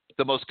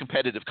the most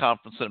competitive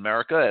conference in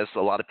America, as a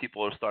lot of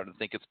people are starting to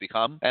think it's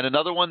become. And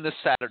another one this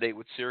Saturday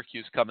with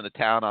Syracuse coming to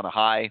town on a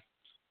high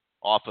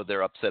off of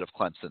their upset of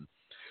Clemson.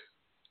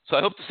 So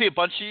I hope to see a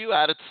bunch of you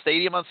out at the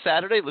stadium on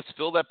Saturday. Let's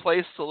fill that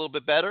place a little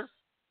bit better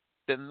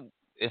than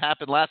it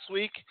happened last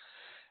week.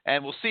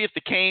 And we'll see if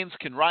the Canes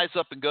can rise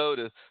up and go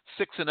to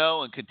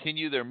 6-0 and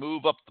continue their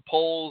move up the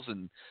polls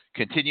and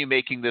continue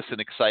making this an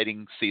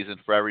exciting season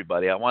for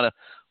everybody. I want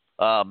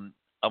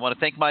to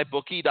thank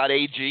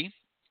mybookie.ag.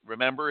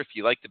 Remember, if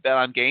you like to bet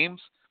on games,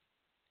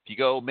 if you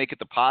go make a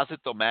deposit,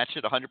 they'll match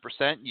it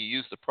 100%. You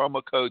use the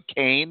promo code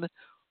CANE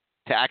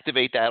to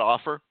activate that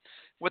offer.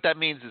 What that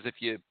means is if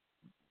you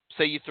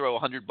say you throw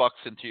 $100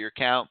 into your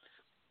account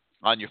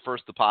on your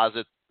first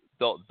deposit,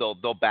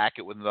 they'll back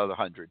it with another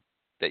 100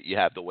 that you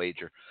have to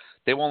wager.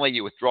 They won't let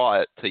you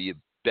withdraw it till you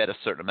bet a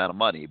certain amount of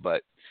money,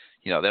 but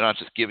they're not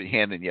just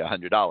handing you a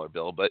 $100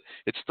 bill, but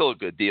it's still a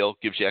good deal.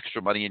 Gives you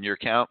extra money in your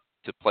account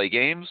to play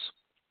games.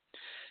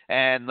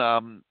 And I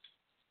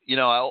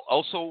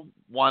also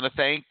want to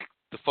thank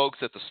the folks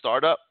at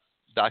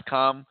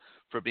thestartup.com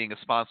for being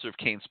a sponsor of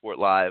CaneSport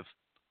Live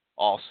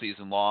all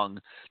season long.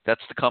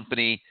 That's the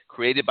company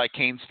created by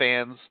Canes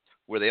fans,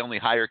 where they only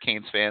hire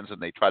Canes fans and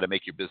they try to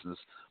make your business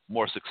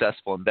more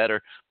successful and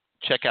better.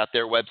 Check out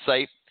their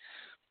website.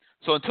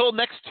 So until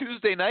next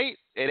Tuesday night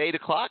at 8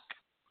 o'clock,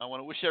 I want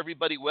to wish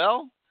everybody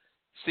well.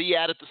 See you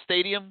out at the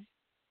stadium.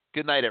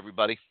 Good night,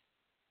 everybody.